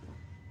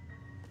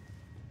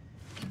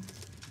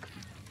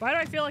 Why do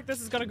I feel like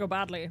this is gonna go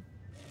badly?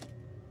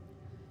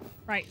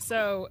 Right,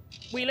 so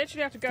we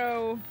literally have to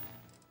go.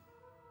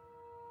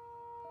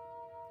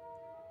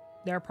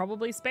 There are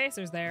probably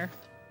spacers there.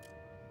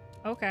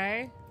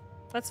 Okay,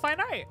 let's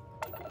find out.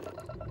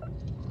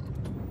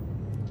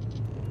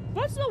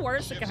 What's the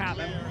worst that can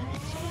happen?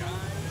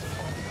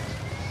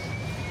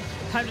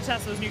 Time to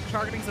test those new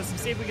targeting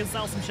systems. See if we can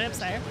sell some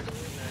ships, eh?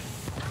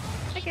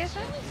 I guess so.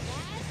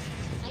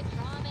 I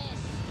promise.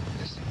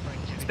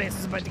 Space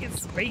is about to get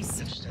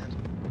spaced.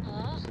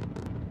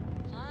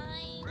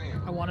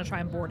 I want to try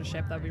and board a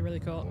ship. That'd be really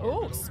cool.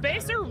 Oh,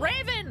 Spacer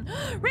Raven!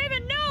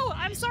 Raven, no!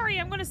 I'm sorry.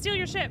 I'm going to steal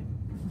your ship.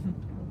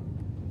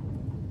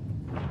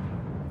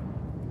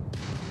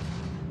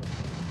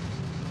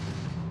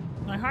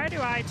 Now, how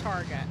do I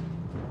target?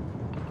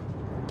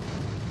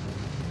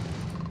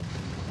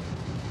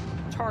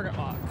 Target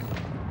lock.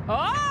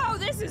 Oh,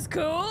 this is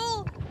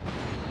cool!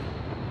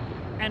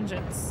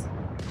 Engines.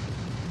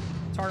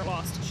 Target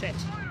lost. Shit.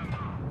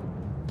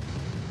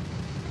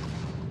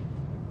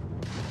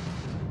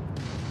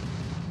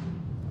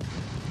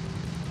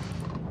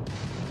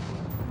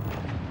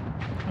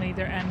 I need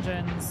their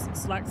engines.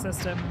 Select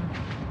system.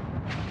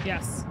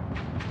 Yes.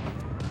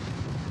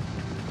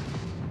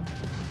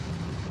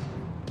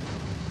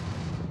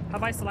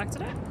 Have I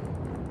selected it?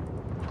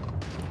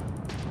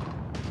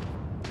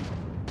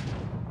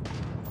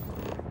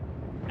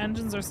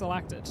 Engines are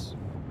selected.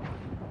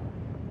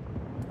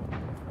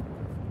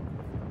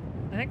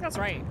 I think that's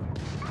right.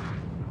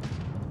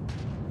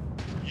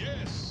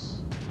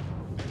 Yes!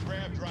 The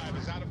grab drive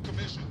is out of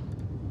commission.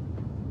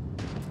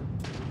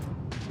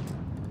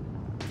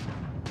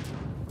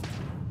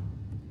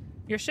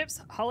 Your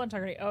ship's hull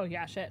integrity. Oh,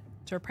 yeah, shit.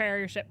 To repair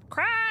your ship.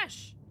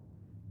 Crash!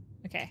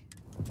 Okay.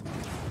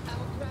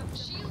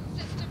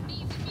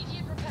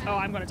 Oh,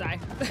 I'm gonna die.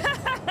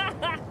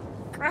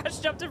 Crash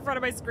jumped in front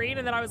of my screen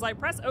and then I was like,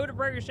 press O to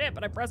repair your ship.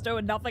 And I pressed O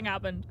and nothing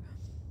happened.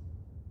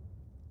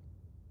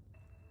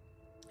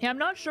 Yeah, I'm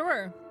not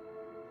sure.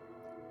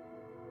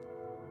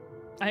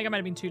 I think I might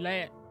have been too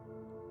late.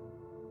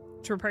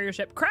 To repair your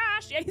ship.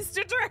 Crash! Yeah, he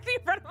stood directly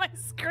in front of my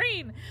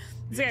screen.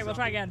 It's okay, we'll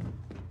try again.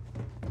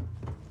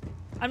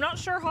 I'm not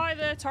sure how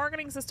the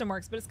targeting system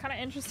works, but it's kind of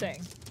interesting.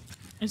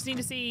 I just need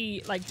to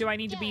see, like, do I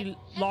need to be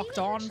locked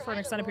on for an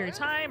extended period of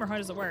time, or how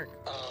does it work?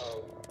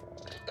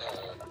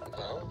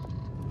 Well,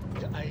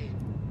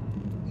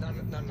 not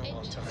in a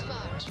long time.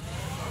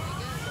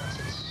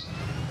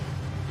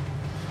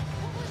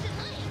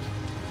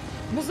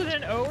 Was it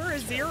an O or a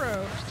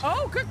 0?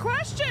 Oh, good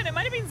question. It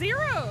might have been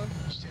 0.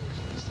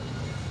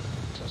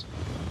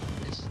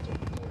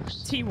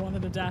 T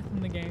wanted a death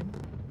in the game.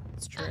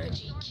 It's true.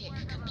 Kick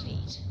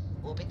complete.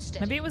 Orbit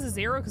steady. Maybe it was a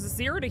 0 because it's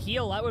 0 to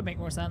heal. That would make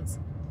more sense.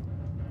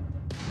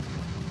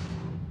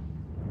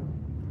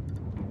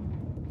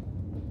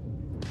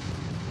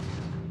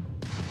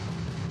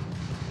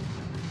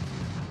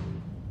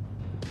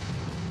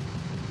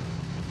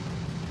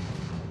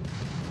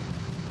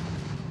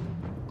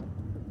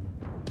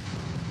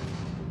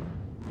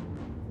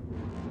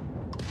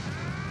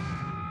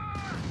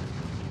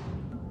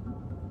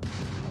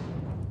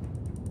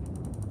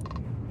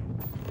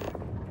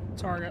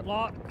 Target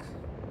lock.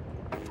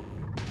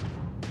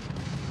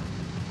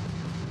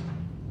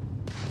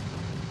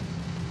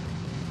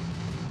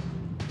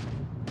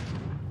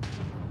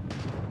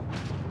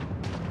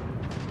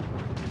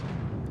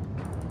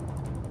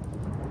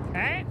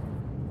 Okay.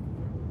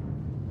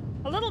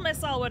 A little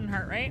missile wouldn't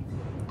hurt, right?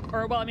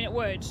 Or, well, I mean, it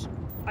would.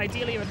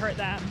 Ideally, it would hurt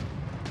them.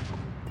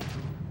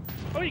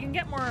 Oh, you can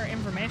get more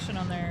information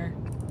on there.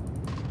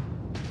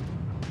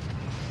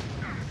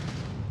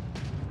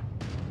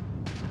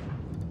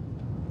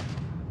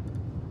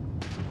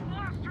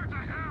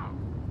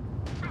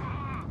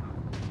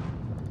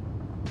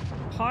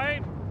 How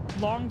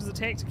long does it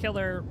take to kill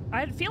their...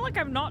 I feel like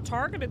I've not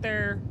targeted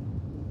their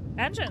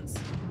engines.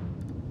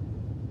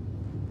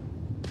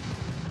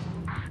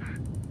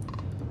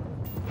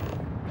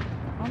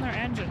 On their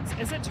engines.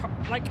 Is it...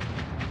 like...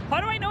 how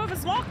do I know if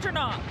it's locked or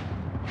not?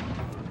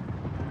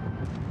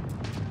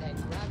 Then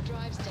grav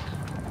drives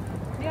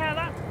down. Yeah,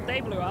 that...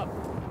 they blew up.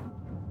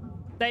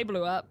 They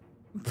blew up.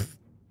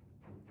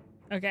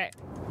 Okay.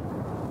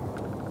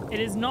 It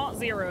is not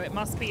 0. It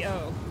must be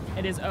O.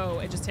 It is O.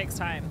 It just takes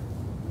time.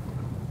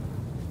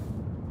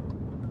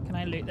 Can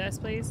I loot this,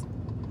 please?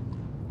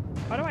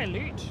 How do I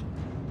loot?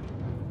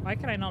 Why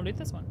can I not loot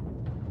this one?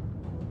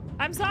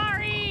 I'm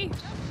sorry!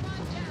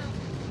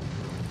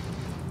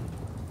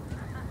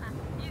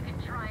 You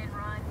can try and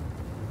run.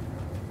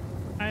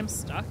 I'm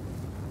stuck.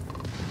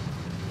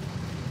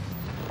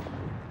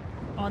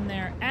 On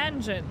their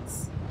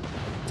engines.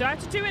 Do I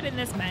have to do it in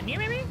this menu,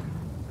 maybe?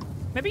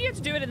 Maybe you have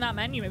to do it in that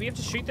menu. Maybe you have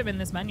to shoot them in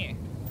this menu.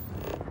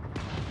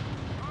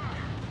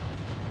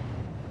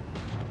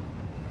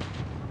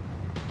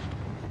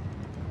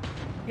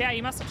 Yeah,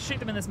 you must have to shoot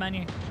them in this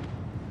menu.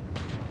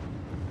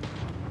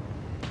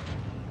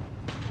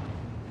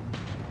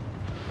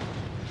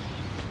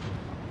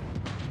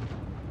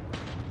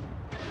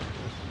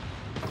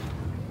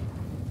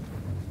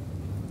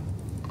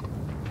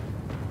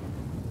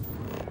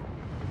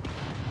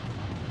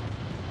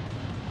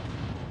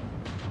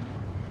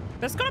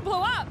 That's gonna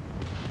blow up.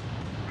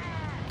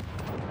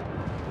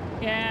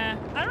 Yeah,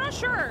 I'm not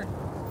sure.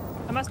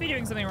 I must be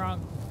doing something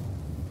wrong.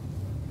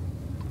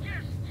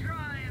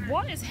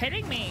 What is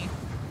hitting me?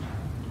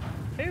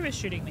 Who is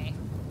shooting me?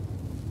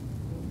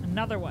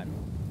 Another one.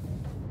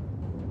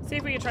 See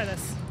if we can try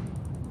this.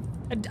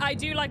 I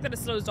do like that it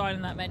slows down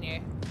in that menu,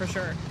 for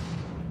sure.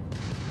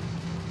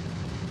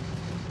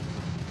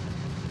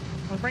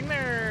 I'll bring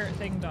their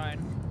thing down.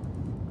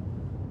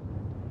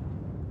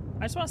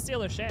 I just want to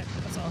steal their ship,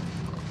 that's all.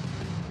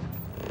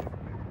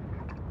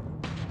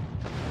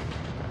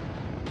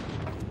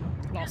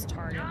 Lost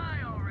target.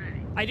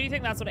 I do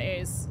think that's what it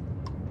is.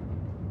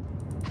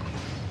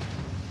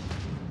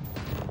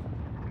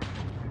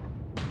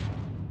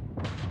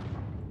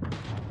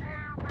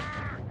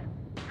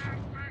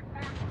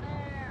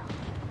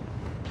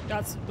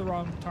 That's the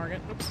wrong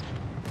target. Oops.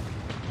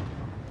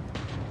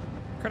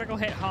 Critical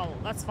hit hull.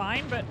 That's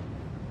fine, but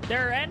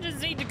their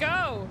engines need to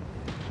go.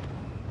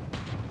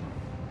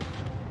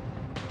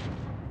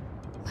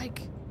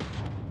 Like,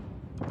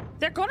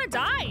 they're gonna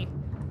die.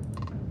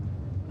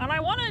 And I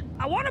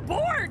wanna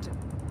board.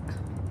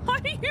 How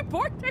do you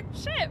board their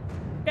ship?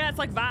 Yeah, it's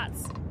like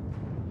VATS.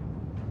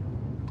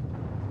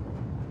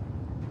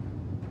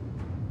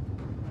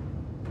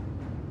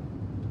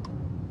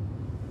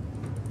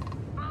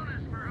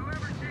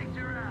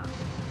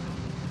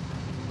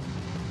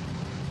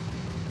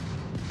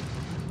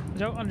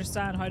 I don't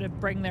understand how to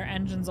bring their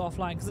engines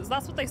offline, because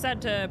that's what they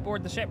said to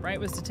board the ship, right?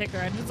 Was to take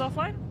their engines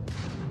offline?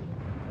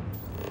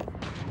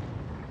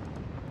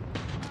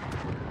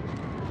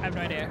 I have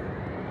no idea.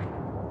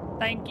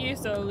 Thank you,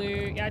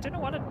 Solu. Yeah, I don't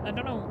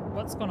know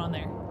what's going on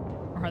there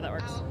or how that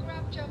works. Our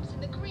grab jumps in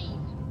the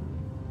green.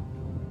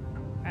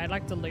 I'd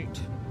like to loot.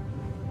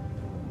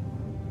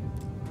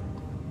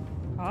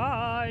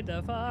 Why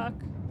the fuck?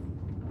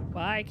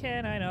 Why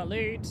can I not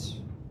loot?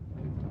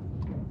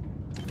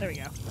 There we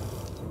go.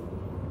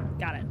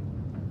 Got it.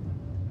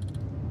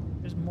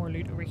 There's more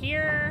loot over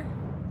here.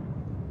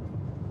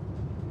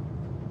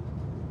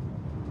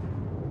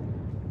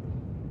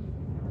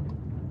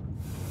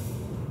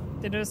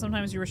 They noticed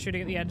sometimes you were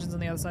shooting at the engines on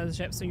the other side of the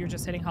ship, so you're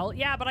just hitting hull.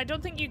 Yeah, but I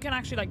don't think you can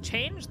actually like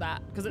change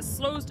that because it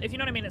slows, if you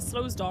know what I mean, it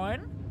slows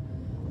down.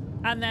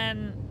 And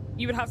then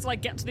you would have to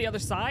like get to the other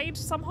side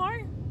somehow.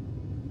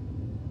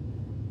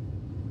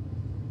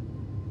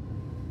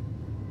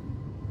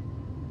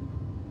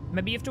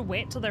 Maybe you have to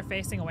wait till they're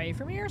facing away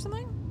from you or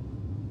something?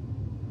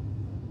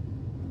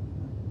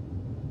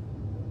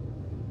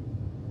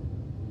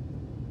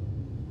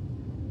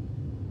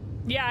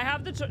 Yeah, I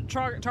have the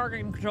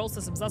target and control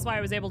systems. That's why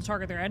I was able to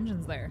target their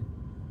engines there.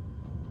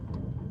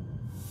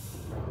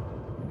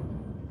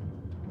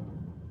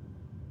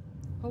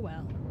 Oh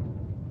well.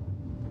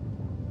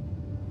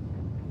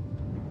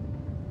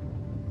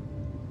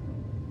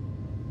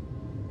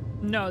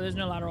 No, there's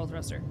no lateral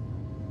thruster.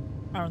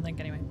 I don't think,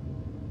 anyway.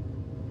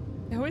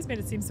 They always made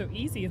it seem so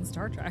easy in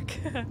Star Trek.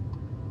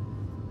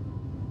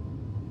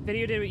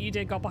 Video did what you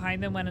did, got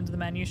behind them, went into the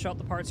menu, shot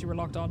the parts you were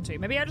locked onto.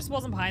 Maybe I just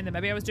wasn't behind them.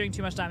 Maybe I was doing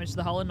too much damage to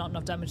the hull and not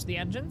enough damage to the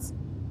engines.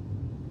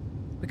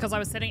 Because I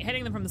was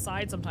hitting them from the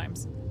side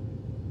sometimes.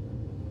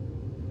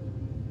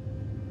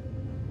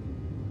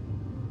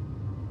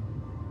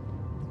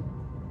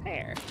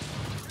 There.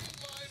 Green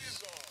light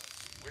is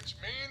on, which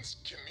means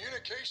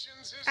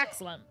communications is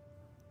excellent. Up.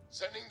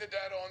 Sending the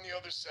data on the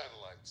other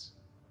satellites.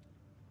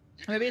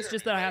 Maybe it's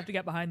just that I have to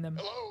get behind them.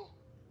 Hello?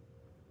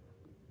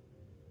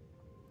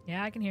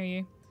 Yeah, I can hear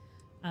you.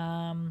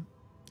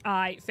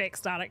 I fake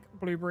static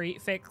blueberry,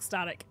 fake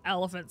static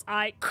elephants.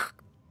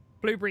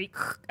 Blueberry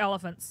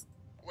elephants.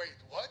 Wait,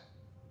 what?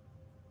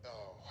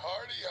 Oh,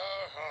 hardy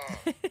ha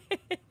ha.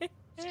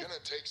 It's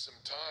gonna take some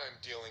time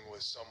dealing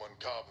with someone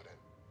competent.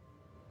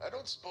 I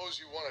don't suppose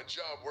you want a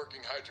job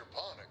working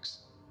hydroponics.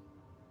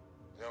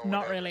 No one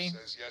Not ever really.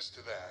 says yes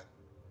to that.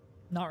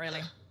 Not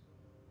really.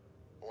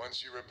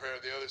 Once you repair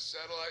the other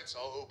satellites,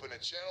 I'll open a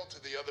channel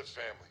to the other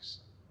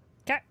families.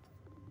 Okay.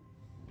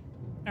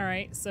 All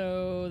right,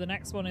 so the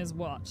next one is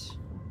what?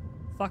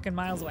 Fucking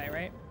miles away,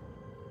 right?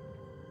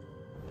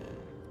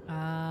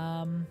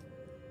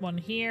 One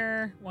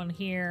here, one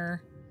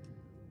here.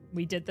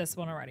 We did this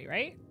one already,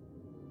 right?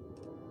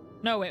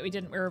 No, wait, we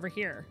didn't. We're over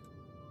here.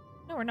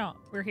 No, we're not.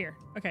 We're here.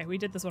 Okay, we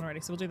did this one already,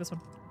 so we'll do this one.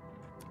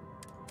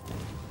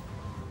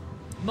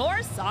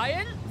 More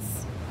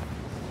science!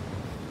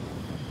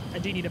 I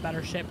do need a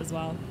better ship as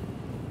well.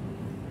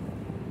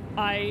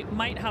 I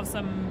might have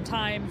some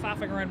time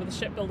faffing around with the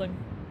shipbuilding.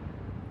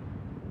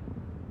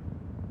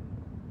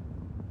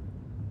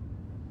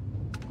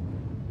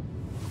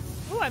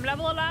 Ooh, I'm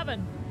level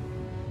 11.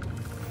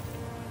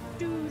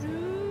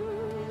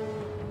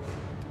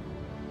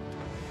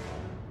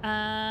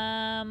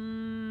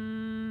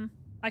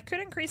 I could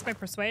increase my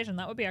persuasion.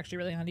 That would be actually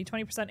really handy.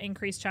 20%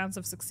 increased chance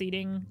of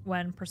succeeding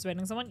when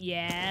persuading someone.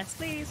 Yes,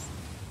 please.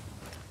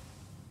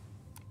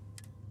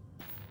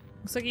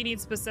 Looks like you need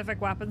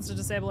specific weapons to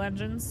disable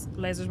engines.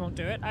 Lasers won't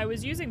do it. I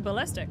was using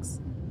ballistics.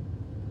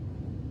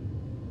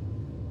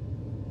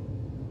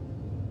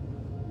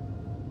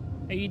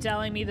 Are you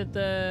telling me that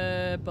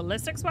the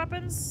ballistics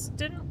weapons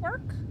didn't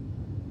work?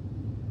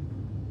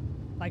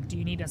 Like, do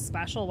you need a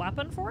special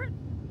weapon for it?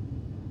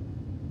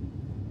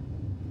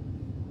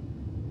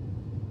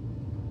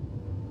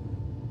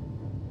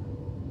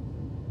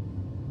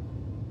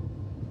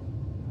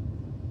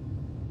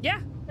 Yeah.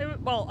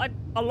 Well,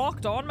 a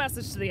locked on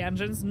message to the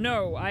engines.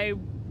 No, I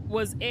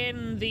was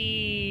in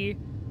the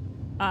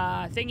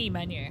thingy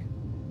menu.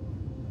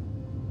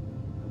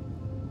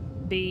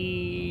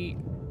 The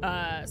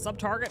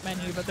sub-target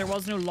menu, but there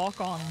was no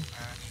lock-on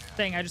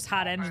thing. I just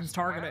had engines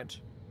targeted.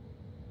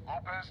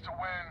 Lopez to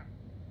win.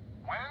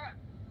 When?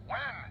 When?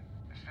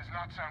 This does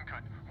not sound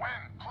good. When?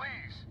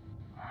 Please.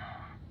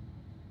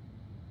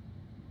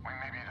 We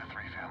may be the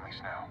three families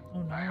now.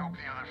 Oh, no. I hope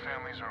the other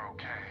families are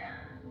okay.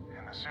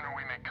 And the sooner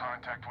we make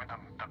contact with them,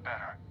 the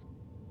better.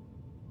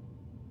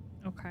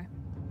 Okay.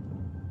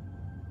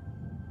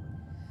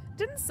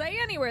 Didn't say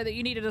anywhere that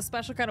you needed a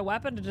special kind of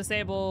weapon to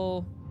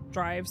disable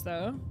drives,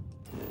 though.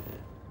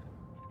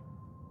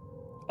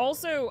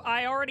 Also,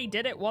 I already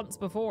did it once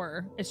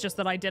before. It's just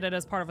that I did it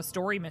as part of a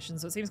story mission,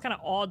 so it seems kind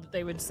of odd that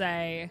they would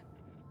say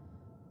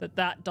that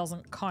that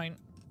doesn't count.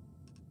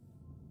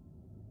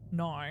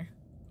 No.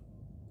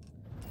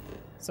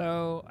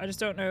 So, I just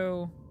don't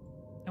know.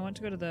 I want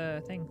to go to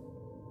the thing.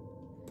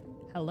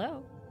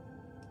 Hello?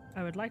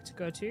 I would like to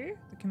go to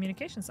the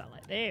communication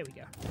satellite. There we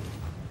go.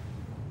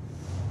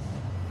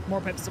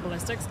 More pips to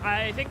ballistics.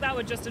 I think that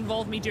would just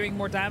involve me doing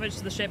more damage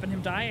to the ship and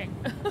him dying.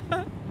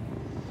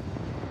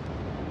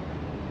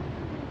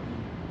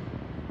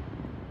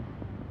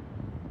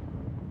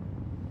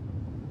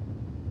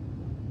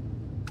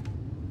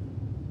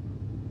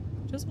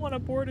 Just want to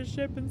board a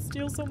ship and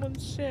steal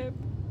someone's ship.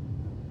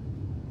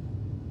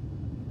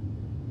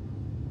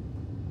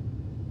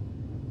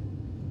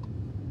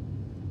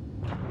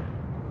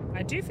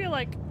 I do feel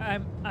like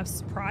I'm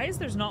surprised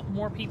there's not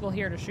more people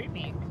here to shoot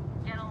me.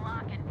 Get a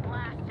lock and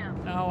blast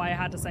him. Oh, I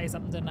had to say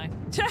something, didn't I?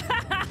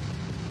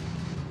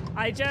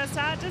 I just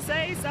had to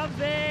say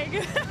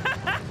something.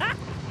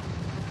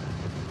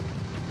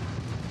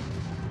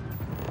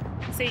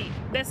 See,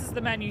 this is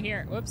the menu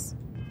here. Whoops.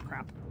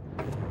 Crap.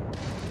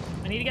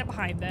 need to get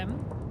behind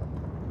them.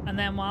 And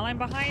then while I'm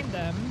behind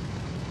them,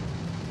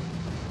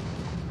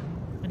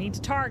 I need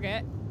to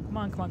target. Come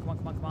on, come on, come on,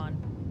 come on, come on.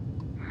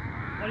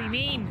 What do you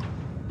mean?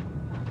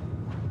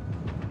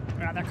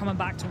 Yeah, they're coming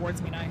back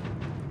towards me now.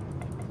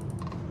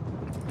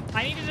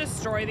 I need to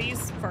destroy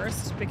these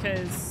first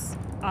because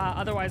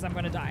otherwise I'm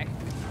going to die.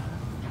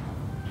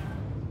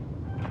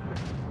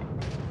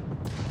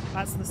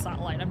 That's the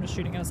satellite. I'm just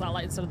shooting at a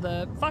satellite instead of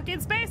the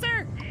fucking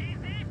spacer!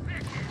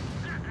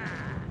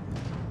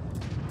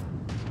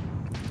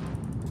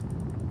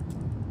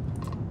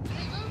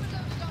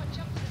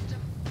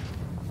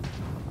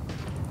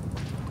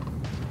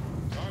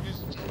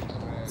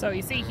 So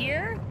you see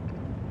here?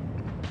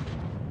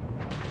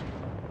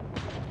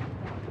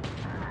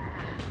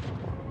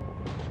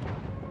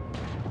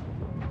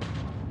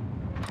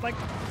 Like,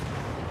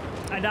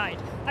 I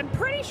died. I'm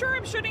pretty sure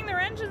I'm shooting their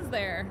engines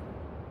there.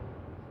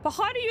 But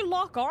how do you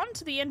lock on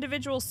to the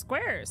individual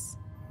squares?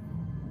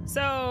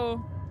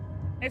 So,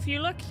 if you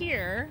look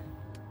here,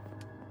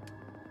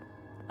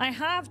 I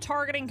have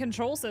targeting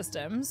control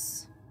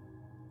systems.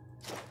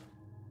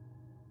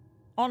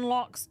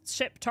 Unlocks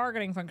ship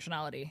targeting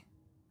functionality.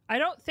 I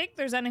don't think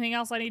there's anything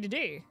else I need to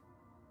do.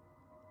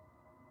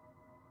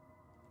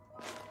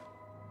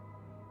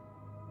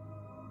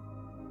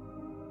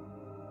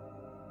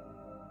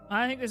 I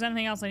don't think there's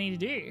anything else I need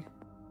to do.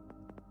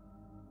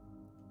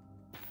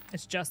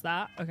 It's just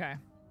that? Okay.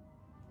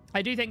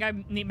 I do think I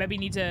maybe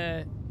need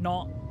to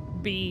not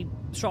be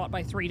shot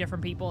by 3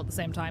 different people at the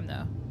same time,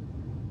 though.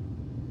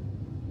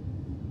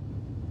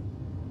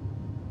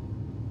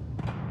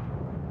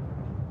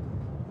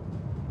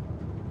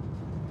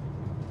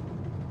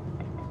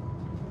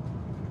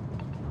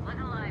 Look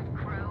alive,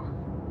 crew.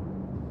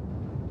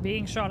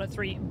 Being shot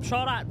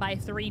at by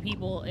 3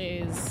 people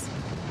is...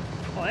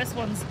 Oh, this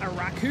one's a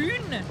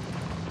raccoon!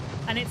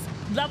 And it's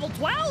level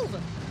 12!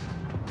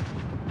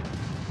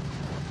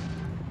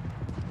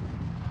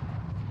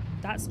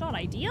 That's not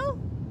ideal.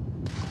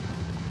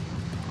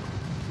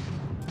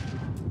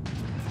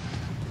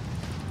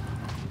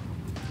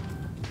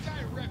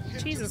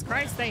 Jesus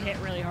Christ, they hit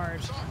really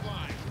hard.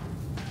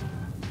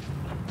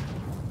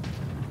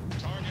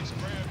 Target's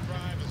grab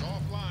drive is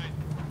offline.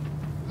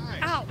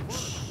 Nice.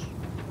 Ouch.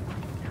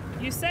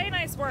 You say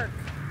nice work.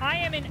 I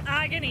am in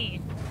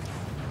agony.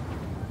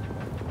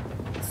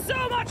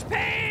 So much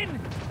pain!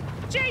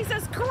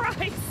 Jesus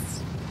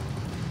Christ!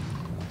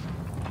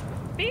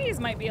 These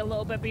might be a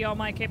little bit beyond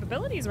my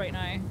capabilities right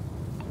now.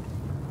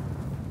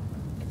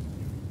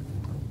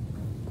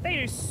 They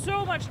do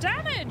so much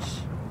damage!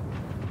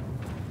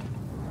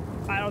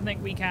 I don't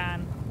think we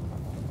can.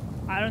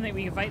 I don't think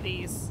we can fight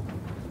these.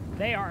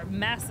 They are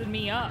messing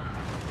me up.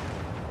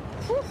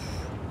 Whew.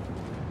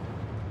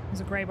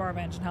 There's a gray bar of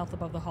engine health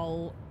above the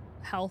hull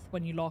health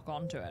when you lock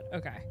onto it.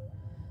 Okay.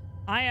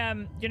 I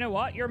am, you know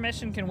what? Your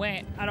mission can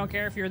wait. I don't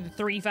care if you're the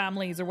 3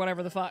 families or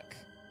whatever the fuck.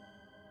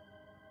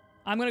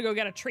 I'm gonna go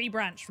get a tree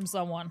branch from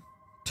someone.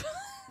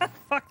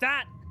 Fuck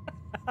that.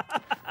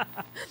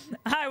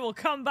 I will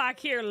come back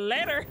here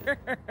later.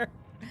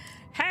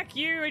 Heck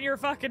you and your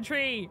fucking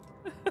tree.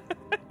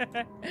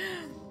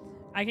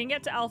 I can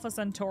get to Alpha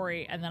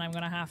Centauri and then I'm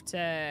gonna have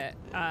to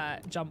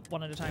jump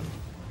one at a time.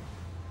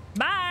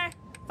 Bye!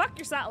 Fuck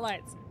your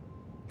satellites.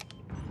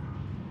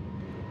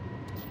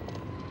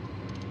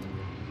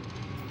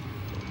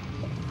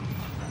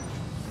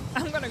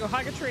 I'm gonna go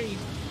hug a tree.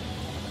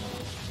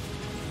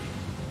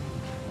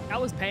 That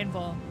was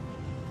painful.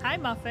 Hi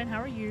Muffin, how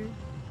are you?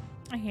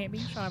 I hate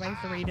being shot by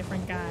 3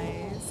 different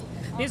guys.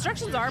 The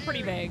instructions are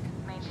pretty vague.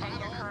 Maintain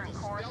your current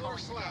course while we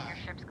scan your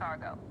ship's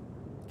cargo.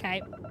 Okay.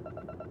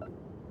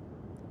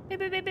 Beep,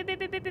 beep, beep, beep,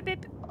 beep, beep, beep,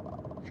 beep.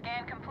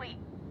 Scan complete.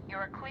 You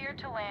are cleared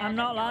to land. I'm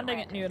not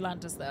landing at New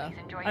Atlantis though.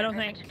 I don't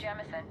think.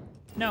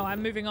 No,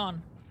 I'm moving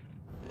on.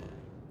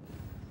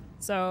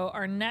 So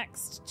our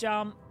next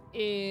jump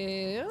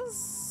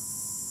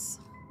is...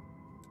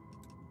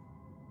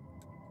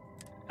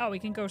 Oh, we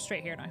can go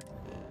straight here now.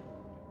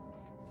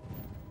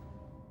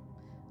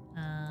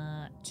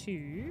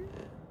 To...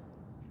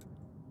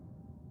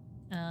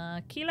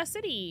 Kila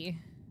City.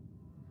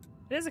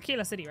 It is a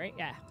Kila City, right?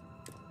 Yeah.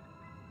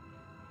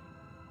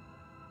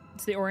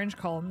 It's the orange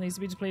column. Needs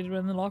to be depleted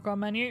within the lock-on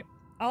menu.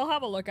 I'll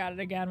have a look at it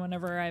again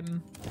whenever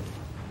I'm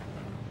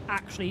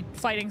actually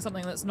fighting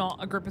something that's not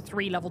a group of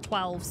 3 level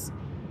 12s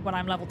when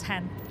I'm level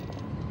 10.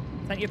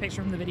 Sent you a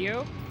picture from the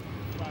video.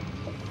 But...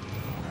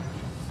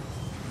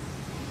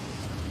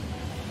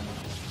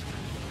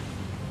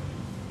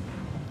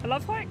 I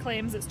love how it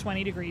claims it's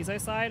 20 degrees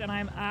outside and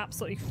I'm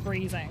absolutely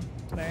freezing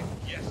today.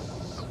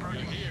 Yes.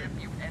 Approaching ship,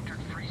 you've entered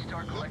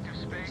 3-star collective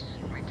space.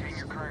 Maintain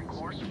your current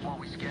course while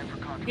we scan for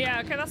contact.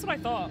 Yeah, okay, that's what I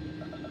thought.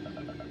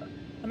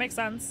 That makes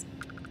sense.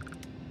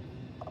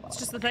 It's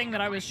just the thing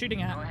that I was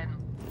shooting at.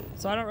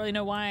 So I don't really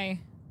know why.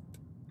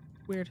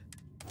 Weird.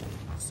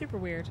 Super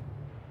weird.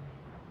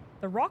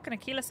 The rock in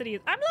Aquila City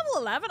is... I'm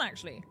level 11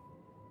 actually.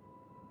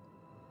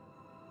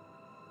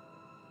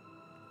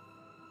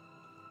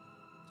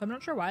 I'm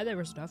not sure why there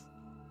was stuff.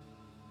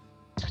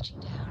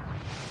 Touching down.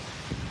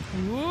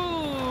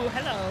 Ooh,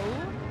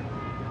 hello.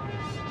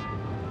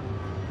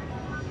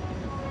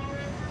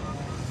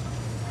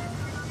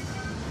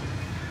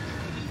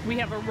 We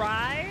have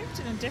arrived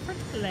in a different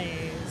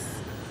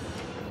place.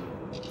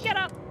 Get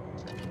up!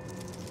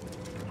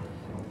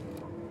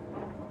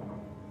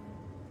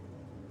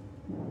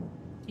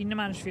 You need to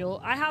manage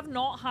fuel. I have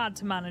not had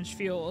to manage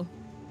fuel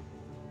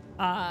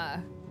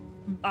at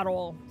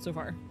all so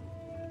far.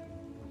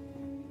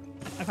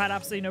 I've had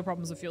absolutely no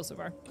problems with fuel so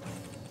far.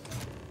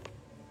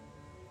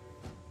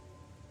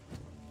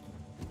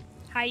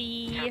 Hi.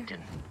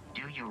 Captain,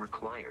 do you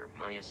require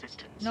my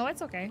assistance? No,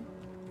 it's okay.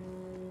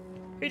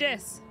 Who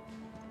dis?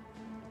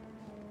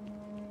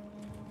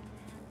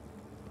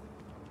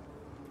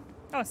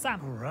 Oh,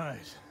 Sam. All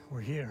right,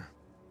 we're here.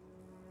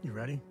 You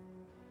ready?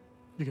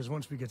 Because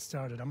once we get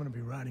started, I'm gonna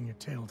be riding your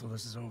tail till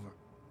this is over.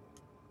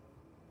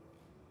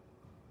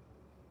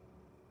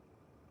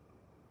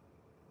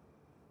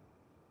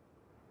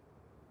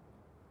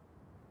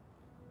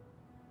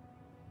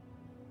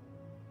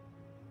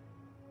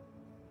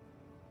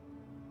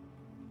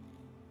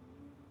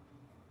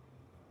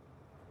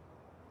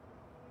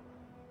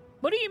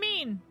 What do you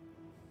mean?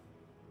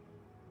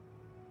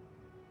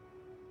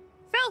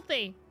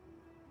 Filthy.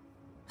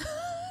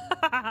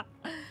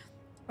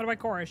 What about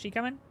Cora? Is she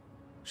coming?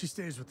 She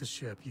stays with the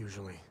ship,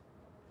 usually.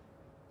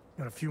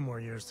 Got a few more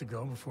years to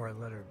go before I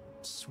let her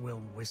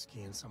swill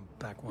whiskey in some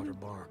backwater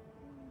bar.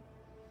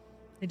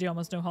 They do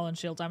almost no hull and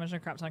shield damage, no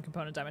crap ton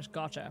component damage.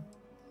 Gotcha.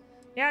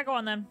 Yeah, go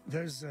on then.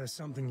 There's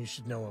something you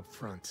should know up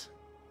front.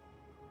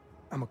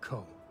 I'm a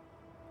Co.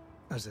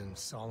 As in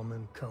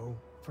Solomon Co.,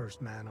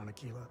 first man on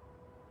Aquila.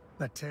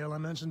 That tale I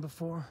mentioned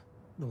before,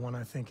 the one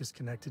I think is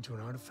connected to an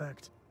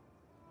artifact,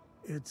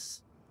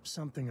 it's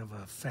something of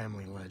a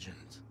family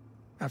legend.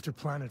 After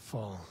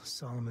Planetfall,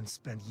 Solomon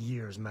spent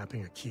years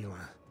mapping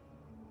Aquila,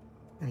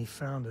 and he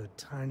found a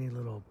tiny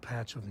little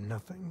patch of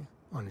nothing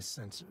on his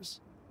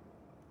sensors.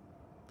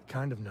 The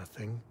kind of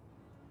nothing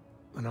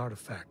an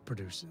artifact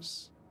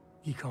produces.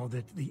 He called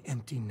it the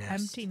Empty Nest.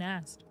 Empty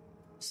Nest.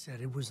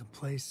 Said it was a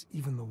place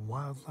even the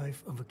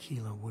wildlife of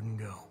Aquila wouldn't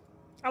go.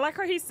 I like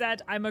how he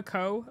said, I'm a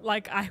Co.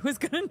 Like I was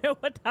gonna know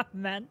what that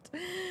meant.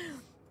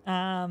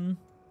 Hold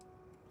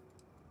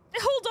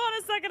on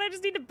a second, I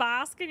just need to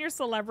bask in your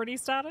celebrity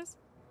status.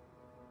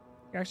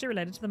 You're actually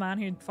related to the man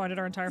who founded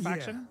our entire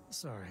faction? Yeah,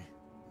 sorry.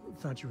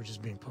 Thought you were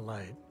just being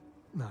polite,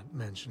 not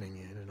mentioning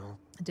it at all.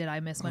 Did I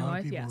miss my wife?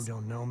 wife? People Yes. who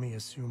don't know me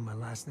assume my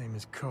last name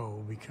is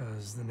Co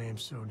because the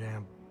name's so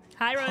damn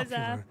Hi, Rosa.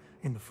 popular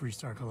in the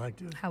Freestar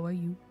Collective. How are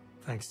you?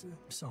 Thanks to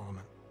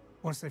Solomon.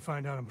 Once they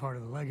find out I'm part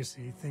of the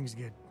legacy, things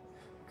get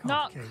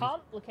Not complicated.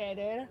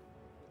 complicated.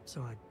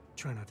 So I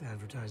try not to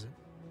advertise it.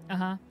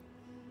 Uh-huh.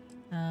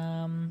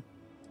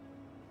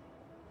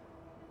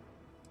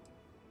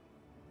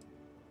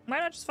 Why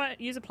not just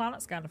use a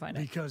planet scan to find it?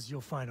 Because you'll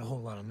find a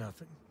whole lot of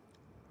nothing.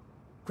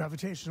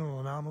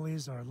 Gravitational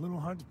anomalies are a little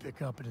hard to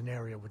pick up in an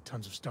area with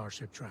tons of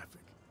starship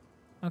traffic.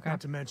 Okay.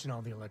 Not to mention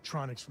all the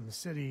electronics from the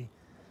city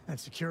and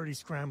security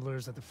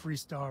scramblers that the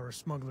Freestar or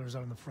smugglers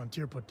out on the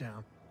frontier put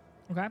down.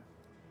 Okay.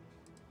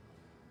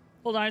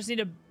 Hold on, I just need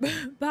to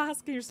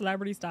bask in your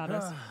celebrity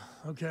status.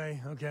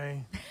 Okay.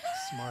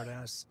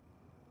 Smartass.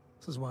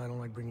 This is why I don't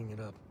like bringing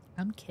it up.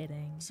 I'm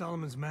kidding.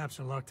 Solomon's maps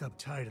are locked up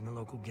tight in the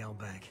local gal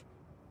bank.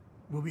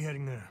 We'll be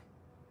heading there.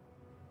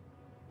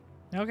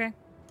 Okay.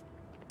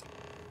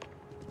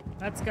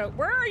 Let's go.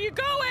 Where are you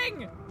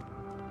going?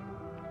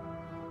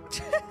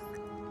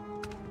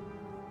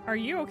 Are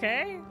you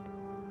okay?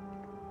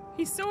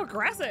 He's so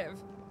aggressive.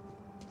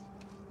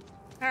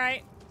 All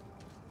right.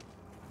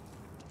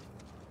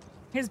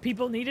 His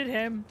people needed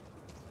him.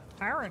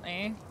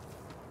 Apparently.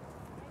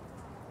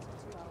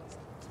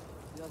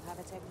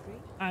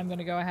 I'm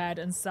gonna go ahead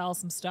and sell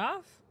some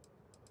stuff.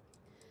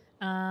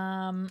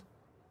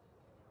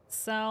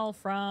 Sell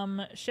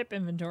from ship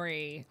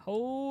inventory.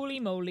 Holy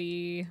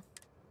moly.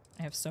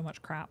 I have so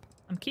much crap.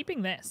 I'm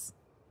keeping this.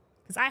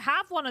 Because I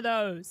have one of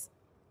those.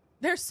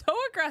 They're so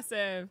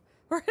aggressive.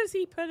 Where does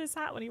he put his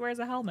hat when he wears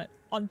a helmet?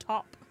 On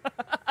top.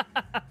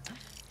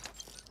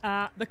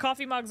 The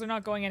coffee mugs are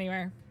not going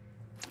anywhere.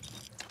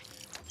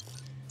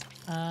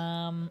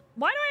 Why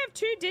do I have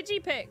 2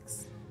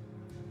 digipicks?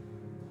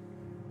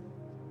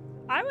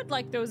 I would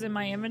like those in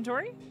my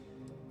inventory.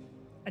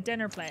 A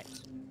dinner plate.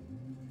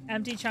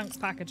 Empty chunks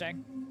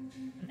packaging.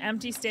 An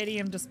empty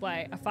stadium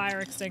display. A fire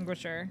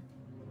extinguisher.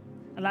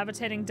 A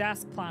levitating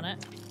desk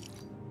planet.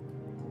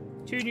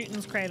 2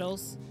 Newton's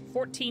cradles.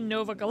 14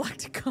 Nova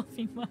Galactic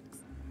coffee mugs.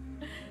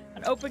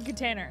 An open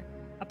container.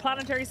 A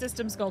planetary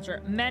system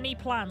sculpture. Many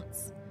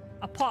plants.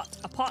 A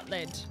pot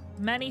lid.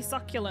 Many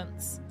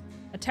succulents.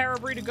 A Terra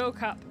Brew to Go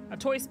cup. A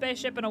toy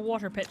spaceship and a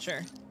water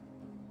pitcher.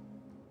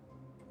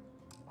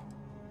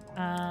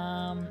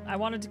 I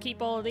wanted to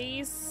keep all of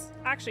these.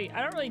 Actually,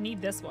 I don't really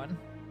need this one.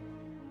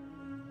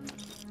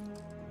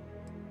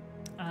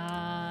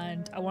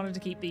 And I wanted to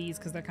keep these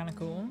because they're kind of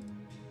cool.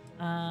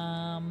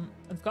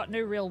 I've got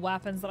no real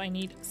weapons that I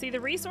need. See,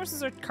 the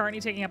resources are currently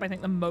taking up, I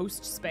think, the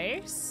most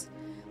space.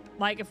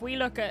 Like, if we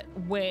look at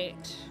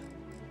weight,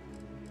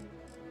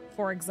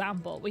 for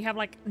example, we have,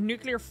 like,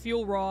 nuclear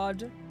fuel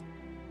rod.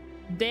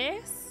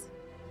 This.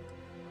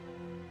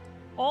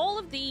 All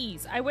of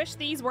these. I wish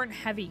these weren't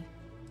heavy.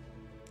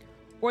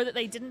 Or that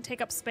they didn't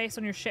take up space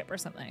on your ship or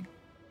something.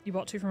 You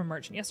bought 2 from a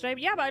merchant yesterday.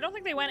 But yeah, but I don't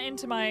think they went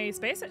into my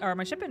space or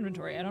my ship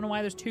inventory. I don't know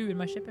why there's 2 in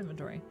my ship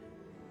inventory.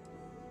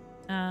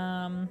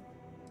 I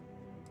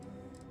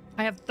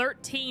have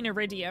 13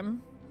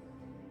 iridium.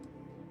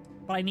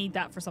 But I need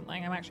that for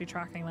something. I'm actually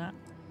tracking that.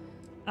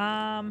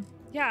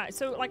 Yeah,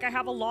 so like I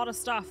have a lot of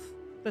stuff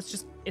that's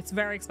just, it's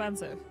very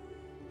expensive.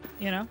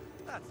 You know?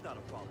 That's not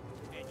a problem.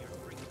 And you're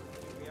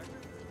freaking reactor.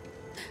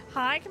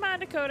 Hi,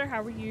 Commander Coder.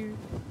 How are you?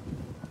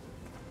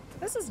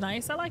 This is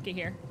nice. I like it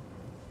here.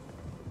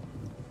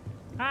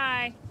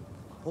 Hi.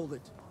 Hold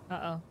it.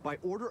 Uh-oh. By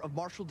order of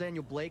Marshal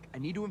Daniel Blake, I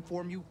need to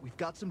inform you we've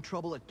got some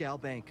trouble at Gal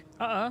Bank.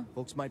 Uh-oh.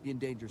 Folks might be in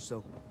danger,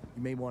 so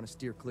you may want to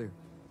steer clear.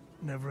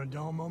 Never a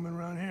dull moment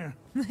around here.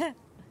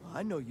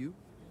 I know you.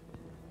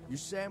 You're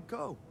Sam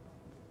Coe.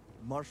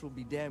 Marshal will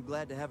be damn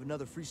glad to have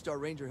another Freestar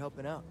Ranger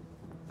helping out.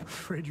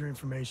 Afraid your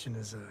information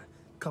is a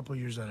couple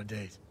years out of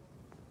date.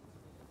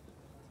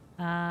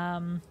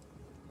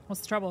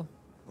 What's the trouble?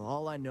 Well,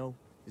 all I know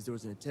is there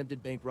was an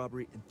attempted bank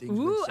robbery and things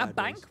Ooh, went a sideways.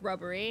 bank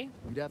robbery.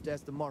 You'd have to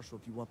ask the Marshal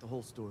if you want the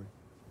whole story.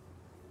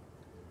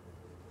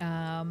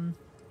 How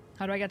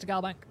do I get to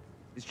Gal Bank?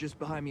 It's just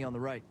behind me on the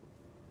right.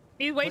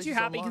 He's way Place too is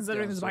on happy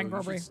considering lockdown, this bank so you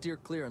robbery. should steer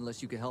clear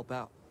unless you can help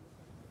out.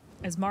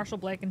 Is Marshal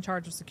Blake in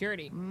charge of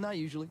security? Not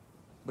usually,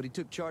 but he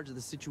took charge of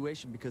the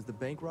situation because the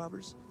bank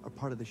robbers are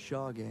part of the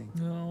Shaw gang.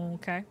 Oh,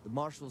 okay. The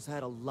Marshal's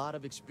had a lot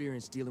of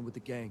experience dealing with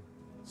the gang,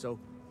 so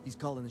he's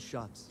calling the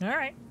shots. All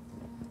right.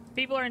 If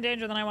people are in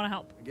danger, then I want to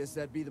help. I guess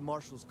that'd be the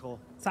Marshal's call.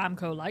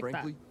 Samco like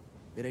Frankly,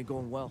 it ain't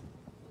going well.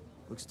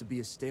 Looks to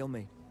be a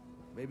stalemate.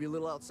 Maybe a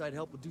little outside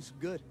help would do some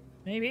good.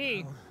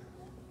 Maybe. Well,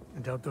 I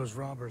doubt those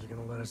robbers are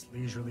gonna let us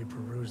leisurely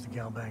peruse the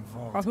Gal Bank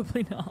vault.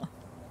 Probably not.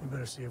 We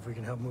better see if we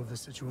can help move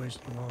this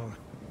situation along.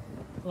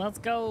 Let's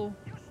go.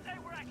 You stay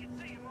where I can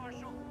see you,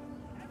 Marshal.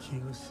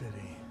 Kila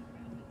City.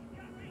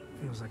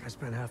 Feels like I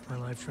spent half my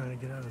life trying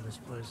to get out of this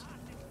place.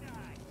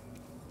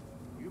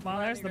 Well,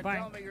 there's the Tell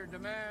bank. me your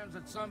demands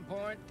at some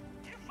point.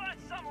 You find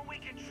someone we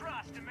can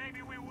trust, and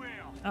maybe we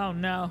will. Oh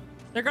no.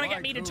 They're gonna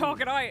get me to talk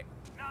it out.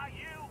 Not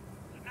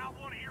you, not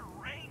one of your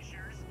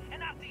rangers,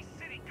 and not these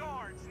city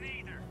guards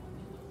neither.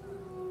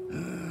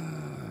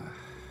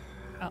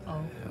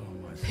 Uh-oh.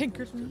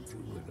 Pinkerton.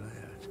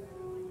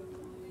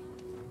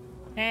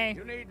 Hey.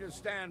 You need to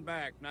stand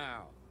back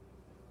now.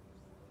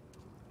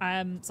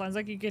 Sounds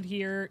like you could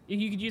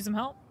use some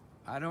help.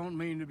 I don't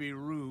mean to be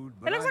rude,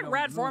 but It looks I like don't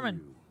Brad know Foreman.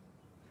 you.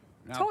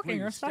 Now, Talking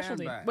please or stand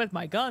specialty back. with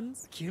my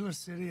guns. Kila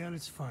City at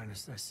its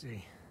finest, I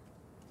see.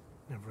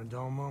 Never a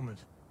dull moment.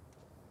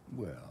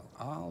 Well,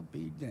 I'll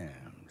be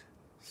damned.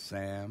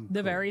 Sam. The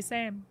Coe. very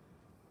same.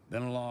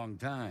 Been a long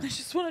time. I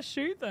just want to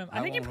shoot them.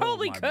 I think you won't hold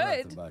probably my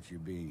breath could. about you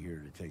being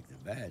here to take the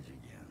badge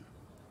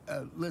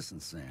again. Listen,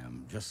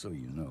 Sam, just so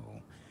you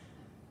know,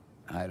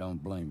 I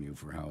don't blame you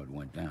for how it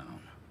went down.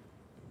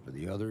 For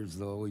the others,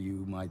 though,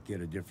 you might get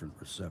a different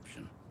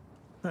reception.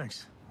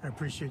 Thanks. I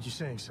appreciate you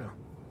saying so.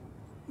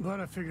 But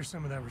I figure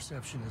some of that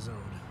reception is owed.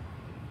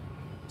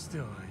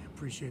 Still, I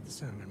appreciate the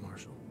sentiment,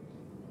 Marshal.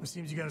 It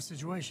seems you got a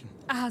situation.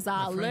 As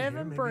I My friend live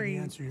here and may be breathe.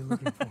 the answer you're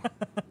looking for.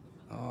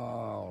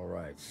 All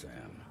right,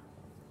 Sam.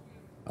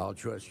 I'll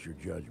trust your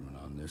judgment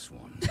on this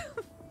one.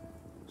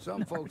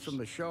 Some folks from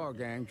the Shaw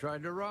gang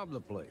tried to rob the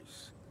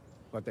place,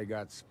 but they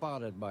got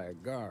spotted by a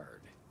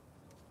guard.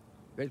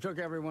 They took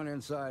everyone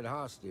inside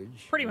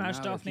hostage. Pretty and much,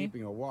 now they're Daphne.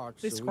 keeping a watch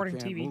At least so we according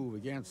can't to TV. move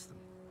against them.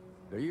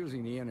 They're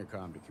using the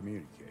intercom to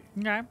communicate.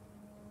 Okay.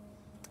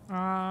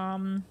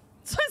 Sounds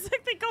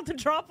like they got the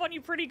drop on you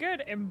pretty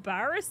good.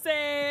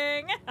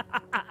 Embarrassing.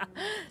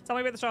 Tell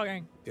me about the Shaw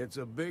gang. It's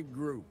a big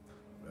group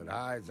that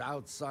hides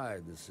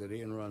outside the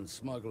city and runs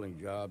smuggling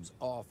jobs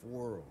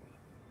off-world.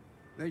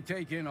 They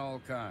take in all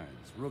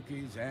kinds,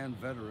 rookies and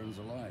veterans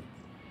alike.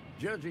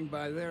 Judging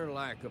by their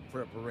lack of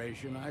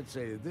preparation, I'd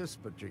say this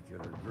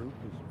particular group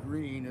is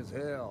green as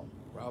hell.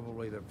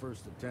 Probably their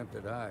first attempt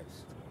at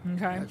heist.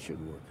 Okay. That should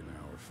work in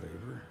our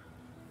favor.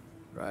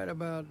 Right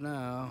about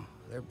now,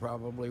 they're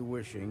probably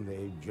wishing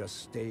they'd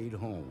just stayed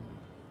home.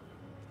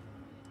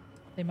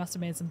 They must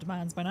have made some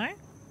demands by now.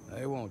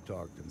 They won't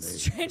talk to me.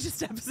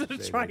 Strangest episode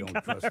of Say Try they and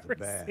don't Come I've trust the ever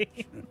badge.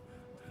 seen.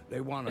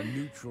 They want a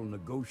neutral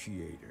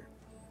negotiator.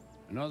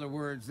 In other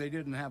words, they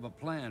didn't have a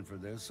plan for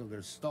this, so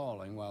they're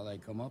stalling while they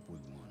come up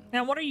with one.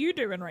 Now, what are you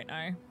doing right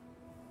now?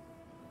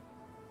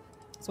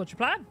 So what's your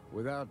plan?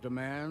 Without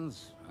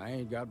demands, I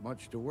ain't got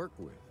much to work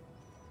with.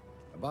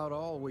 About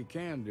all we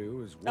can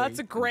do is wait. That's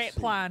a and great see.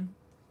 plan.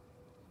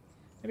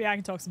 Maybe I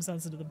can talk some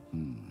sense into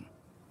them.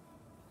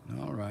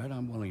 All right,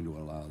 I'm willing to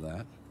allow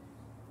that.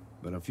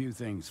 But a few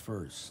things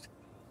first.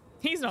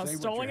 He's not Say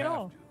what stalling you at have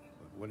all. to,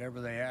 but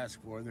whatever they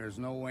ask for, there's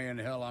no way in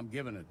hell I'm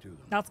giving it to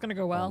them. That's gonna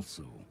go well.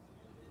 Also,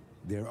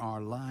 there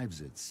are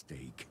lives at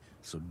stake,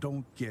 so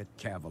don't get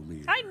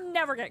cavalier. I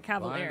never get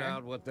cavalier. Find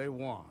out what they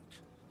want,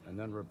 and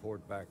then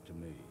report back to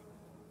me.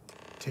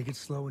 Take it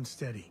slow and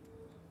steady.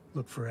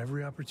 Look for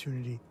every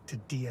opportunity to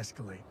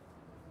de-escalate.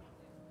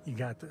 You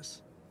got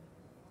this.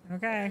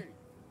 Okay.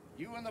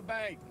 You in the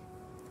bank.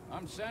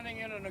 I'm sending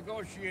in a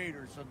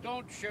negotiator, so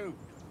don't shoot.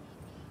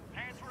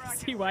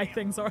 see why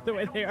things are the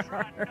way they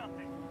are.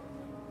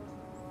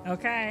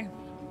 Okay.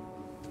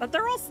 But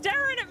they're all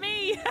staring at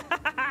me!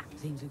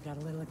 Seems we've got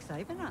a little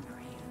excitement on our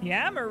hands.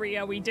 Yeah,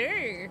 Maria, we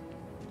do.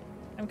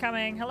 I'm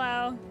coming.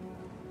 Hello.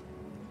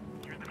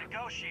 You're the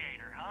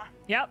negotiator, huh?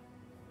 Yep.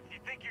 You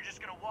think you're just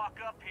gonna walk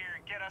up here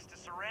and get us to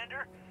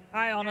surrender?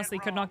 I honestly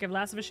could not give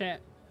less of a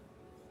shit.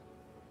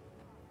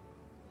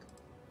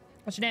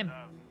 What's your name?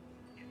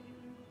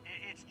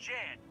 It's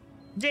Jed.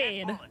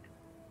 Jed.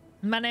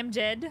 My name's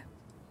Jed.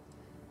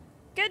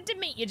 Good to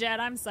meet you, Jed.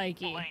 I'm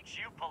Psyche. Well, ain't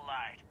you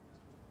polite?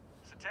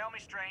 So tell me,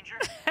 stranger.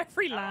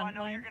 Every how do I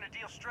know landline. you're gonna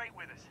deal straight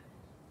with us?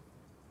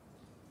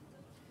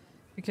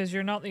 Because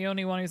you're not the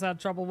only one who's had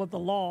trouble with the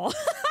law.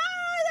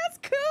 That's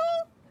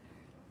cool.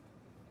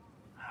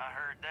 I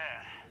heard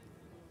that.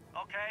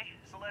 Okay,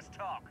 so let's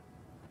talk.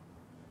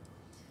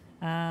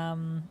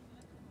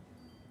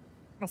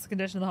 What's the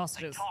condition of the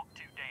hostages? They talk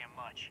too damn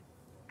much.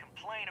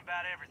 Complain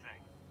about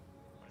everything.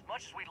 But as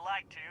much as we'd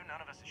like to,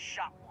 none of us has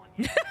shot one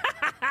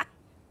yet.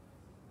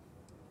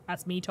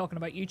 That's me talking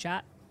about you,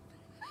 chat.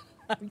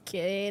 I'm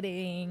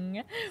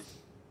kidding.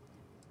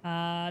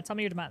 Tell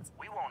me your demands.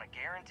 We want to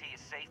guarantee a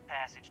safe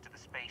passage to the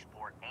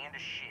spaceport and a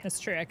ship. That's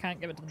true. I can't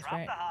give it to them Drop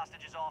straight. the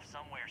hostages off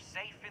somewhere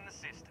safe in the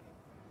system.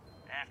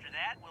 After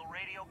that, we'll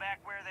radio back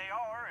where they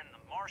are, and the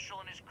Marshal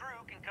and his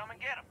crew can come and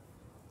get them.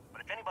 But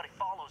if anybody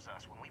follows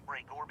us when we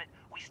break orbit,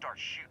 we start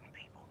shooting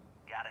people.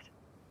 Got it?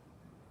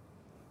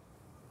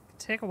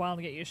 Take a while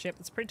to get you a ship.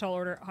 That's a pretty tall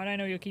order. How do I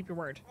know you'll keep your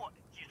word? What,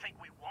 you think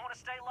we want to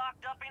stay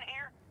locked up in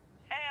here?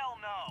 Hell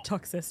no!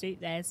 Toxicity.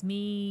 That's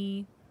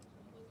me.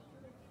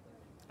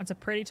 That's a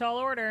pretty tall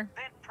order.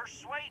 Then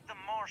persuade the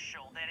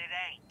Marshal that it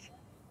ain't.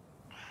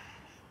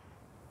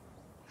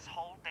 This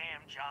whole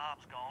damn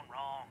job's gone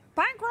wrong.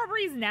 Bank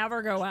robberies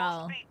never go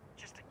well.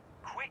 Just a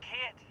quick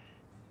hit.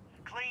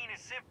 Clean and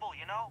simple,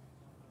 you know?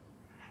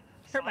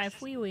 Hurt my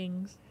flea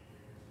wings.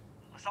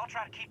 Let's all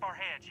try to keep our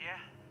heads, yeah?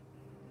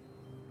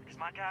 Because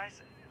my guys,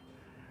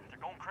 they're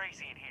going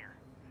crazy in here.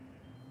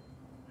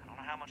 I don't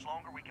know how much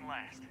longer we can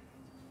last.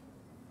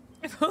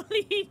 If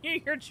only you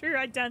knew your true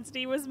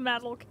identity was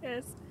Metal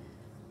Kiss.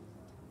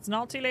 It's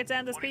not too late to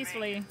end this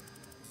peacefully.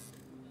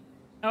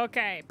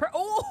 Okay.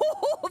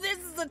 Oh, this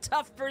is a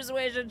tough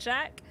persuasion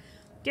check.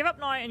 Give up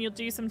now and you'll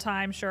do some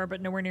time, sure, but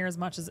nowhere near as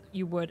much as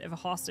you would if a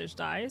hostage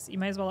dies. You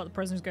may as well let the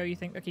prisoners go. You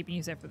think they're keeping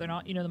you safe, but they're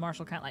not. You know the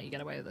Marshal can't let you get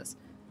away with this.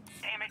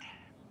 Damn it.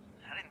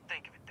 I didn't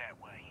think of it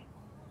that way.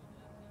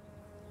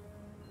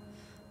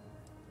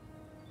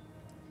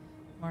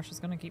 Marshal's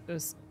going to keep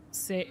those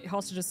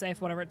hostages safe,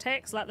 whatever it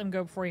takes. Let them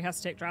go before he has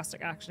to take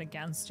drastic action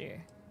against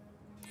you.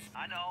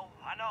 I know.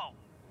 I'm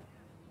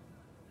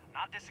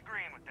not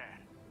disagreeing with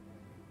that.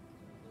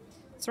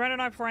 Surrender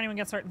now before anyone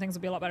gets hurt and things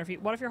will be a lot better for you.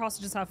 What if your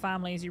hostages have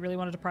families? You really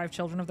want to deprive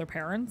children of their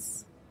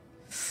parents?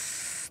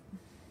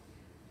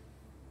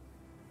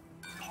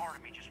 Part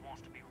of me just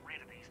wants to be rid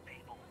of these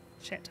people.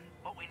 Shit.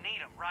 But we need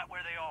them right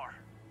where they are.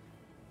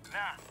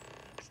 Nah,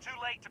 it's too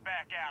late to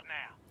back out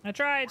now. I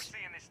tried. We're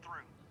seeing this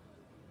through.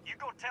 You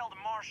go tell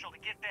the Marshal to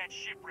get that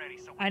ship ready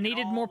so we I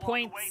needed can more all walk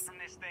points. away from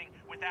this thing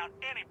without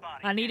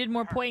anybody I needed getting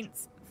more hurt.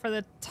 points for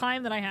the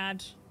time that I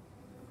had.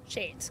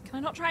 Shit. Can I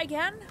not try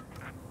again?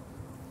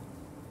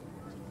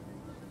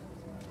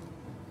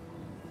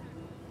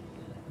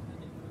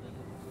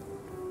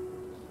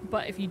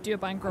 But if you do a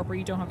bank robbery,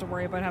 you don't have to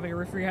worry about having a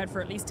roof over your head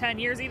for at least 10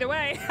 years either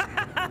way.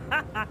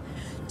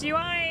 Did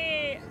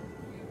I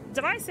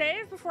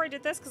save before I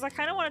did this? Because I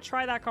kind of want to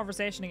try that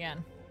conversation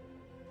again.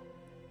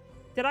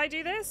 Did I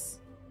do this?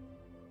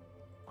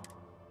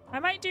 I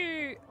might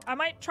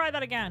try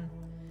that again.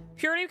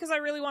 Purely because I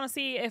really want to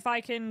see if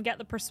I can get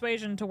the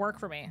persuasion to work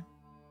for me.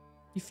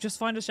 You've just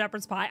found a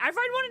shepherd's pie. I find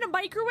one in a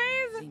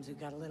microwave? Seems we've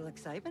got a little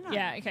excitement on.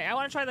 Yeah, okay. I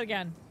want to try that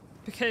again.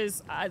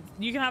 Because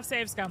you can have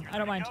save scum. I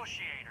don't mind.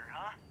 Negotiator,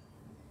 huh?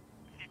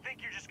 You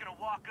think you're just gonna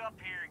walk up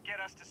here and get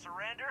us to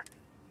surrender?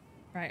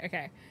 Right,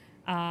 okay.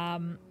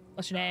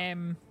 What's your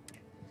name?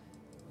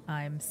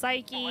 I'm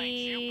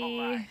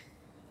Psyche.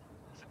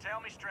 So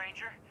tell me,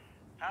 stranger,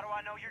 how do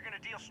I know you're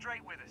gonna deal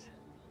straight with us?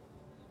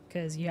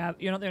 Because you're not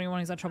the only one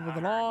who's had trouble with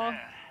the law.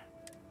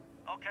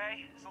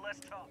 Okay, so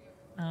let's talk.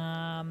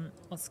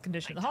 What's the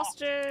condition of the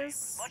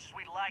hostages? Much as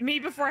we'd like Me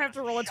before I have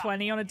to roll a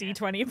 20 on a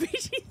d20 of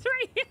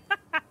BG3.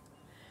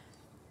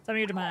 Tell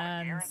me your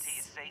demands. Guarantee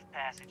a safe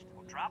passage.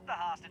 We'll drop the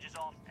hostages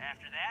off.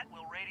 After that,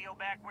 we'll radio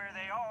back where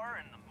they are,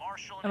 and the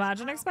Marshal and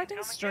Imagine his crew expecting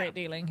can come and straight get 'em.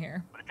 dealing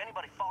here. But if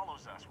anybody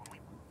follows us when we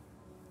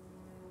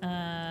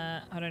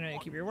I don't know. You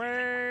keep your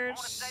word.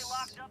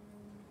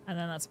 And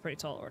then that's a pretty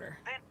tall order.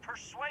 then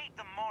persuade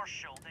the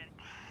Marshal that.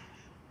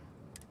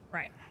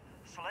 Right.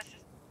 So let's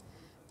just.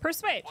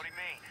 Persuade. What do you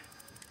mean?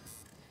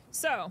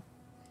 So.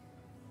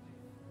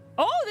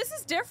 Oh, this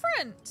is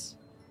different.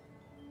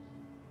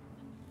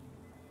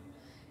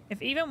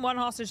 If even one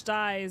hostage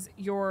dies,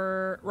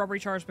 your robbery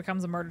charge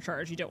becomes a murder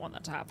charge. You don't want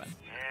that to happen.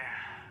 Yeah,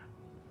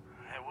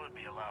 that would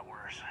be a lot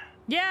worse.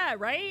 Yeah,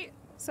 right?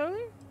 So,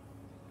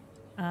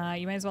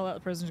 you may as well let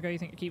the prisoners go. You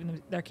think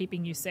they're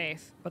keeping you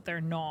safe, but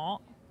they're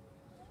not.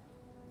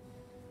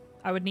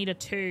 I would need a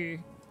 2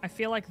 I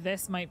feel like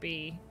this might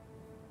be...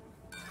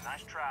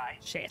 Nice try.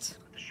 Shit.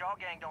 But the Shaw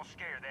gang don't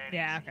scare that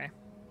Yeah, easy. okay.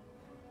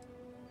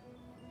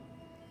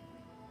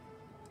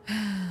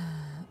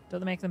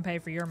 Don't make them pay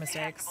for your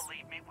mistakes. You have to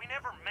believe me, we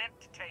never meant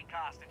to take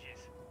hostages.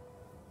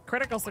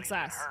 Critical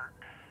success. Hurt,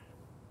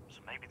 so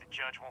maybe the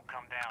judge won't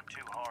come down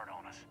too hard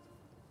on us.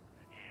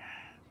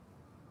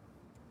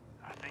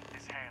 Yeah. I think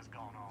this has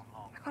gone on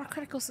long enough. I got a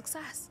critical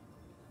success.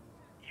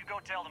 You go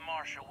tell the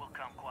marshal we'll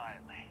come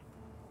quietly.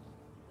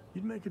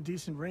 You'd make a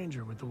decent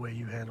ranger with the way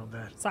you handled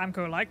that.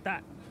 Samco like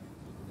that.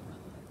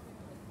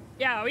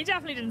 Yeah, we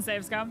definitely didn't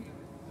save scum.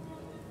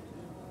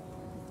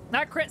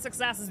 That crit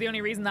success is the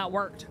only reason that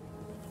worked.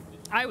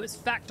 I was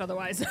fecked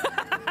otherwise.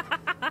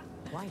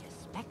 Quite a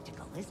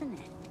spectacle, isn't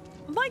it?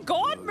 My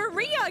God,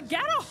 Maria,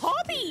 get a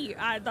hobby!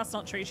 That's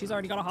not true. She's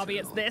already got a hobby.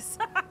 It's this.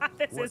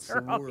 This is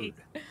her hobby.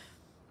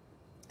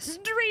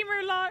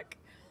 Streamer luck.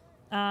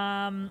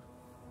 I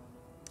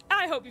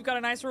hope you've got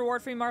a nice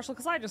reward for me, Marshall,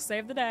 because I just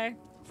saved the day.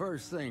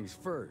 First things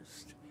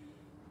first.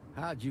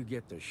 How'd you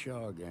get the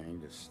Shaw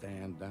gang to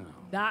stand down?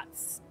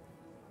 That's...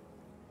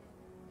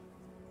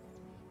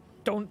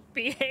 Don't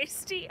be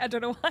hasty. I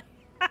don't know why.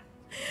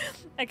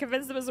 I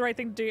convinced them it was the right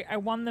thing to do. I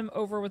won them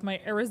over with my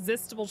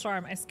irresistible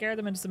charm. I scared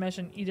them into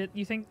submission.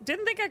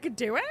 Didn't think I could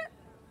do it?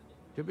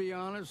 To be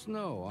honest,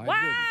 no, I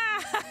didn't.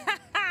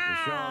 The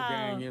Shaw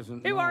gang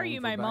isn't Who known are you,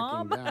 for my backing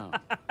mom? down.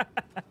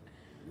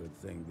 Good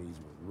thing these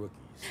were rookies.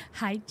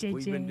 Hi, JJ.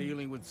 We've been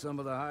dealing with some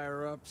of the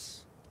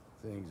higher-ups.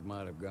 Things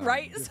might have gone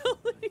right.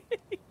 differently.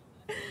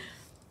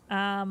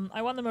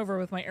 I won them over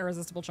with my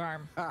irresistible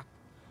charm.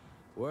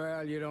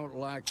 Well, you don't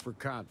lack for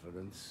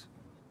confidence.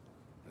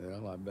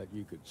 Well, I bet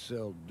you could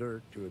sell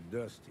dirt to a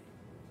Dusty.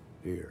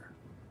 Here,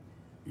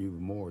 you've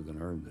more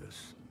than earned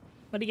this.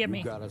 What do you give me?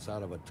 You got us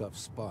out of a tough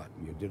spot,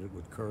 and you did it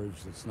with courage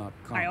that's not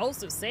common. I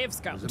also saved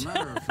scum. As a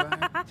matter of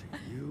fact,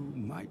 you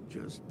might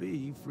just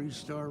be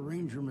Freestar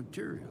Ranger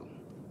material.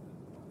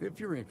 If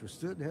you're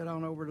interested, head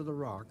on over to the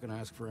Rock and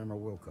ask for Emma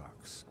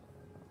Wilcox.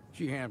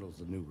 She handles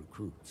the new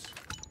recruits.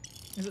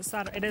 Is it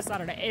Saturday? It is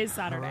Saturday. It is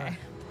Saturday. Right.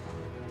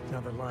 Now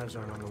that lives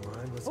aren't on the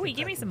line, let's Oh, get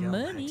give me back some to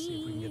Galvac, money.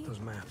 see if we can get those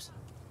maps.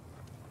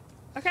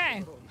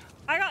 Okay.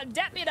 I got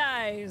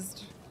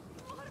deputized.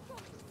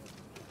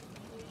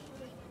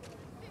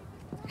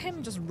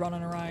 Him just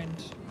running around.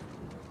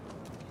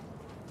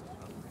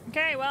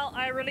 Okay, well,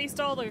 I released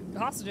all the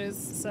hostages,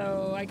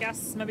 so I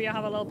guess maybe I'll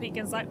have a little peek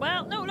inside.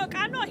 Well, no, look,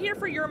 I'm not here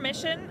for your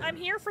mission. I'm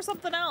here for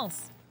something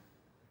else.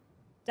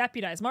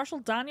 Deputized. Marshal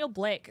Daniel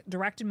Blake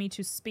directed me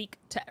to speak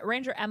to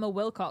Ranger Emma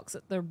Wilcox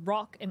at the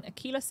Rock in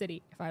Aquila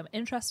City if I'm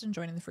interested in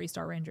joining the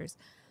Freestar Rangers.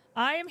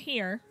 I am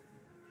here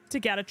to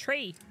get a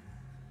tree.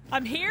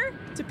 I'm here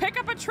to pick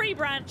up a tree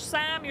branch,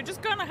 Sam. You're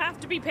just gonna have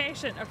to be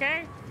patient,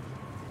 okay?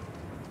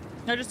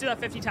 I'll just do that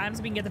 50 times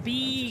and we can get the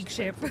big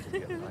ship.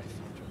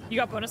 You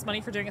got bonus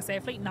money for doing it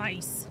safely?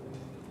 Nice.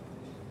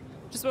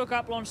 Just woke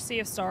up, launched Sea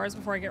of Stars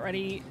before I get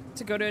ready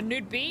to go to a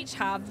nude beach.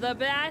 Have the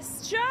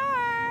best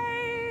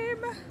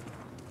time!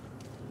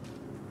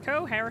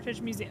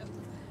 Co-Heritage Museum.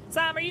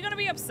 Sam, are you going to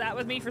be upset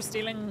with me for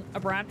stealing a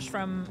branch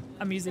from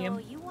a museum? So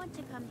you want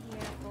to come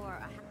here for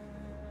a...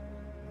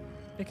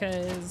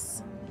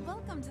 Because...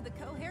 Welcome to the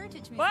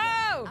Co-Heritage Museum.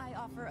 Whoa! I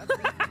offer a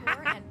brief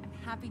tour and I'm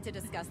happy to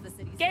discuss the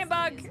city's Game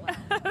bug! history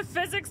as well.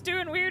 Physics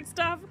doing weird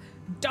stuff.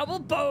 Double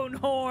bone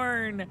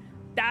horn.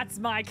 That's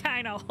my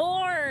kind of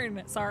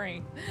horn.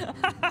 Sorry.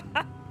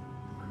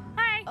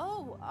 Hi.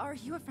 Oh, are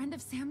you a friend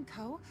of Sam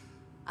Coe?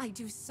 I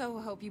do so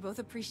hope you both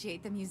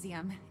appreciate the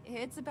museum.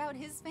 It's about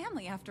his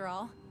family, after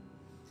all.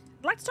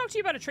 I'd like to talk to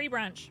you about a tree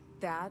branch.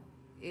 That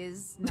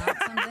is not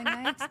something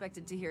I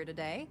expected to hear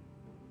today.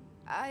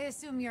 I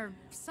assume you're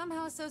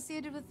somehow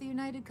associated with the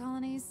United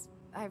Colonies?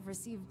 I've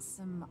received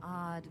some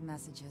odd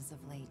messages of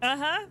late.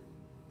 Uh-huh.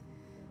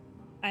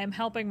 I am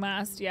helping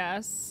Mast,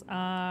 yes.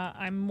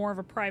 I'm more of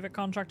a private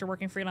contractor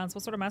working freelance.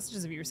 What sort of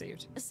messages have you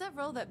received?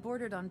 Several that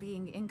bordered on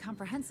being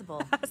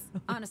incomprehensible.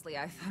 Honestly,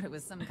 I thought it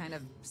was some kind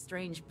of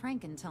strange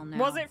prank until now.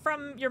 Was it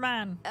from your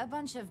man? A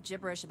bunch of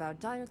gibberish about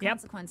dire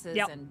consequences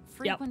and Yep.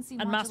 frequency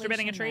And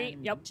masturbating a tree.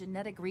 and Yep.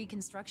 genetic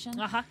reconstruction.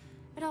 Uh-huh.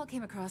 It all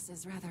came across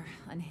as rather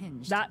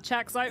unhinged. That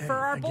checks out for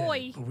our I get boy.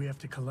 it, but we have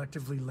to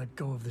collectively let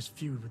go of this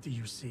feud with the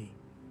UC.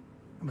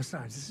 And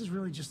besides, this is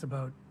really just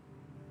about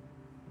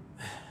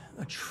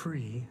a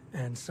tree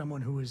and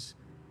someone who is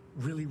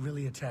really,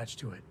 really attached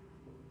to it.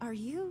 Are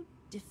you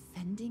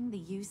defending the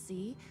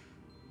UC?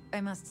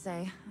 I must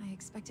say, I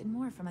expected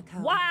more from a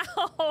code.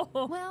 Wow!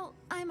 Well,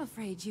 I'm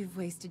afraid you've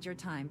wasted your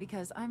time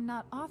because I'm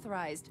not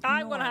authorized.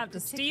 I'm nor gonna have to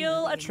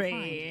steal a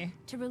particularly tree.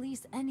 inclined to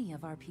release any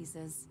of our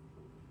pieces.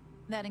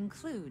 That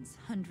includes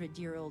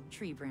 100-year-old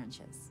tree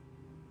branches.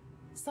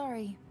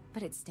 Sorry,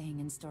 but it's staying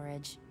in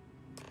storage.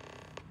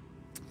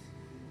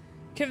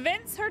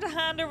 Convince her to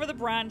hand over the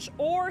branch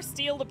or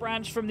steal the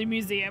branch from the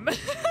museum.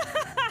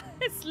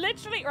 It's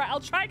literally... Right,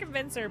 I'll try to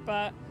convince her,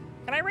 but...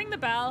 Can I ring the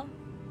bell?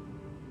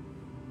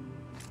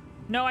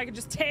 No, I can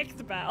just take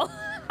the bell.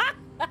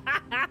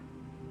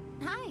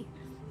 Hi.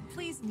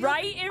 Please.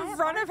 Right in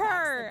front of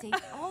her. That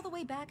date all the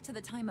way back to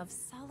the time of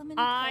Solomon.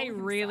 I Coe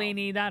really himself.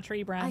 need that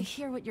tree branch. I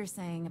hear what you're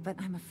saying, but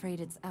I'm afraid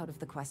it's out of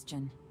the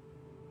question.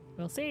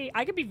 We'll see.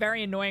 I could be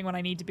very annoying when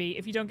I need to be.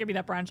 If you don't give me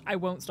that branch, I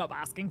won't stop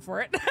asking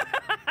for it.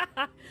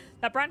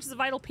 That branch is a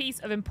vital piece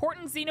of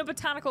important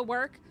xenobotanical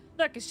work.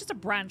 Look, it's just a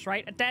branch,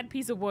 right? A dead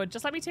piece of wood.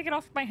 Just let me take it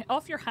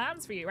off your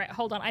hands for you, right?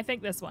 Hold on. I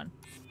think this one.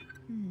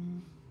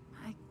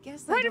 I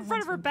guess right in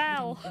front of her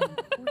bell.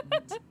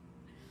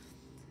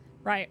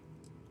 Right.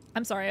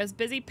 I'm sorry. I was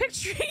busy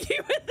picturing you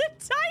with a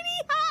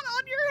tiny hat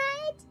on your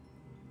head.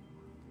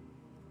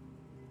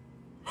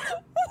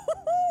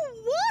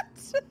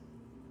 What?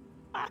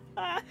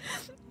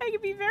 I can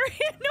be very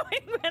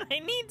annoying when I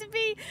need to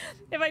be.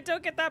 If I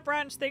don't get that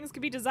branch, things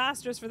could be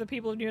disastrous for the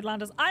people of New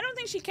Atlantis. I don't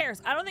think she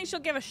cares. I don't think she'll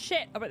give a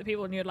shit about the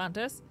people of New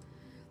Atlantis.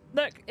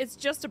 Look, it's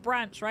just a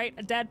branch, right?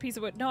 A dead piece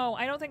of wood. No,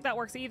 I don't think that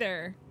works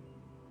either.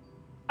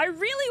 I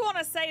really want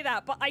to say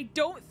that, but I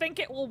don't think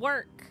it will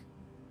work.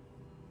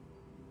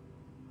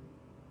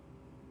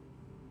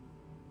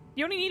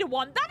 You only need a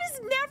one. That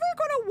is never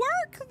gonna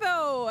work,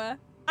 though.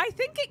 I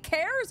think it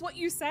cares what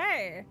you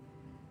say.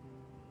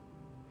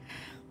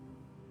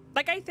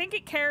 Like, I think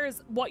it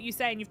cares what you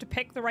say, and you have to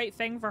pick the right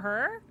thing for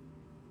her.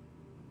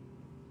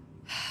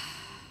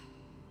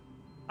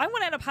 I'm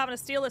gonna end up having to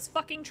steal this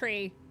fucking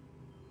tree.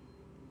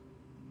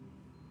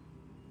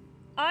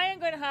 I am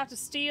going to have to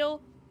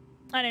steal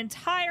an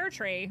entire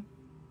tree.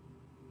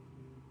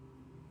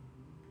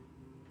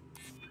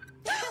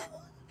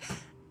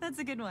 That's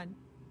a good one.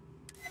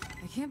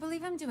 I can't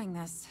believe I'm doing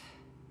this.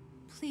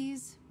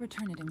 Please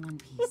return it in one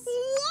piece.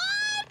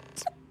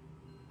 What?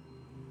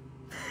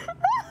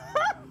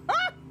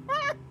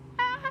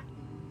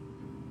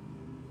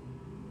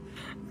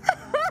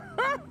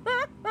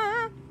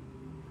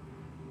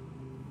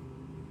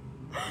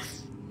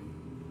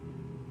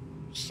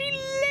 She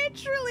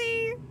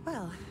literally...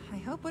 Well, I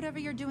hope whatever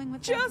you're doing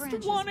with that just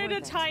branch wanted is a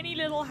worth it. tiny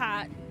little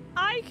hat.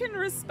 I can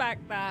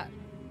respect that.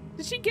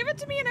 Did she give it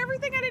to me and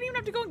everything? I didn't even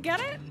have to go and get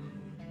it?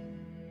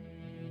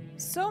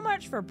 So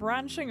much for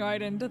branching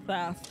out into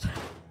theft.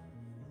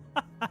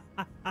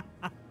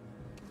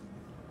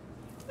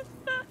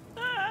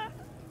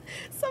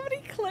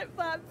 Somebody clip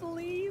that,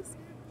 please.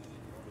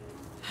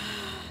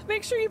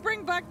 Make sure you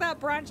bring back that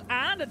branch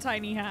and a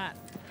tiny hat.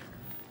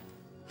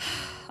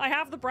 I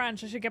have the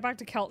branch. I should get back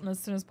to Kelton as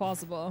soon as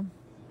possible.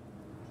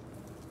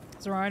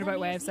 It's a roundabout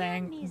way of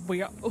saying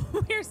we're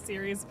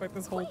serious about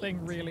this whole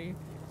thing, really.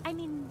 I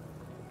mean,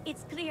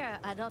 it's clear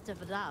a lot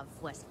of love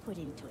was put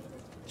into it.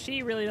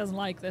 She really doesn't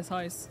like this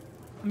house.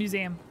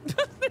 Museum.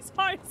 This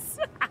house.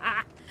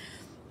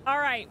 All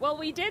right. Well,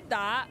 we did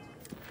that.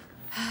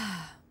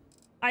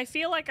 I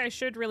feel like I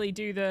should really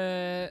do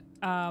the...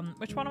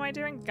 which one am I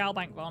doing?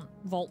 Galbank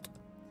Vault.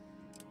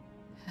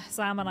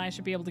 Sam and I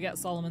should be able to get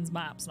Solomon's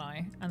maps now,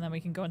 and then we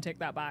can go and take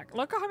that back.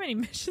 Look at how many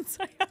missions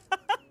I have.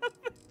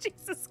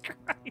 Jesus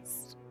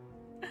Christ.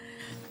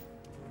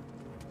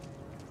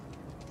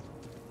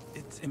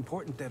 It's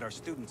important that our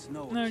students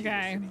know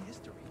Okay. City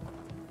history.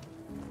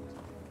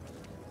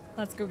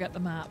 Let's go get the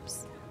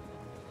maps.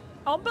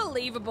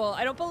 Unbelievable.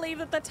 I don't believe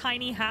that the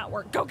tiny hat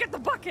worked. Go get the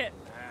bucket.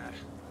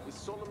 Is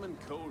Solomon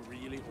Coe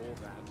really all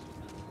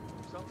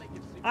that? Some make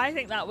it seem I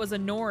think that was a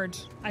Nord.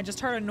 I just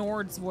heard a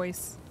Nord's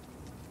voice.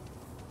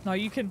 No,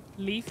 you can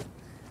leave.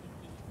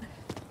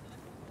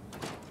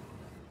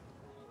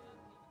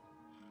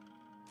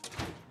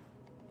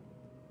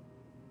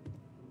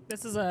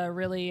 This is a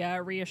really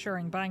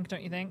reassuring bank,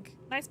 don't you think?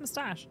 Nice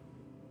mustache.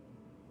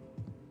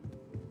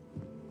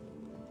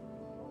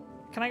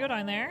 Can I go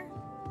down there?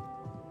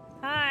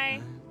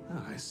 Hi.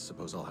 I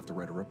suppose I'll have to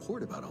write a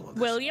report about all of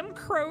this. William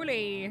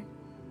Crowley.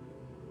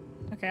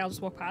 Okay, I'll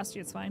just walk past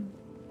you. It's fine.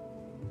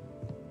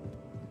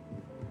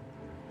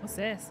 What's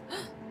this?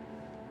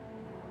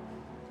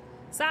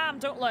 Sam,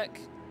 don't look.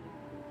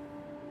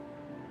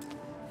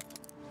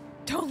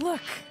 Don't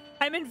look.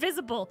 I'm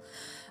invisible.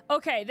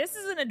 Okay, this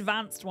is an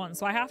advanced one,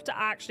 so I have to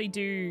actually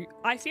do...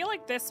 I feel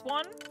like this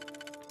one...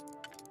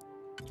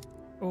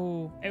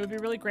 Oh, it would be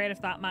really great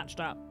if that matched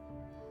up.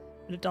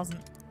 But it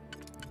doesn't.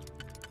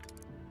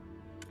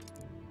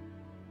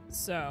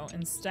 So,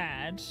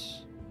 instead...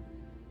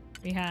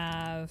 we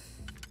have...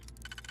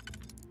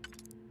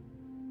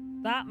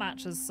 that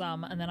matches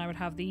some, and then I would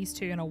have these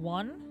two in a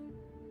 1.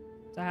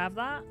 Do I have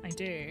that? I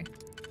do.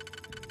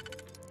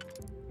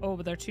 Oh,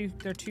 but they're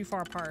too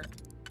far apart.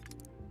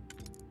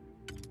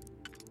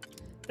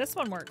 This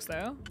one works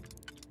though.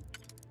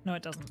 No,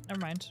 it doesn't.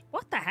 Never mind.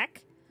 What the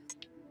heck?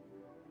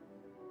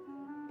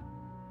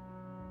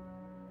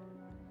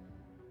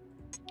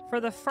 For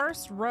the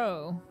first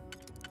row,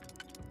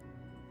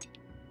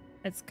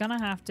 it's gonna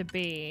have to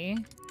be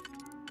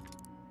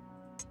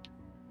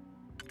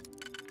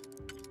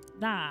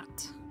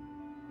that.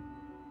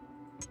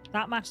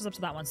 That matches up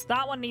to that one. So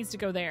that one needs to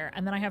go there.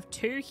 And then I have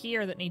 2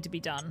 here that need to be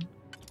done.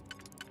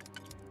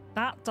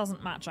 That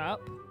doesn't match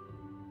up.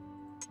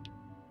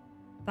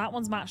 That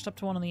one's matched up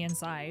to one on the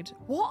inside.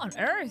 What on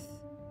earth?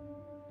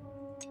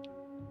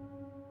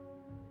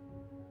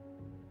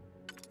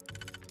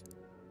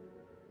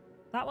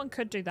 That one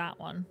could do that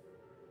one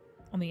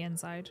on the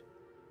inside.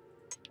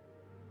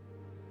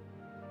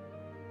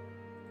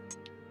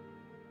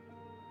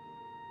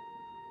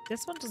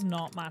 This one does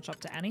not match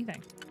up to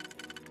anything.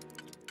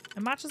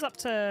 It matches up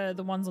to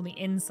the ones on the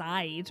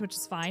inside, which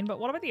is fine, but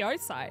what about the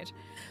outside?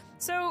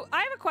 So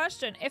I have a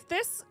question. If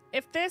this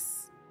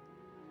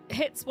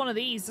hits one of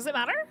these, does it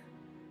matter?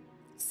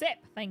 Sip,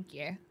 thank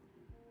you.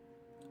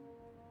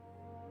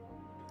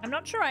 I'm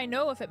not sure I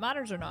know if it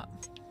matters or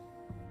not.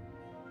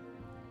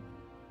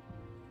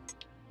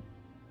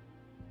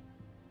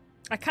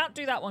 I can't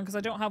do that one because I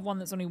don't have one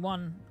that's only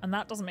 1, and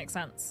that doesn't make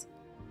sense.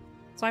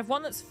 So I have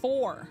one that's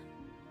 4.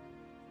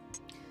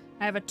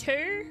 I have a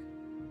 2.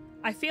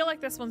 I feel like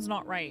this one's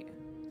not right.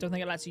 Don't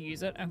think it lets you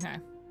use it. Okay.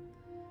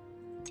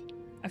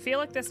 I feel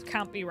like this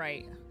can't be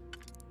right.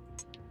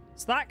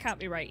 So that can't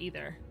be right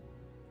either.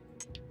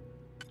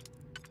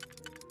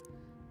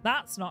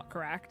 That's not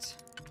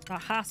correct.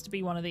 That has to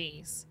be one of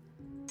these.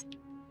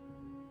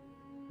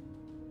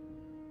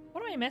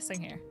 What am I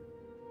missing here?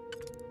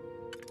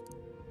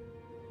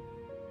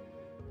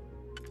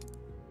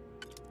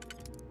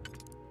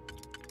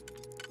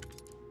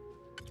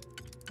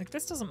 Like,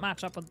 this doesn't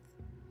match up with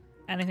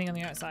anything on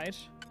the outside.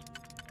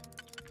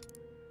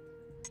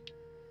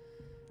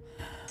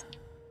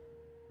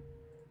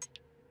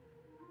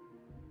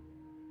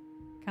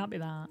 Can't be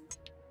that.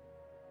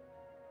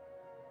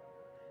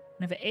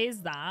 And if it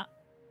is that,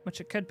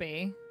 which it could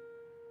be,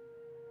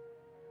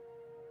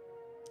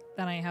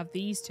 then I have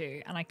these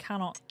two, and I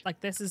cannot, like,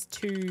 this is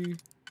too,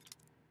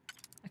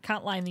 I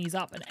can't line these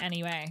up in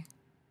any way.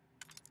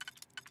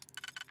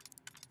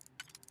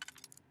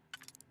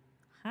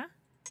 Huh?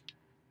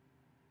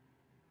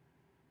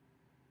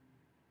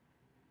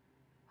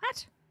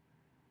 What?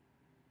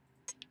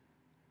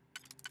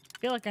 I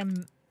feel like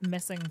I'm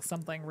missing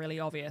something really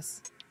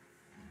obvious.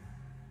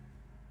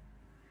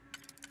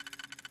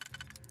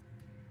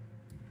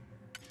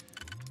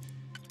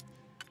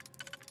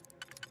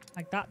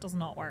 Like, that does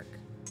not work.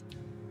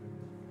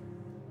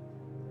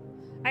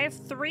 I have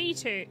 4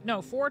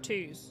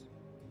 2s.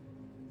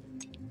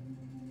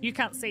 You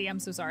can't see, I'm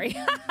so sorry.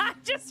 I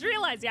just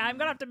realized, yeah, I'm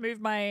gonna have to move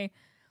my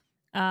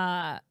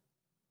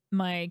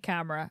my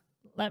camera.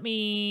 Let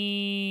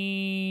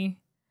me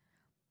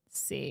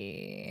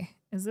see.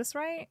 Is this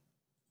right?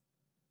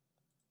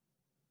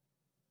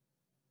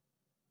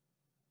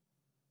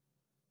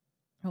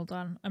 Hold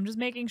on. I'm just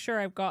making sure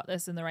I've got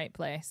this in the right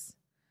place.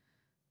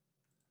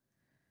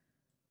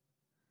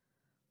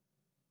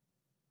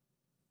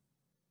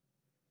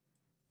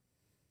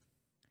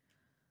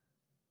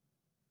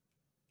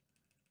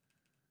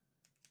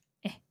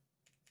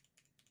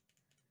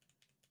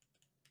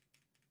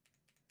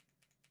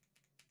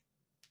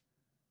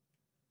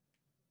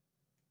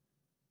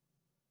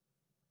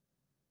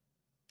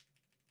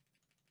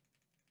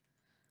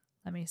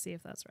 Let me see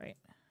if that's right.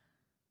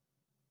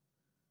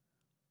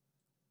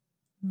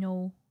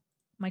 No,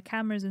 my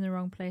camera's in the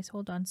wrong place.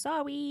 Hold on.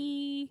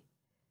 Sorry.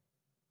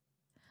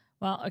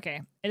 Well,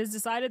 okay. It is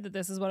decided that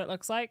this is what it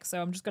looks like,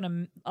 so I'm just going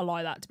to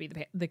allow that to be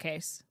the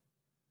case.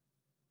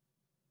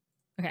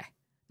 Okay.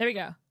 There we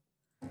go.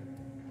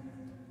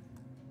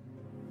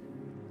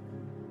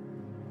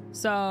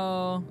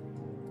 So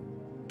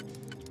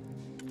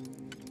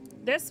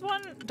this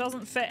one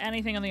doesn't fit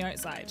anything on the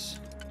outside.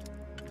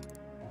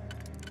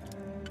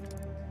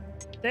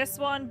 This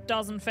one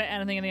doesn't fit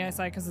anything on the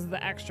outside because it's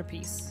the extra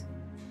piece.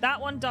 That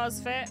one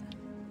does fit.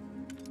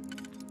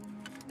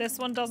 This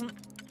one doesn't.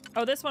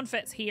 Oh, this one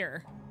fits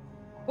here.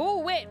 Oh,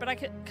 wait, but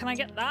can I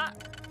get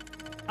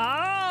that?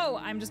 Oh,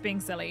 I'm just being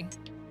silly.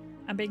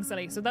 I'm being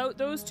silly. So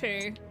those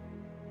two,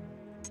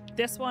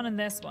 this one and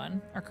this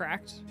one are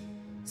correct.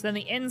 So then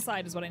the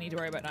inside is what I need to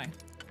worry about now.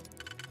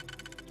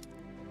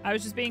 I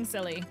was just being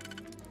silly.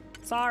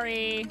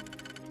 Sorry.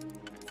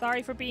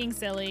 Sorry for being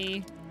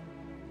silly.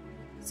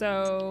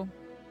 So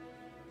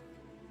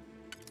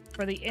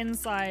for the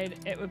inside,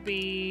 it would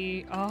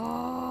be,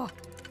 oh,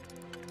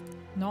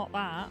 not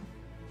that.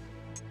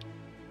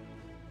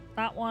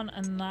 That one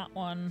and that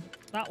one.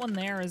 That one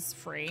there is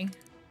free,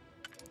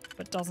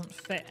 but doesn't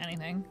fit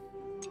anything.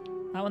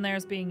 That one there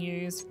is being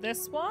used.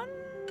 This one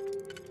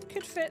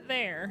could fit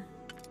there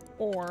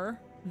or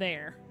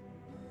there.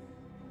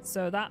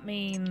 So that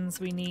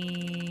means we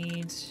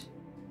need,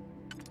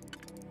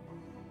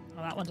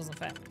 oh, that one doesn't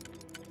fit.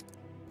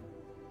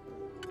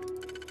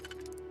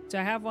 Do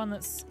I have one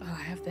that's... Oh,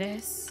 I have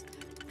this.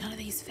 None of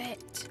these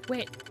fit.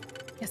 Wait.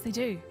 Yes, they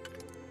do.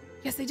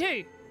 Yes, they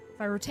do. If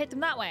I rotate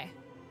them that way.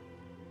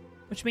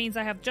 Which means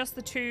I have just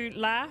the 2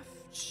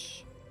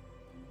 left.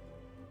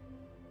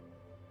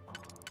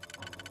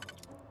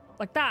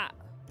 Like that.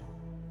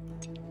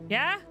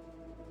 Yeah?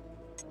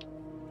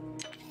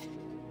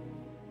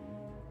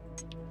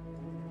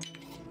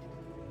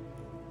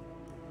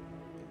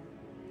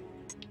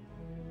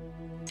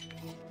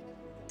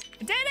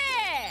 I did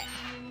it!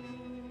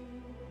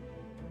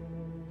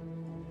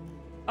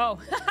 Oh,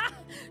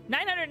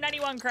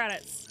 991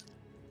 credits.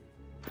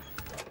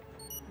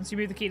 Once you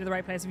move the key to the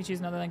right place, if you choose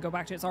another, then go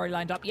back to it. It's already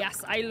lined up.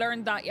 Yes, I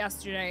learned that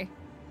yesterday.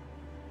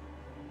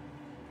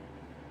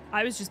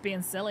 I was just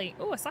being silly.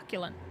 Oh, a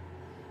succulent.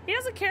 He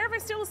doesn't care if I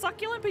steal the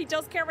succulent, but he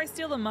does care if I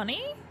steal the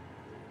money?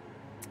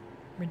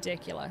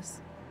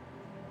 Ridiculous.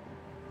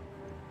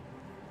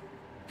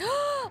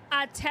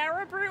 A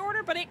Terra Brew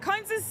order, but it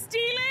counts as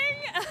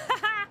stealing?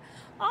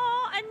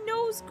 Oh, a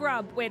nose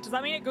grub. Wait, does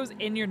that mean it goes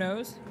in your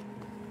nose?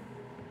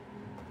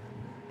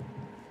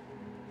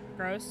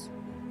 Gross.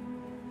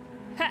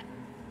 Ha!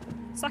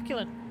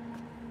 Succulent.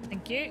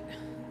 Thank you.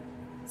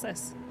 What's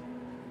this?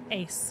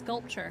 A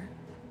sculpture.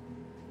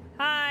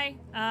 Hi.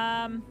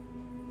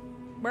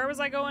 Where was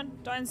I going?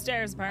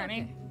 Downstairs,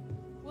 apparently. Okay.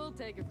 We'll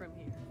take it from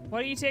here.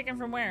 What are you taking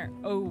from where?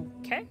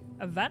 Okay.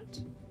 A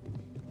vent?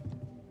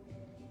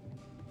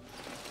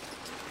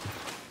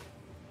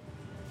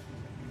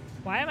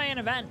 Why am I in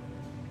a vent?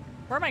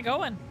 Where am I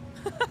going?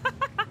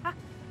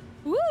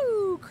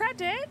 Woo!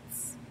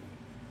 Credits!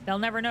 They'll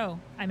never know.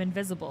 I'm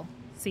invisible.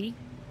 See?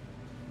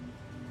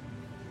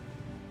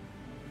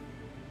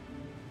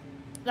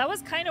 That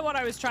was kind of what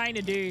I was trying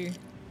to do.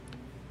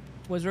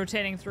 Was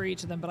rotating through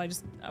each of them, but I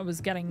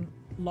was getting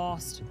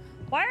lost.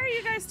 Why are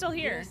you guys still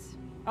here? Yes.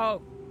 Oh.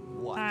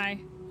 What? Hi.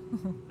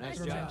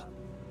 Nice job.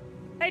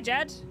 Hey,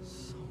 Jed.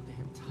 So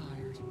damn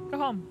tired. Go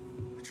home.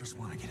 I just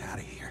want to get out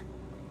of here.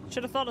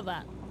 Should have thought of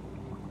that.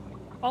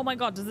 Oh my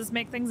god, does this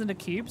make things into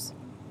cubes?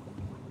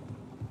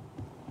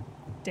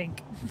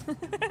 Dink.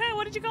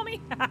 What did you call me?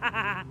 All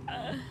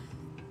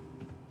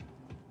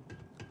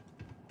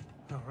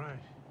right.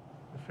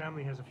 The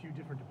family has a few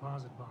different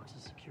deposit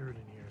boxes secured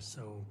in here,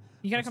 so...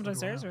 You gotta come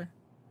downstairs, or...?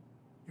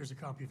 Here's a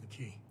copy of the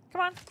key. Come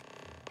on.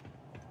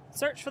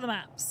 Search for the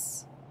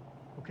maps.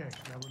 Okay,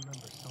 now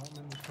remember,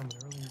 Solomon was from an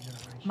earlier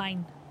generation.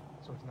 Mine.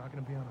 So it's not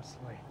gonna be on a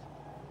slate.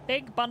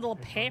 Big bundle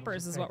of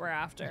papers is what we're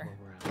after.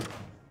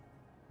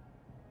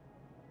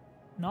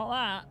 Not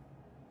that.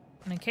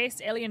 An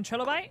encased alien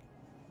trilobite.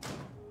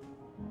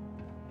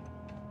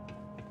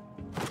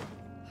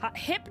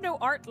 Hypno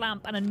art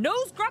lamp and a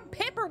nose grub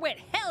paperweight.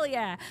 Hell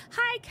yeah.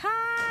 Hi,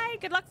 Kai.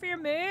 Good luck for your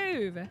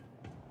move.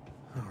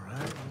 All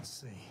right, let's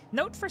see.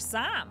 Note for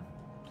Sam.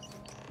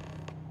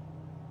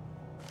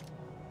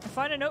 I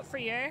found a note for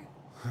you.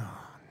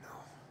 Oh, no.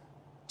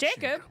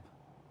 Jacob.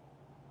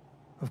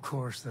 Of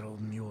course, that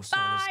old mule saw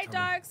Bye, this coming.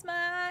 Dark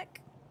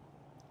Smack.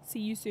 See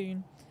you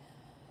soon.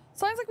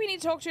 Sounds like we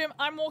need to talk to him.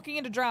 I'm walking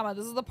into drama.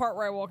 This is the part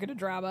where I walk into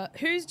drama.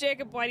 Who's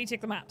Jacob? Why do you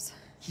take the maps?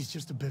 He's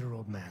just a bitter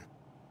old man.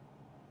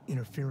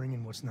 Interfering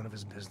in what's none of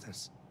his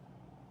business.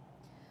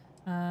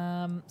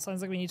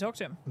 Sounds like we need to talk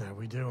to him. There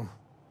we do.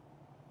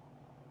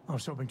 I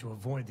was hoping to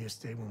avoid the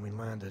estate when we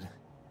landed.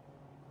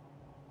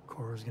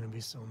 Cora's gonna be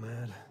so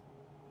mad.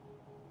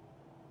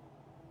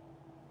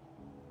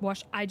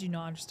 Wash, I do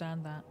not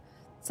understand that.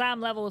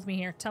 Sam, level with me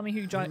here. Tell me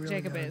who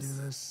Jacob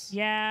is.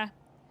 Yeah.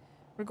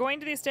 We're going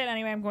to the estate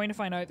anyway. I'm going to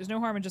find out. There's no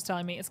harm in just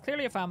telling me. It's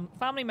clearly a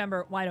family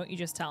member. Why don't you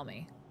just tell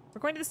me? We're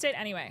going to the estate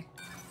anyway.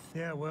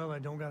 Yeah, well, I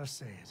don't gotta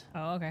say it.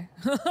 Oh, okay.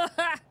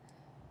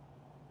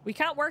 We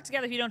can't work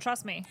together if you don't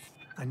trust me.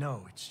 I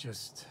know, it's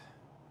just...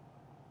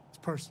 It's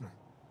personal.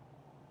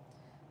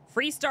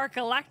 Freestar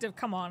Collective.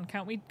 Come on.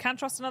 Can't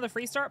trust another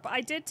Freestar? But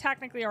I did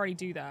technically already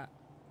do that.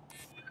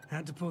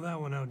 Had to pull that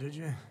one out, did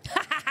you?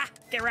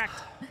 Get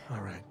wrecked. All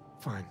right,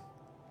 fine.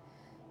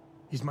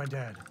 He's my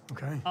dad,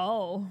 okay?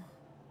 Oh.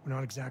 We're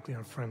not exactly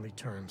on friendly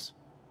terms.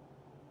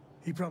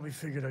 He probably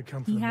figured I'd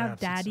come for He the have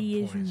maps at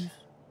daddy some point. issues.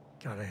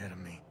 Got ahead of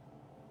me.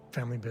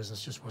 Family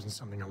business just wasn't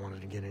something I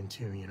wanted to get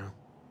into, you know?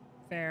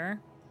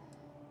 Fair.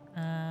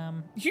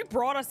 You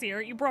brought us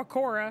here. You brought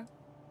Cora.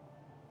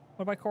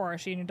 What about Cora?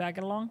 She and your dad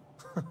get along?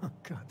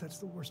 God, that's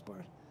the worst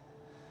part.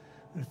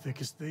 They're thick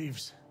as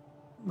thieves.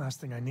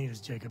 Last thing I need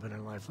is Jacob in her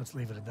life. Let's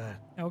leave it at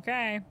that.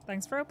 Okay.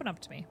 Thanks for opening up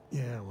to me.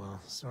 Yeah,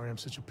 well, sorry I'm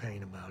such a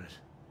pain about it.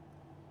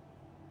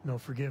 No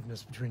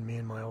forgiveness between me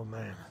and my old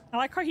man. I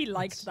like how he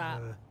liked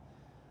that.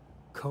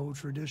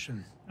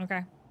 Co-tradition.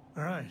 Okay.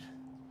 All right.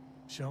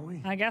 Shall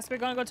we? I guess we're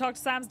gonna go talk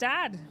to Sam's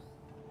dad.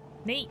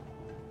 Neat.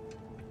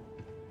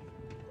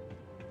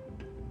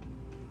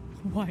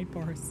 Wide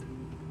bars.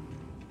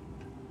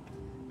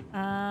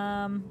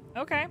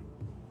 Okay.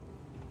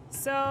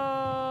 So,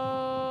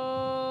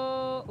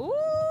 ooh,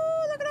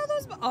 look at all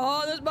those.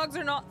 Oh, those bugs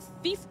are not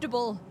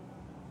thieftable.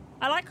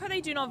 I like how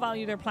they do not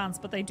value their plants,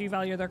 but they do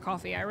value their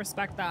coffee. I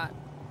respect that.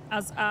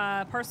 As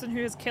a person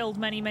who has killed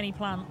many, many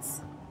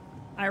plants,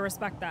 I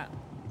respect that.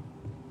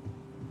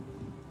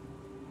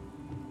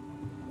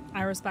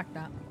 I respect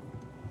that.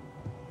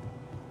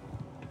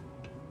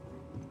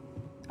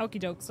 Okie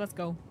dokes, let's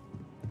go.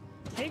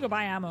 I need to go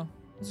buy ammo.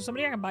 Is there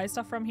somebody I can buy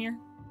stuff from here?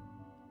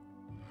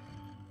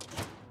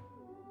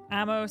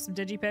 Ammo, some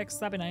digipicks,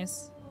 that'd be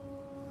nice.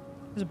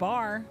 There's a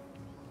bar.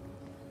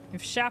 We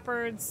have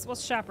Shepherds.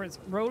 What's Shepherds?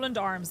 Roland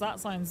Arms. That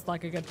sounds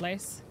like a good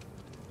place.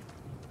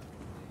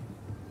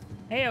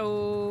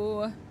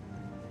 Heyo.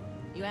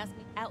 You ask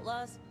me,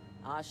 outlaws?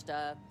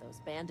 Ashta,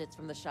 those bandits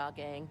from the Shaw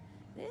gang.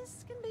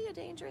 This can be a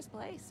dangerous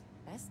place.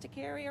 Best to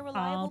carry a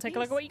reliable I'll take a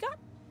look at what you got.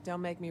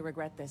 Don't make me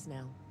regret this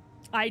now.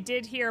 I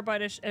did hear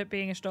about it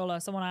being a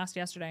Stola. Someone asked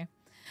yesterday.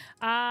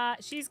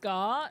 She's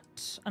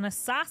got an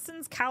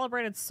assassin's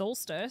calibrated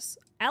solstice,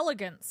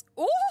 elegance,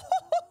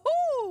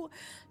 ooh,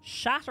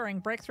 shattering,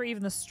 break through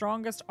even the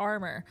strongest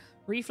armor,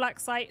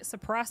 reflex sight,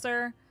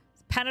 suppressor,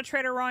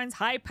 penetrator rounds,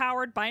 high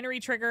powered binary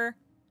trigger.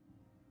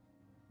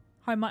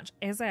 How much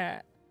is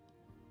it?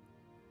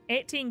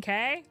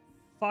 18k?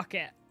 Fuck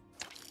it.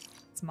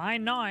 It's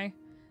mine now.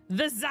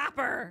 The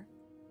Zapper!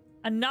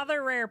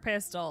 Another rare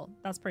pistol.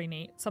 That's pretty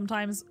neat.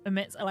 Sometimes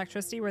emits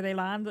electricity where they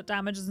land that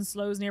damages and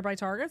slows nearby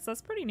targets.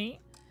 That's pretty neat.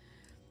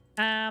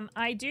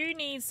 I do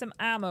need some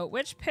ammo.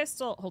 Which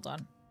pistol? Hold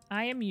on.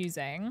 I am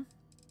using...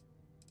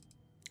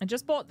 I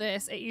just bought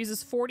this. It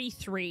uses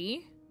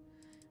 43.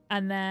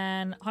 And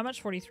then... How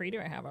much 43 do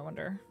I have, I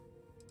wonder?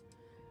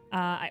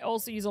 I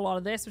also use a lot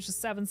of this, which is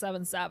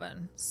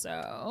 777.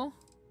 So...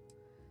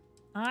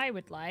 I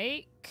would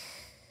like...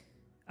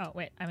 Oh,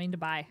 wait. I mean to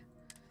buy.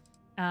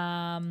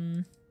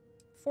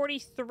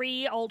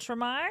 43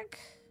 Ultramag.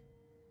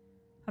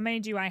 How many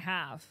do I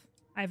have?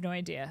 I have no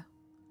idea.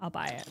 I'll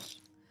buy it.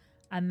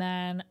 And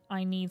then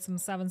I need some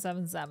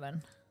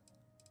 777.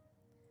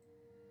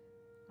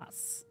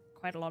 That's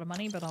quite a lot of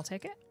money, but I'll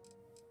take it.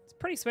 It's a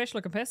pretty swish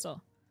looking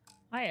pistol.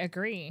 I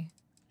agree.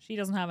 She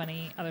doesn't have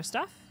any other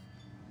stuff.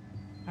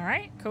 All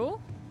right,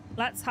 cool.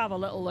 Let's have a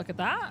little look at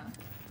that.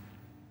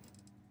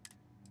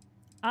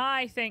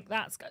 I think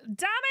that's good.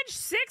 Damage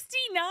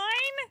 69?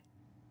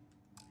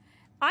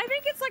 I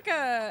think it's like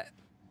a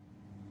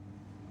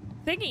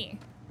thingy.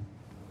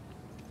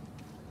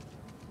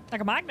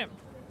 Like a magnum.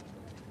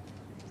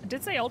 I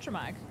did say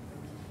Ultramag.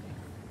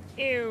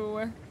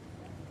 Ew.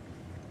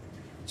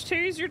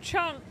 Choose your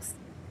chunks.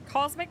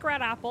 Cosmic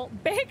red apple.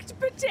 Baked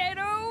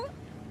potato.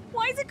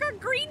 Why has it got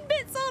green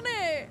bits on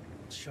it?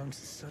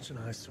 Chunks is such an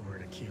eyesore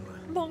in Aquila.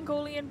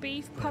 Mongolian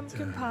beef,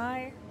 pumpkin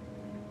pie.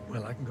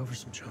 Well, I can go for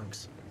some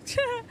chunks.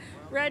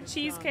 Red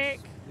cheesecake.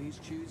 Please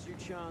choose your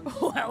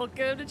chunks.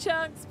 Welcome to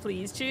Chunks.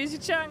 Please choose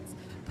your chunks.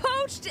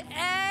 Poached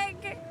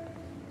egg,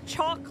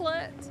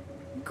 chocolate,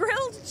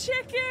 grilled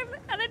chicken,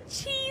 and a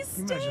cheese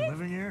Can you steak. imagine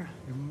living here?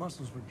 Your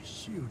muscles would be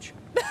huge.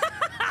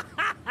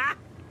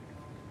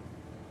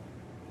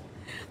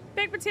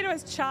 Baked potato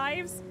has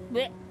chives.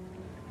 Blech.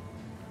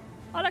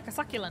 Oh, look, a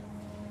succulent.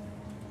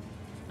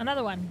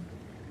 Another one.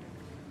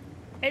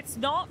 It's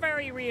not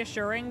very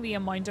reassuring the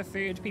amount of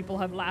food people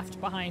have left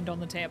behind on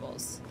the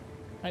tables.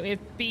 Like we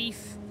have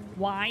beef,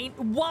 wine.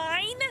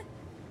 Wine?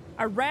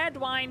 A red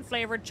wine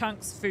flavored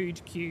chunks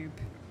food cube.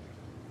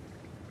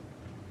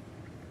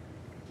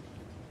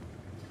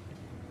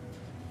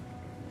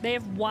 They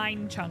have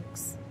wine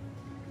chunks.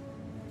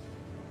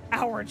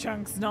 Our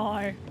chunks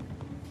now.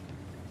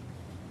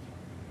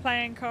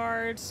 Playing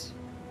card.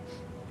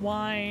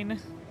 Wine.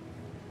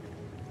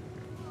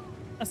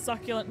 A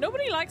succulent.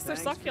 Nobody likes their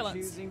succulents. For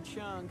choosing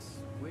chunks.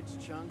 Which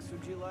chunks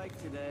would you like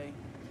today?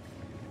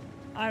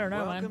 I don't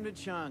know, Welcome man.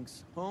 to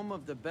Chunks, home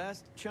of the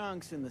best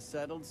chunks in the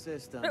settled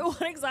system.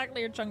 What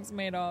exactly are chunks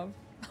made of?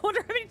 I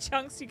wonder how many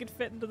chunks you could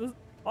fit into the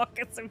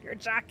pockets of your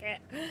jacket.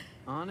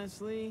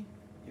 Honestly,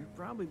 you're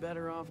probably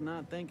better off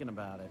not thinking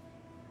about it.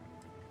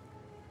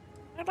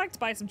 I'd like to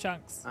buy some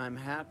chunks. I'm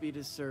happy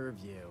to serve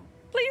you.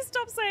 Please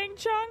stop saying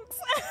chunks.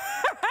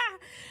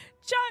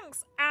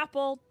 Chunks.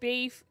 Apple,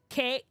 beef,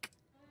 cake,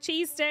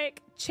 cheesesteak,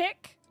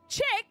 chick,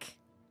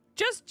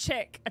 just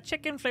chick. A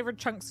chicken flavored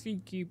chunks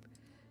food cube.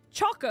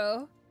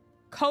 Choco,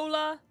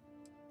 cola,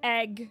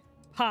 egg,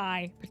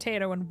 pie,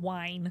 potato, and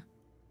wine.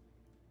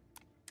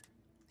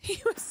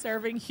 He was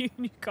serving you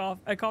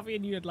coffee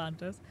in New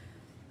Atlantis.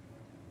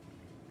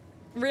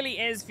 Really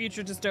is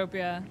future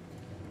dystopia.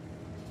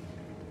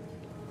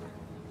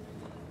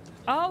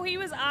 Oh, he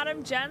was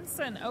Adam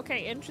Jensen.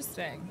 Okay,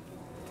 interesting.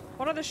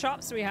 What other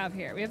shops do we have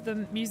here? We have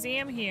the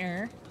museum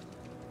here.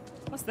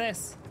 What's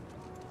this?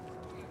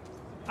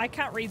 I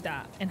can't read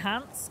that.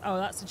 Enhance? Oh,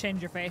 that's to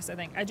change your face, I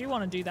think. I do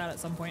want to do that at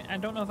some point. I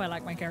don't know if I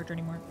like my character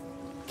anymore.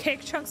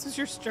 Cake Chunks was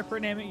your stripper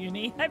name at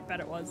uni? I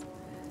bet it was.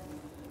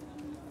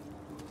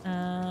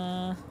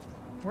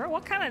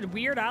 What kind of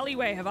weird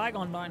alleyway have I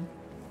gone down?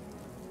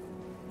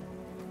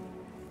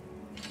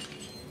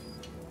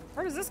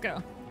 Where does this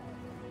go?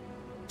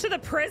 To the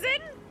prison?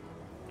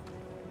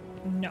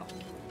 No.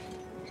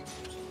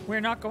 We're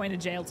not going to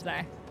jail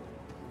today.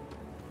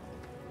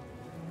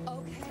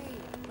 Okay,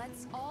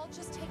 let's all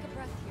just take a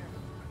breath here.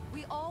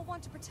 We all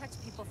want to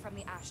protect people from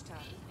the Ashta.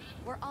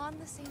 We're on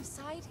the same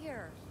side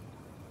here.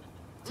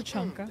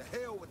 Tachanka. The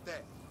hell with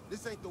that.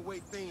 This ain't the way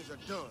things are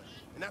done,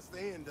 and that's the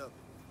end of it.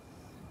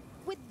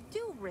 With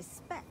due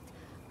respect,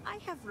 I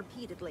have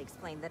repeatedly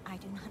explained that I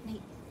do not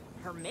need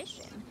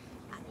permission.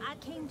 I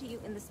came to you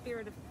in the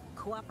spirit of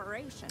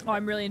cooperation. Oh,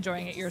 I'm really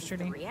enjoying it. Yours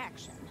truly.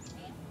 Reaction.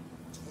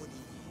 20 years.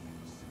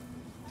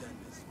 Done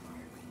this my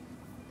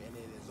way, and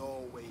it has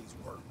always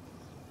worked.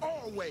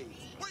 Always.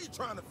 Why are you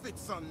trying to fix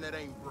something that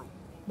ain't broke?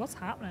 What's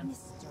happening?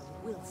 Mr.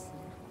 Wilson,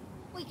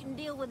 we can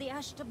deal with the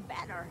Ashta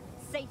better,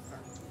 safer.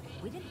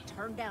 We didn't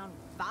turn down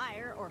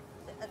fire or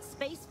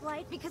space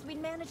flight because we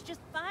managed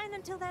just fine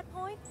until that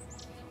point.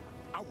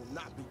 I will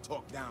not be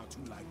talked down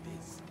to like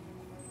this.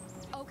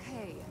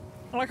 Okay.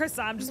 I like how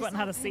Sam just went and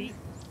had a seat.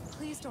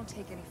 please don't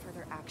take any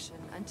further action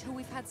until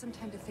we've had some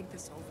time to think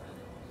this over.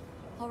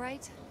 All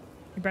right?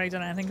 You barely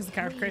done anything because the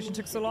character creation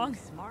took so long.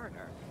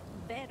 Smarter,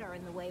 better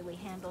in the way we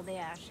handle the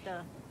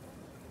Ashta.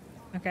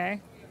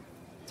 Okay.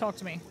 Talk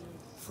to me.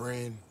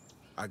 Friend,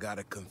 I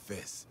gotta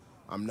confess,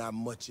 I'm not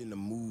much in the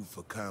mood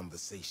for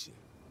conversation.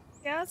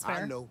 Yeah, that's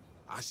fair. I know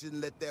I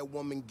shouldn't let that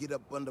woman get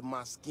up under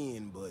my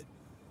skin, but,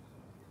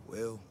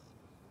 well,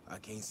 I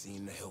can't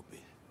seem to help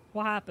it.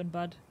 What happened,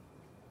 bud?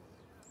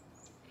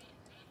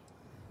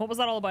 What was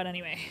that all about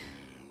anyway?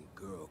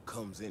 Girl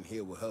comes in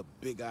here with her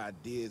big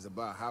ideas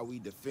about how we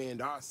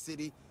defend our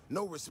city.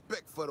 No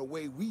respect for the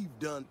way we've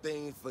done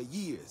things for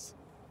years.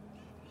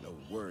 No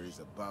worries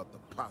about the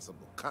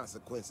possible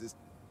consequences.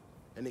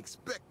 And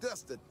expect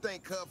us to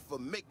thank her for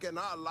making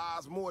our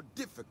lives more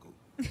difficult.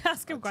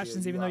 Ask him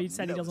questions even though you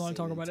said he doesn't want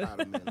to talk about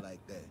it.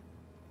 Like that.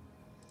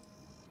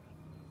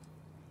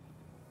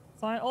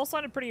 So it all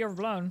sounded pretty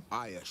overblown.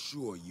 I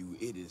assure you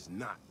it is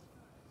not.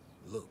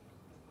 Look,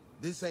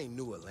 this ain't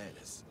New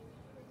Atlantis.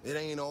 It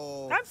ain't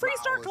all I'm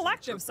Freestar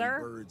Collective, sir.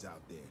 Birds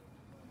out there.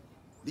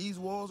 These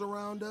walls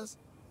around us,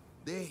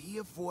 they're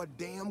here for a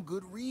damn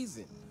good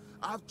reason.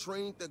 I've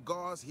trained the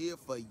guards here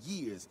for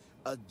years,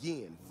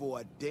 again, for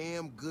a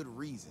damn good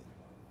reason.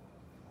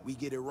 We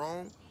get it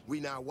wrong, we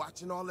not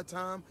watching all the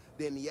time,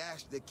 then the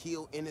Ashta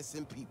kill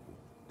innocent people.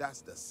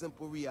 That's the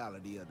simple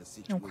reality of the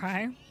situation.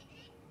 Okay.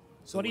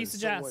 So what do you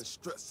suggest? Someone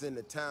struts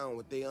into town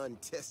with their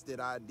untested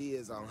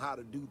ideas on how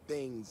to do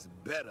things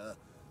better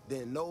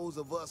than those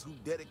of us who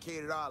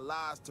dedicated our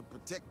lives to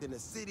protecting the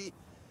city,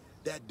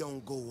 that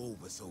don't go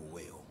over so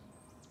well.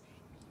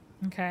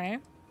 Okay.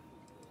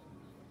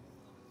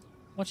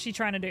 What's she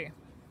trying to do?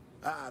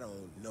 I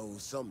don't know,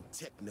 some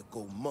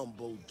technical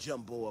mumbo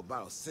jumbo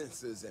about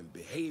sensors and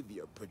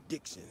behavior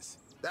predictions.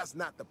 That's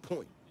not the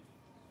point.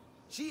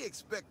 She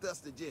expects us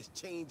to just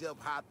change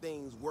up how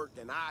things work,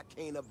 and I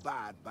can't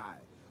abide by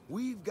it.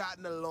 We've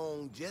gotten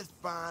along just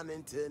fine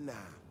until now.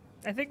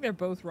 I think they're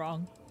both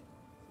wrong.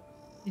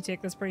 You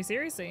take this pretty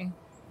seriously.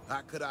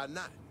 How could I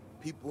not?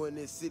 People in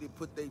this city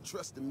put their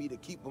trust in me to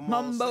keep them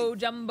Mumbo all safe.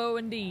 jumbo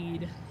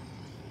indeed.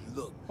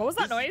 Look, what was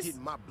that this noise? Is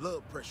getting my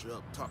blood pressure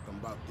up talking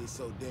about this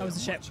so damn that was a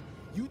ship. much.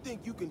 You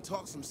think you can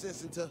talk some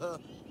sense into her?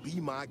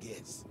 Be my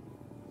guest.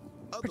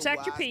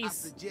 Protect your Otherwise, peace.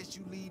 I suggest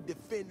you leave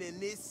defending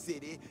this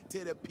city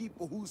to the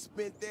people who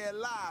spent their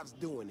lives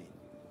doing it.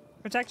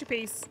 Protect your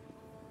peace.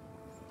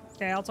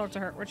 Okay, I'll talk to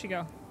her. Where'd she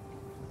go?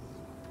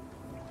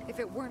 If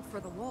it weren't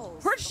for the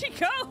walls. Where'd she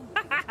go?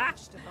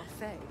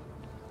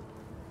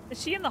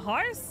 Is she in the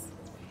house?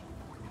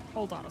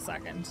 Hold on a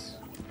second.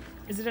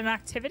 Is it an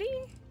activity?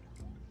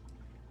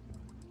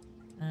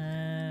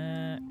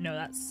 No,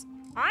 that's...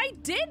 I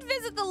did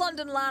visit the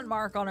London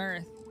landmark on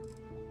Earth.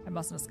 I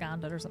mustn't have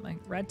scanned it or something.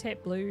 Red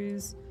tape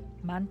blues,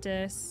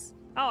 mantis.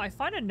 Oh, I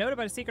found a note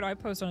about a secret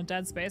outpost on a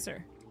dead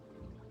spacer.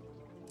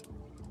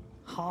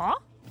 Huh?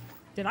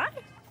 Did I?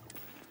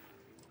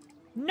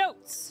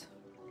 Notes.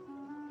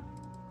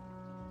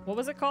 What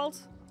was it called?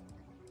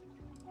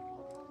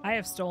 I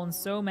have stolen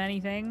so many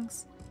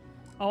things.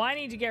 Oh, I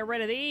need to get rid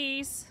of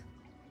these.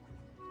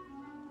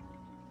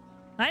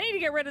 I need to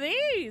get rid of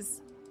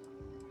these.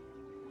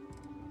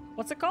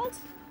 What's it called?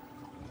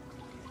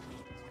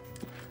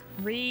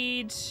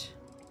 Read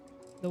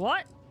the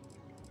what?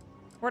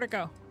 Where'd it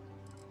go?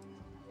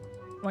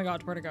 Oh my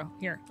god, where'd it go?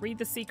 Here, read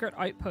the secret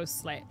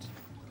outpost slate.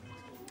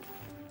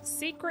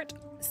 Secret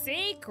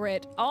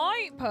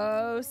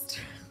outpost.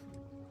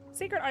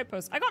 Secret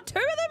outpost. I got 2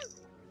 of them?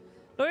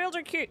 Loyal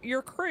to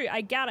your crew,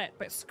 I get it,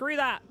 but screw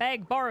that.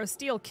 Beg, borrow,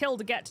 steal, kill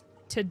to get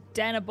to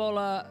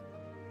Denabola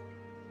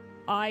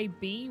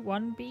IB?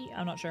 1B?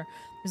 I'm not sure.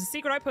 There's a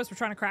secret outpost we're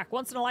trying to crack.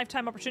 Once in a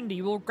lifetime opportunity.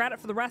 You will regret it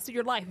for the rest of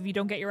your life if you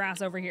don't get your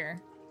ass over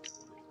here.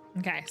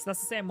 Okay, so that's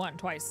the same one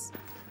twice.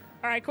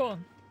 Alright, cool.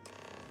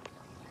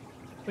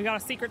 We got a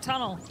secret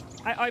tunnel.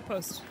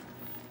 Outpost.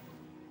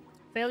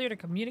 Failure to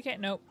communicate?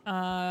 Nope.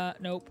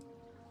 Nope.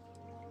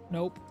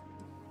 Nope.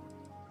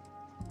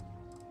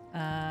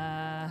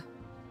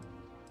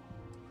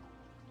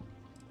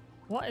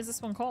 What is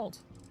this one called?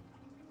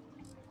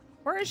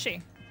 Where is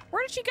she?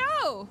 Where did she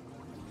go?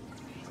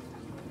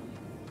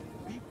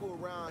 People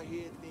around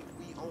here think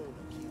we own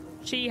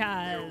her. She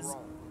has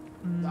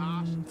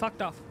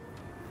fucked off.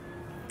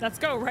 Let's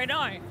go right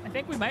now. I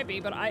think we might be,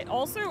 but I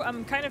also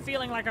am kind of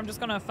feeling like I'm just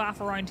gonna faff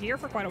around here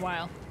for quite a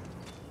while.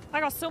 I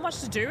got so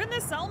much to do in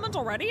this settlement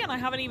already, and I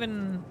haven't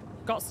even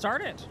got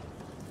started.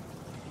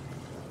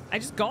 I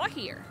just got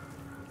here.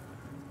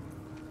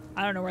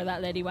 I don't know where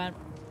that lady went,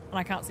 and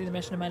I can't see the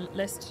mission in my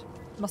list.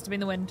 Must have been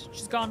the wind.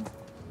 She's gone.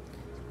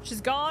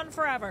 She's gone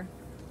forever.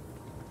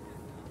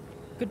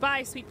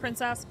 Goodbye, sweet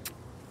princess.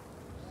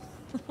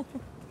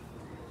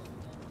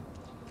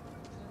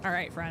 All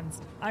right,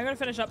 friends. I'm going to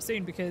finish up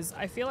soon because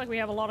I feel like we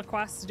have a lot of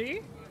quests to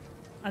do,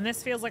 and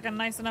this feels like a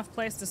nice enough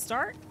place to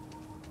start.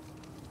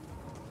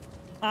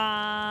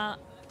 I'm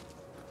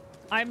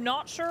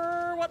not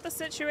sure what the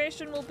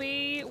situation will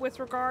be with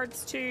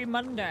regards to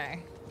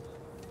Monday.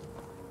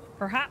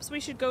 Perhaps we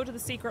should go to the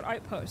secret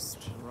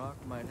outpost. Rock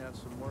might have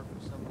some work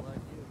for someone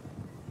like you.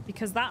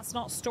 Because that's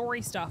not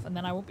story stuff, and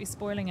then I won't be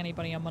spoiling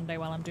anybody on Monday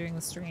while I'm doing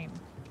the stream.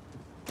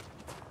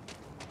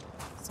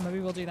 So maybe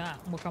we'll do that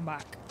and we'll come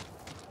back.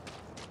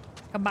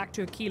 Come back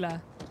to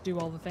Aquila to do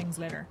all the things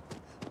later.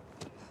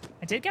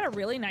 I did get a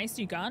really nice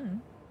new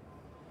gun.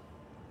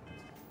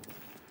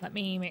 Let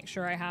me make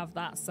sure I have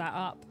that set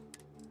up.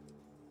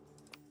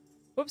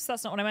 Whoops,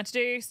 that's not what I meant to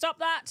do. Stop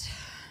that.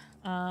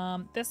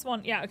 This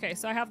one, yeah, okay,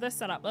 so I have this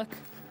set up, look.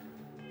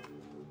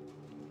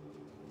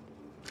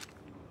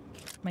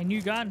 My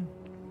new gun.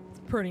 It's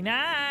pretty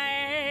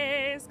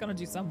nice. Gonna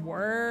do some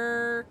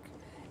work.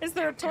 Is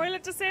there a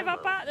toilet to save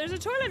up at? There's a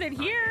toilet in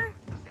here.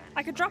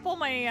 I could drop all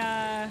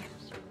my,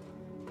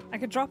 I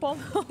could drop all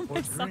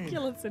my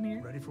succulents in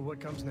here. Ready for what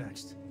comes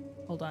next.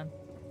 Hold on.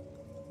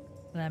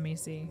 Let me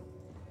see.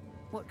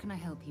 What can I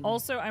help you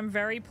Also, I'm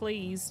very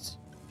pleased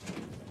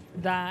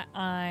that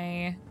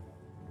there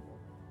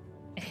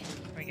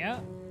we go.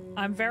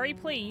 I'm very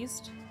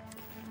pleased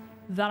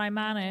that I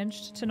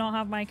managed to not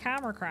have my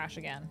camera crash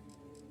again.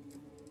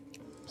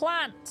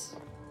 Plant.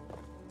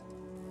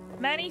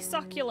 Many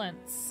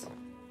succulents.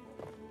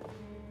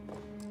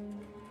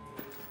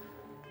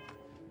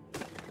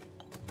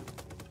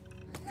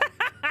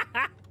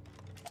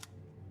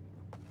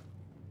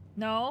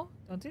 No,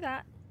 don't do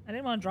that. I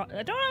didn't want to drop.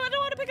 I don't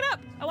want to pick it up.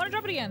 I want to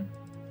drop it again.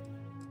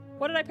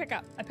 What did I pick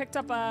up? I picked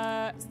up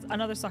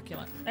another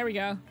succulent. There we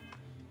go.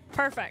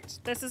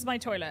 Perfect. This is my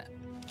toilet.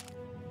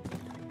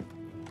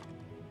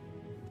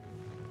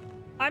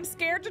 I'm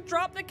scared to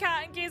drop the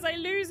cat in case I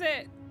lose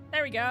it.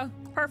 There we go.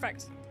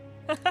 Perfect.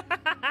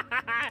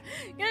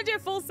 Gonna do a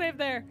full save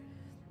there.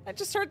 I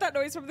just heard that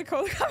noise from the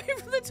coming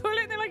from the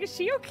toilet and they're like, is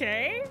she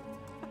okay?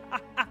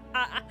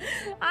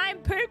 I'm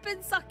pooping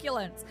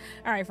succulents.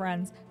 All right,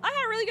 friends. I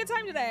had a really good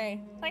time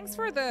today. Thanks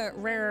for the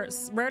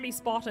rarely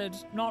spotted,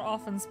 not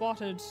often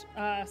spotted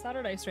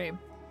Saturday stream.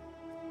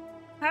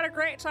 Had a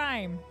great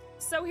time.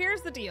 So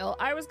here's the deal.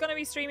 I was going to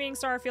be streaming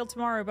Starfield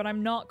tomorrow, but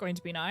I'm not going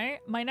to be now.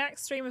 My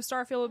next stream of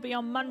Starfield will be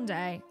on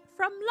Monday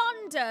from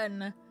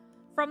London,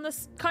 from the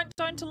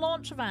Countdown to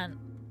Launch event,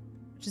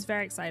 which is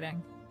very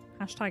exciting.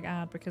 Hashtag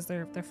ad because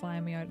they're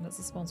flying me out and it's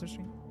a sponsor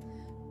stream.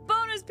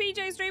 Bonus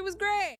PJ stream was great.